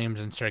of volumes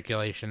in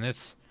circulation.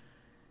 It's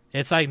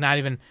like not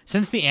even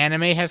since the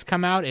anime has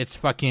come out. It's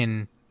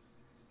fucking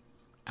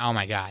oh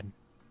my god,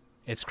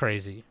 it's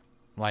crazy.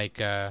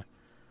 Like I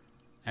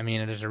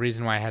mean, there's a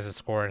reason why it has the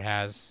score it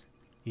has,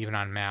 even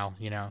on Mal,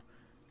 you know.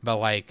 But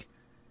like,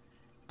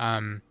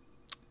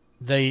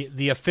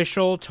 the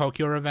official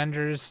Tokyo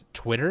Revengers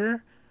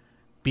Twitter,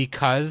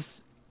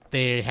 because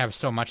they have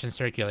so much in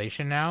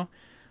circulation now,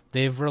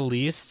 they've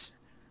released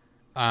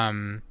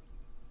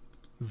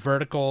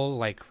vertical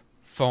like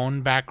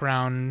phone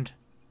background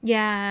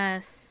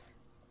Yes.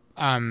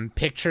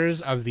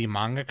 pictures of the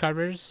manga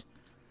covers.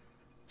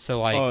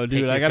 So like, Oh, pick dude,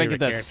 your I gotta favorite get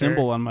that character.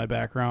 symbol on my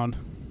background.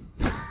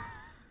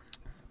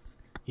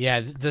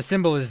 Yeah, the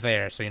symbol is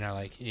there, so you know,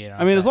 like you know.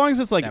 I mean, as that- long as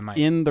it's like that might-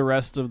 in the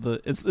rest of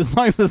the, it's as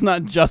long as it's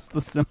not just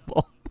the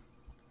symbol.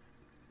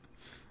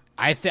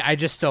 I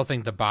just still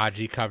think the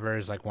Baji cover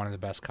is like one of the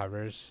best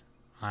covers,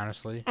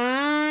 honestly.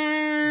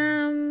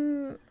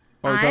 Oh,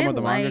 we're talking I about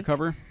the manga like-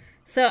 cover.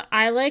 So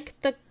I like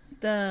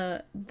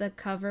the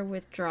cover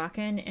with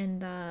Draken in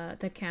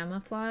the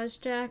camouflage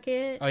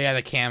jacket. Oh yeah,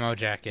 the camo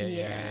jacket.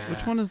 Yeah. Yeah.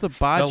 Which one is the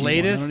Baji one?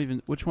 latest- I don't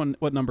even. Which one?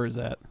 What number is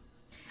that?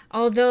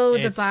 Although the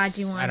It's-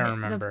 Baji one, I don't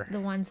remember. the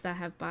ones that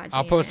have Baji.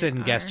 I'll post it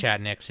in are- guest chat,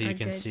 Nick, so are you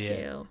can good see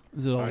it. too.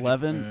 Is it Baji.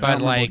 11? But, I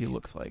don't remember like- what he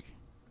looks like.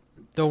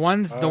 The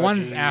ones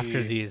Baji.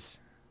 after these.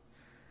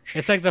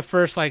 It's like the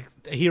first like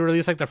he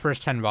released like the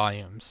first 10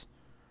 volumes.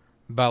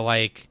 But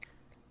like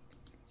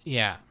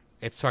yeah,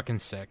 it's fucking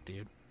sick,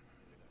 dude.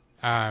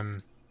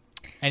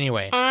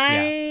 Anyway, I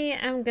yeah.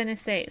 am gonna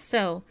say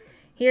so.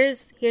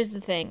 Here's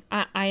the thing.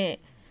 I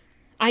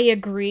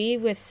agree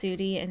with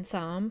Sudi and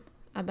Sam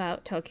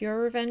about Tokyo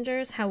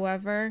Revengers.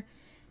 However,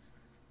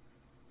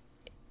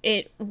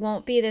 it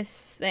won't be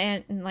this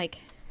like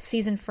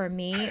season for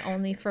me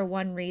only for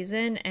one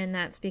reason, and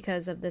that's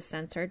because of the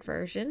censored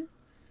version.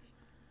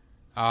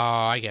 Oh,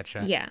 I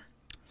getcha. Yeah.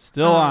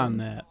 Still on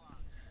that.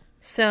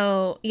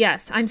 So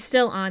yes, I'm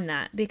still on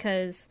that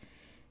because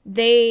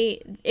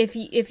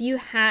if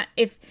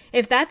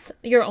that's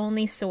your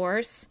only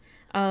source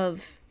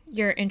of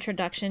your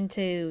introduction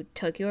to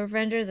Tokyo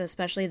Revengers,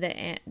 especially the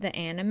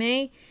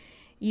anime,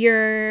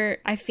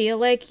 I feel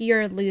like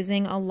you're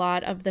losing a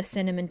lot of the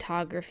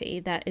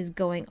cinematography that is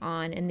going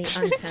on in the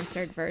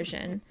uncensored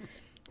version.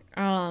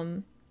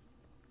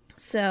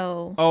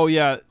 So Oh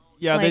yeah,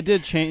 they like-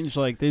 did change.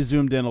 Like they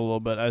zoomed in a little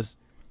bit.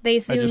 they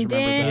just zoomed remembered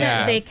in. that.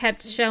 Yeah. They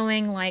kept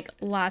showing like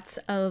lots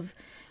of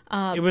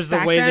It was the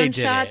way they background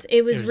did shots. it.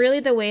 It was It was- really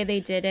the way they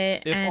did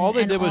it, If and, all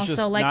they and did was also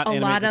just like not a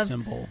animate lot the of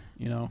symbol,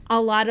 you know. a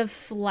lot of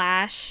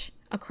flash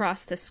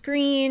across the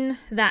screen,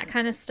 that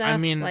kind of stuff. I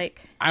mean,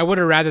 like I would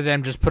have rather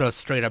them just put a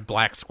straight up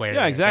black square.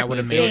 Yeah, there. exactly. That would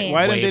have Same. made it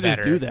Why way didn't they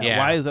better. just do that? Yeah.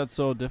 Why is that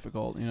so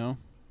difficult? You know.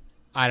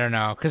 I don't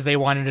know, because they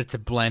wanted it to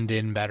blend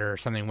in better or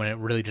something when it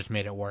really just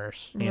made it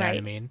worse. You know what I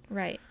right, mean?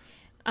 right.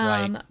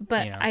 But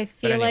you know, I but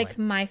feel anyway. like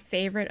my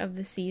favorite of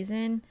the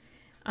season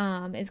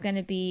is going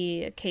to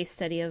be a case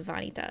study of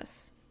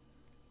Vanitas.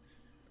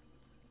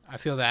 I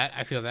feel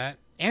that.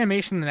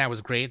 Animation in that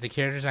was great. The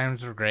character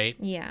designs were great.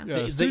 Yeah.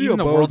 Even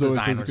the world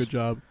design was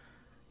job.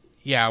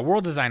 Yeah,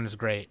 world design was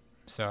great.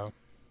 So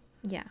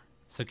Yeah.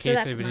 case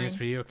that's study mine videos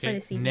for you. for Okay, the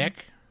season.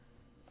 Nick.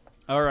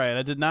 All right,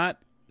 I did not.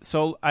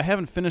 So I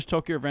haven't finished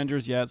Tokyo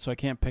Avengers yet, so I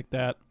can't pick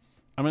that.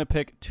 I'm gonna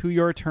pick To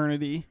Your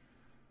Eternity,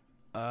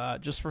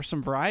 just for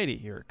some variety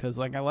here, because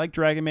like I like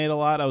Dragon Maid a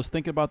lot. I was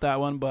thinking about that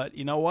one, but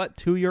you know what?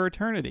 To Your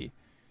Eternity,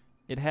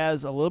 it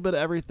has a little bit of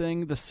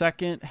everything. The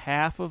second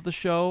half of the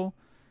show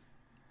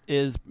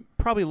is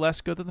probably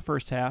less good than the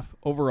first half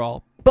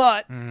overall,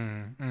 but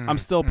I'm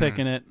still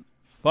picking it.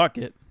 Fuck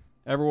it.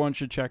 Everyone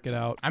should check it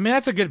out. I mean,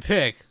 that's a good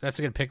pick. That's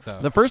a good pick, though.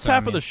 The first So, I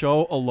half of mean, the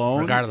show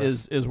alone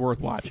regardless. is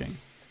worth watching.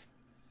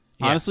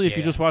 yeah, Honestly, if yeah,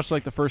 you yeah. just watch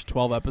like the first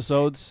 12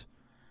 episodes,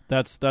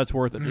 that's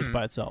worth it just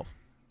by itself.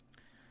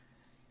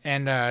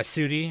 And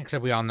Sudi,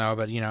 except we all know,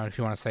 but you know, if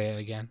you want to say it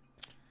again.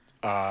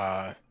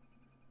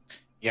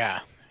 Yeah,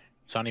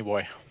 Sonny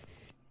Boy.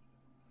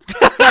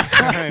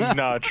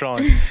 No,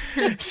 trolling.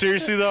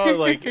 Seriously though,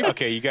 like,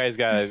 okay, you guys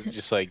gotta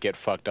just like get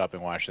fucked up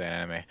and watch that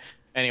anime.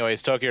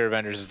 Anyways, Tokyo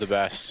Revengers is the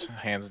best,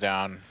 hands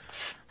down.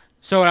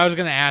 So what I was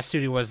gonna ask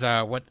Sudi was,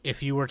 what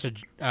if you were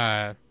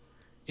to,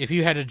 if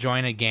you had to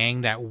join a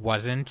gang that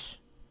wasn't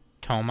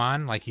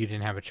Tomon, like you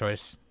didn't have a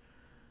choice.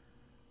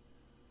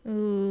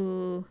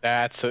 Ooh.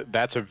 That's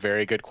a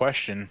very good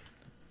question.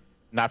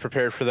 Not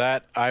prepared for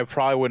that. I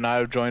probably would not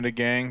have joined a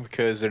gang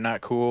because they're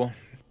not cool.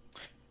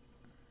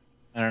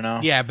 I don't know.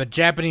 Yeah, but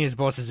Japanese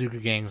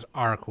Bosuzuka gangs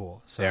are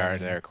cool. So They I are.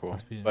 mean, They're cool.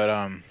 let's be-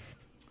 But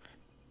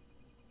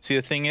see,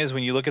 the thing is,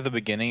 when you look at the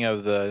beginning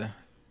of the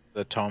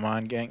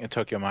Tomon gang,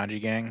 Tokyo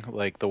Manji gang,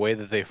 like the way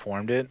that they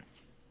formed it,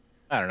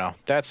 I don't know.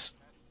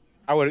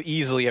 I would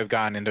easily have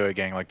gotten into a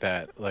gang like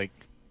that, like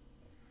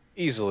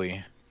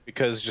easily,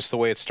 because just the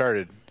way it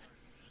started.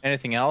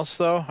 Anything else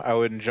though, I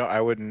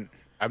wouldn't.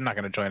 I'm not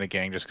gonna join a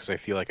gang just because I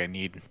feel like I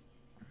need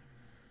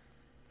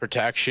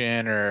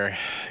protection or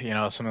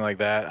something like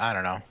that. I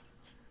don't know.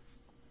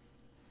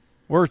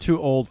 We're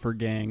too old for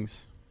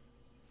gangs.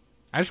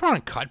 I just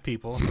want to cut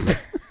people.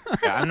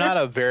 Yeah, I'm not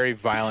a very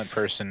violent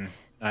person,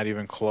 not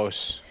even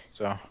close.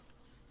 So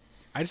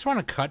I just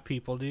want to cut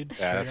people, dude.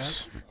 yeah,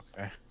 Straight up.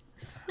 that's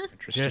okay.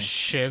 Interesting. Just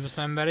shiv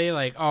somebody.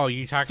 Like, oh,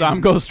 you talking? Sam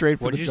goes straight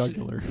for What'd the you say?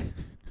 jugular.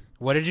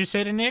 What did you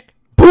say to Nick?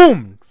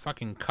 Boom!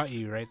 Fucking cut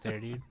you right there,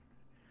 dude.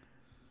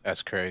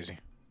 That's crazy.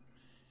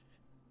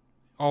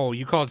 Oh,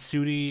 you called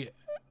Sudi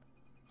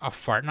a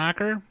fart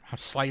knocker? I'll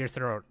slice your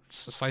throat.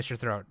 Slice your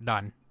throat.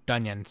 Done.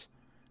 Dunions.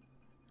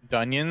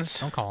 Dunions?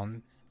 Don't call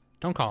him.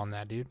 Don't call him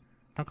that, dude.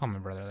 Don't call my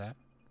brother that.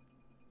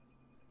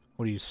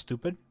 What are you,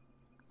 stupid?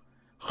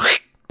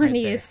 When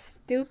you there.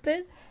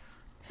 stupid.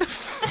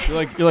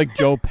 You're like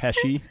Joe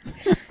Pesci.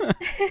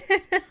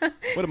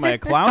 What am I, a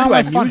clown? How Do am I I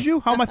amuse funny? you?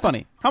 How am I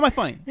funny? How am I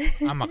funny?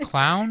 I'm a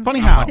clown. Funny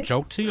I'm how? a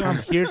joke to you. I'm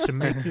here to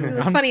make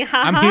you. Funny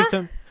I'm haha? here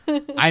to.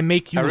 I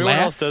make you Everyone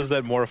laugh. else does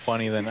that more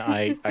funny than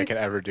I can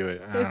ever do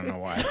it. I don't know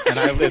why.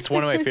 And it's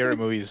one of my favorite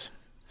movies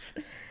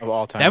of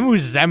all time.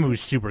 That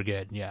movie's super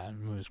good. Yeah, that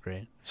movie's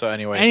great. So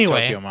anyway,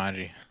 Anyway. Tokyo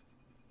Manji.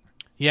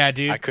 Yeah,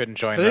 dude. I couldn't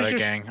join So there's another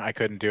just- gang. I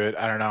couldn't do it.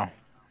 I don't know.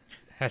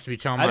 Has to be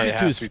Tom. I'd it be has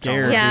too to be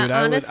scared, Tom. Yeah, dude.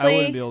 honestly, I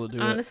wouldn't be able to do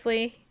it.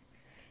 honestly,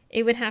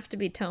 it would have to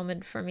be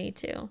Tomid for me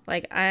too.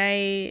 Like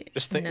I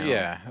Just think, no.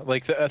 yeah.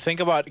 Like think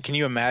about. Can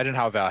you imagine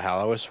how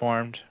Valhalla was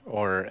formed,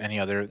 or any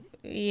other?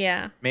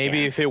 Yeah. Maybe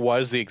yeah. if it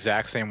was the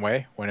exact same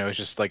way, when it was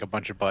just like a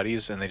bunch of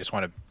buddies and they just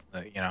want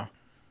to,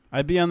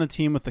 I'd be on the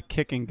team with the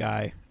kicking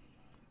guy,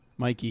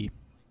 Mikey,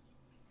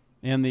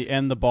 and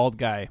the bald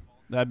guy.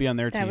 That'd be on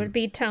their that team. would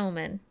be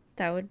Toman.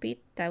 That would be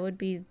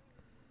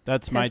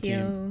That's my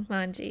team. Tokyo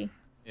Manji.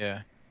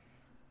 yeah.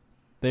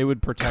 They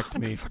would protect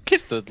me.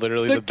 It's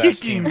literally the the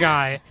best kicking team.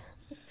 guy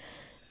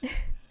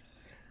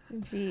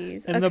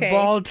Jeez. and okay. the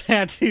bald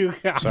tattoo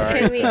guy.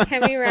 Sorry.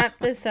 Can we wrap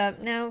this up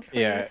now, please?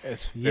 Yeah,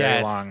 it's very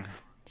Yes. long.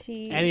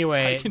 Jeez.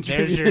 Anyway, I there's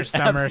contributed your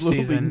summer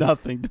absolutely season.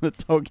 nothing to the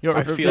Tokyo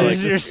I feel like.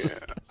 Revengers. There's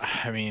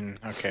I mean,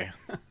 okay.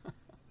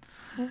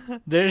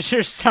 There's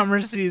your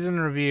summer season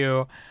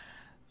review.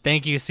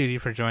 Thank you,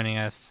 Sudi, for joining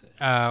us.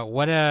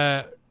 What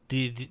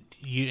did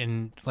you,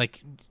 and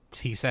like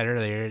he said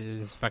earlier,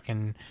 is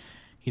fucking.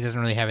 He doesn't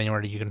really have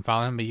anywhere that you can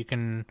follow him, but you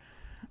can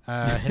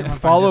hit him up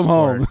Follow on him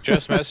Discord. home.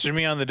 Just message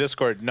me on the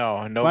Discord. No,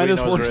 Find nobody his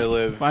knows work, where I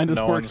live. find his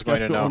No work one's going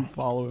to schedule know. and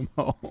follow him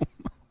home.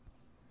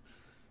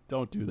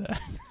 Don't do that.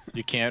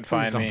 You can't Please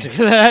find don't me. do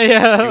that,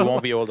 yeah. You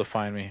won't be able to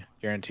find me,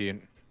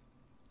 guaranteed.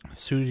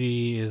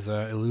 Sudi is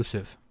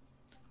elusive.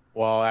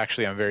 Well,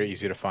 actually, I'm very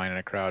easy to find in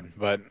a crowd,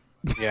 but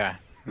yeah.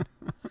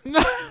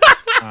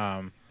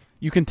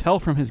 You can tell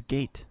from his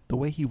gait, the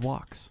way he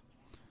walks.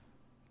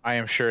 I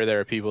am sure there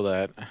are people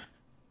that.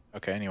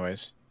 Okay,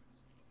 anyways.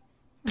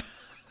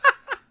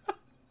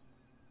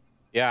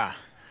 Yeah,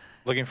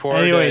 looking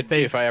forward Anyway, to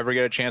it. If I ever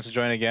get a chance to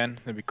join again,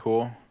 that'd be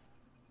cool.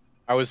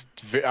 I'll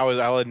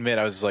admit,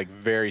 I was like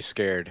very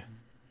scared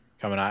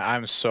coming on.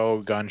 I'm so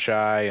gun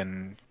shy,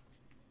 and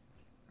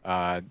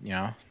I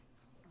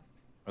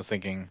was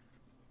thinking,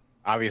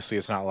 obviously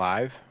it's not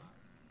live,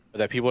 but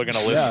that people are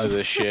gonna listen to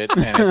this shit,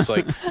 and it's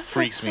like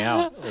freaks me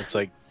out. It's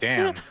like,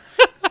 damn,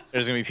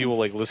 there's gonna be people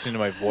like listening to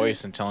my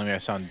voice and telling me I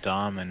sound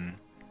dumb and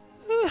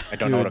I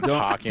don't know what I'm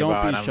talking don't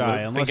about. be and I'm shy, like,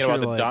 unless thinking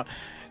about you're the like-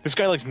 this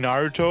guy likes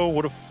Naruto.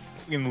 What a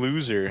fucking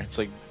loser! It's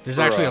like There's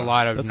actually a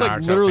lot of That's Naruto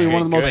like literally fans.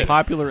 one of the most Good.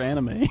 popular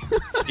anime.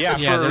 Yeah,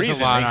 Yeah, for a there's a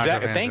reason. lot of Naruto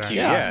Exactly. fans, Thank right? you.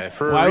 Yeah,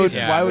 for a why would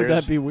reason. why would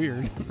There's- that be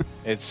weird?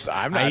 It's.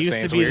 I'm I not used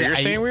saying to it's be weird. the- You're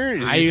saying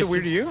weird. I Is used it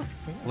weird to you?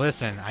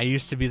 Listen, I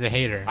used to be the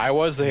hater. I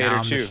was the Now hater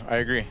I'm too. the I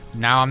agree,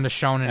 Now I'm the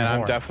shonen and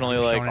I'm whore. definitely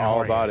the like shonen all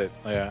whore about here.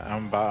 it. Yeah,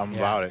 I'm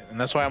about it, and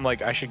that's why I'm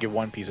like I should give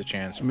One Piece a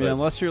chance. I mean, but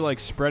unless you're like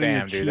spreading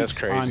Damn, your dude, that's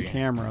cheeks on crazy.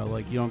 camera,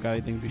 like you don't got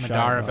anything to be shy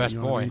Madara about. best you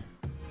know what I boy.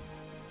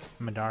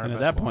 mean? Madara And at best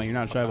that boy. point, you're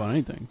not shy about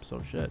anything.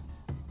 So shit.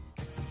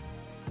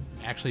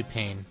 Actually,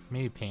 Pain.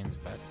 Maybe Pain's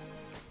best.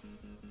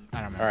 I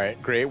don't remember. all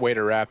right, great way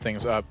to wrap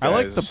things up. I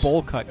like the guys.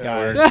 bowl cut,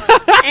 guys.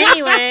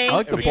 Anyway. I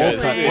like the bowl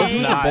Because cut. Anyway. it's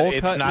Wasn't this a not. bowl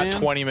It's cut, not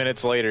man? 20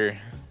 minutes later.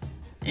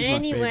 He's my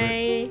favorite.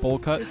 Anyway. Bowl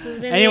cut. This has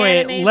been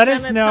Anyway, the Anime let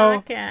us Summit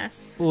know-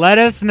 podcast. Let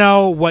us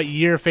know what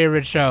your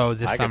favorite show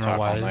this I could summer talk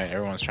all was. night.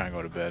 Everyone's trying to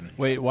go to bed.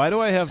 Wait, why do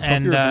I have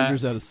And, Tokyo uh,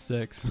 Avengers at a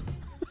 6?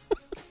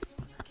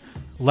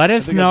 Let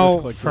us think I know,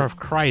 misclicked for it.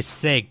 Christ's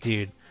sake,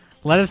 dude.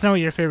 Let us know what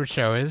your favorite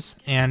show is.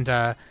 And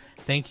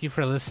thank you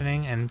for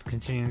listening and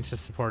continuing to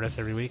support us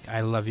every week.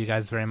 I love you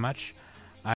guys very much.